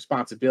team take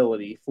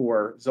responsibility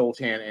for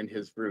Zoltan and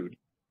his brood.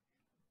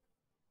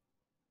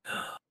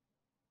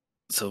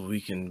 so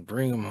we can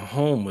bring them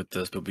home with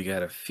us, but we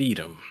gotta feed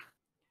them.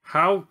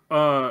 How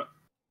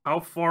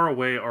far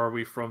away are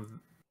we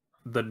from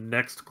the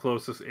next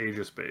closest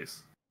Aegis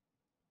base?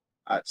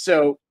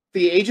 So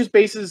the Aegis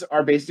bases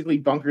are basically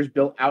bunkers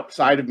built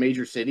outside of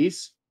major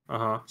cities.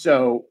 Uh-huh.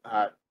 So,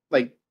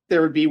 like,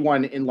 there would be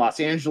one in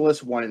Los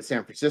Angeles, one in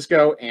San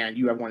Francisco, and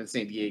you have one in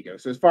San Diego.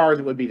 So as far as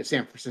it would be to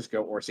San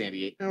Francisco or San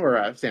Diego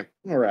or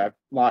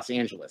Los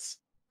Angeles,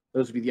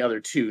 those would be the other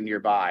two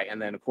nearby. And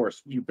then, of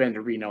course, you've been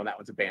to Reno, and that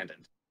one's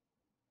abandoned.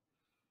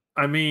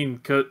 I mean,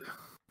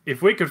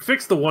 if we could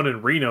fix the one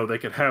in Reno, they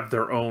could have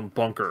their own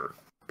bunker.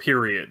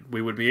 Period.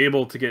 We would be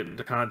able to get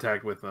into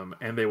contact with them,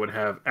 and they would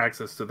have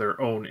access to their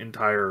own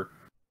entire.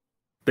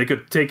 They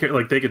could take care,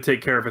 like they could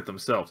take care of it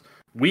themselves.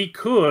 We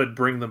could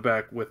bring them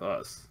back with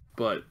us,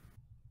 but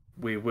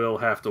we will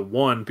have to,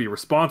 one, be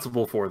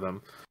responsible for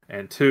them,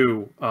 and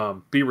two,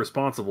 be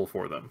responsible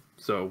for them.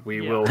 So we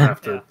will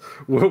have to.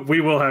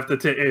 We will have to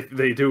take if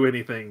they do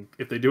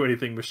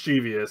anything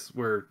mischievous,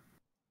 we're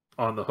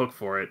on the hook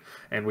for it,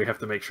 and we have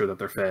to make sure that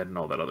they're fed and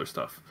all that other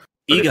stuff.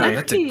 Egon,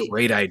 that's a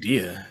great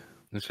idea.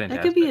 That's That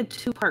fantastic. could be a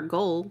 2-part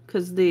goal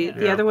because the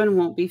other one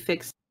won't be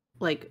fixed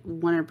like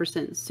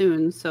 100%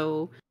 soon.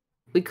 So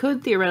we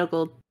could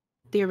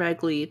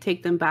theoretically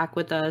take them back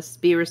with us,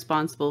 be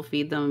responsible,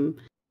 feed them.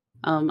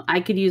 I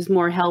could use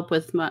more help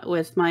with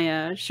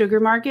my sugar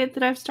market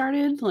that I've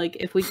started. Like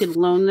if we could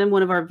loan them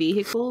one of our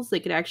vehicles, they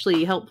could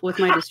actually help with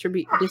my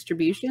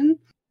distribution.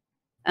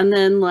 And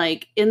then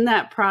like in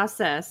that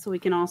process, we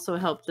can also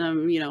help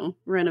them,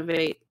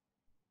 renovate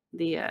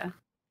the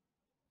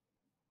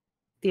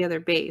other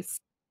base.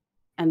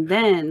 And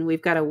then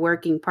we've got a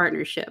working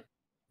partnership.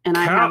 And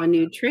I have a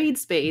new trade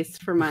space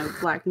for my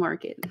black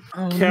market.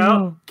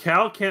 Cal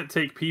can't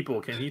take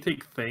people. Can he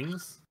take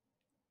things?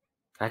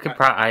 I could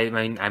I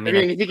mean,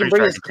 if he can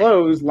bring his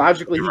clothes,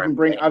 logically he can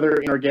bring other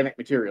inorganic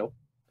material.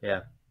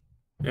 Yeah.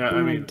 Yeah,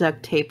 I'm gonna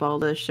duct tape all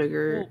the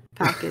sugar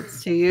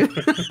packets to you.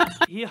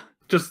 Yeah.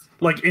 Just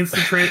like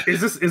instant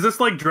is this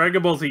like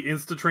Dragon Ball Z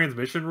instant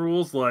transmission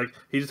rules? Like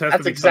he just has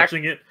to be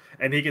touching it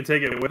and he can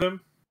take it with him?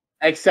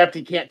 Except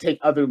he can't take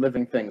other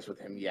living things with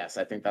him. Yes,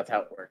 I think that's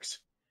how it works.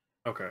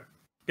 Okay.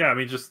 Yeah, I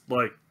mean just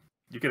like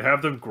you could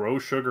have them grow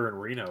sugar in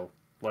Reno,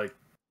 like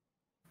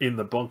in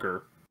the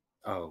bunker.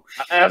 Oh,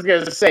 I was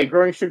gonna say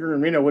growing sugar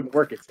in Reno wouldn't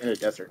work. It's in a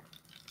desert.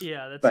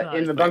 Yeah, that's but not...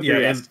 in the bunker,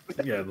 yes.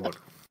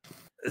 Look.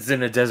 It's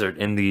in a desert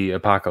in the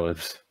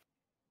apocalypse.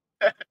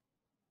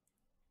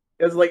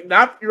 It's like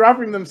you're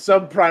offering them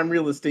subprime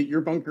real estate.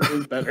 Your bunker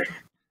is better.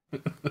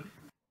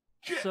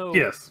 So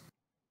yes,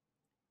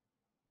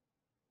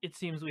 it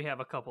seems we have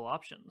a couple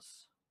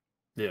options.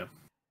 Yeah,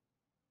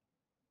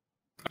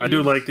 I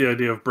do like the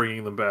idea of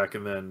bringing them back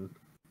and then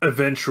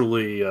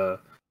eventually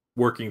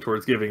working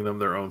towards giving them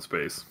their own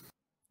space.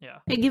 Yeah,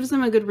 it gives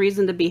them a good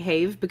reason to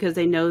behave because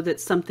they know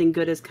that something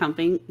good is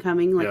coming.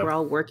 Like we're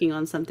all working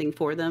on something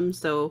for them.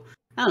 So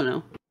I don't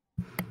know.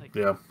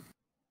 Yeah,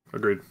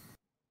 agreed.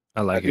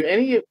 I like it.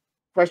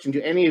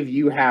 Do any of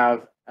you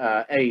have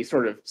a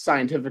sort of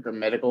scientific or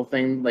medical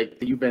thing like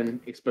that you've been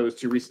exposed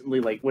to recently?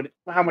 Like,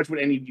 how much would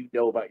any of you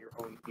know about your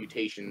own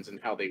mutations and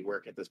how they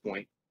work at this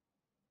point?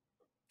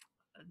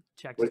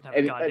 Jack doesn't have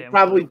a goddamn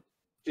probably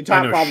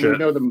Jatat probably would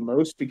know the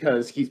most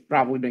because he's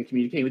probably been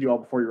communicating with you all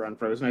before you're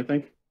unfrozen, I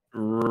think.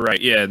 Right.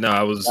 Yeah. No,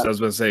 I was about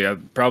to say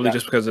probably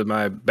just because of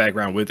my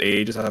background with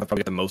Aegis, I probably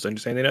get the most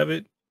understanding of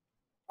it.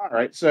 All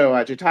right. So,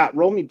 Jatat,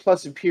 roll me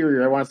plus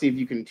superior. I want to see if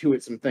you can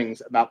intuit some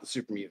things about the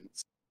super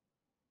mutants.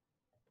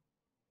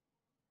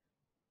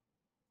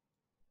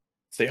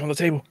 Stay on the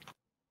table.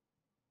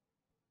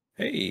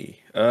 Hey,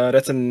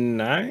 that's a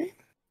 9?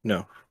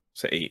 No,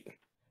 it's an 8.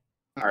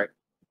 All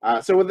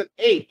right. So with an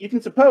 8, you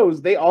can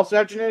suppose they also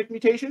have genetic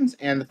mutations,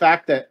 and the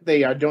fact that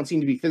they don't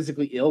seem to be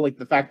physically ill, like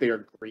the fact they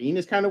are green,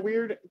 is kind of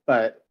weird.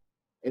 But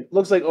it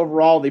looks like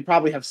overall they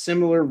probably have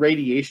similar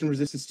radiation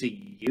resistance to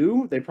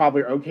you. They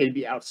probably are okay to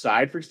be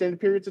outside for extended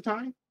periods of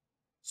time.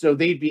 So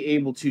they'd be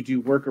able to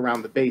do work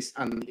around the base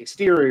on the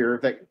exterior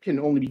that can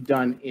only be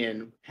done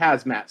in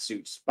hazmat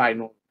suits by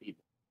normal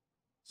people.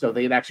 So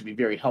they'd actually be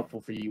very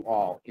helpful for you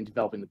all in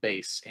developing the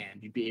base,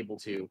 and you'd be able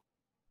to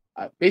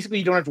basically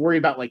you don't have to worry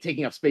about like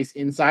taking up space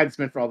inside. It's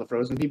meant for all the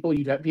frozen people.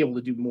 You'd have to be able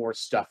to do more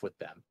stuff with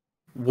them.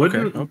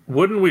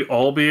 Wouldn't we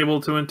all be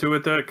able to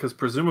intuit that? Because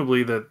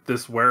presumably that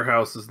this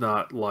warehouse is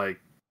not like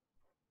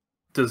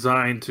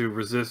designed to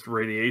resist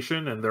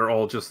radiation, and they're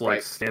all just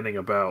like standing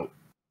about.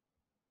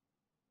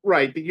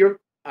 Right, but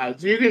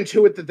so you can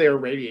intuit that they are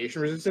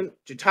radiation resistant.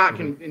 Jatat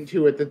can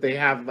intuit that they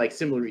have like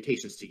similar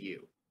mutations to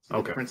you.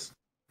 Okay.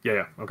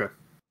 Yeah. Okay.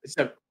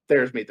 Except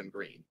theirs made them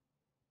green.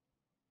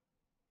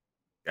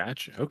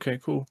 Gotcha. Okay,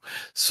 cool.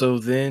 So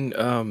then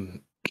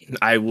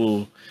I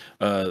will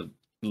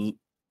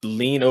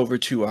lean over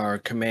to our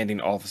commanding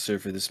officer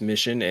for this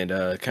mission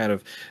and kind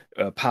of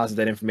posit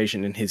that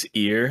information in his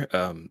ear.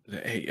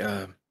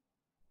 Hey,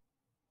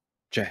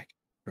 Jack,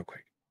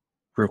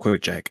 real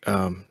quick, Jack.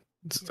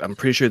 I'm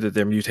pretty sure that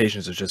their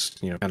mutations are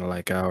just, kind of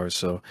like ours.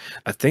 So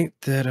I think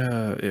that,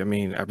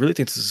 I really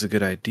think this is a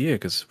good idea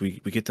because we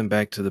get them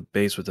back to the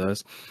base with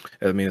us.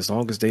 I mean, as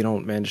long as they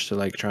don't manage to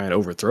like try and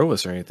overthrow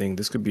us or anything,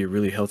 this could be a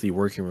really healthy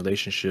working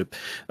relationship,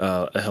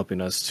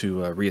 helping us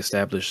to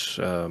reestablish,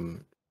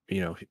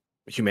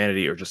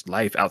 humanity or just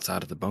life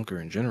outside of the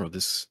bunker in general.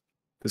 This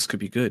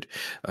could be good.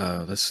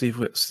 Let's go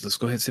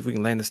ahead and see if we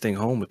can land this thing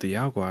home with the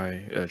Yao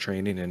Guai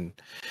training, and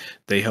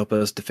they help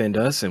us defend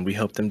us, and we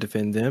help them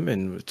defend them,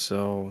 and it's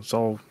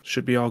all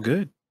should be all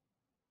good.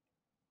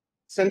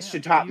 Since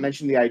Jatat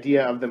mentioned the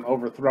idea of them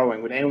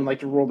overthrowing, would anyone like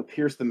to roll to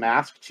pierce the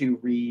mask to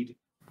read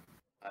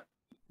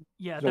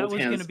Yeah, that was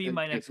going to Zoltan's be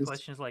my next intentions.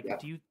 question. Is like, Yeah.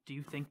 do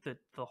you think that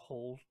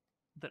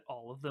that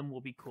all of them will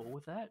be cool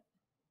with that?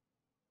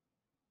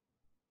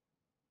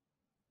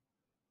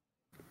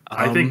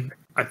 I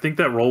think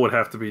that role would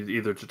have to be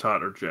either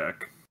Chatot or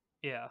Jack.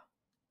 Yeah.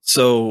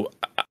 So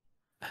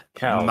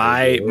Cal,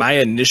 my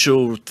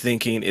initial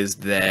thinking is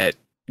that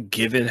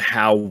given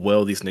how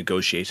well these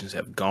negotiations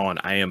have gone,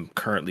 I am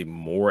currently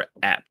more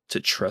apt to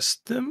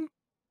trust them.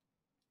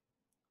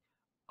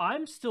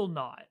 I'm still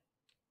not.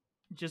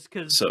 Just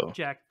because So-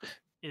 Jack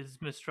is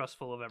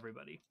mistrustful of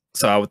everybody.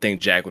 So I would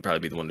think Jack would probably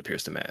be the one to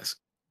pierce the mask.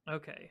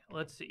 Okay,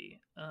 let's see.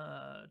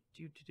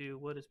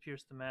 What is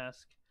Pierce the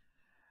Mask?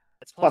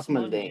 It's plus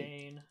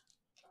mundane.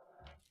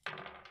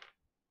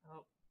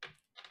 Oh.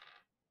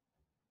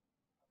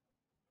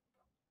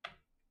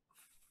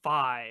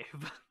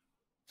 5.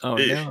 Oh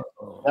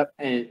no. Yep,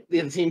 and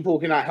the team pool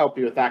cannot help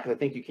you with that because I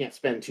think you can't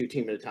spend 2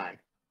 team at a time.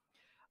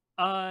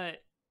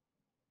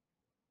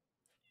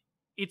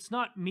 It's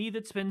not me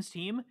that spends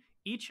team.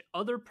 Each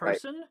other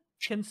person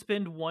can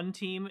spend 1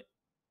 team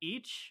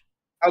each,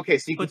 Okay,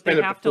 so you can but they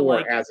spend have up to to 4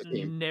 like as a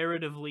team.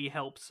 narratively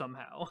help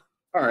somehow.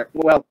 All right.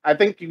 Well, I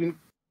think we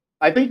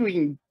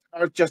can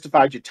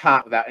justify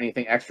Jatat without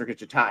anything extra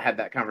because Jatat had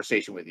that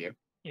conversation with you.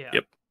 Yeah.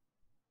 Yep.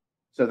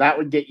 So that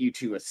would get you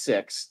to a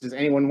 6. Does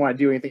anyone want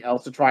to do anything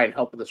else to try and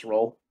help with this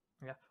roll?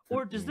 Yeah.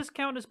 Or does this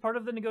count as part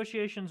of the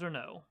negotiations or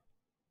no?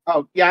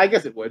 Oh, yeah, I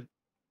guess it would.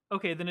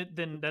 Okay,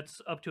 then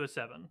that's up to a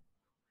 7.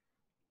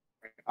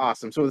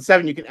 Awesome. So with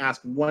 7, you can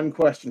ask one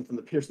question from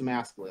the Pierce the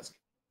Mask list.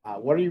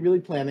 What are you really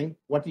planning?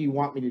 What do you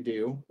want me to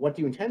do? What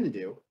do you intend to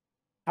do?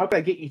 How could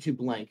I get you to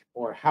blank?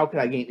 Or how could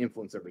I gain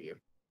influence over you?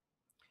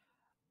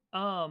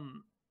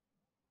 I'm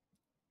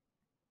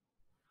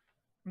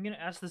gonna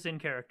ask this in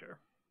character.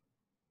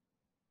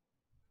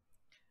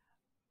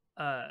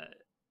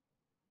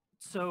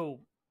 So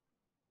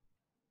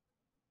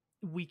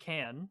we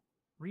can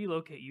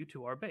relocate you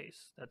to our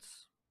base.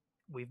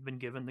 We've been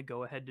given the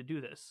go-ahead to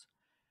do this.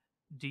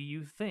 Do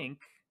you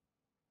think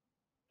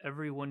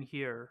everyone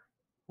here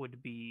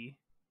would be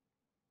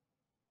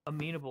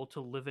amenable to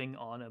living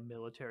on a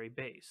military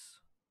base?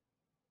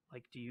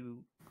 Like, do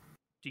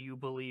you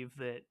believe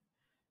that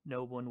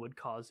no one would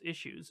cause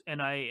issues?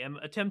 And I am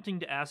attempting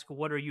to ask,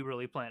 what are you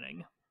really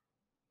planning?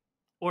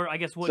 Or I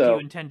guess, what do you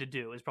intend to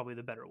do is probably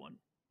the better one.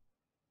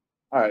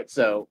 All right,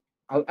 so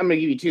I'm going to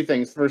give you 2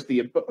 things. First,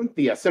 the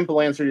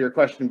simple answer to your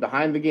question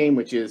behind the game,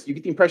 which is you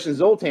get the impression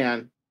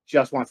Zoltan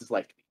just wants his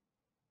life to be.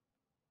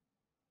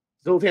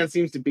 Zoltan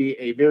seems to be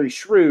a very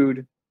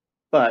shrewd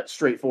but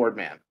straightforward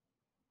man.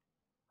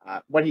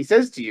 What he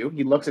says to you,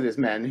 he looks at his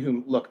men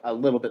who look a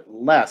little bit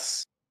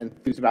less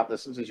enthused about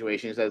this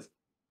situation. He says,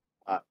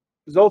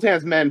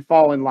 Zoltan's men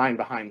fall in line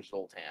behind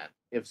Zoltan.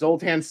 If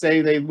Zoltan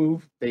say they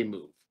move, they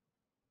move.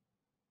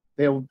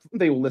 They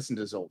will listen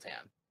to Zoltan.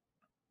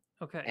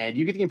 Okay. And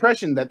you get the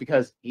impression that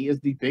because he is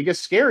the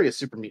biggest, scariest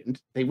super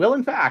mutant, they will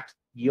in fact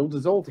yield to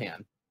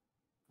Zoltan.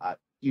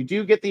 You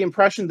do get the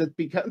impression that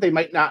because they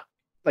might not,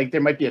 like,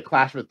 there might be a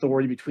clash of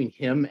authority between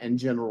him and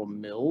General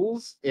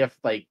Mills, if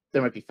like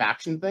there might be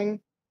faction thing.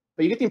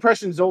 But you get the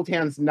impression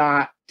Zoltan's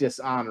not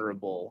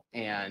dishonorable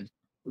and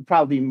would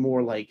probably be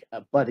more like a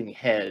butting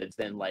heads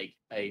than like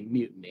a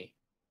mutiny.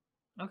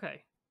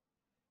 Okay.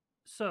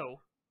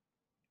 So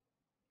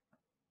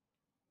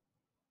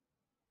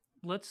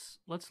let's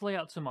lay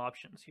out some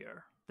options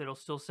here that'll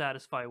still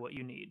satisfy what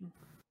you need.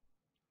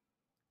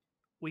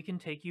 We can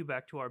take you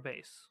back to our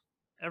base.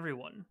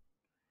 Everyone.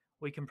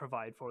 We can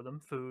provide for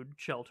them food,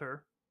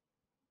 shelter,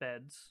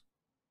 beds,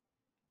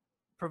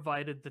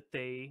 provided that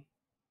they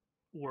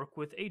work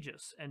with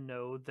Aegis and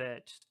know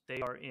that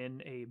they are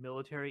in a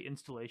military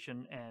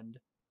installation and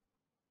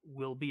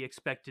will be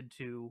expected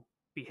to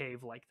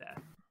behave like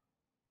that.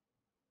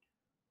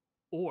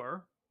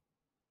 Or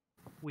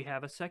we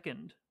have a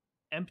second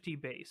empty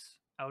base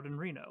out in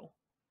Reno.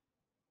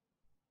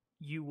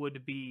 You would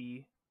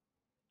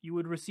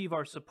receive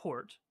our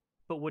support,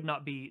 but would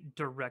not be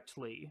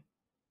directly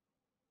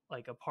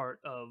like a part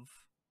of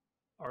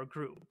our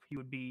group. You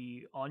would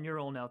be on your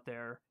own out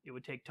there. It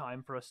would take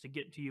time for us to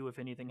get to you if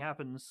anything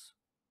happens,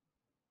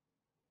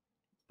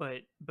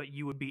 but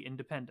you would be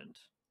independent.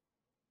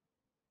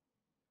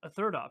 A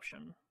third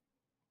option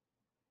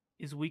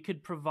is we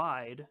could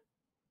provide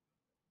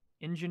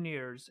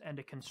engineers and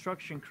a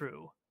construction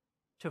crew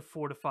to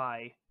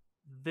fortify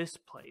this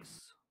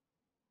place.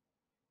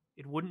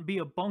 It wouldn't be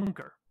a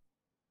bunker,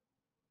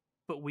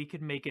 but we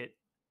could make it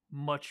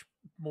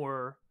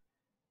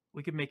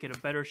we could make it a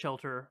better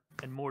shelter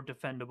and more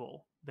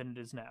defendable than it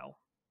is now.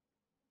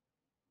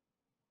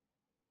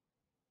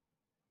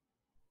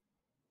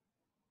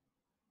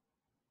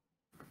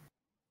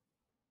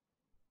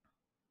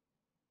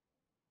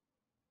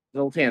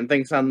 Zoltan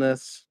thinks on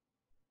this.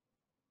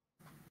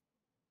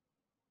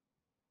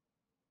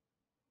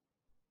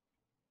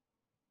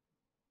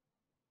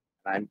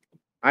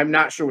 I'm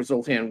not sure what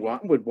Zoltan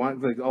would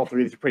want. Like, all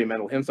 3 of these are pretty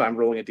metal him, so I'm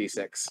rolling a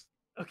d6.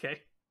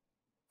 Okay.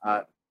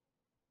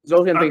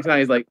 Zoltan thinks on.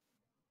 He's like,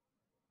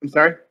 "I'm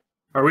sorry."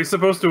 Are we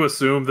supposed to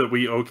assume that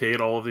we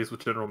okayed all of these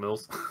with General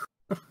Mills?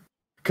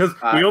 Because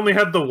we only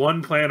had the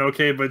one plan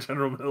okayed by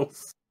General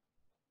Mills.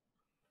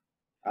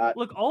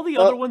 Look, all the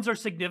other ones are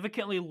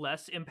significantly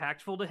less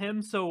impactful to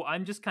him, so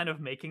I'm just kind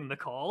of making the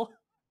call.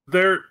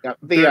 They're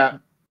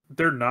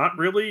not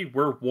really.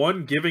 We're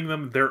giving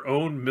them their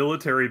own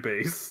military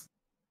base,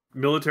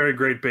 military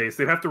grade base.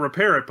 They'd have to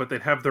repair it, but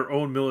they'd have their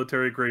own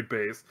military grade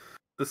base.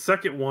 The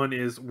second one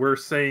is we're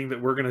saying that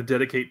we're going to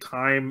dedicate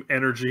time,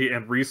 energy,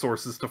 and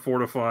resources to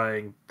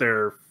fortifying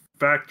their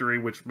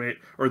factory,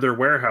 or their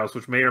warehouse,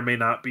 which may or may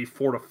not be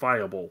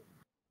fortifiable.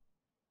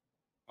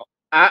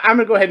 I'm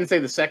gonna go ahead and say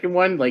the second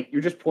one. Like,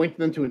 you're just pointing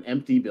them to an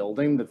empty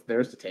building that's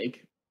theirs to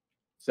take.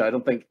 So I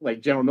don't think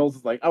like General Mills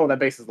is like, oh, that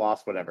base is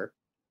lost, whatever.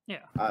 Yeah.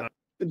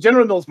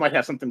 General Mills might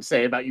have something to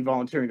say about you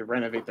volunteering to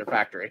renovate their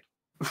factory.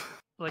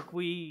 I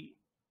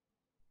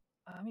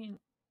mean,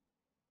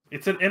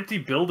 it's an empty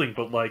building,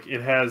 but like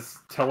it has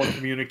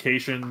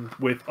telecommunication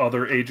with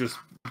other Aegis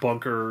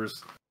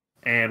bunkers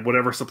and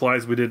whatever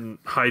supplies we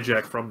didn't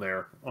hijack from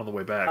there on the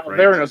way back. Right?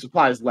 There were no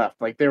supplies left.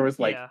 Like there was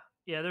like.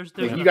 Yeah, there's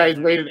like, you guys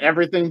raided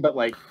everything, but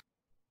like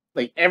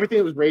everything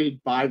that was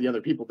raided by the other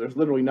people. There's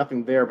literally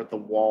nothing there but the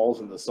walls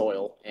and the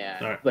soil.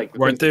 And like,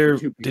 weren't there?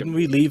 Didn't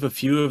we leave a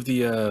few of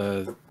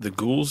the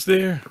ghouls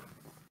there?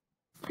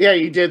 Yeah,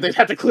 you did. They'd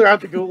have to clear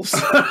out the ghouls.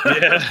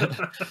 Yeah.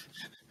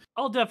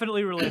 I'll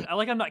definitely relate.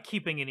 I'm not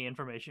keeping any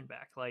information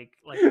back.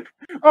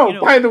 Oh, you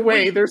know, by the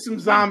way, there's some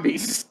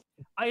zombies.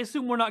 I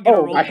assume we're not going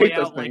to roleplay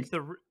out things.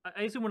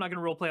 I assume we're not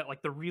going to roleplay out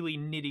like the really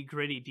nitty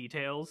gritty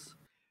details,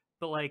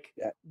 but like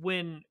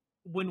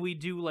when we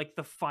do like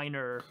the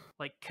finer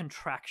like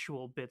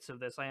contractual bits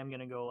of this, I am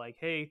gonna go like,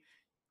 hey,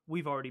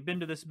 we've already been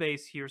to this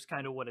base, here's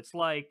kind of what it's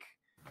like,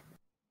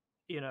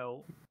 you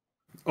know.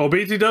 Oh,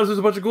 BT does there's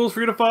a bunch of ghouls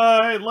for you to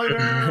fight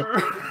later.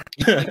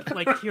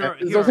 like here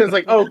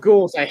like, oh,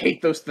 ghouls, I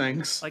hate those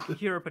things. Like,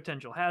 here are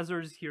potential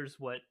hazards, here's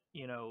what,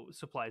 you know,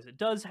 supplies it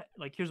does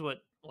here's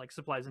what like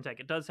supplies and tech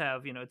it does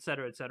have, you know,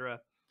 etc.,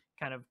 etc.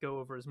 Kind of go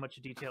over as much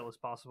detail as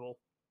possible.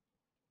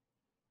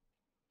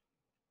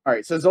 All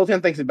right, so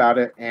Zoltan thinks about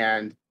it,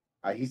 and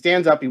he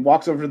stands up, he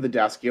walks over to the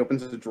desk, he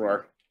opens a drawer,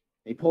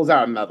 and he pulls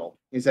out a medal.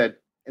 He said,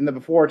 in the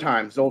before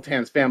time,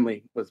 Zoltan's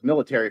family was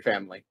military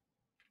family.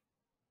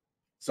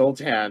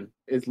 Zoltan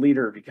is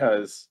leader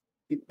because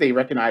they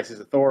recognize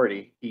his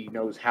authority. He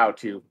knows how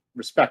to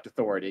respect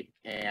authority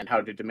and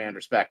how to demand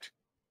respect.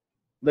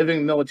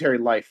 Living military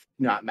life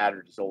did not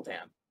matter to Zoltan.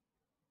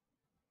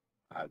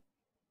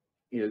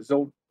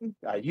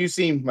 You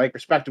seem like a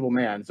respectable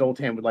man.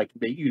 Zoltan would like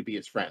you to be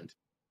his friend.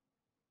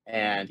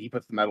 And he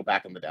puts the medal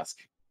back on the desk.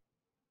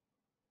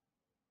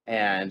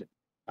 And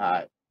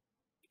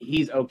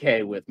he's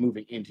okay with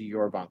moving into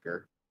your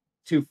bunker.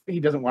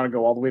 He doesn't want to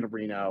go all the way to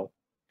Reno.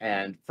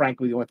 And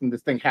frankly, the only thing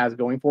this thing has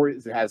going for it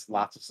is it has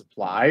lots of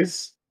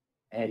supplies.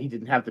 And he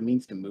didn't have the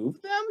means to move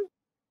them.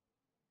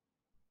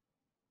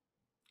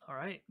 All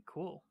right,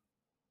 cool.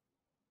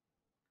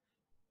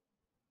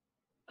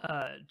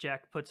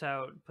 Jack puts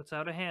out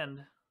a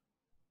hand.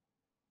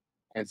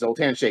 And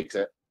Zoltan shakes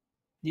it.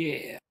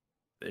 Yeah.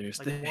 There's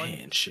like the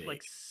handshake.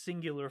 Like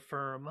singular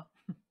firm.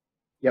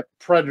 Yep,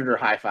 Predator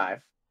high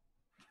five.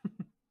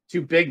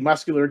 Two big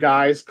muscular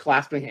guys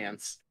clasping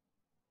hands.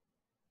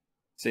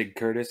 Sig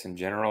Curtis and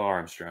General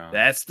Armstrong.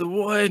 That's the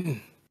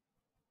one.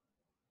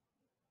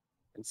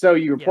 And so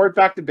you report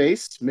back to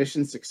base,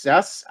 mission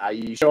success.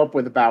 You show up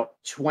with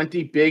about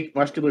 20 big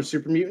muscular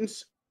super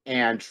mutants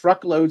and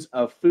truckloads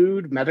of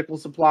food, medical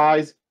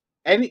supplies.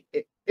 And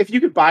if you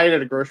could buy it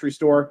at a grocery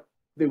store,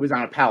 it was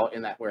on a pallet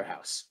in that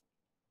warehouse.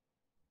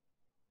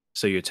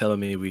 So you're telling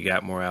me we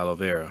got more aloe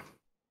vera?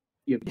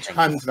 You have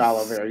tons of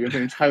aloe vera. You have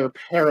an entire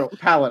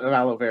pallet of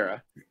aloe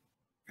vera.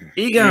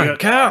 Egon,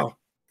 Cal.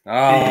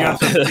 Oh.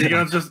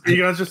 Egon's just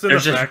in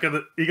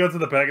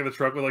the back of the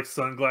truck with like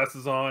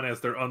sunglasses on as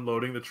they're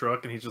unloading the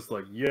truck, and he's just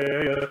like,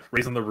 yeah,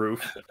 raising the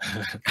roof.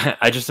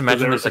 I just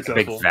imagine there's like a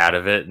big vat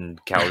of it,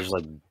 and Cal just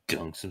like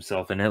dunks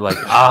himself in it, like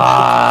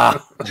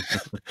ah.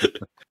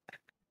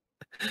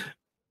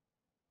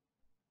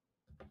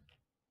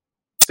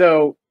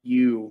 So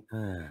you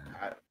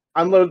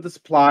unload the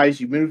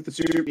supplies, you move the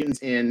super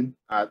mutants in.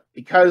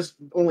 Because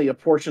only a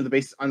portion of the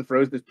base is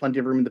unfrozen, there's plenty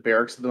of room in the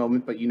barracks at the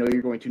moment, but you know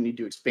you're going to need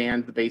to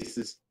expand the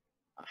base's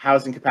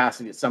housing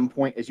capacity at some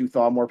point as you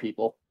thaw more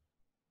people.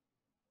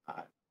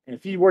 And a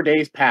few more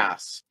days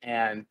pass,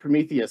 and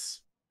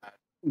Prometheus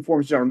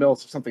informs General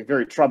Mills of something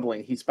very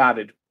troubling he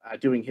spotted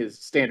doing his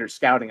standard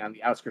scouting on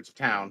the outskirts of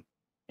town.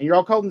 And you're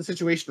all called in the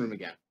Situation Room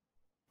again.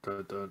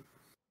 Dun.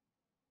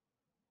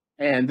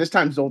 And this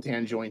time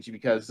Zoltan joins you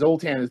because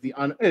Zoltan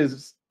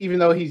is even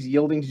though he's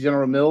yielding to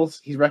General Mills,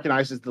 he's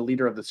recognized as the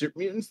leader of the super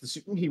mutants.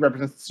 He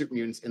represents the super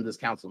mutants in this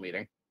council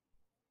meeting.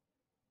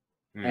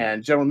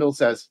 And General Mills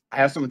says, I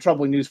have some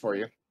troubling news for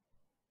you.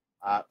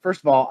 First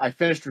of all, I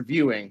finished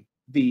reviewing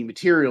the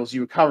materials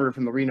you recovered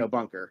from the Reno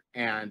bunker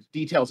and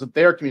details of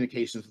their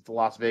communications with the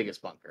Las Vegas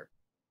bunker.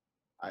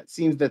 It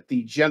seems that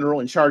the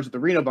general in charge of the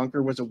Reno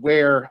bunker was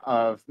aware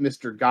of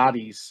Mr.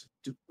 Gotti's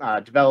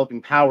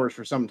developing powers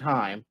for some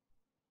time.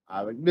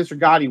 Mr.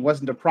 Gotti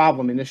wasn't a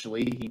problem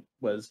initially. He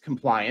was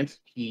compliant.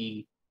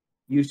 He,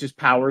 used his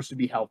powers to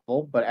be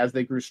helpful, but as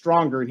they grew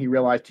stronger and he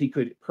realized he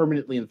could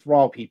permanently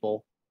enthrall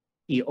people,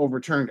 he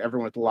overturned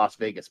everyone at the Las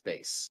Vegas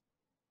base.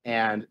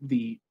 And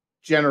the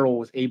general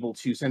was able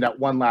to send out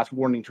one last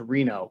warning to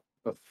Reno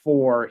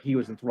before he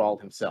was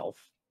enthralled himself.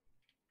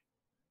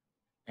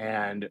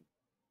 And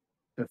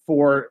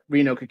before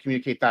Reno could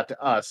communicate that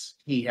to us,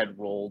 he had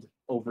rolled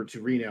over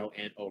to Reno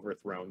and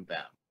overthrown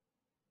them.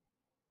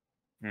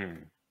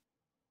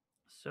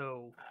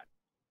 So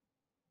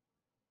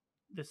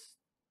this,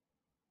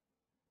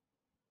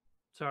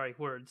 sorry,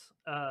 words.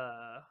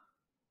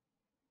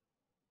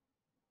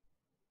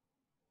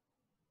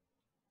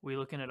 We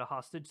looking at a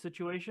hostage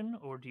situation,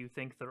 or do you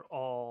think they're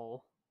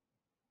all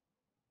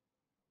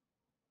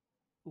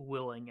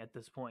willing at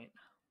this point?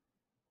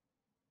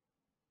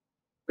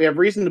 We have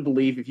reason to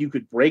believe if you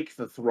could break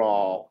the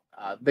thrall,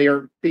 they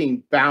are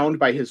being bound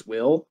by his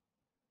will.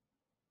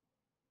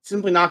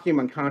 Simply knocking him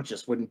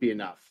unconscious wouldn't be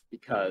enough,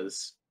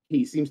 because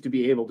he seems to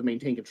be able to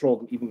maintain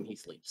control even when he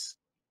sleeps.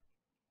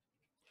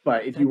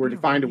 But if you were to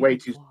find a way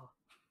to...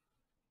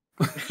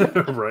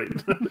 Right.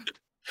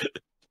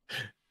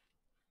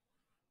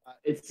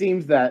 It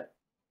seems that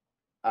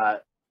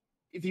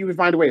if you would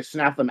find a way to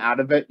snap them out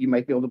of it, you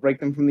might be able to break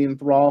them from the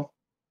enthrall.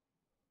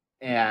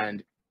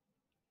 And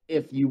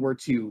if you were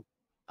to,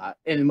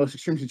 in the most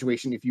extreme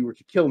situation, if you were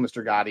to kill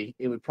Mr. Gotti,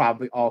 it would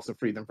probably also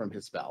free them from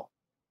his spell.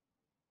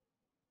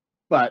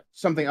 But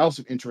something else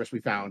of interest we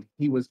found,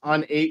 he was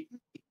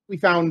we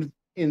found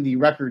in the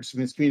records from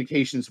his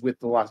communications with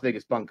the Las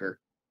Vegas bunker,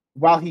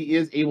 while he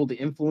is able to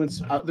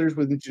influence others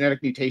with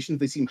genetic mutations,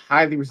 they seem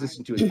highly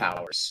resistant to his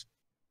powers,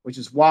 which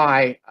is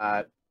why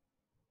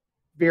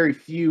very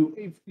few,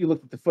 if you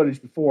looked at the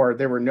footage before,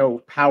 there were no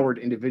powered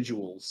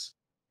individuals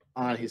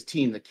on his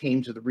team that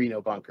came to the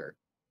Reno bunker.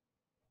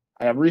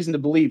 I have reason to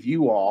believe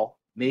you all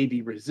may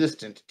be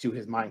resistant to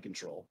his mind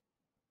control.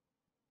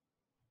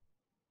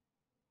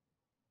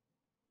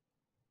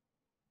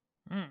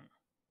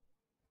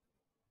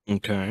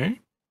 Okay.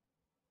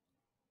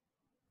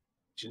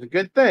 Which is a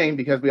good thing,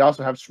 because we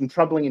also have some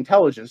troubling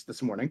intelligence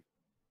this morning.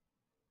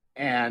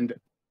 And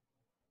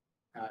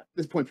at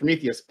this point,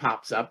 Prometheus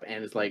pops up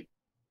and is like,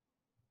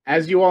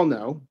 as you all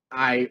know,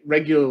 I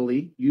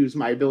regularly use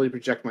my ability to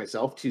project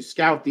myself to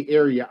scout the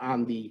area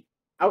on the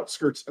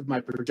outskirts of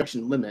my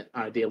projection limit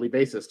on a daily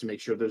basis to make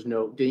sure there's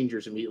no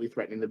dangers immediately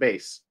threatening the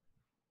base.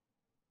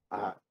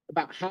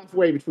 About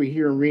halfway between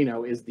here and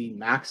Reno is the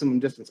maximum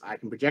distance I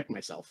can project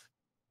myself.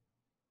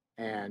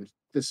 And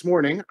this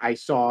morning, I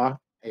saw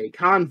a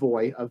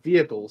convoy of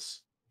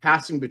vehicles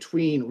passing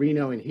between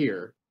Reno and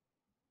here,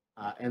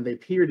 and they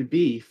appear to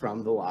be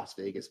from the Las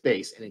Vegas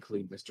base and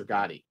include Mr.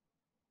 Gotti.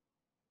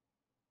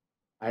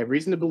 I have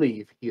reason to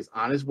believe he is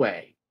on his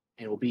way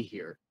and will be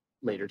here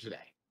later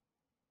today.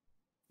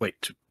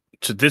 Wait,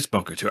 to this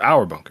bunker, to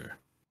our bunker?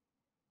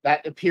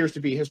 That appears to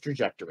be his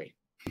trajectory.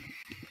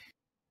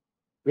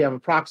 We have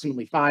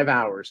approximately 5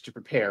 hours to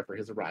prepare for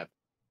his arrival.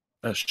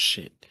 Oh,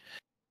 shit.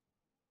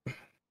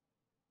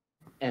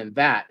 And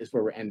that is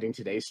where we're ending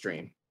today's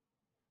stream.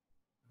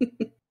 I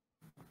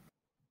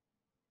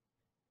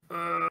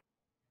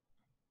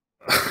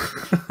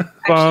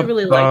actually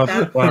really like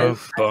that, because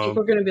I think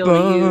we're going to be able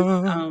to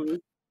use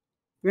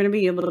we're going to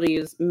be able to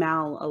use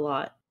Mal a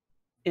lot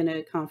in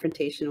a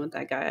confrontation with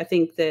that guy. I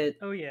think that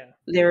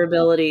their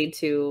ability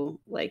to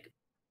like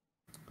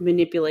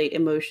manipulate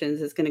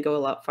emotions is going to go a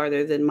lot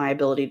farther than my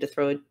ability to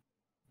throw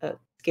a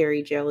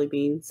scary jelly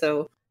bean.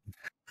 So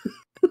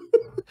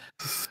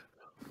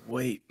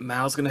wait,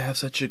 Mal's gonna have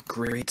such a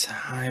great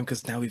time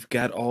because now we've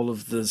got all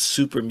of the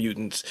super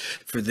mutants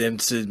for them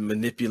to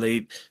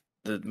manipulate.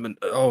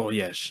 Oh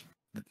yeah,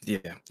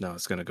 no,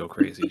 it's gonna go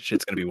crazy.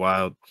 Shit's gonna be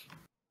wild.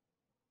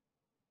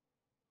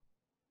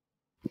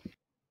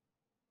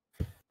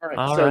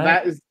 All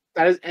right,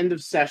 that is end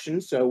of session.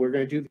 So we're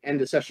going to do the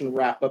end of session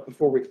wrap up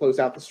before we close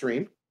out the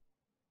stream.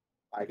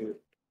 All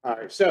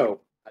right, so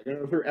I'm going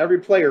to go through every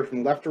player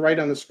from left to right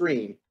on the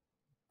screen.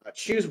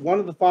 Choose one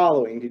of the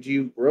following. Did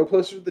you grow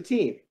closer to the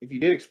team? If you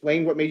did,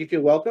 explain what made you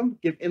feel welcome.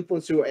 Give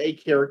influence to a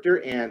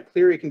character and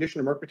clear a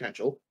condition or mark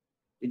potential.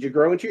 Did you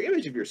grow into your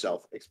image of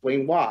yourself?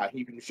 Explain why.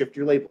 You can shift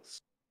your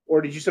labels.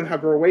 Or did you somehow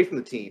grow away from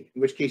the team?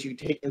 In which case, you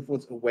take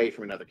influence away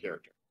from another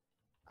character.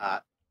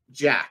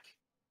 Jack.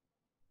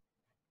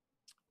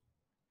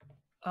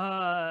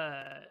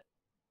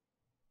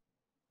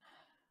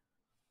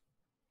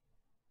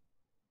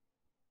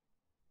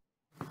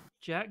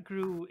 Jack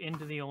grew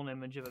into the own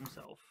image of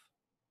himself.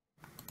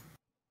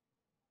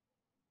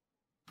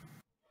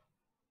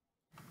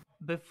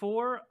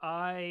 Before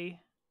I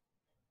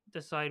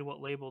decide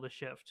what label to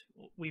shift,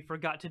 we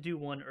forgot to do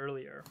one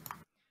earlier.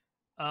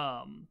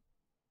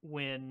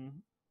 When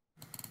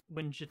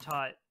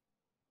Jatat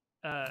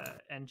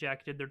and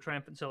Jack did their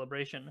triumphant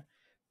celebration,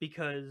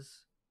 because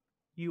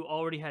you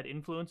already had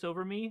influence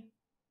over me,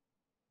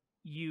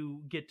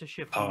 you get to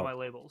shift one of my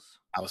labels.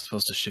 I was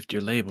supposed to shift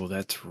your label.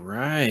 That's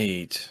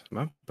right.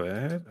 My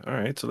bad. All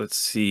right, so let's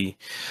see.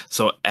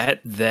 So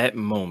at that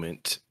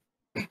moment,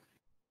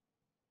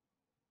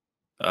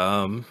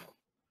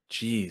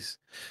 geez.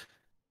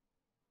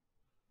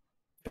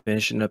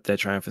 finishing up that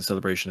triumphant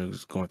celebration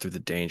of going through the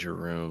danger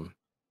room,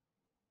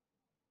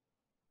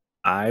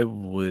 I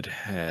would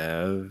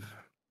have.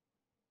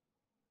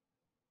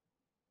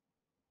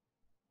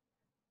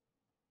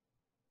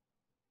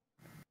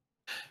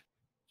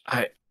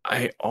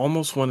 I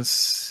almost want to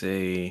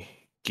say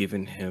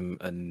giving him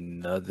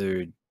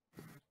another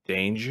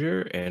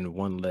danger and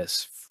one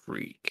less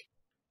freak.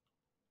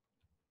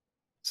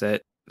 Does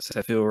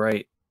that feel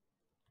right?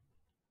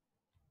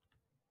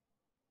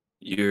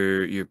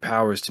 Your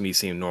powers to me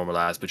seem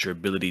normalized, but your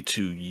ability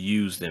to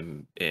use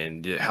them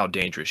and how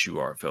dangerous you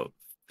are felt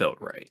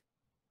right.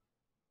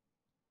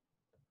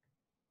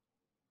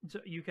 So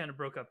you kind of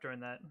broke up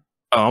during that.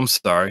 Oh, I'm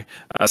sorry.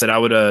 I said I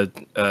would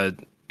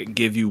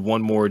give you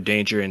one more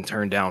danger and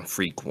turn down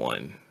freak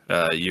one.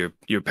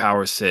 Your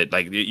power set,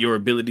 like your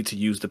ability to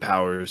use the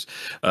powers,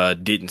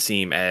 didn't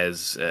seem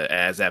as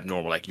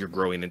abnormal. Like you're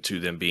growing into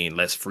them being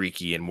less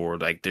freaky and more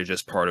like they're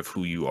just part of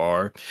who you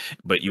are.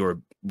 But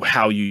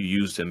how you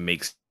use them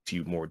makes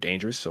you more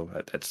dangerous. So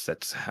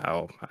that's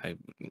how I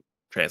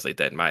translate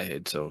that in my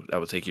head. So I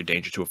would take your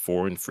danger to a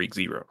 4 and freak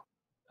 0.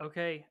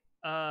 Okay.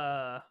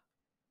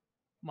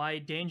 My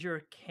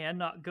danger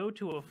cannot go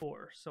to a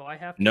 4, so I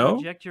have to No?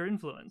 reject your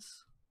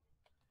influence.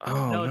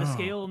 Oh No, no. the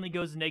scale only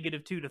goes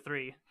 -2 to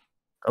 3.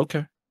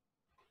 Okay.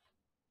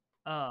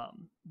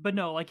 But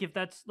no, like if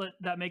that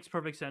makes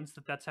perfect sense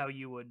that's how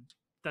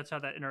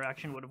that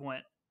interaction would have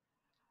went.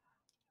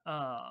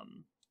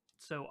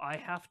 So I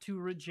have to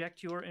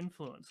reject your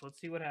influence. Let's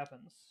see what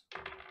happens.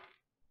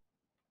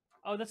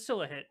 Oh, that's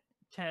still a hit.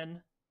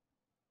 10.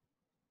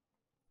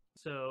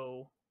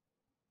 So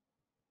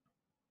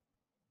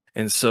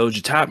And so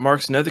Jatat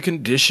marks another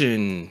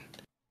condition.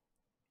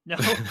 no.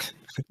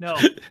 No.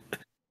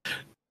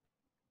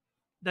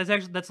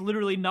 That's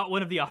literally not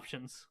one of the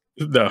options.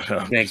 No.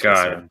 Thank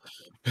God.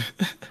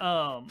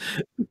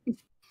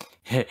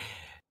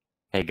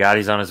 Hey, God,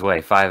 he's on his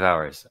way. 5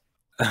 hours.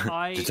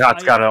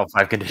 Jatat's got all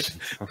 5 conditions.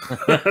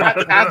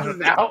 That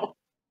passes out.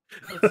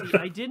 Let's see.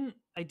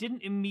 I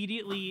didn't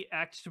immediately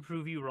act to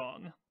prove you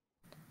wrong,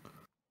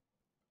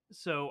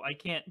 so I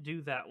can't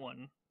do that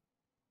one.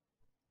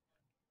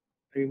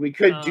 I mean, we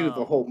could do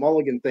the whole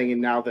mulligan thing,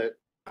 and now that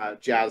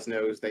Jazz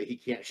knows that he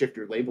can't shift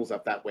your labels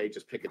up that way,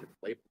 just pick a different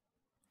label.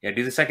 Yeah,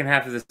 do the second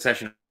half of the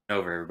session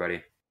over,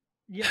 everybody.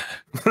 Yeah.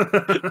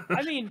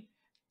 I mean,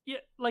 yeah,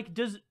 like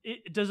does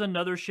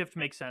another shift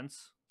make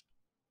sense?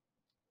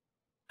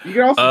 You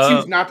can also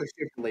choose not to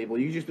shift the label.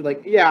 You can just be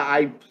like, yeah,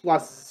 I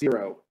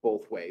 +0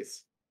 both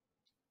ways.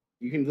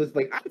 You can just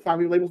like, I'm fine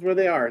with labels where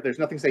they are. There's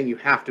nothing saying you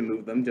have to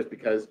move them just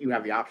because you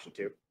have the option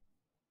to.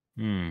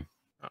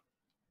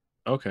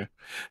 Okay.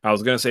 I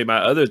was gonna say my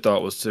other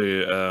thought was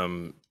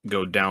to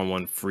go down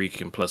 1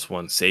 freak and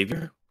 +1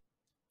 savior.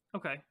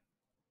 Okay.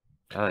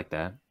 I like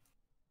that.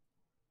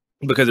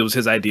 Because it was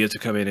his idea to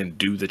come in and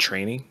do the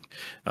training,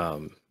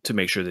 to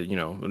make sure that,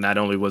 not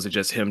only was it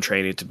just him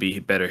training to be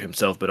better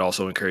himself, but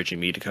also encouraging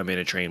me to come in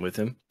and train with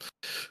him.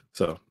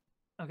 So.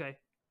 Okay.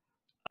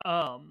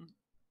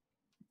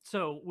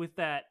 So with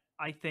that,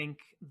 I think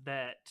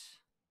that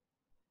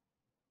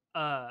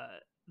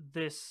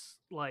this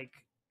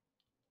like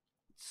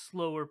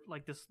slower,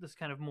 like this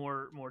kind of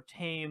more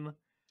tame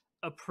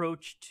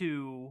approach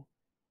to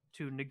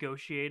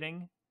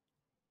negotiating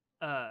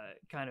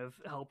kind of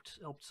helped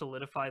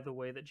solidify the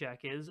way that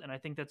Jack is, and I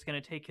think that's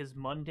going to take his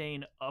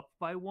mundane up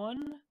by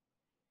 1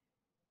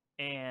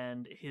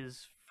 and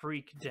his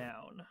freak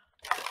down.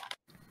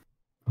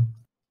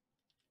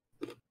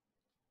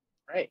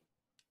 Right.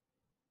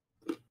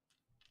 All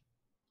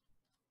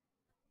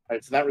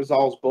right, so that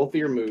resolves both of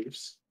your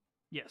moves.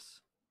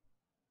 Yes.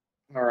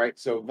 All right,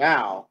 so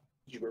Val,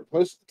 did you grow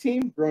close to the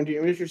team, grow into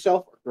your image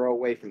yourself, or grow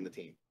away from the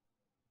team?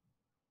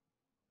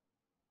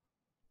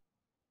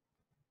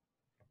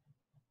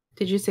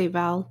 Did you say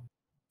Val?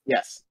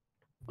 Yes.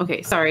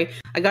 Okay, sorry.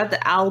 I got the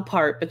owl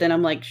part, but then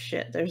I'm like,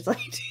 shit, there's like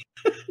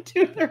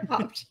 2 other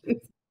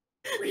options.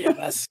 3 of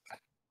us.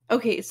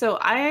 Okay, so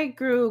I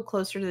grew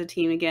closer to the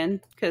team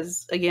again,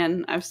 because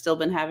again, I've still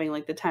been having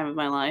like the time of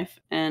my life.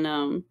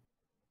 And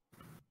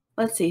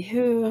let's see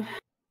who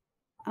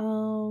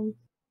so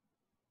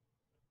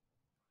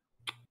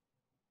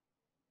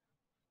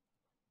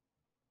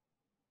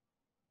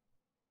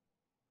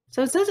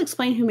it says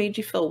explain who made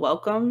you feel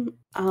welcome.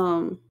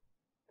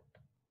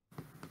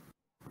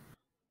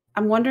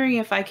 I'm wondering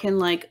if I can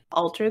like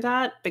alter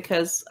that,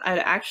 because I'd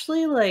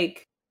actually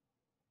like.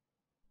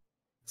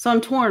 So I'm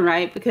torn,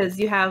 right? Because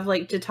you have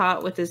like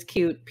Jatat with his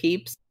cute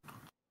peeps,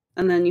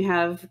 and then you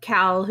have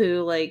Cal,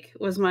 who like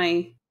was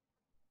my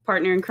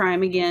partner in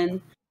crime again.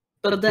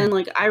 But then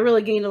like I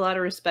really gained a lot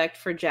of respect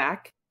for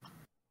Jack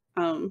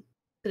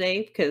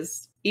today,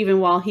 because even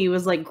while he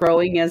was like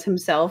growing as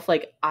himself,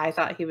 like I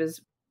thought he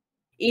was,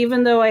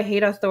 even though I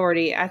hate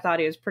authority, I thought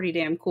he was pretty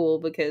damn cool,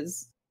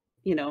 because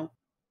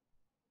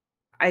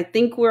I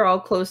think we're all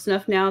close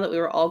enough now that we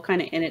were all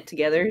kind of in it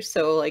together.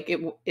 So like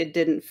it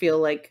didn't feel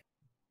like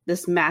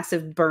this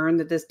massive burn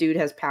that this dude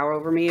has power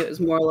over me. It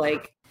was more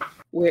like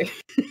we're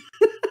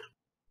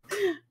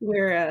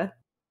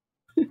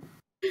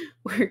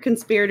we're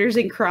conspirators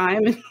in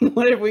crime, and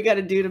whatever we got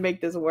to do to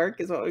make this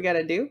work is what we got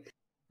to do.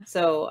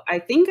 So I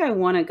think I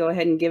want to go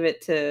ahead and give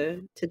it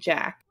to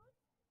Jack.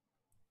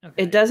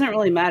 Okay. It doesn't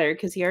really matter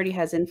because he already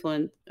has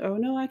influence. Oh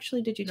no,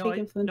 actually, did you take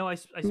influence? No, I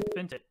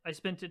spent it. I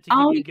spent it to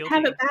Oh, give you you guilty.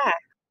 have it back.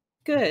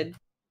 Good,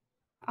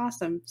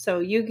 awesome. So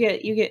you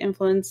get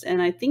influence,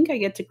 and I think I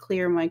get to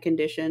clear my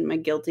condition, my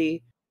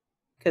guilty,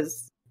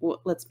 because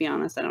let's be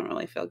honest, I don't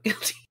really feel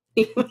guilty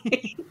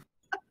anyway.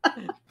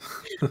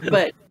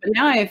 but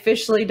now I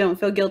officially don't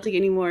feel guilty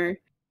anymore.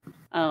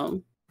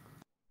 And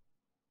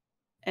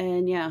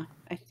yeah,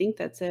 I think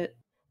that's it.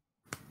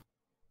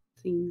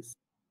 Things.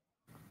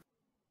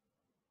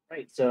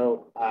 Right.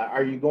 So,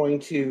 are you going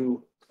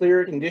to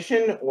clear a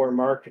condition or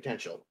mark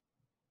potential?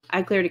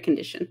 I cleared a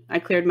condition. I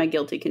cleared my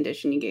guilty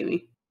condition you gave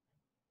me.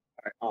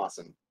 All right.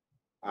 Awesome.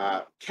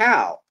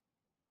 Cal,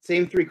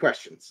 same 3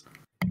 questions.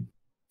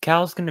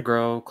 Cal's going to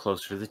grow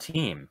closer to the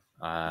team,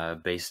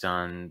 based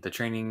on the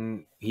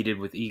training he did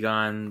with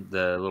Egon,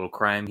 the little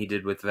crime he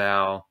did with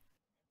Val,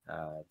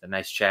 the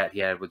nice chat he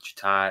had with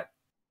Jatat.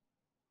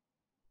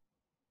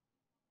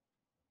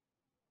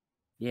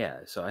 Yeah,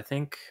 so I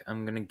think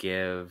I'm gonna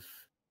give.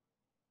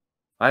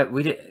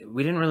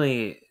 He didn't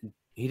really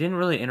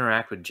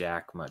interact with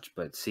Jack much,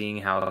 but seeing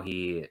how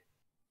he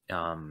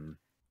handled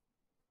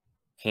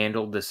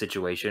the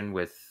situation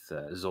with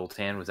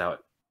Zoltan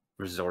without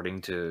resorting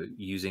to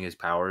using his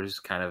powers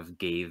kind of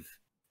gave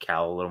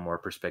Cal a little more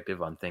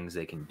perspective on things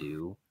they can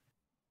do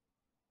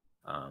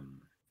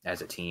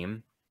as a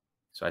team.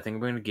 So I think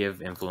I'm going to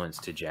give influence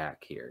to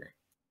Jack here,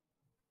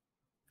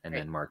 and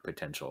then mark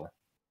potential.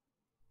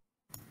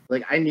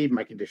 Like, I need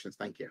my conditions,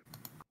 thank you.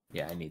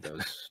 Yeah, I need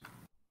those.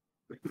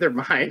 They're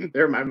mine.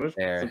 They're my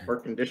emotional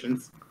support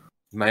conditions.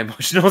 My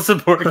emotional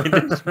support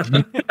conditions.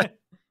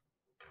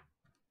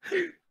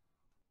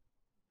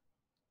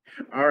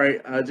 All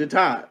right,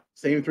 Jatat,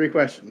 same 3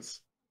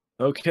 questions.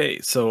 Okay,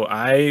 so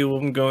I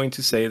am going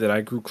to say that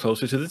I grew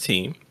closer to the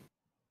team.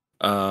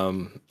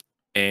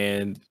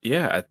 And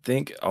yeah, I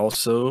think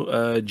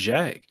also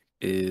Jack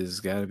is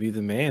gotta be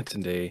the man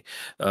today.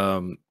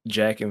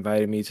 Jack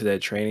invited me to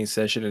that training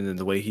session, and then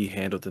the way he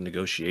handled the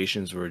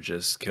negotiations were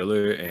just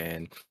killer.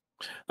 And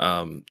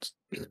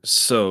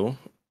so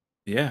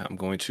yeah, I'm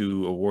going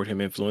to award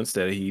him influence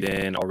that he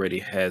then already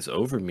has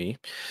over me.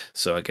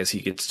 So I guess he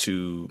gets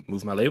to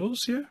move my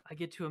labels here. I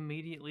get to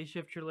immediately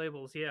shift your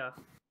labels. Yeah.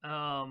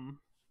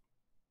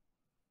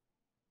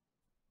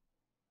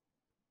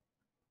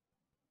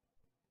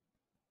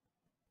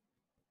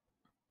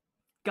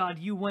 God,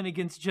 you went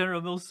against General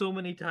Mills so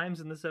many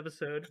times in this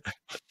episode.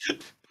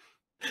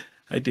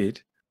 I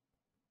did.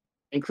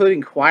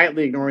 Including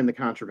quietly ignoring the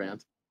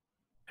contraband.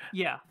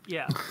 Yeah.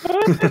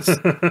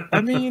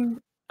 I mean,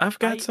 I've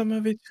got some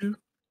of it too.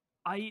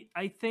 I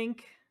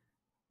think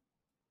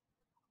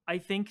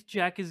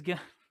Jack is gonna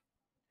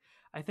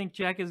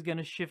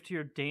shift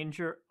your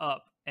danger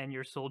up and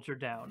your soldier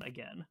down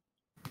again.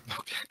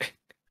 Okay.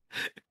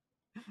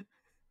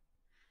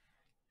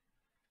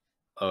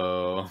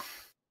 Oh.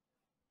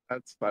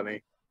 That's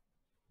funny.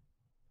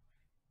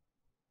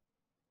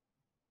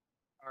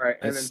 All right,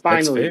 and then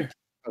finally,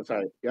 oh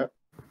sorry, yep.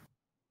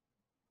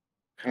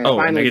 And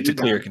finally, and I get to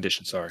clear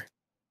condition. Sorry.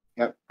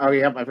 Yep. Oh,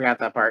 yep. I forgot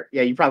that part.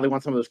 Yeah, you probably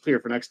want some of those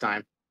clear for next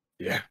time.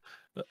 Yeah.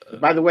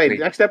 By the way, the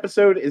next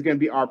episode is going to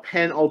be our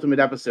penultimate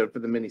episode for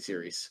the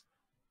miniseries.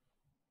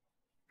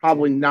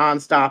 Probably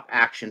nonstop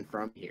action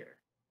from here.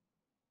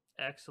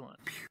 Excellent.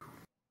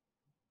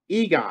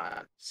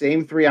 Egon,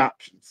 same 3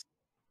 options.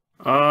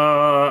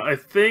 I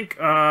think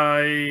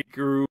I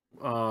grew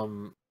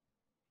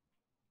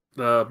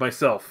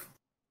myself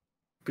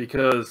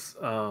because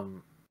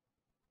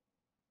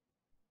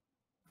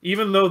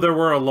even though there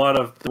were a lot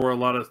of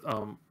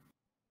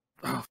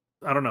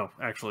I don't know,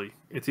 actually.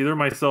 It's either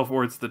myself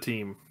or it's the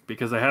team,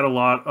 because I had a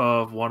lot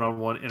of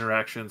one-on-one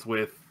interactions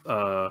with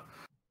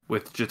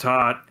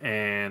Jatat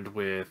and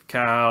with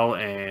Cal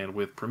and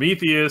with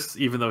Prometheus.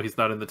 Even though he's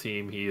not in the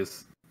team, he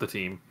is the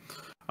team.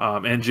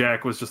 And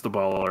Jack was just a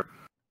baller.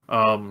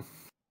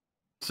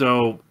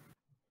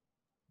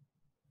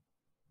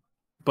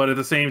 But at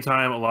the same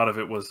time, a lot of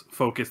it was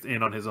focused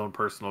in on his own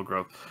personal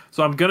growth.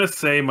 So I'm gonna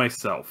say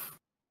myself.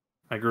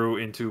 I grew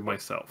into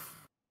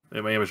myself,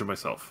 in my image of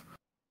myself.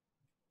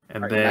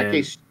 And then, in that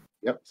case,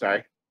 yep.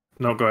 Sorry.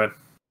 No, go ahead.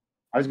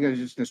 I was going to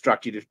just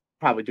instruct you to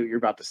probably do what you're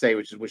about to say,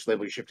 which is which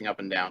label you're shifting up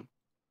and down.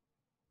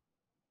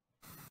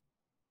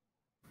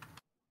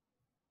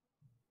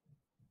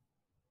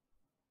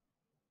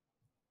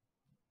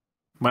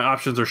 My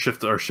options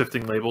are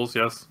shifting labels.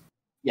 Yes.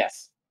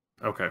 Yes.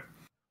 Okay.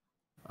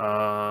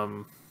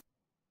 I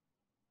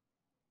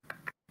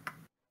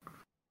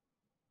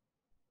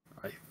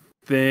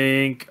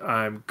think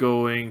I'm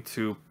going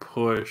to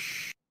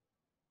push.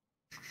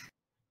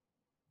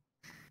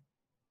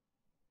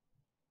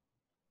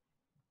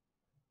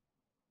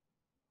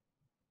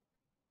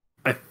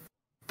 I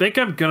think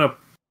I'm gonna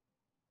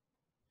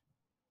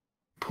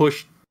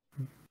push.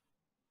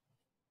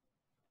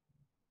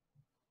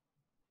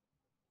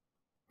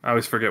 I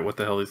always forget what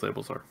the hell these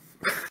labels are.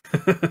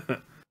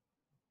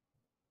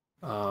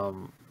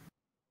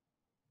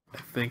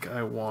 think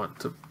I want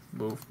to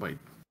move my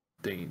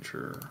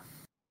danger.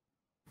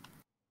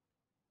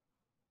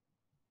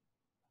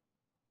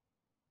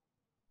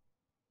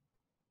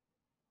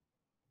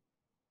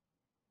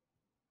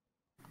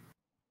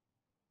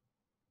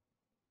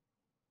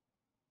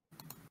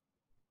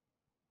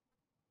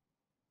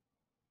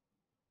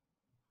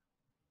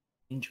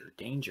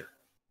 Danger.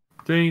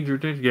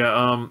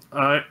 Yeah.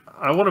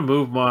 I want to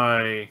move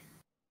my.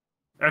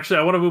 Actually,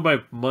 I want to move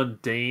my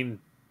mundane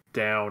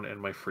down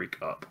and my freak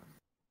up.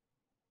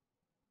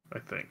 I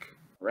think.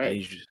 Right.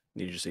 Need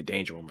you to say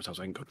danger one more time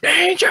so I can go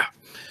danger.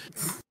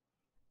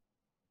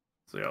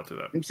 So yeah, I'll do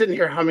that. I'm sitting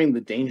here humming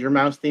the Danger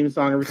Mouse theme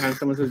song every time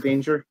someone says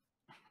danger.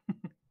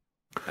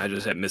 I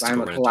just had I'm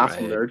mystical a running through my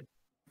colossal head. nerd.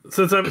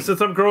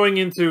 Since I'm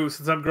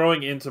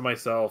growing into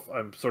myself,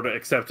 I'm sort of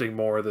accepting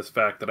more of this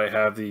fact that I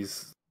have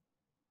these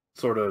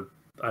sort of,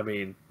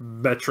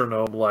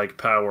 metronome-like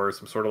powers.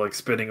 I'm sort of like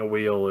spinning a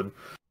wheel, and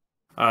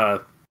I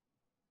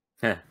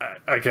really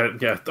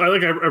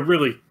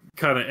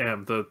kind of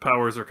am. The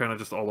powers are kind of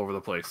just all over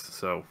the place.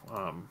 So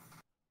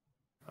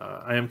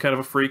I am kind of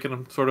a freak, and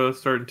I'm sort of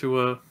starting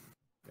to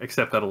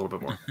accept that a little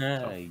bit more.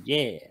 So.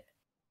 Yeah.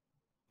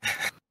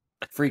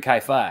 Freak high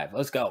five.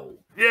 Let's go.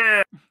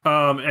 Yeah.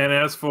 And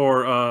as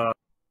for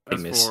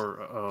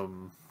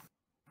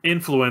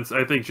influence,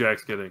 I think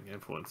Jack's getting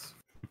influence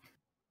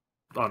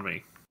on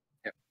me.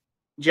 Yep.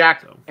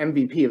 Jack, So.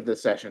 MVP of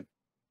this session.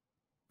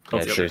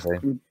 Yeah, seriously.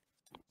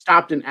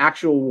 Stopped an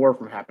actual war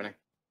from happening.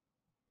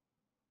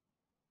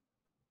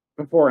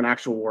 Before an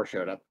actual war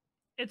showed up.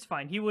 It's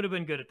fine. He would have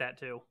been good at that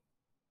too.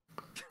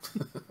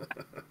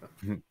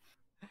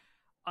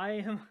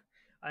 I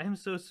am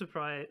so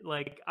surprised.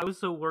 Like, I was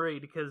so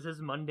worried because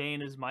his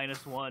mundane is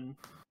 -1.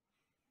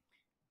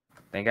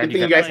 Thank Good God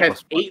thing you got guys had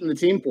plus 8 in the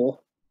team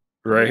pool.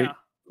 Right? Yeah.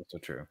 That's so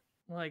true.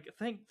 Like,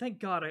 thank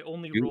God I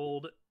only You-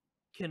 rolled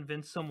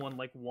convince someone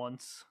like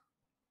once.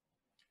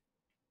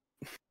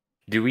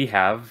 Do we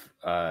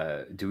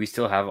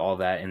still have all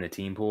that in the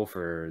team pool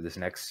for this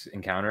next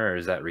encounter, or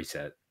is that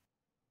reset?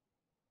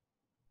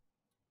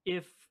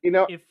 If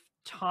I'm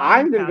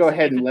time gonna go passes-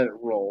 ahead if and it- let it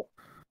roll.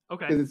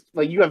 Okay. Because it's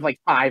like you have like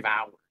 5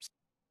 hours.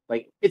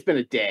 Like it's been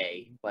a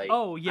day. Like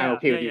Oh, yeah, I'm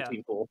okay with yeah, your yeah.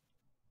 team pool.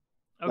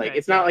 Okay, Like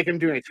it's not like I'm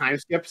doing a time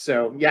skip,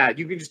 so yeah,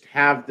 you can just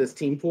have this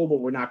team pool, but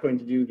we're not going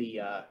to do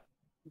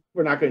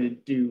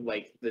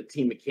like the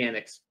team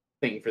mechanics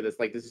thing for this.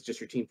 Like this is just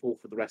your team pool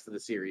for the rest of the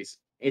series.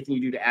 Anything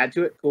you do to add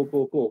to it,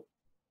 cool.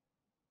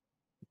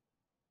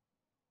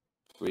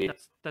 Sweet.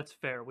 That's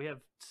fair. We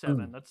have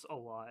 7. That's a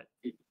lot.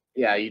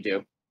 Yeah, you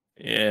do.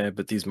 Yeah,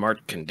 but these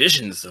marked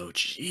conditions, though,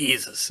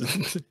 Jesus.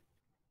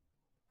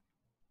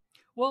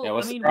 Well, Yeah, I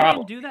what's the mean, we didn't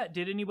problem? do that.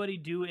 Did anybody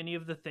do any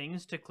of the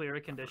things to clear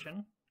a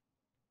condition?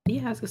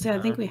 Yeah, I was gonna say, I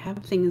think we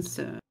have things.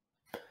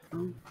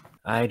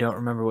 I don't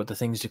remember what the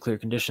things to clear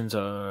conditions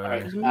are. All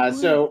right.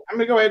 So I'm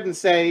gonna go ahead and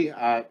say,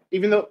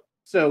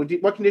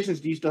 what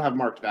conditions do you still have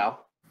marked,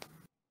 Val?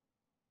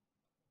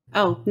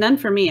 Oh, none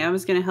for me. I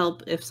was gonna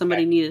help if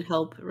somebody needed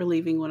help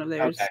relieving one of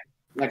theirs. Okay.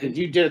 Like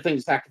you did a thing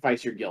to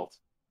sacrifice your guilt.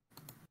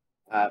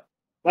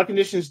 What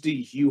conditions do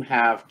you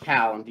have,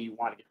 Cal, and do you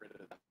want to get rid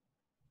of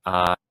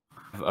them?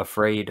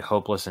 Afraid,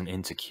 hopeless, and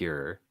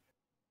insecure.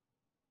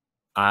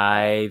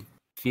 I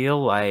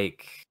feel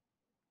like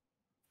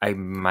I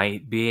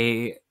might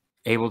be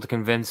able to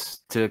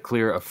convince to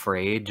clear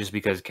afraid just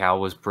because Cal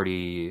was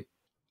pretty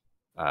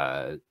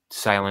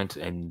silent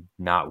and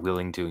not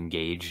willing to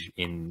engage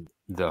in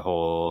the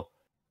whole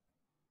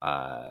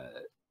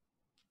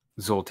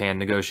Zoltan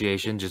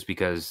negotiation just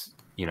because,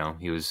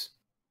 he was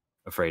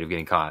afraid of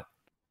getting caught.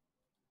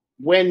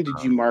 When did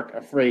you mark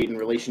afraid in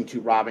relation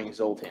to robbing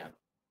Zoltan?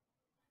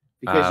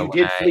 Because you when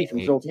did flee I- from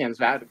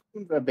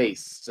Zoltan's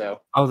base,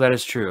 so Oh, that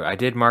is true. I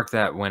did mark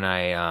that when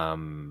I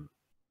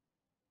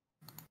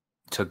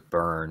took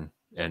burn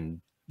and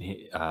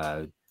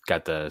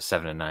got the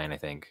 7 and 9, I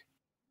think.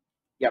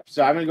 yep.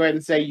 So I'm gonna go ahead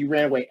and say you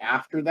ran away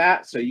after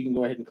that, so you can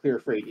go ahead and clear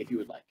afraid if you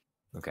would like.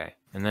 Okay.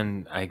 And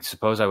then I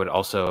suppose I would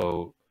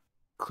also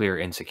clear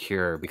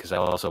insecure because I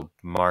also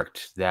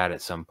marked that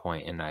at some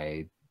point and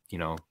I,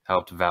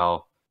 helped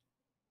Val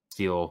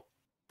steal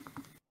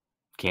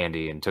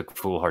candy and took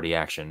foolhardy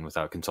action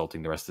without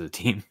consulting the rest of the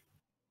team.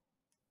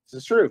 This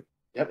is true.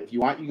 Yep. If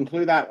you want, you can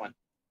clear that one.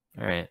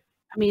 All right.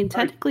 I mean,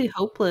 technically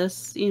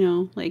hopeless.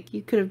 Like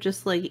you could have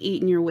just like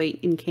eaten your weight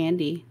in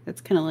candy. That's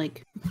kind of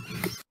like.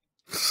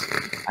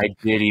 I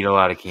did eat a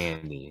lot of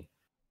candy.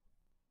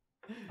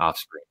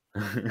 Offspring.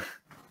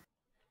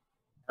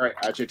 All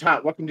right. So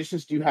Todd, what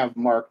conditions do you have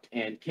marked,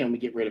 and can we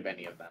get rid of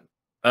any of them?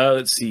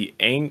 Let's see.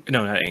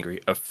 No, not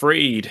angry.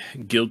 Afraid,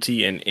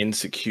 guilty, and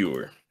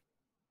insecure.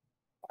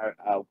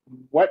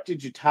 What did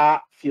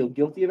Jata feel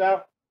guilty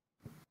about?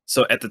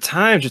 So at the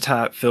time,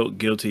 Jata felt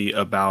guilty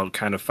about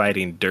kind of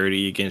fighting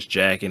dirty against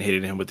Jack and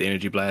hitting him with the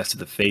energy blast to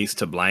the face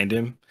to blind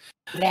him.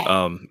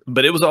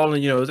 But it was all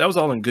in, that was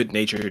all in good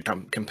natured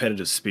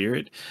competitive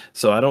spirit.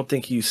 So I don't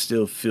think he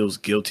still feels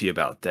guilty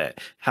about that.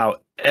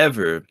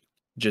 However,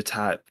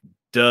 Jata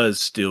does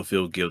still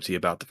feel guilty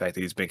about the fact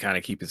that he's been kind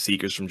of keeping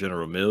secrets from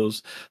General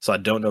Mills. So I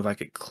don't know if I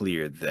could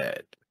clear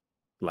that.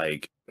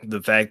 Like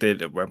the fact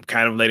that I'm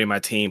kind of letting my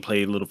team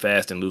play a little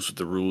fast and loose with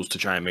the rules to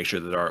try and make sure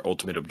that our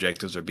ultimate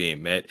objectives are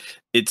being met.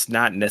 It's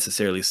not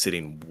necessarily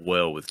sitting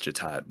well with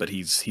Jatat, but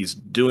he's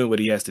doing what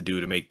he has to do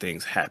to make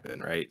things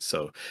happen, right?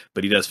 So,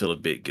 but he does feel a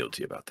bit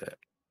guilty about that.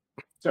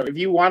 So if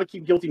you want to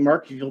keep guilty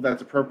Mark, you feel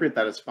that's appropriate,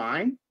 that is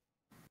fine.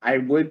 I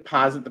would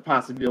posit the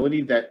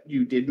possibility that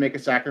you did make a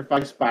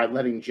sacrifice by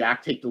letting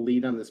Jack take the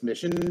lead on this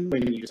mission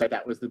when you decided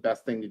that was the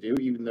best thing to do,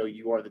 even though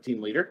you are the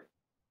team leader.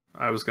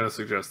 I was going to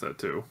suggest that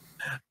too.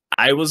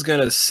 I was going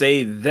to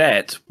say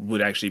that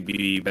would actually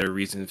be a better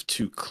reason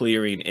to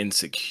clearing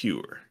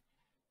Insecure.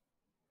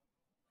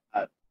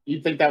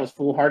 You think that was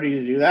foolhardy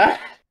to do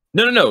that?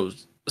 No.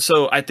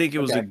 So I think it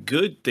was a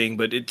good thing,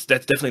 but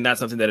that's definitely not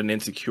something that an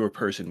insecure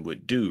person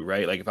would do,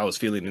 right? Like if I was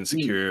feeling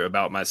insecure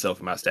about myself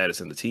and my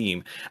status in the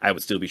team, I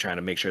would still be trying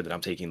to make sure that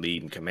I'm taking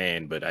lead and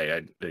command. But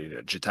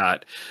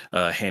Jatat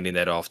handing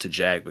that off to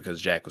Jack because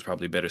Jack was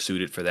probably better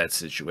suited for that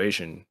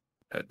situation.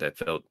 That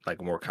felt like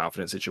a more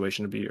confident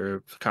situation to be, or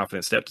a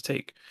confident step to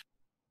take.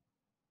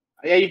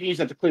 Yeah, you can use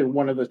that to clear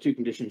one of those two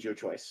conditions, your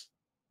choice.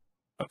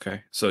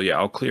 Okay, so yeah,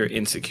 I'll clear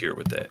insecure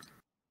with that.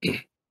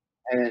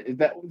 And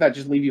that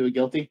just leave you a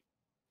guilty?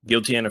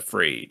 Guilty and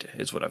afraid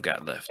is what I've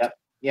got left. Yep.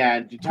 Yeah,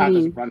 and Jatat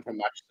doesn't run from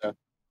much, so.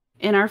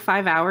 In our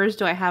 5 hours,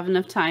 do I have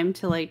enough time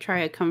to like try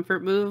a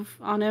comfort move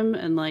on him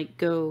and like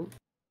go?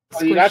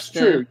 That's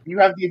true. You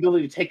have the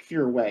ability to take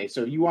fear away.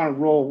 So you want to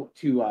roll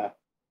to.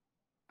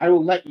 I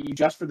will let you,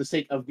 just for the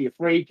sake of the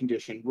afraid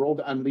condition, roll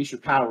to unleash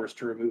your powers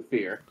to remove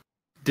fear.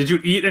 Did you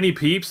eat any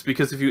peeps?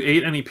 Because if you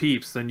ate any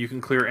peeps, then you can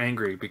clear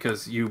angry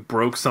because you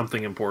broke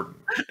something important.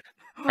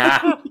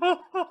 I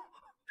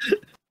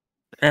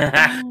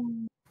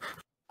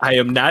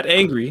am not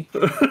angry.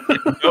 No,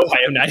 I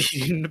am not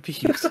eating the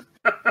peeps.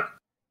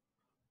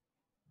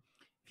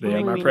 They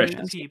are my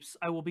precious. Peeps,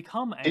 I will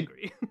become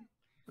angry.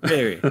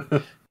 Very.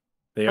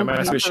 They are my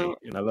squishy,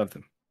 and I love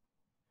them.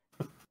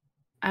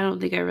 I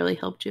don't think I really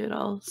helped you at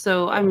all.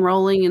 So I'm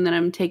rolling, and then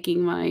I'm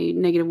taking my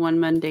 -1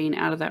 mundane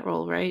out of that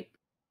roll, right?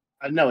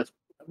 No, it's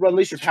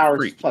unleash your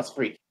powers plus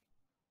freak.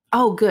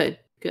 Oh, good.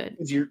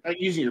 You're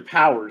using your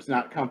powers,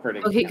 not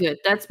comforting. Okay, good.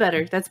 That's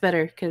better.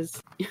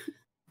 Because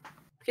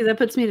that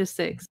puts me to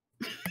 6.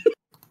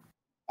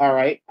 All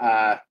right.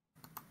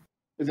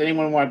 Does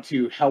anyone want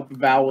to help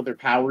Val with their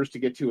powers to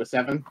get to a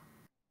 7?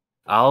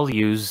 I'll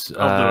use.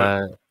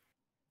 I'll do it.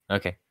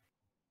 Okay.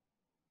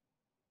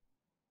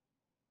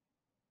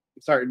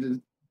 Sorry,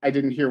 I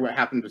didn't hear what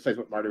happened besides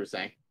what Marta was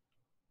saying.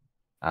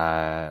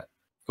 Was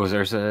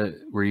Ursa?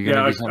 Were you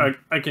gonna do something?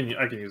 I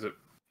can use it.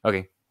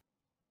 Okay.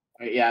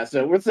 Yeah,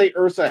 so let's say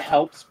Ursa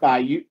helps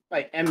by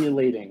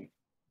emulating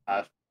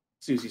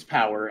Susie's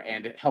power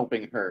and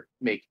helping her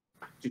make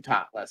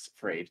Jatat less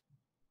afraid.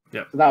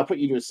 Yeah. So that'll put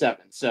you to a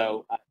 7.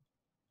 So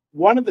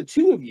one of the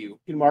two of you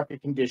can mark a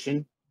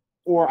condition,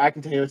 or I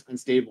can tell you it's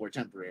unstable or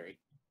temporary.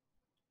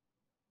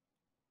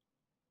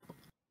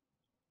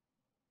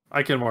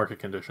 I can mark a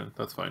condition.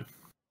 That's fine.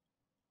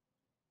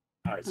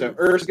 All right, so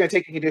Ursa's going to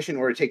take a condition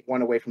or take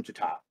one away from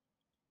Jatat.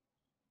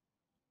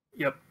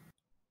 Yep.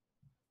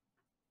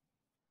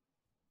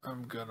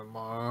 I'm gonna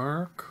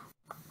mark.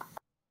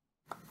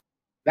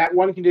 That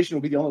one condition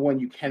will be the only one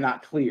you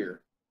cannot clear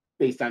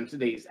based on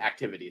today's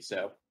activity.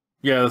 So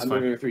yeah, that's I'm fine.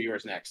 going to go through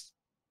yours next.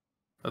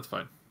 That's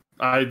fine.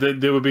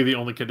 That would be the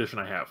only condition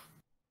I have.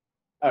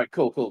 All right,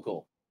 cool.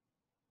 All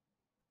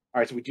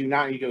right, so we do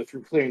not need to go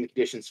through clearing the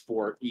conditions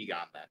for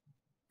Egon then.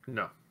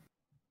 No.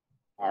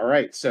 All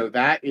right, so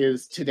that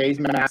is today's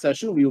math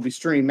session. We will be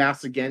streaming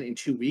maths again in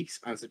 2 weeks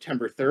on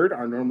September 3rd.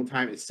 Our normal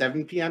time is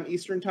 7 p.m.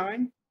 Eastern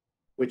time,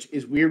 which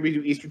is weird. We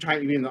do Eastern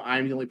time, even though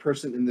I'm the only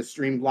person in the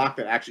stream block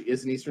that actually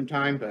is in Eastern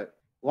time, but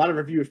a lot of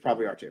our viewers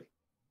probably are too.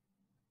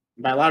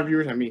 And by a lot of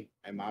viewers, I mean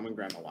my mom and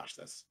grandma watch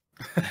this.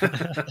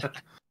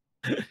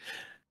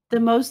 The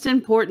most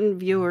important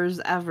viewers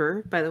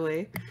ever, by the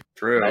way.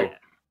 True. Right.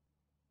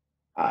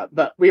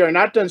 But we are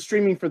not done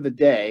streaming for the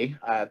day.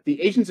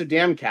 The Agents of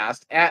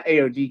Damcast at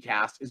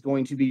AODcast is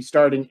going to be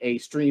starting a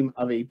stream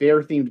of a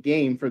bear-themed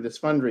game for this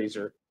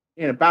fundraiser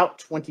in about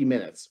 20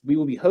 minutes. We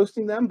will be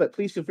hosting them, but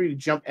please feel free to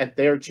jump at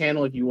their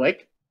channel if you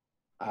like.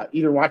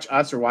 Either watch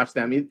us or watch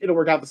them. It'll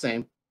work out the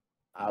same.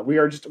 We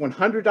are just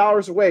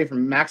 $100 away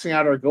from maxing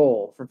out our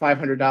goal for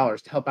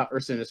 $500 to help out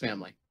Ursa and his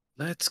family.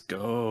 Let's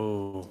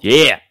go.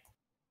 Yeah.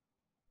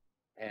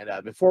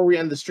 And before we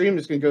end the stream,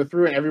 just going to go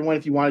through it. Everyone,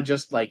 if you want to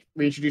just like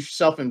reintroduce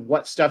yourself and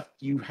what stuff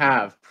you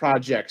have,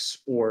 projects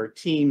or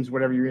teams,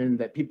 whatever you're in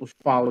that people should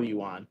follow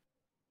you on.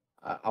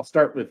 I'll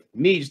start with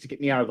me just to get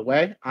me out of the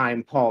way.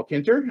 I'm Paul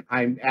Kinter.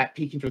 I'm at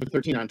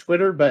pkinter13 on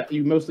Twitter, but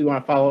you mostly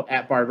want to follow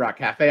at Bard Rock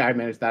Cafe. I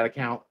manage that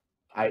account.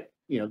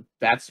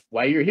 That's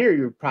why you're here.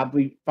 You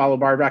probably follow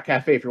Bard Rock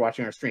Cafe if you're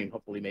watching our stream.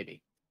 Hopefully,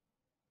 maybe.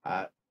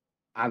 On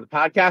the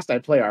podcast, I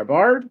play our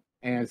Bard,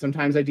 and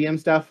sometimes I DM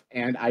stuff,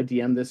 and I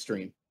DM this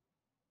stream.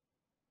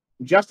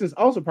 Justin's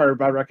also part of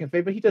Bard Rock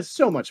Cafe, but he does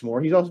so much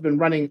more. He's also been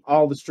running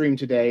all the stream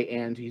today,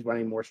 and he's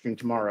running more stream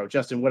tomorrow.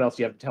 Justin, what else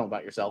do you have to tell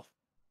about yourself?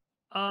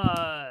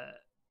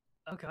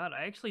 Oh god,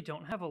 I actually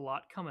don't have a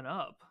lot coming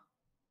up.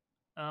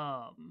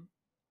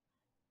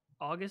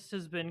 August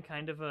has been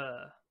kind of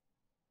a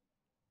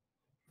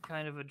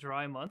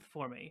dry month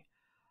for me.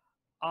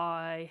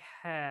 I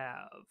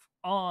have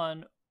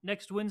on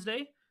next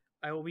Wednesday,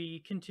 I will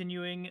be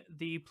continuing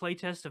the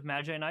playtest of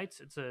Magi Knights.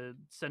 It's a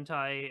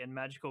Sentai and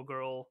Magical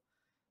Girl,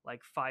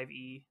 like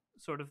 5e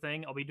sort of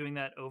thing. I'll be doing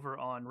that over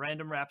on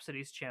Random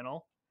Rhapsody's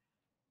channel.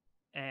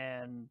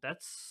 And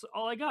that's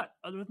all I got.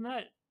 Other than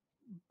that,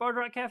 Bard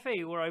Rock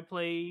Cafe, where I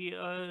play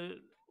a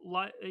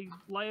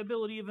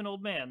liability of an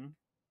old man.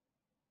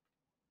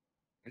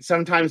 And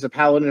sometimes a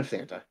paladin of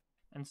Santa.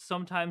 And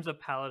sometimes a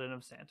paladin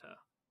of Santa.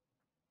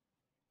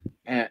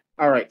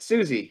 All right,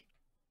 Susie.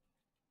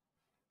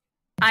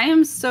 I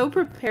am so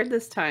prepared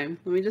this time.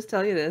 Let me just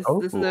tell you this.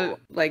 This is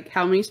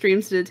how many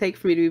streams did it take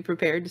for me to be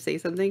prepared to say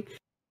something?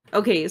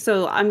 Okay,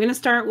 so I'm going to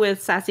start with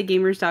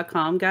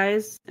sassygamers.com,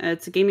 guys.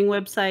 It's a gaming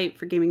website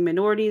for gaming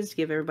minorities to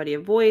give everybody a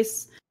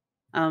voice.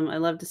 I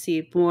love to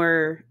see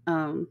more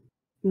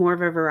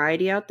of a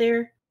variety out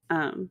there.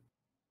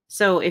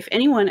 So if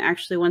anyone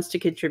actually wants to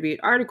contribute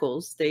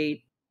articles,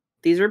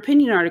 these are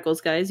opinion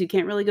articles, guys. You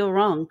can't really go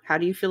wrong. How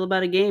do you feel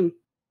about a game?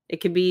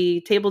 It could be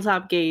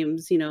tabletop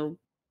games,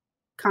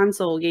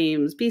 console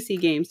games, PC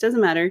games, doesn't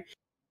matter.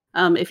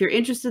 If you're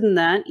interested in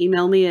that,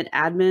 email me at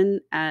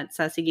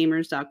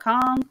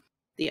admin@sassygamers.com.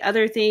 The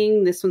other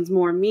thing, this one's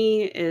more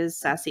me, is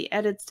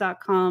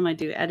sassyedits.com. I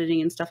do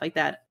editing and stuff like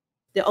that.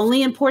 The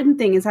only important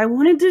thing is I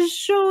wanted to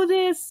show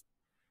this.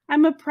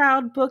 I'm a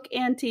proud book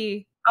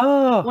auntie.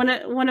 Oh,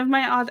 One of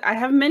my authors, I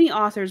have many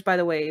authors, by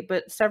the way,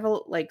 but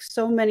several,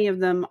 so many of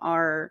them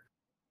are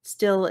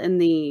still in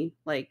the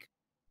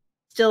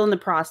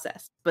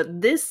process.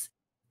 But this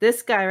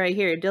guy right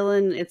here,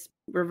 Dylan, it's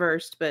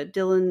reversed, but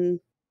Dylan.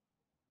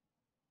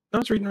 I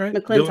was reading right.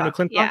 McClintock. Dylan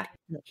McClintock. Yeah.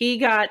 He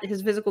got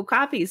his physical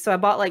copies, so I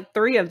bought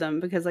 3 of them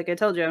because, like I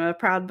told you, I'm a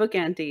proud book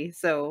auntie.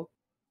 So,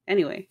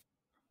 anyway.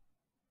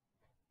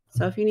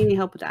 So if you need any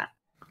help with that,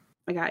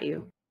 I got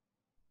you.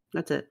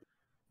 That's it.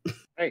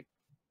 Hey,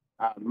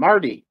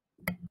 Marty.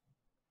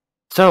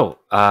 So,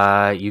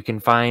 you can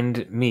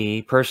find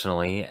me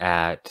personally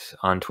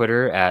on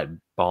Twitter at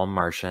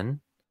BalmMartian,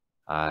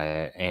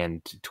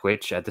 and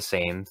Twitch at the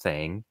same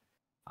thing.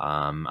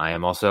 I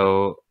am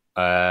also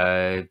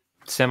a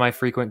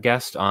semi-frequent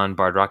guest on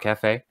Bard Rock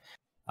Cafe.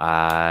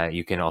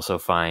 You can also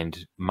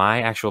find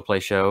my actual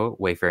play show,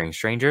 Wayfaring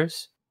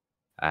Strangers,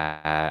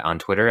 on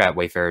Twitter at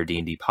Wayfarer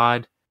D&D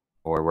Pod,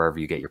 or wherever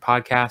you get your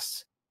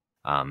podcasts.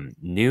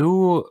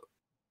 New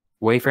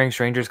Wayfaring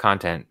Strangers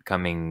content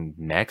coming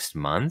next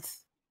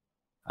month.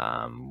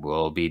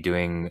 We'll be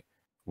doing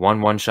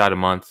one shot a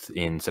month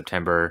in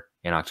September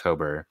and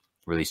October,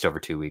 released over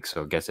 2 weeks,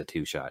 so it gets a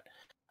 2-shot.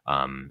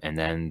 And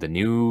then the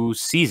new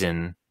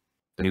season,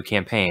 the new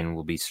campaign,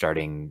 will be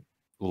starting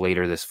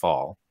later this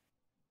fall.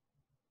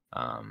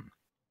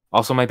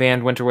 Also, my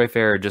band Winter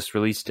Wayfarer just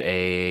released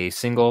a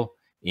single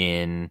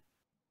in,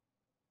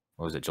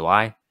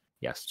 July?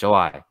 Yes,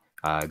 July.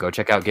 Go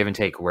check out Give and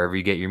Take wherever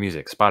you get your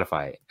music.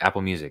 Spotify,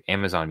 Apple Music,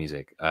 Amazon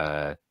Music,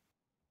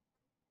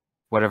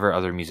 whatever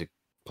other music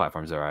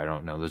platforms there are. I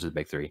don't know. Those are the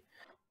big 3.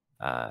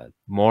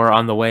 More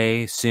on the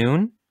way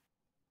soon.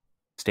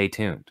 Stay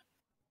tuned.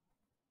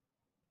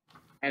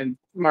 And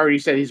Marty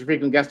said he's a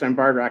frequent guest on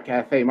Bard Rock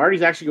Cafe.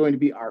 Marty's actually going to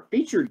be our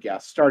featured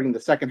guest starting the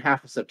second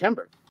half of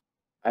September,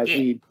 as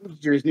he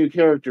features his new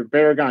character,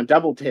 Baragon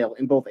Doubletail,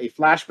 in both a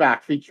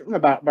flashback featuring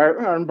about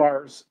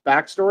Armbar's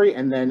backstory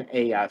and then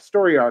a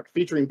story arc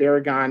featuring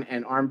Baragon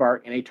and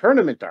Armbar in a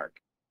tournament arc.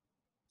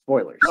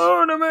 Spoilers.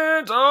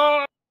 Tournament!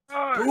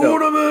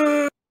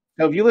 Tournament!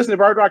 So if you listen to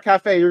Bard Rock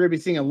Cafe, you're going to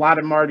be seeing a lot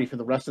of Marty for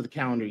the rest of the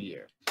calendar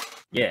year.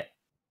 Yeah.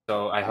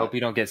 So I hope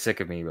you don't get sick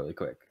of me really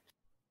quick.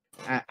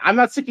 I'm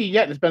not sick of you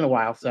yet. It's been a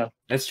while, so.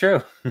 That's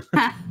true.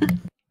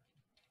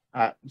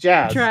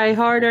 Jazz. Try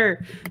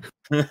harder.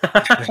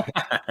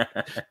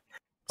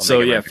 So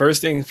yeah,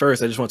 first thing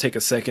first, I just want to take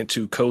a second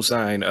to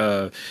co-sign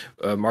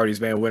Marty's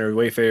band Winter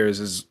Wayfarers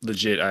is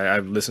legit.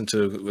 I've listened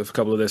to a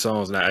couple of their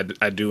songs and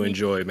I do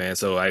enjoy it, man.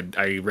 So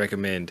I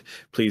recommend,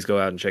 please go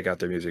out and check out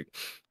their music.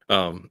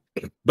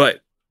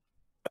 But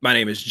my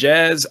name is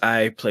Jazz.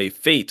 I play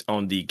Fate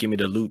on the Gimme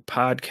the Loot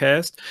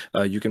podcast.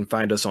 You can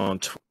find us on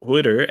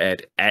Twitter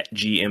at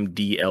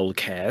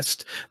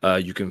GMDLcast.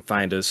 You can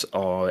find us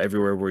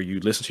everywhere where you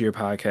listen to your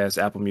podcast,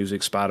 Apple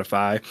Music,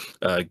 Spotify.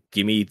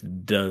 Gimme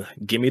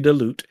the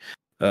Loot.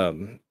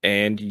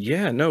 And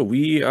yeah, no,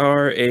 we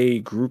are a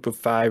group of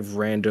 5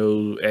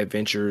 rando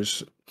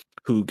adventurers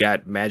who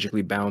got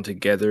magically bound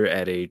together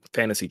at a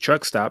fantasy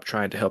truck stop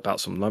trying to help out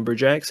some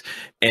lumberjacks.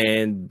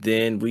 And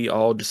then we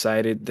all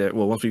decided that,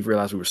 well, once we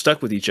realized we were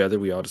stuck with each other,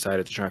 we all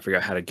decided to try and figure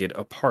out how to get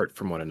apart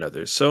from one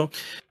another. So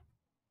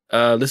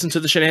listen to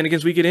the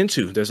shenanigans we get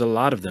into. There's a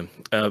lot of them,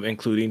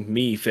 including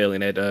me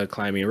failing at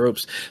climbing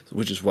ropes,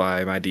 which is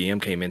why my DM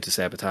came in to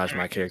sabotage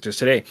my characters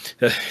today.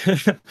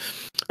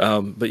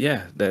 But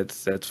yeah,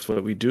 that's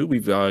what we do.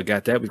 We've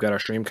got that. We've got our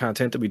stream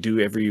content that we do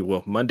every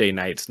Monday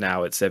nights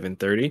now at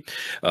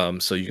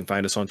 7:30. So you can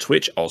find us on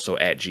Twitch, also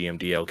at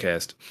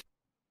GMDLcast.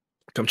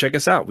 come check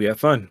us out. We have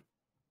fun.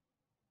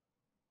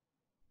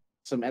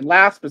 And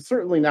last but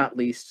certainly not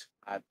least,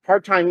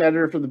 part-time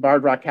editor for the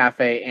Bard Rock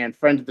Cafe and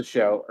friend of the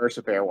show,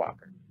 Ursa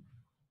Bearwalker.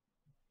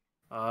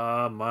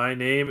 My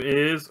name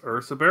is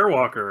Ursa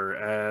Bearwalker.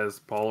 As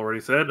Paul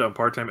already said, I'm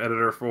part-time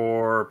editor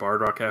for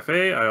Bard Rock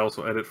Cafe. I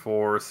also edit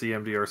for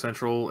CMDR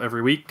Central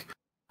every week.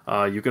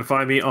 You can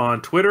find me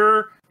on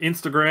Twitter,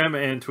 Instagram,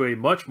 and to a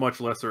much, much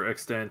lesser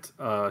extent,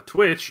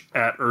 Twitch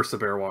at Ursa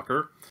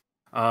Bearwalker.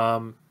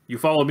 You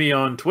follow me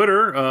on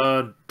Twitter.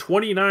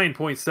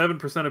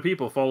 29.7% of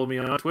people follow me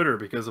on Twitter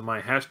because of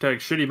my hashtag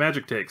Shitty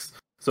Magic Takes.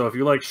 So if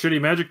you like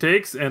Shitty Magic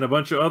Takes and a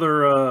bunch of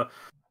other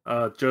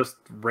just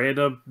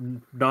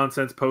random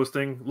nonsense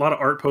posting, a lot of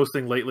art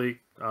posting lately.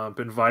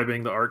 Been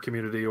vibing the art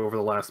community over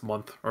the last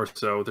month or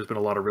so. There's been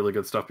a lot of really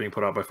good stuff being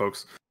put out by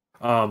folks.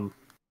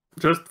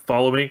 Just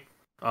follow me.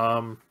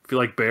 If you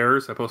like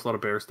bears, I post a lot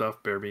of bear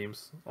stuff, bear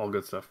memes, all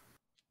good stuff.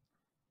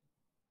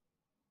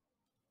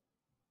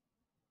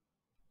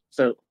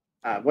 So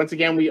once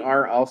again, we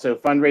are also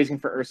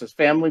fundraising for Ursa's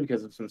family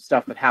because of some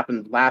stuff that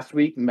happened last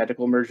week,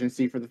 medical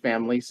emergency for the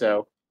family.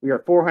 So we are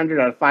 $400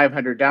 out of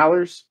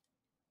 $500.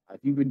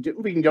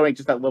 We can donate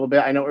just that little bit.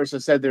 I know Ursa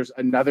said there's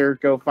another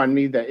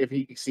GoFundMe that if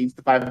he exceeds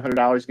the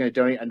 $500, he's going to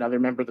donate another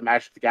member of the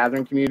Magic the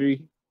Gathering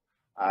community.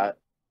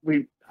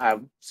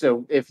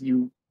 So if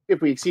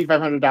we exceed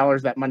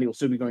 $500, that money will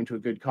still be going to a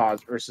good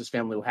cause. Ursa's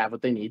family will have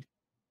what they need.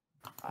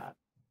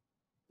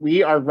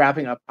 We are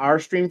wrapping up our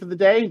stream for the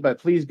day, but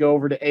please go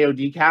over to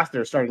AOD Cast.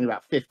 They're starting in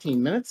about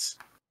 15 minutes.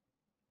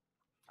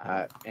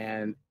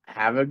 And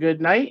have a good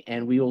night.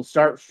 And we will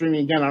start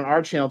streaming again on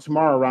our channel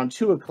tomorrow around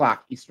 2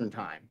 o'clock Eastern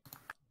Time.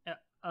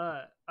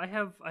 I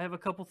have a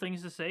couple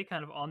things to say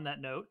kind of on that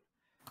note.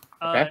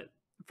 Okay.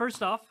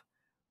 First off,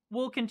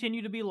 we'll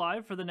continue to be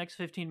live for the next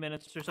 15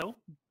 minutes or so,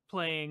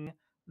 playing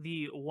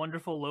the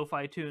wonderful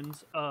lo-fi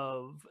tunes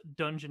of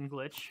Dungeon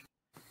Glitch.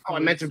 Oh, I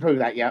meant to prove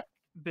that, yeah.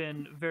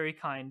 Been very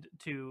kind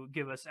to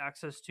give us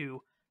access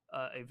to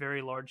a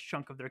very large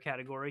chunk of their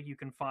category. You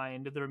can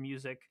find their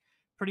music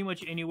pretty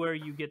much anywhere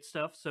you get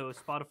stuff, so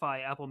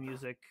Spotify, Apple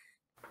Music,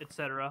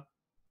 etc.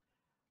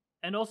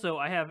 And also,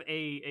 I have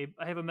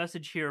a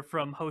message here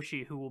from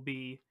Hoshi, who will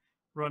be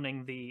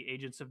running the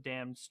Agents of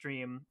Damned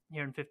stream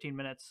here in 15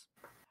 minutes.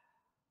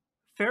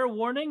 Fair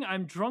warning,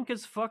 I'm drunk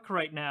as fuck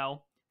right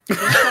now.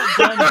 Just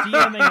got done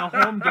DMing a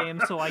home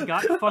game, so I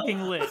got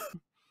fucking lit.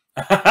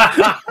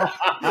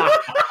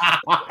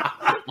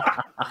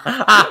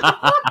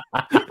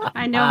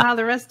 I know how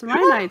the rest of my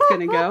night's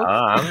gonna go.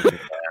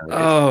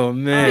 Oh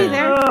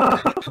man!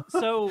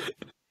 So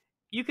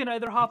you can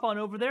either hop on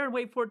over there and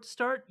wait for it to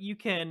start. You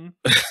can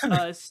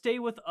stay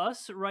with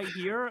us right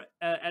here.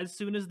 As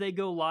soon as they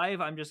go live,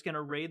 I'm just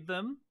gonna raid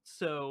them.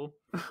 So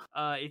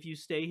if you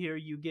stay here,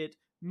 you get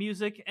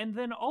music and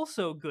then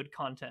also good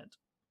content.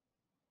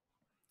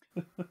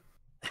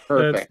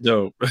 Perfect. That's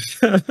dope.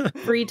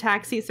 Free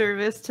taxi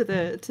service to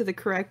the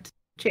correct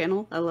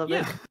channel. I love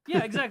it.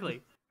 Yeah,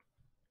 exactly.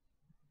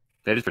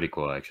 That is pretty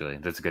cool, actually.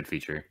 That's a good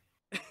feature.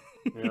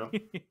 Yeah.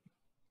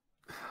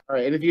 All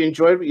right, and if you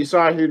enjoyed what you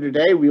saw here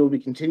today, we will be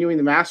continuing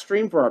the mass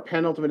stream for our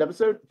penultimate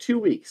episode, 2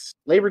 weeks,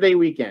 Labor Day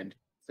weekend,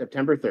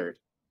 September 3rd.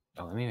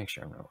 Oh, let me make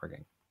sure I'm not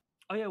working.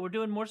 Oh yeah, we're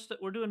doing more.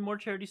 We're doing more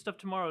charity stuff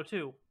tomorrow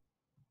too.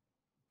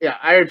 Yeah,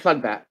 I already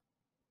plugged that.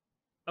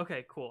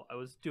 Okay, cool. I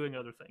was doing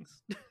other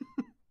things.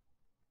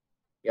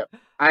 Yep.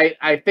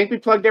 I think we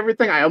plugged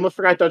everything. I almost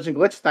forgot Dungeon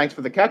Glitch. Thanks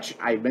for the catch.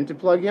 I meant to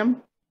plug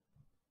him.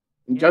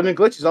 And Dungeon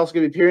Glitch is also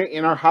going to be appearing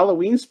in our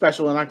Halloween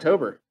special in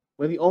October.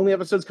 One of the only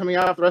episodes coming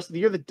out the rest of the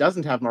year that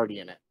doesn't have Marty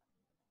in it.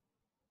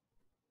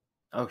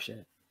 Oh,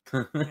 shit.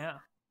 Yeah.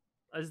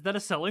 Is that a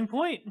selling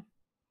point?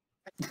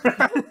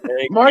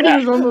 Marty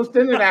was almost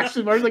in it,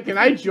 actually. Marty's like, can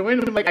I join?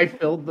 And I'm like, I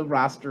filled the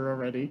roster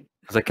already.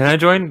 I was like, can I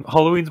join?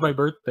 Halloween's my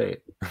birthday.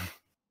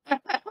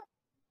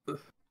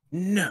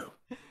 No.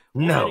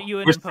 We'll edit you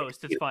in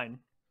post. It's fine.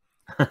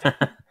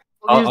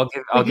 I'll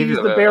give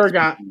you the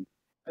Baragon.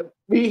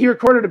 He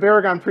recorded a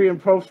Baragon pre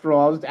and post roll.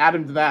 I'll just add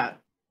him to that.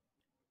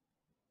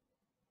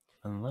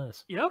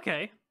 Unless. Yeah,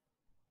 okay.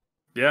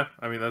 Yeah,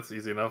 I mean, that's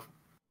easy enough.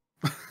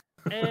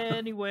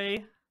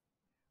 Anyway,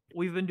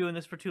 we've been doing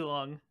this for too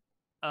long.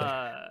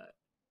 I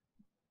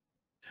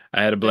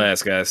had a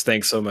blast, guys.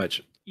 Thanks so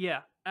much.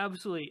 Yeah,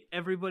 absolutely.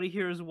 Everybody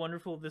here is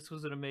wonderful. This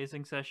was an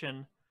amazing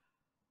session.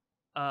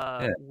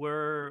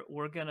 We're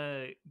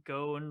gonna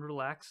go and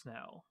relax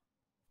now.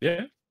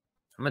 Yeah.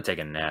 I'm gonna take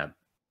a nap.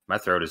 My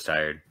throat is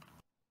tired.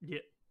 Yeah.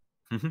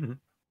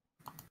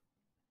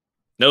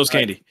 Nose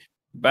candy.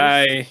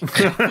 Bye.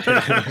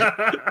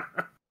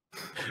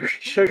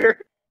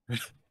 Sugar.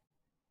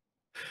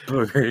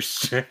 Booger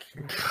sugar.